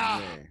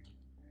 Yeah.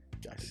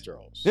 Got the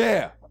draws.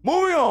 Yeah.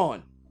 Moving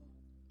on.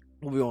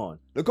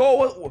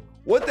 Nicole,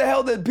 what the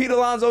hell did Pete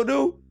Alonso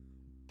do?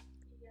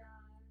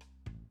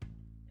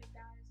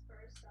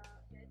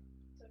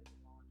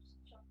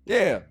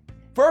 Yeah.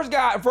 First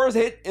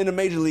hit in the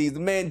major leagues,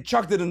 the man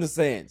chucked it in the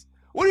sands.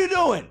 What are you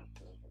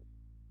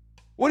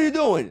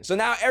doing? So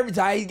now every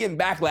time he's getting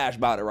backlash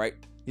about it, right?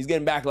 He's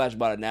getting backlash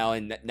about it now,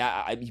 and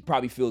now he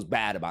probably feels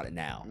bad about it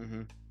now.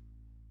 Mm-hmm.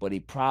 But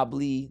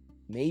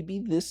maybe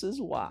this is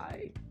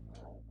why.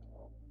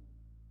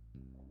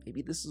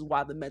 Maybe this is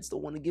why the Mets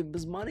don't want to give him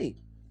his money.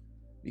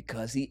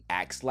 Because he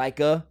acts like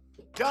a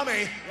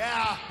dummy.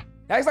 Yeah.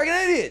 Acts like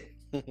an idiot.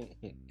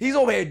 He's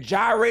over here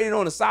gyrating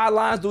on the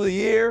sidelines through the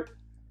year.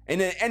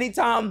 And then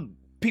anytime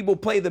people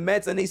play the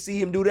Mets and they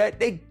see him do that,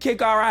 they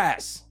kick our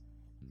ass.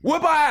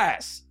 Whip our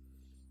ass.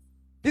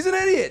 He's an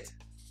idiot.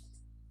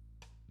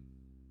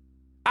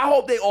 I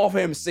hope they offer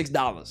him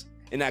 $6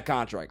 in that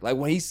contract. Like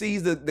when he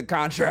sees the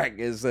contract,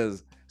 it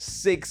says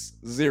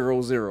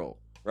 600,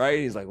 right?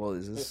 He's like, well,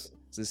 is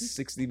this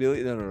 60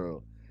 million?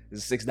 No.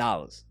 This is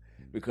 $6.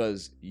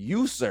 Because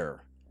you,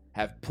 sir,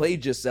 have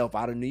played yourself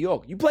out of New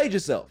York. You played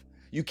yourself.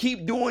 You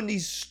keep doing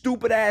these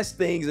stupid ass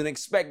things and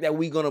expect that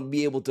we're gonna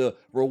be able to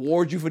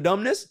reward you for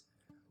dumbness.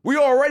 We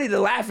already the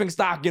laughing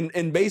stock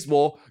in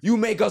baseball. You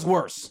make us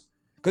worse.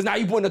 Because now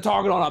you're putting the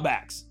target on our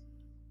backs.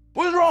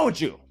 What's wrong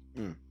with you?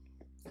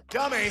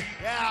 Dummy.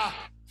 Yeah.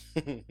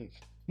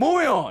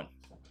 Moving on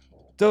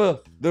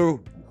to the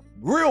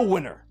real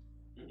winner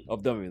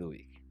of Dummy of the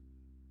Week.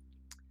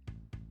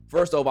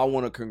 First off, I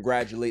want to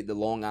congratulate the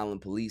Long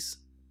Island Police.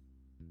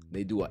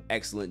 They do an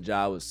excellent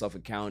job with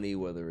Suffolk County,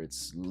 whether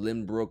it's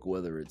Lynbrook,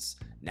 whether it's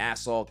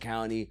Nassau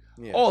County,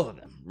 all of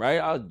them, right?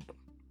 I'll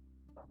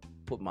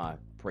put my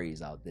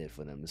praise out there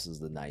for them. This is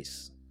the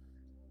nice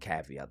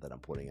caveat that I'm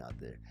putting out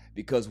there.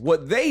 Because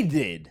what they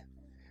did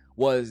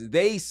was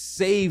they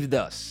saved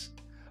us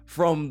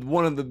from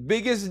one of the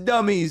biggest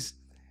dummies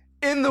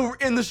in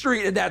the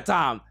street at that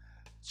time.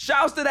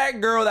 Shouts to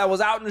that girl that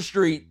was out in the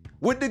street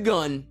with the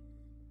gun,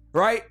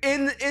 right?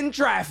 In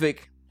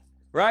traffic,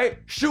 right?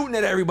 Shooting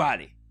at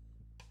everybody.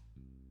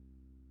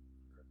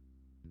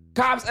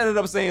 Cops ended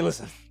up saying,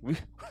 listen,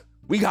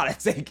 we gotta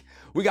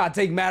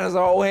take matters in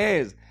our own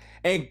hands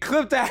and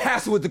clip that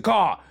ass with the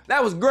car.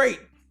 That was great.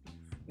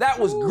 That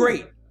was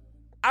great.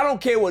 I don't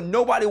care what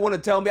nobody want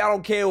to tell me. I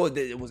don't care what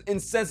it was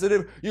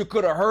insensitive. You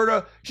could have hurt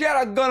her. She had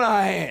a gun in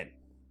her hand.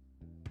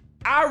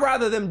 I'd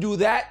rather them do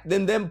that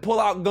than them pull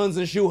out guns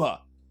and shoot her.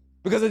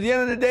 Because at the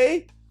end of the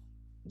day,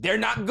 they're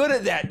not good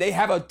at that. They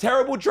have a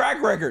terrible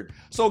track record.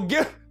 So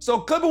clip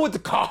it with the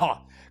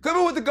car. Clip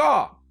it with the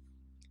car.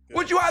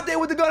 What you out there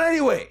with the gun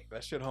anyway?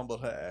 That shit humbled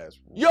her ass.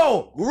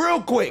 Yo,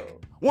 real quick.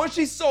 Once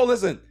she saw,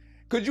 listen,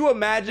 could you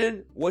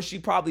imagine what she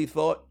probably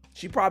thought?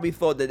 She probably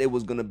thought that it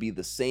was gonna be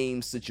the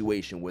same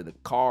situation where the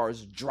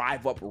cars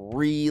drive up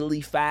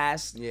really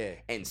fast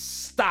and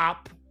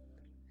stop,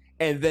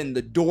 and then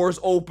the doors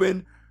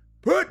open,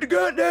 put the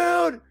gun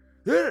down.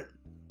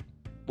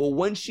 But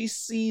when she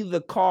see the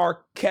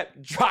car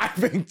kept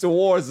driving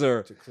towards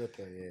her, To clip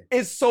her,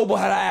 it sobered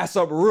her ass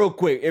up real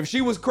quick. If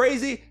she was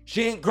crazy,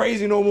 she ain't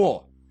crazy no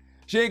more.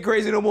 She ain't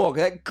crazy no more.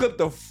 That clipped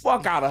the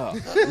fuck out of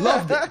her.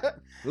 Loved it.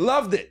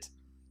 Loved it.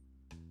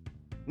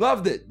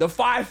 Loved it. The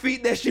 5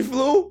 feet that she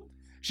flew,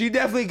 she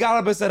definitely got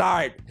up and said, all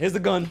right, here's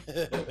the gun.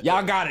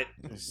 Y'all got it.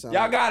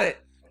 Y'all got it.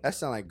 That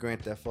sound like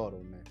Grand Theft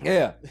Auto, man.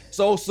 Yeah.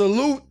 So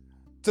salute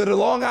to the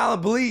Long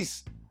Island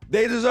Police.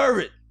 They deserve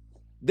it.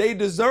 They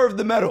deserve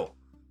the medal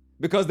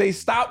because they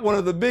stopped one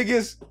of the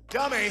biggest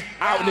Dummy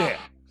out there.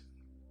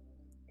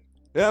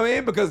 You know what I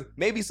mean? Because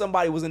maybe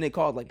somebody was in their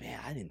car like, man,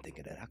 I didn't think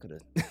of that. I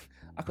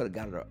could have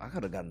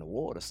gotten an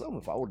award or something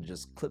if I would have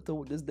just clipped her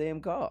with this damn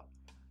car.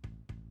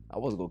 I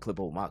wasn't gonna clip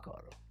over my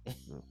car though.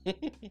 No.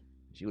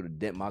 She would have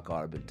dent my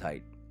car. I've been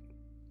tight.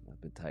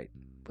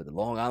 But the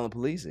Long Island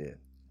Police, yeah,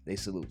 they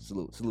salute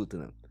to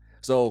them.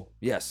 So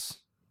yes,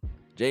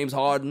 James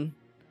Harden,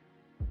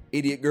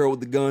 idiot girl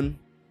with the gun,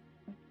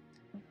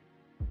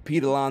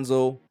 Pete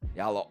Alonso,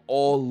 y'all are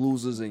all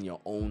losers in your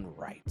own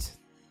right.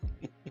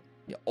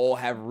 You all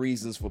have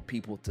reasons for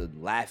people to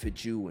laugh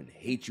at you and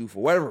hate you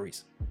for whatever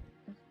reason.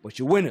 But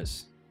you're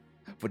winners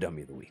for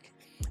Dummy of the Week.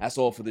 That's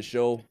all for the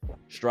show.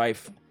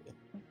 Strife,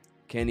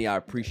 Kenny, I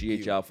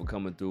appreciate y'all for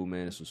coming through,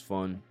 man. This was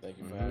fun. Thank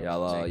you for having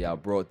y'all. me. Y'all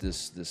brought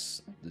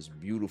this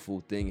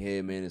beautiful thing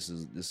here, man. This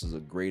is a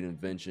great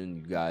invention.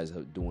 You guys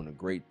are doing a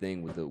great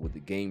thing with the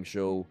game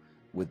show,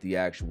 with the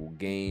actual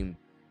game.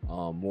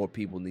 More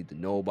people need to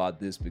know about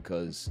this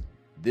because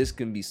this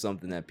can be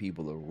something that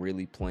people are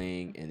really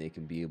playing and they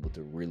can be able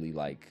to really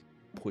like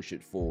push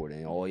it forward.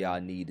 And all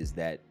y'all need is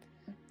that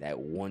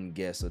one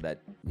guest or that,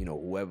 you know,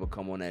 whoever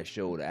come on that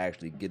show to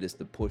actually get us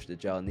the push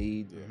that y'all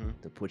need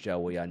to put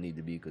y'all where y'all need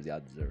to be because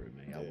y'all deserve it,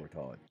 man. Y'all worked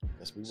hard.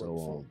 That's what we so,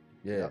 worked for.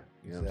 yeah, Yep,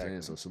 you know what I'm saying?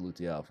 exactly. So salute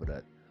to y'all for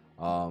that.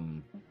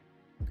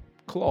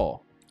 Claw.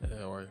 Yeah,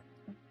 how are you?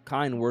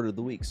 Kind word of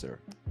the week, sir.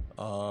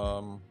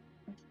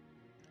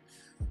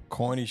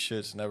 Corny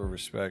shit's never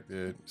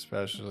respected,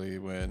 especially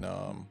when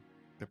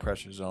the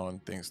pressure's on,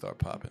 things start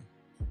popping.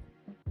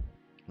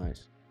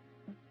 Nice.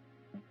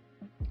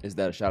 Is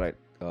that a shot at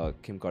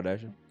Kim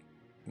Kardashian?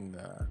 Nah.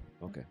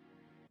 Okay.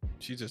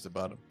 She's just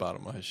about the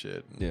bottom of her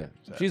shit. Yeah.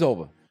 She's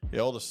over.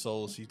 Yeah, all the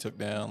souls she took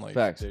down, like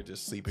Facts. they're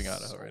just sleeping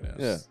out of her right now.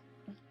 Yeah.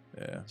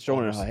 Yeah.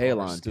 Showing her All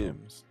hairline too.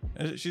 skims.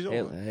 And she's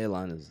over. Her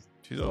hairline is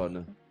She's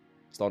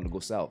starting to go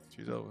south.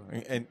 She's over.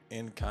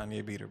 And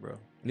Kanye beat her, bro.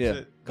 Yeah. That's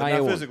it. But Kanye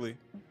not won. physically.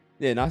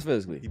 Yeah, not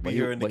physically. He but beat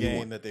her in the but he game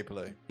won. that they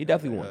play. He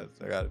definitely won.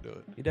 I gotta do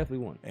it. He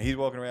definitely won. And he's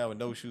walking around with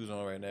no shoes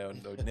on right now,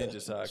 no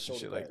ninja socks and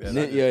shit like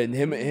that. Yeah, and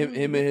him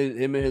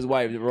and his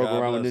wife rode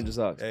God around with bless ninja them.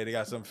 socks. Hey, they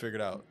got something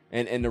figured out.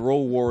 And the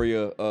Road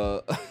Warrior,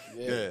 Yeah.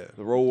 the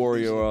Road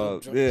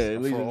Warrior, yeah,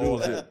 I'm Legion for of all Doom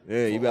shit. that.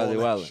 Yeah, you For got all the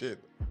that wild. shit.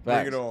 Facts.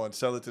 Bring it on.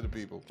 Sell it to the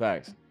people.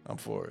 Facts. I'm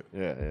for it.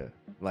 Yeah.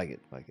 Like it.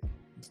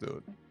 Let's do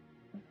it.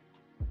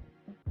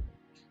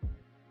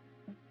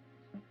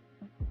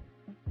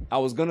 I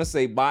was gonna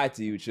say bye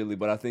to you, Chili,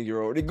 but I think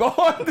you're already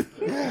gone.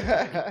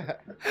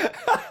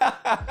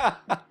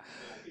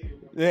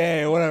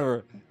 Yeah,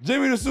 whatever.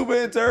 Jimmy the Super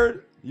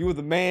Intern, you were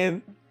the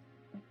man.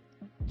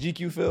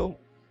 GQ Phil,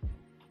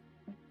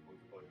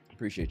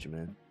 appreciate you,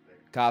 man.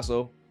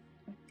 Casso,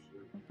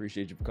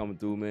 appreciate you for coming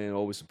through, man.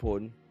 Always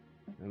supporting.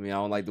 I mean, I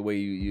don't like the way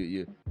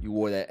you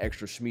wore that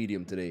extra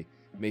schmedium today,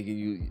 making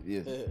you.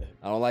 Yeah,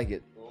 I don't like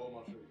it.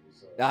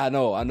 I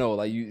know.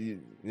 Like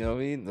you know what I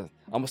mean. I'm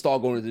gonna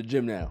start going to the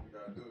gym now.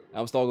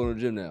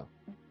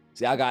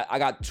 See, I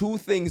got 2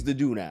 things to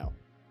do now.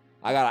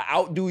 I gotta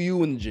outdo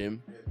you in the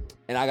gym,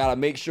 And I gotta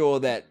make sure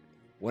that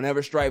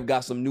whenever Stripe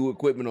got some new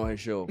equipment on his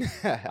show,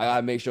 I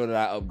gotta make sure that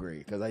I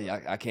upgrade because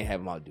I can't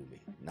have him outdo me.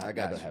 I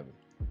gotta have him.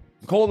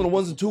 Cole on the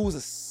ones and twos,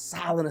 a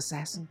silent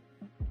assassin.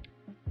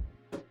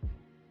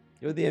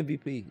 You're the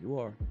MVP. You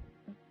are.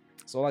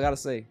 That's all I gotta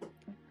say.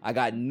 I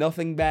got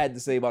nothing bad to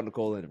say about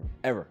Nicole Lindemann.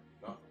 Ever.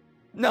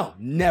 No,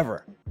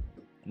 never.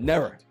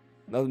 Never.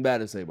 Nothing bad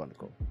to say about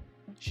Nicole.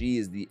 She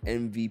is the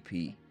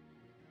MVP.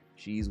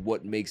 She's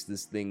what makes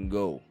this thing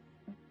go.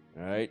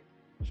 All right?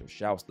 So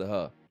shouts to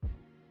her.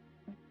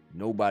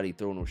 Nobody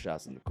throw no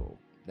shots at Nicole.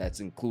 That's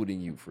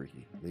including you,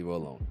 Freaky. Leave her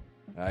alone.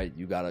 All right?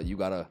 You gotta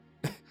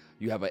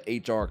you have an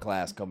HR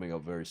class coming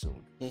up very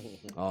soon.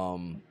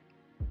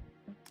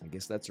 I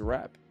guess that's a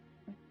wrap.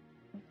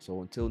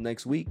 So until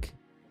next week,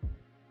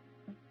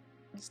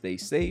 stay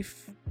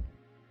safe,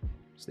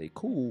 stay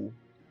cool.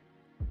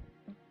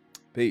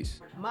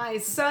 Peace. My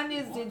son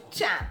is the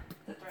champ,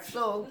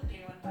 so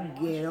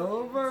get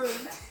over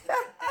it.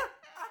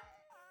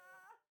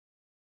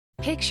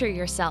 Picture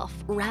yourself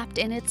wrapped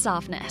in its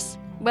softness.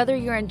 Whether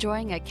you're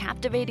enjoying a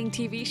captivating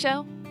TV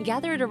show,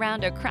 gathered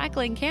around a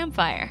crackling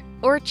campfire,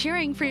 or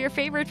cheering for your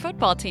favorite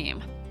football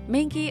team,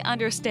 Minky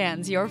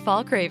understands your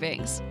fall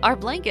cravings. Our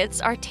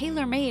blankets are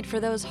tailor-made for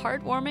those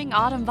heartwarming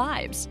autumn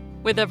vibes.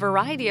 With a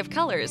variety of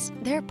colors,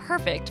 they're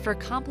perfect for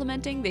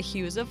complementing the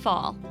hues of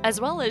fall, as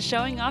well as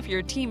showing off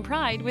your team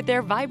pride with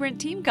their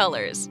vibrant team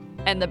colors.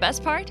 And the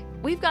best part?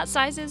 We've got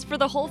sizes for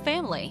the whole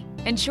family,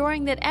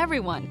 ensuring that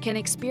everyone can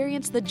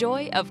experience the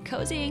joy of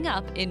cozying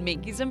up in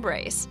Minky's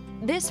embrace.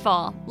 This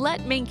fall,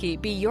 let Minky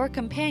be your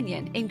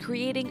companion in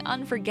creating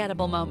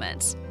unforgettable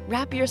moments.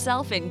 Wrap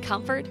yourself in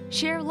comfort,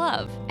 share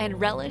love, and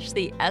relish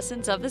the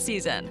essence of the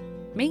season.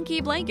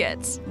 Minky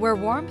Blankets, where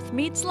warmth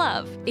meets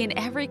love in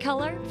every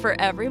color for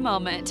every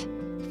moment.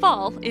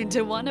 Fall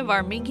into one of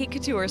our Minky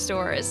Couture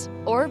stores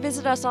or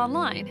visit us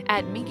online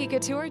at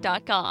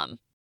minkycouture.com.